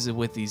heck is it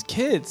with these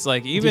kids?"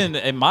 Like, even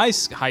in my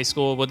high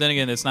school, but then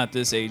again, it's not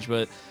this age.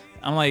 But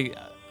I'm like,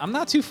 I'm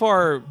not too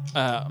far.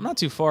 I'm not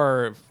too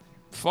far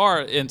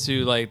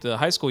into like the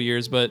high school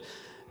years, but.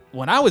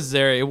 When I was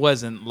there, it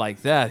wasn't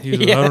like that. He was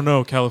like, I don't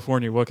know,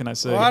 California. What can I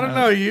say? Well, I don't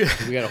know. You,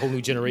 we got a whole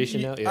new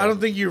generation now. Yeah. I don't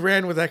think you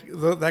ran with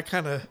that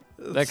kind of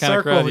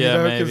circle, crowd. Yeah, you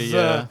know, maybe.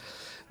 Yeah.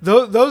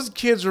 Those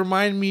kids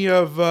remind me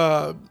of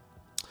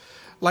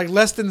like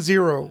Less Than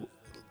Zero.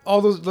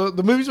 All those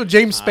the movies with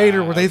James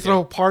Spader where they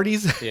throw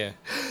parties. Yeah.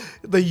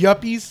 The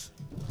yuppies.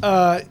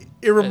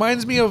 It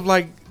reminds me of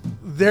like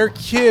their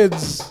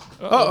kids.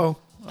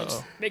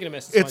 Making a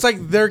mess. It's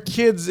like their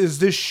kids is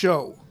this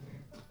show.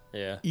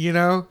 Yeah. You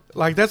know,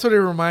 like that's what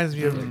it reminds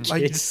me of.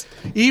 Like Kids.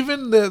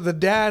 even the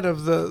dad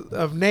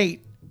of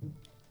Nate,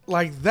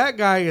 like that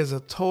guy is a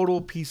total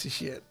piece of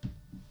shit.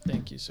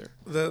 Thank you, sir.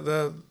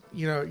 The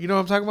you know what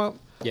I'm talking about?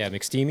 Yeah,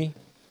 McSteamy.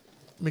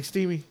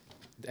 McSteamy.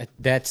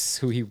 That's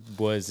who he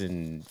was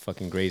in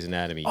fucking Grey's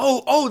Anatomy.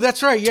 Oh,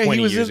 that's right. Yeah, 20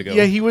 he was years in. ago.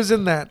 Yeah, he was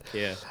in that.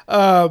 Yeah.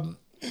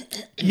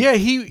 Yeah,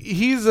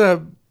 he's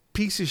a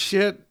piece of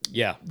shit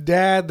Yeah.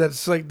 dad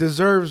that's like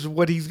deserves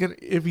what he's gonna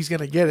if he's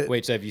gonna get it.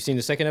 Wait, so have you seen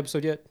the second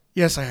episode yet?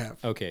 Yes, I have.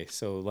 Okay,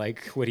 so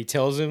like what he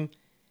tells him,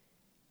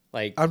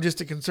 like I'm just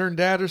a concerned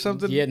dad or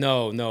something. yeah,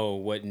 no,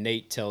 what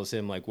Nate tells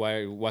him, like why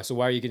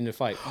are you getting in a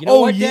fight? You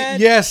know what,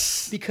 Dad?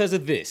 yes. Because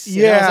of this. And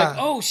Yeah. I was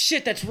like, oh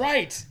shit, that's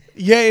right.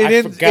 Yeah,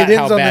 I forgot it ends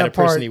how on bad that a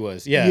person part. he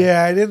was. Yeah.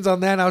 Yeah, it ends on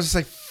that. And I was just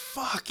like,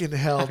 fucking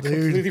hell, I dude.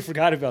 completely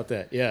forgot about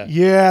that. Yeah.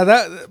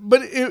 Yeah,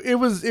 but it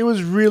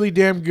was really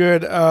damn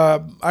good.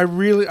 I'm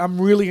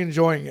really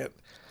enjoying it.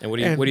 And what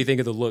do you think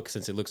of the look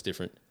since it looks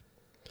different?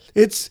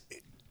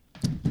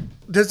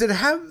 Does it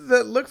have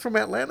that look from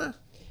Atlanta?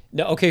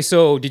 No, okay,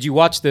 so did you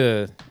watch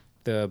the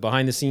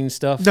behind the scenes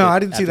stuff? No, I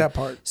didn't see that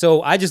part.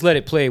 So I just let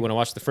it play when I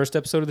watched the first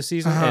episode of the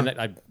season, and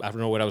I don't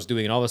know what I was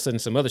doing, and all of a sudden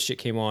some other shit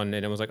came on,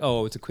 and I was like,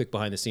 oh, it's a quick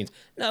behind the scenes.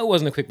 No, it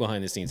wasn't a quick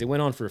behind the scenes. It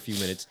went on for a few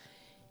minutes,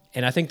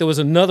 and I think there was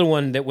another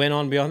one that went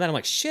on beyond that. I'm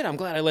like, shit, I'm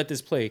glad I let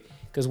this play,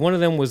 because one of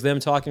them was them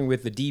talking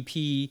with the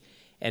DP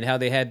and how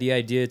they had the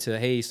idea to,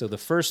 hey, so the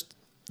first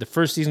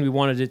season we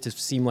wanted it to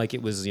seem like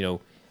it was,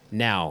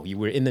 now. You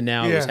were in the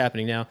now, it was Yeah.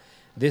 happening now.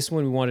 This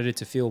one, we wanted it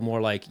to feel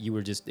more like it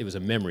was a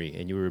memory,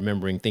 and you were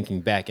remembering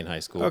thinking back in high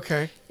school.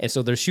 Okay. And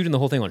so they're shooting the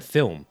whole thing on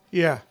film.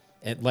 Yeah.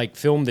 And like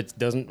film that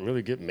doesn't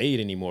really get made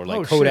anymore. Like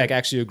Oh, Kodak shit.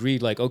 actually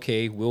agreed, like,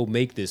 okay, we'll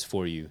make this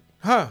for you.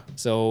 Huh.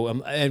 So,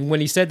 and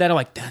when he said that, I'm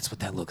like, that's what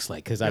that looks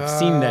like. Because I've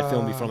seen that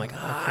film before. I'm like,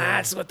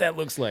 that's what that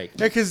looks like.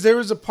 Yeah, because there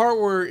was a part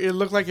where it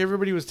looked like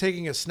everybody was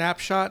taking a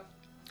snapshot.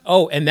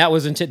 Oh, and that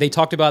was they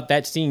talked about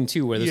that scene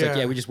too, where there's like,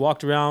 Yeah. we just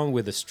walked around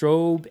with a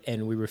strobe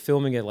and we were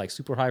filming at like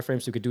super high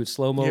frames so we could do it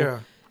slow mo. Yeah.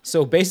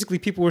 So basically,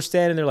 people were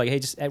standing there like, hey,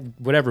 just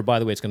whatever. By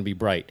the way, it's going to be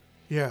bright.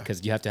 Yeah.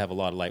 Because you have to have a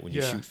lot of light when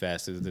you Yeah. shoot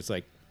fast. It's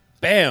like,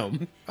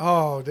 bam.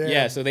 Oh, damn.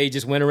 Yeah. So they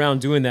just went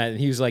around doing that, and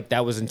he was like,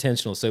 that was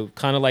intentional. So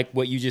kind of like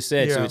what you just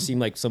said. So Yeah. it seemed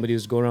like somebody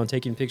was going around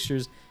taking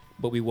pictures,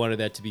 but we wanted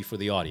that to be for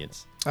the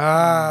audience.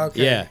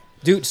 Okay. Yeah,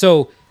 dude.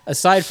 So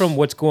aside from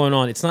what's going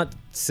on, it's not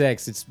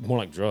sex. It's more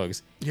like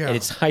drugs. Yeah. And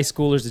it's high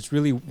schoolers. It's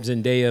really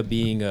Zendaya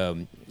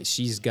being.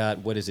 She's got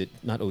what is it?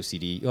 Not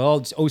OCD. Well,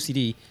 it's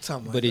OCD.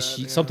 Something but like is that,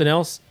 she yeah. something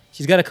else?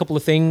 She's got a couple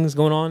of things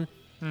going on.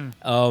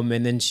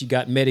 And then she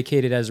got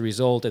medicated as a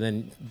result, and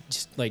then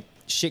just like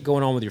shit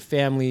going on with your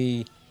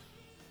family.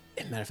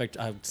 Matter of fact,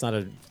 it's not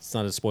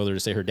a spoiler to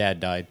say her dad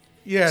died.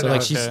 Yeah, So no,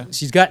 like okay.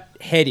 she's got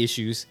head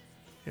issues.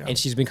 Yeah. And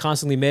she's been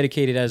constantly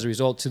medicated as a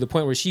result, to the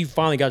point where she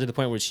finally got to the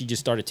point where she just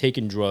started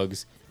taking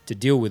drugs to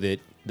deal with it.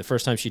 The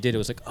first time she did it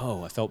was like,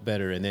 oh, I felt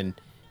better. And then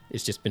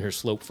it's just been her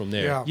slope from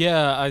there. Yeah.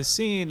 Yeah, I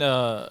seen.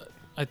 What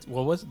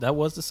was that?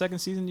 Was the second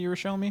season you were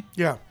showing me?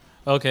 Yeah.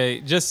 Okay,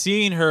 just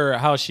seeing her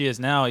how she is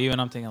now, even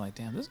I'm thinking like,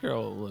 damn, this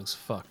girl looks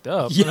fucked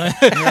up. Yeah.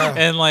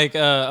 And like,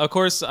 of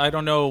course, I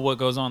don't know what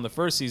goes on in the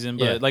first season,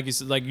 but Yeah. like you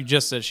said, like you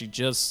just said, she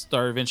just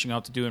started venturing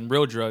out to doing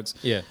real drugs.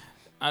 Yeah.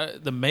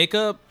 The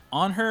makeup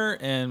on her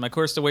and, of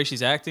course, the way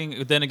she's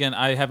acting. Then again,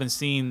 I haven't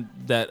seen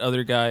that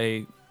other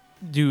guy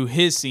do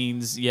his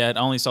scenes yet. I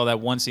only saw that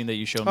one scene that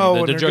you showed me, Oh,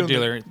 the when they're drug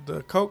doing dealer.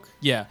 the coke.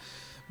 Yeah.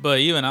 But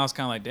even I was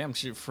kind of like, damn,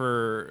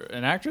 for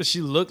an actress,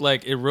 she looked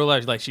like in real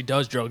life, like she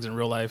does drugs in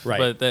real life.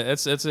 Right. But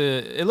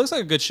it looks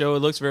like a good show. It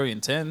looks very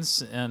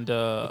intense, and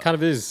It kind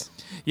of is.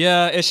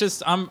 yeah, it's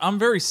just I'm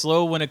very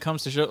slow when it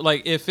comes to show.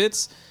 Like if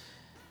it's,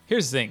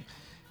 here's the thing,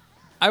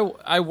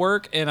 I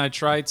work and I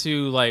try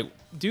to like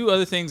do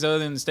other things other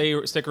than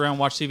stick around and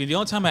watch TV. The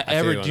only time I feel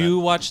ever you on do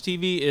that. watch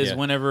TV is Yeah.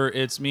 whenever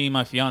it's me and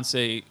my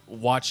fiance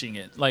watching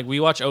it. Like we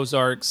watch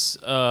Ozarks.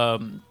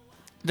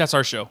 That's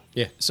our show.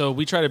 Yeah. So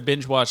we try to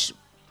binge watch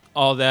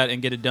all that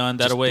and get it done.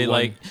 That Just way, the one.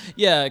 like,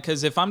 yeah,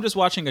 because if I'm just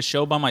watching a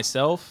show by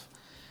myself,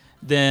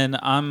 then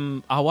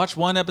I'll watch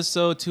 1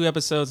 episode, 2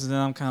 episodes, and then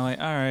I'm kind of like,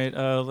 all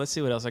right, let's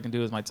see what else I can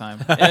do with my time.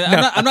 And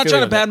I'm not feel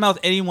trying to you on that. badmouth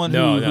anyone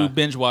No, who no.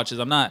 binge watches.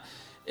 I'm not.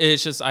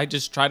 It's just I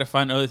just try to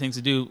find other things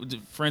to do.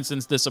 For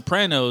instance, The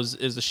Sopranos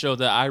is a show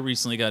that I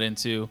recently got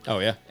into. Oh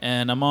yeah.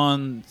 And I'm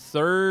on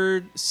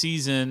 3rd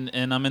season,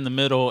 and I'm in the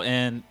middle,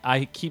 and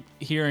I keep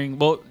hearing,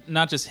 well,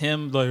 not just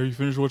him, like, are you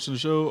finished watching the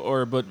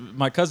show? But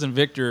my cousin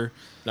Victor,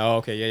 Oh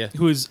okay. Yeah.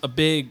 who is a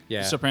big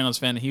Yeah. Sopranos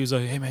fan, he was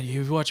like, hey man,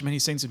 you watch Many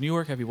Saints of New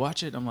York? Have you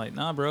watched it? I'm like,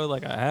 nah, bro,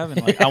 like I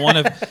haven't. Like I want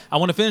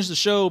to finish the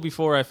show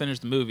before I finish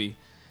the movie.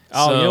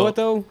 Oh, you So- know what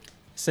though?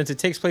 Since it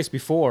takes place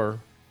before,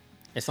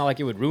 it's not like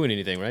it would ruin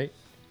anything, right?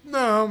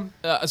 No,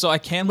 So I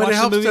can but watch it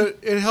helps the movie.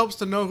 to it helps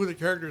to know who the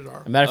characters are.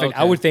 As a matter of fact,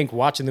 I Okay. would think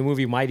watching the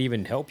movie might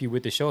even help you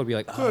with the show. It'd be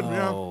like, Could,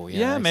 yeah. oh, yeah,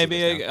 yeah, I see maybe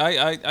this now. I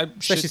Especially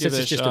should since give it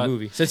it's just shot. a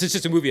movie. Since it's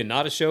just a movie and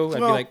not a show, I'd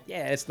be Well- like,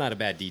 yeah, it's not a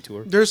bad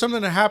detour. There's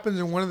something that happens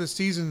in one of the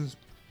seasons.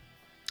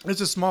 It's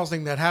a small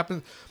thing that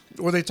happens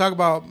where they talk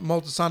about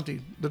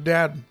Moltisanti, the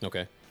dad,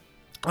 Okay.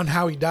 on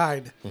how he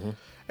died. Mm-hmm.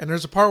 And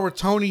there's a part where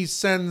Tony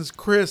sends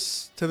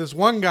Chris to this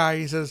one guy.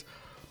 He says,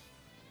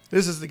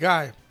 "This is the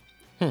guy,"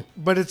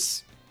 but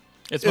it's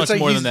It's much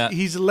more he's, than that.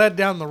 He's led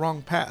down the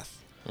wrong path.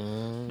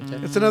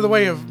 It's another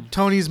way of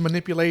Tony's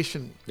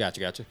manipulation.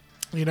 Gotcha.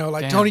 You know,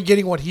 like Damn. Tony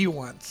getting what he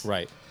wants.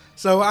 Right.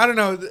 So I don't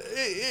know.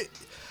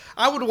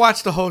 I would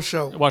watch the whole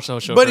show. Watch the whole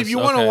show But first, if you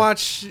want to okay.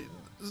 watch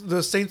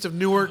the Saints of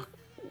Newark,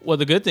 Well,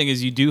 the good thing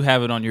is you do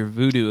have it on your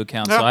Vudu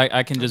account, so Yeah,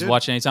 I can just I did.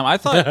 watch it anytime. I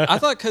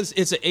thought because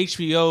it's an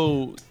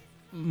HBO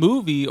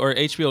movie or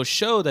HBO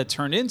show that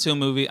turned into a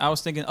movie, I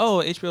was thinking, oh,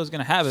 HBO is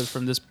gonna have it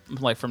from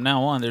from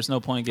now on. There's no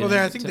point well,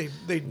 getting. I think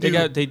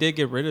they did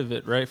get rid of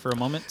it right for a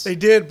moment. They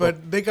did,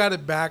 but they got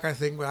it back. I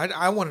think. But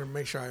I wanted to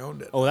make sure I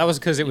owned it. Oh, that was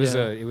because it was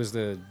Yeah. it was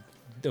the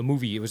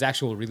movie. It was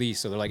actual release.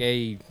 So they're like,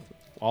 hey,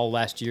 all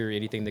last year,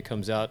 anything that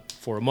comes out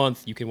for a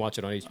month, you can watch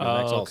it on HBO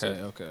Max also.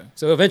 okay.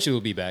 So eventually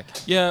it'll be back.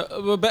 Yeah,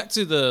 but back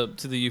to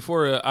the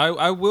Euphoria.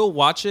 I will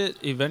watch it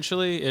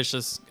eventually. It's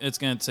just it's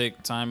gonna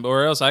take time,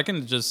 or else I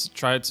can just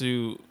try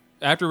to.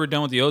 After we're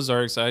done with the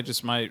Ozarks, I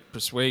just might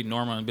persuade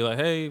Norma and be like,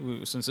 "Hey,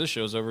 since this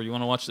show's over, you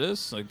want to watch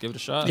this? Like, give it a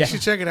shot." You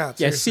should check it out.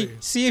 Yeah, Seriously.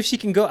 see if she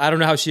can go. I don't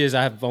know how she is.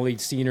 I've only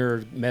seen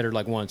her, met her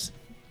like once.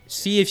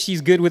 See if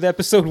she's good with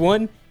episode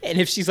 1, and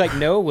if she's like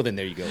no, well then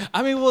there you go.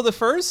 I mean, well, the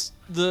first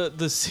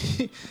the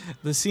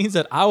scenes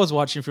that I was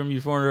watching from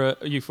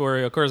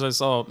Euphoria, of course, I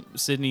saw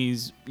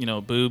Sydney's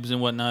boobs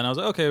and whatnot. And I was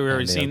like, okay, we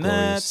already they are seen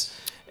glorious. that.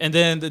 And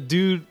then the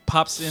dude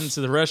pops into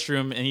the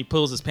restroom and he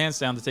pulls his pants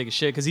down to take a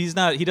shit because he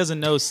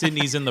doesn't know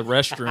Sydney's in the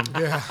restroom.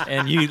 Yeah.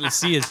 And you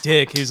see his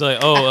dick. He's like,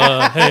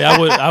 hey,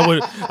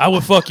 I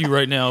would fuck you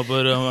right now,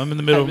 but I'm in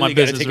the middle of my really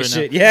gotta business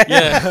take a right shit. now.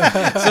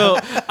 Yeah.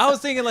 So I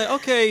was thinking like,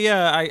 okay,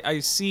 yeah, I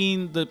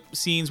seen the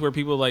scenes where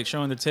people like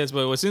showing their tits,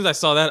 but as soon as I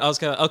saw that, I was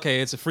kind of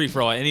okay. It's a free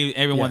for all.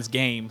 Everyone's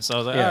game. So I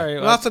was like, Yeah. all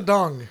right, Lots of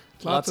dong.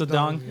 Lots of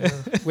dong. Yeah.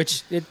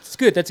 Which it's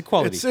good. That's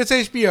equality. It's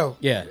HBO.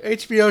 Yeah.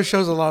 HBO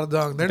shows a lot of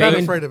dong. They're not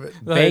Banging- afraid of it.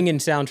 Banging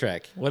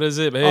soundtrack. What is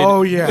it, babe?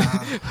 Oh yeah.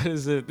 What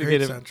is it? They Great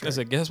get soundtrack. I was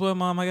like, guess what,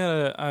 Mom?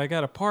 I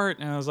got a part,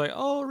 and I was like,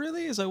 oh,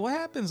 really? He's like, what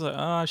happens? Like,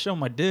 oh, I show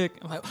my dick.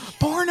 I'm like,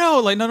 porno?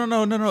 Like, no,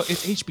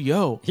 it's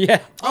HBO. Yeah.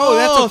 Oh,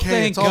 that's okay.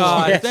 Thank It's all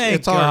God. right. Thank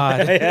It's all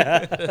right.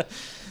 God.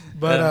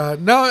 But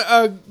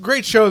no,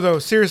 great show though.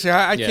 Seriously,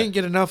 I Yeah. can't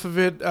get enough of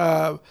it.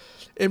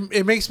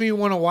 It makes me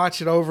want to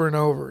watch it over and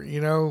over.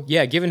 You know.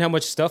 Yeah, given how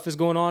much stuff is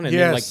going on and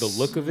then like Yes. the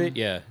look of it,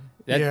 yeah.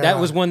 That Yeah.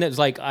 was one that was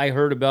like I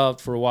heard about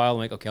for a while. I'm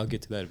like, okay, I'll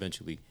get to that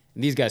eventually.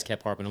 And these guys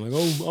kept harping. I'm like,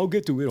 oh, I'll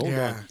get to it. Hold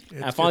Yeah, on. And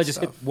it's I finally good just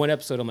stuff. hit one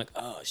episode. I'm like,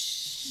 oh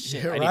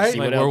shit, Yeah, I need to right? see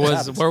Like, what else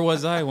happens. where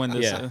was I when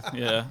this? Yeah.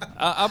 Yeah.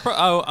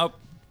 I'll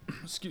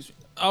excuse me.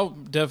 I'll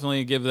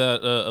definitely give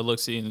that a look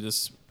see and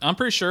just. I'm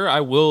pretty sure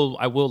I will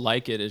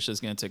like it. It's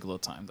just gonna take a little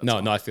time. That's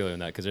all. No, I feel you on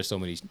that because there's so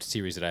many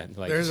series that I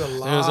like. There's a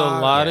lot. There's a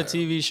lot yeah. of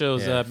TV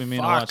shows Yeah. that I've been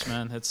meaning to Fuck. watch,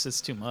 man.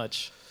 It's too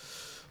much.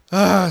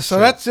 So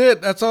that's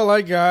it. That's all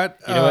I got.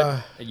 You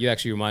know what? You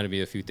actually reminded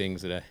me of a few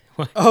things that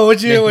I. Oh,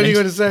 what are you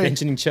going to say?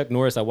 Mentioning Chuck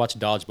Norris, I watched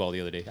Dodgeball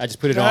the other day. I just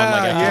put it on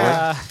like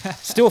after work.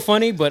 Still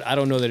funny, but I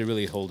don't know that it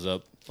really holds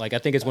up. Like I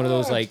think it's one of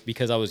those like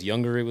because I was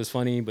younger it was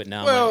funny, but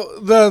now I'm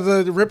like,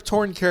 Well, the Rip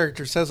Torn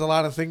character says a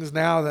lot of things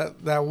now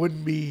that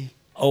wouldn't be.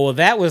 oh well,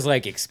 that was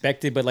like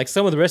expected, but like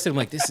some of the rest of them,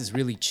 like this is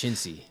really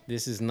chintzy.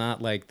 This is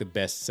not like the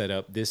best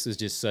setup. This is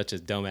just such a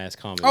dumbass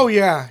comedy. Oh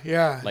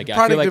yeah. Like, I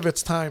Product feel like- of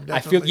its time. I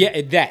feel Definitely.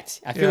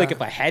 I feel like Yeah.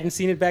 if I hadn't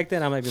seen it back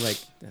then, I might be like,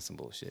 that's some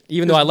bullshit.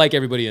 Even though I like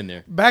everybody in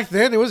there. Back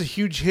then, it was a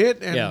huge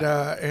hit, and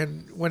Yeah.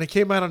 and when it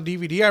came out on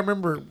DVD, I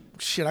remember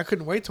shit. I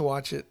couldn't wait to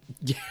watch it.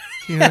 Yeah.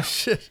 You know,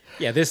 shit.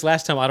 Yeah, this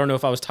last time I don't know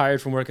if I was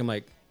tired from work. I'm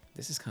like,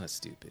 this is kind of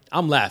stupid.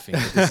 I'm laughing.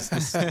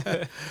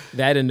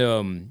 That and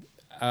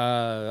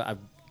I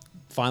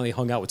finally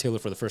hung out with Taylor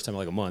for the first time in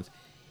like a month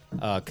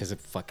because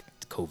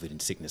COVID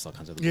and sickness, all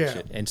kinds of other Yeah.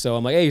 bullshit. And so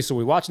I'm like, hey, so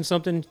we're watching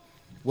something.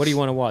 What do you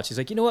want to watch? She's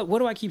like, you know what? What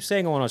do I keep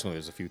saying I want to watch? Well,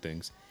 there's a few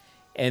things.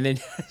 And then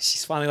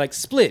she's finally like,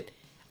 Split.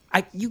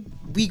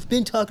 We've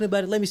been talking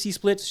about it. Let me see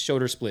Split.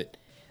 Showed her Split.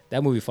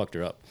 That movie fucked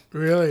her up.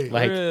 Really?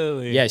 Like,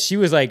 Really? yeah, she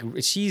was like,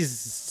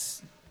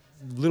 she's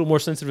a little more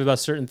sensitive about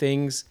certain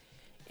things,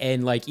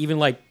 and like even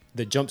like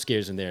the jump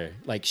scares in there.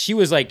 Like she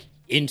was like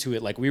into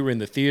it. Like we were in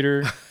the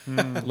theater.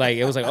 Like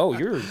it was like, oh,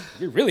 you're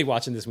really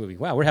watching this movie.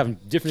 Wow, we're having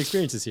different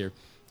experiences here.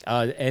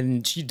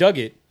 And she dug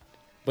it,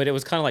 but it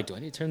was kind of like, do I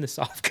need to turn this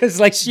off? Because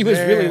like she was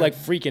really Man. like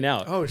freaking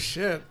out. Oh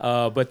shit.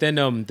 But then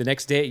the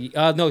next day,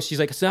 no, she's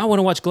like, so I want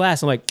to watch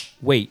Glass. I'm like,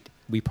 wait,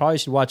 we probably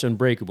should watch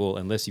Unbreakable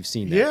unless you've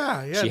seen that.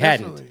 Yeah, She definitely.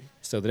 hadn't.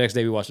 So the next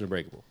day we watched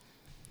Unbreakable.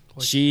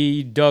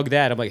 She dug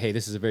that. I'm like, hey,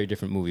 this is a very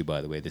different movie,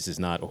 by the way. This is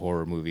not a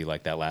horror movie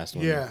like that last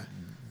one. Yeah.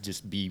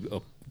 Just be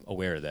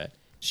aware of that.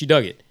 She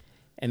dug it.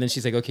 And then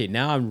she's like, okay,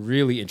 now I'm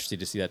really interested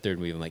to see that third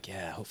movie. I'm like,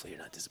 yeah, hopefully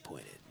you're not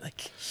disappointed.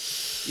 Like,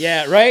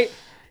 yeah, right?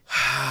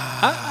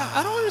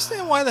 I don't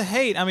understand why the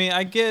hate. I mean,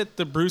 I get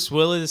the Bruce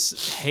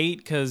Willis hate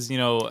because, you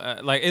know,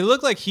 like it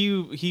looked like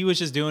he was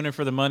just doing it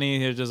for the money.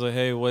 He was just like,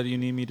 hey, what do you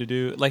need me to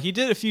do? Like he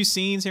did a few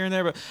scenes here and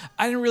there, but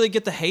I didn't really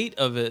get the hate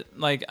of it.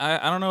 Like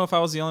I don't know if I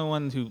was the only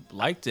one who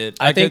liked it.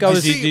 I think I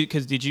was-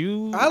 because did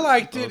you? I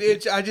liked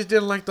it. I just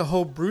didn't like the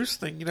whole Bruce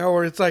thing, you know,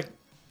 where it's like,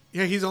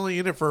 yeah, he's only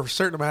in it for a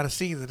certain amount of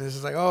scenes, and it's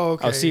just like, oh,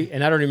 okay. Oh, see,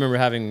 and I don't remember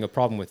having a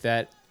problem with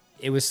that.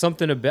 It was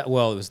something about,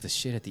 well, it was the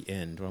shit at the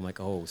end where I'm like,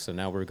 oh, so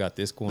now we've got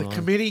this going the on.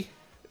 committee.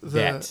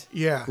 That.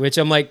 Yeah. Which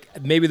I'm like,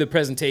 maybe the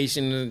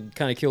presentation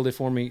kind of killed it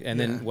for me. And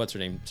Yeah. then, what's her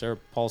name? Sarah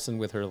Paulson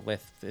with her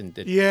left. And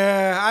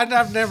Yeah,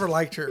 I've never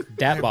liked her.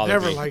 That I've bothered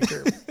never me. liked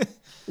her.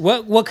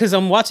 Well, because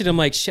I'm watching, I'm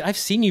like, shit, I've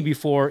seen you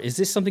before. Is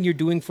this something you're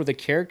doing for the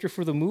character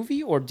for the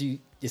movie? Or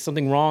is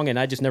something wrong and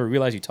I just never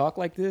realized you talk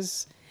like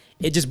this?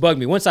 It just bugged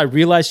me. Once I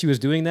realized she was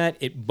doing that,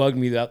 it bugged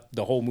me the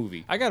whole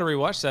movie. I gotta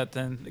rewatch that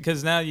then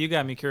because now you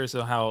got me curious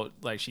of how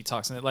like she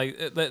talks in it. Like,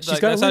 got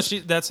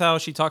that's how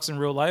she talks in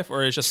real life,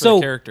 or it's just for So,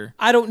 the character.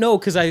 I don't know,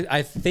 because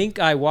I think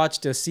I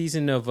watched a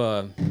season of...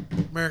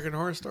 American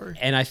Horror Story.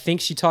 and I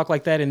think she talked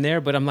like that in there,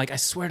 but I'm like, I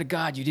swear to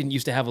God, you didn't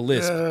used to have a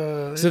lisp.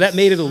 Uh, So that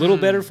made it a little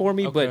better for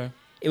me, but okay.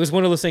 it was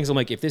one of those things I'm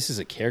like, if this is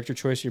a character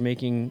choice you're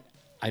making,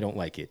 I don't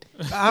like it.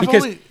 I've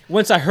Because only-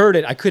 once I heard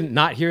it, I couldn't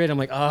not hear it. I'm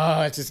like,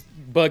 oh, it's just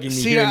bugging me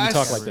See, hearing I, you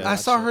talk like that. I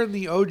saw her in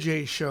the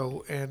OJ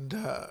show, and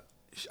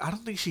I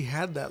don't think she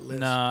had that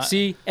list. Nah,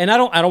 See, and I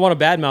don't want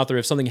to badmouth her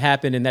if something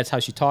happened and that's how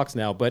she talks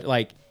now, but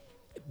like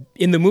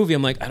in the movie,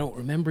 I'm like, I don't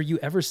remember you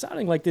ever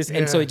sounding like this,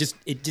 and so Yeah.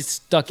 it just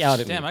stuck out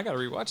at damn, me. I gotta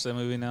rewatch that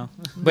movie now.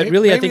 But May-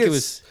 really, I maybe think it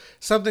it's was.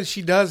 something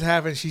she does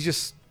have, and she's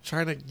just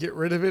trying to get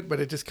rid of it, but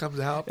it just comes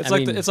out. It's I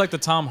like mean- it's like the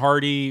Tom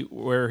Hardy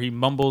where he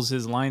mumbles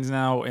his lines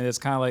now, and it's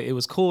kind of like it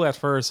was cool at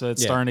first, but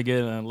it's Yeah. starting to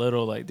get a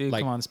little like, dude,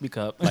 Like- come on, speak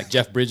up. Like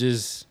Jeff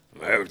Bridges,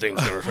 everything's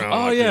gonna sound Oh,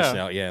 like yeah. this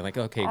now. Yeah, like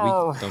okay,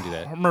 don't do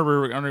that. I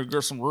remember I need to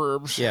get some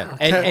ribs. Yeah,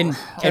 Kevin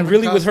and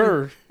really with Costner.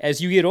 her, as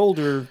you get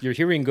older, your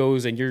hearing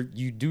goes and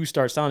you do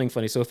start sounding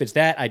funny. So if it's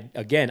that, I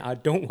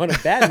don't want to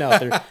badmouth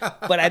her,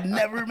 but I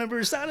never remember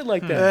her sounding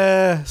like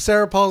that.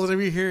 Sarah Paulson,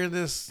 if you're hearing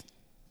this,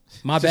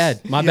 My bad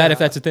yeah. if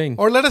that's a thing.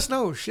 or let us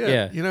know. Shit,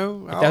 Yeah. you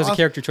know, If that was a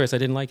character choice, I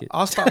didn't like it.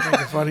 I'll stop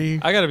making fun of you.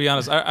 I gotta be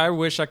honest. I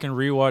wish I can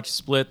rewatch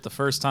Split the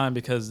first time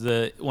because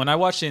when I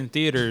watched it in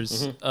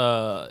theaters,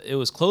 it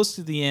was close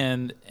to the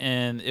end,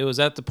 and it was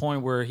at the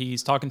point where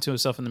he's talking to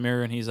himself in the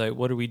mirror, and he's like,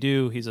 "What do we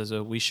do?" He says,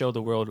 "We show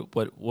the world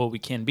what we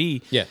can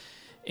be." Yeah.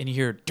 And you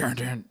hear dun,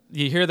 dun,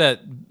 you hear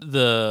that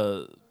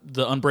the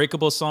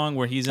Unbreakable song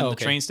where he's in the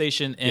okay. train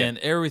station, and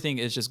everything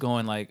is just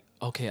going like,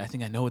 "Okay, I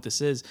think I know what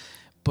this is."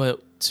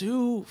 But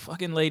two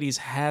fucking ladies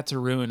had to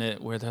ruin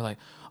it where they're like,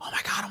 oh my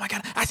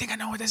God, I think I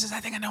know what this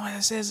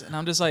is. And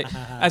I'm just like,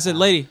 I said,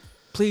 lady,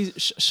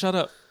 please shut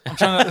up. I'm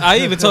trying to, I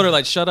even told her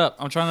like, shut up.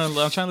 I'm trying to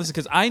listen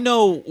because I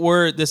know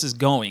where this is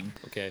going.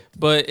 Okay.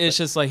 But it's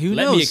just like, who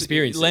Let knows? me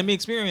experience it. Let me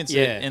experience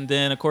Yeah. it. And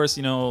then of course,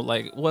 you know,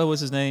 like what was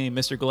his name?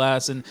 Mr.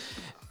 Glass. And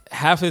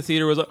half of the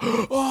theater was like,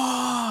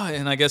 oh,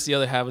 and I guess the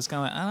other half was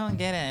kind of like, I don't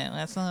get it.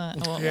 That's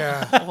not.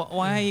 Yeah.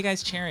 Why are you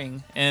guys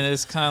cheering? And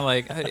it's kind of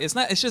like it's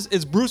not. It's just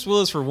it's Bruce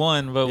Willis for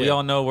one, but we Yeah.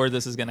 all know where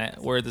this is gonna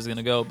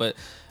go. But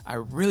I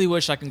really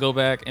wish I can go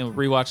back and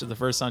rewatch it the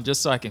first time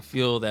just so I can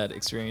feel that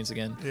experience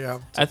again. Yeah.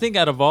 I think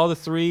out of all the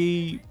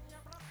three,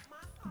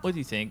 what do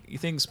you think? You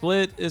think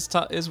Split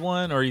is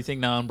one, or you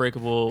think now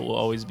Unbreakable will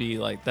always be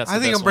like that's? I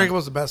the think best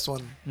Unbreakable's the best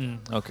one, one?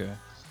 Okay.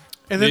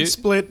 and then You-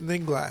 Split, and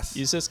then Glass.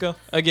 You Cisco?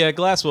 Yeah,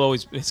 Glass will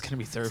always. It's gonna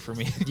be third for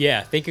me.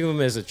 Yeah, thinking of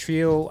them as a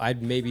trio,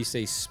 I'd maybe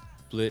say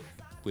Split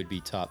would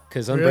be top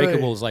because Really?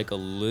 Unbreakable is like a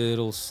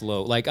little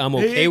slow. Like I'm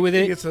okay with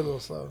It it gets a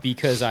little slow.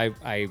 because I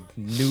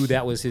knew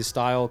that was his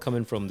style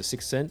coming from The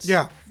Sixth Sense.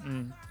 Yeah.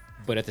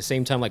 But at the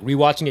same time, like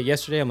rewatching it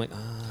yesterday, I'm like,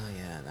 oh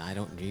yeah, I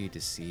don't need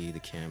to see the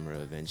camera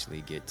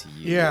eventually get to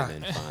you Yeah.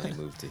 and then finally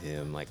move to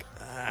him. Like,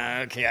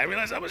 okay, I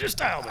realize that was your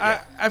style.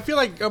 But I feel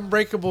like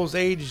Unbreakable's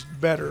aged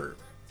better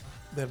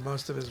than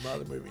most of his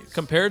other movies.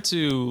 Compared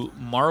to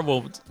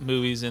Marvel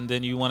movies, and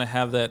then you want to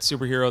have that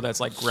superhero that's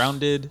like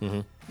grounded,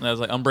 that's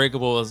like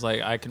Unbreakable is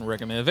like I can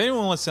recommend. If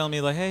anyone wants to tell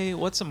me like, hey,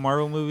 what's a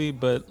Marvel movie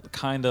but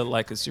kind of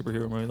like a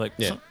superhero movie, like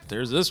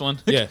there's this one.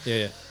 Yeah.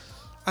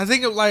 I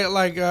think of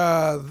like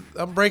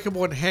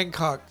Unbreakable and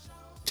Hancock.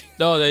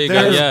 Oh, there you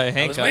go. Yeah,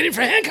 Hancock. Waiting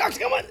for Hancock to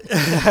come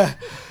on.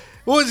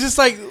 Well, it's just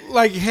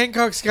like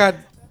Hancock's got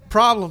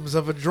problems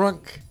of a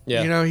drunk.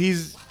 Yeah. You know,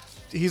 he's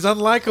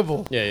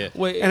unlikable. Yeah.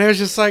 Wait, And it was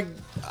just like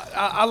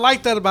I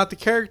like that about the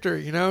character.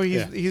 You know,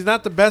 he's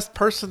not the best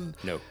person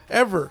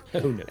ever. Oh,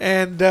 no.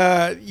 And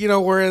you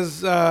know,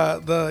 whereas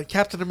the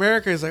Captain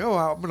America is like, oh,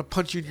 I'm gonna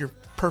punch you in your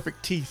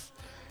perfect teeth.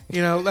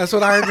 You know, that's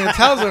what Iron Man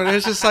tells her. And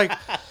it's just like,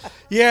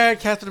 yeah,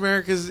 Captain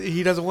America's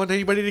he doesn't want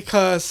anybody to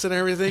cuss and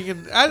everything.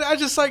 And I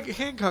just like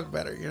Hancock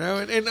better. You know,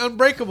 and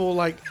Unbreakable,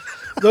 like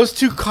those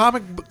two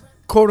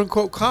quote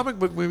unquote comic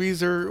book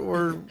movies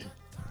are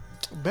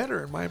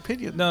better in my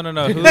opinion. No.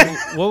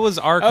 What was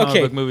our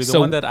comic book movie? The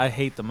one that I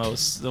hate the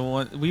most. The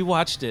one we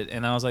watched it,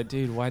 and I was like,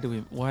 dude, why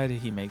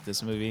did he make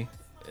this movie?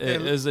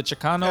 Is it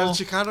Chicano? El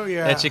Chicano,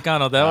 yeah. El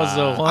Chicano. That was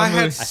the one. I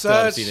movie. had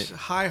such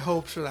high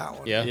hopes for that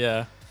one.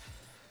 Yeah.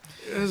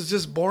 It was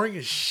just boring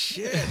as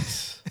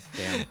shit.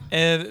 Damn.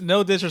 And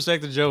no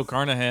disrespect to Joe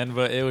Carnahan,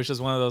 but it was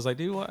just one of those like,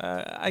 dude,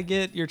 I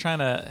get you're trying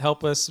to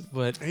help us,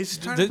 but He's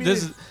trying to be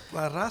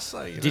La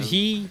Raza. You know? Did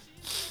he?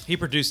 he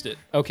produced it.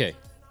 Okay,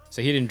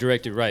 so he didn't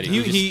direct it, right?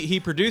 He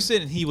produced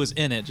it and he was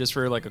in it just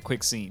for like a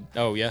quick scene.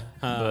 Oh yeah.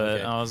 But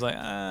Okay. I was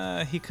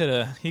like, he could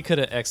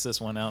have X'd this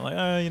one out.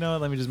 Like, you know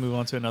what? Let me just move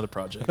on to another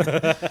project.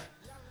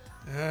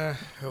 Oh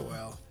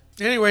well.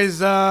 Anyways,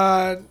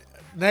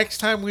 next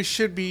time we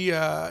should be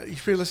you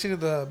should be listening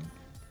to the.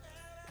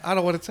 I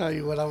don't want to tell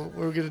you what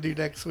we're gonna do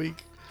next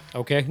week.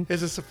 Okay.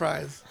 It's a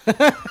surprise.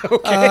 Okay.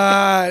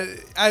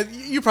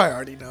 You probably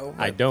already know.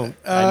 I don't.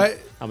 Uh,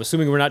 I'm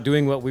assuming we're not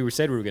doing what we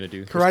said we were going to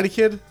do. Karate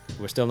Kid.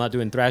 We're still not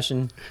doing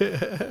thrashing. I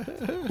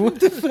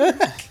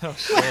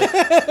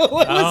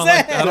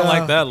don't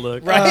like that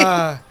look.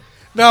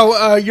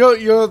 No,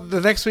 you're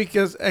the next week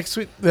is next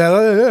week.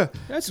 Next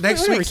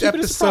whatever, week's keep it a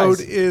episode surprise.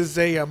 is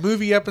a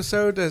movie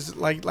episode, as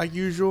like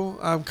usual.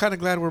 I'm kind of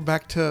glad we're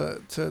back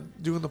to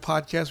doing the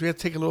podcast. We had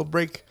to take a little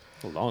break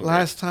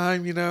last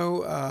time, you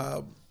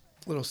know,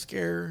 little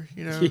scare,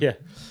 you know. Yeah.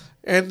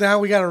 And now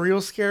we got a real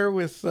scare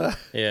with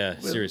Yeah.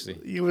 Seriously.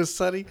 you with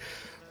Sonny.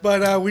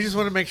 But we just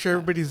want to make sure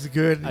everybody's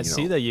good. I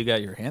see that you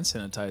got your hand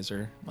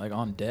sanitizer like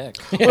on deck,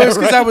 Well, it's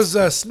because I was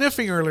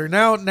sniffing earlier.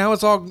 Now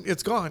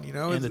it's gone. You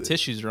know, and the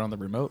tissues are on the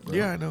remote. Bro.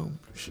 Yeah, I know.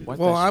 Wipe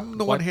Well, that I'm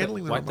the one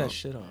handling the Wipe that remote.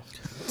 shit off.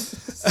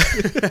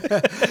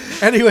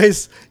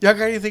 Anyways, y'all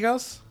got anything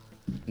else?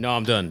 No,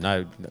 I'm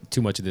done.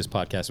 Too much of this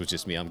podcast was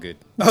just me. I'm good.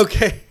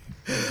 Okay.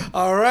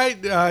 All right.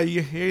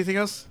 You anything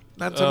else?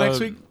 Not until next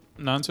week.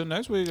 Not until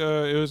next week.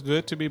 It was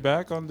good to be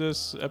back on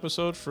this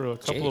episode for a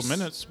couple of Jeez.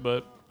 minutes,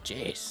 but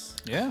Jeez.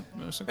 yeah,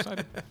 it was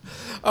exciting.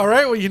 All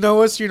right. Well, you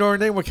know us. You know our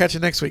name. We'll catch you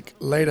next week.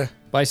 Later.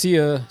 Bye. See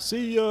ya.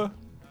 See ya.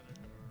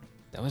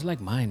 That was like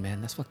mine,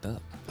 man. That's fucked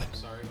up.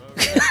 Sorry.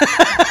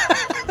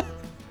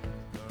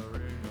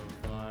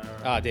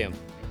 Ah, damn.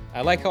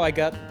 I like how I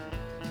got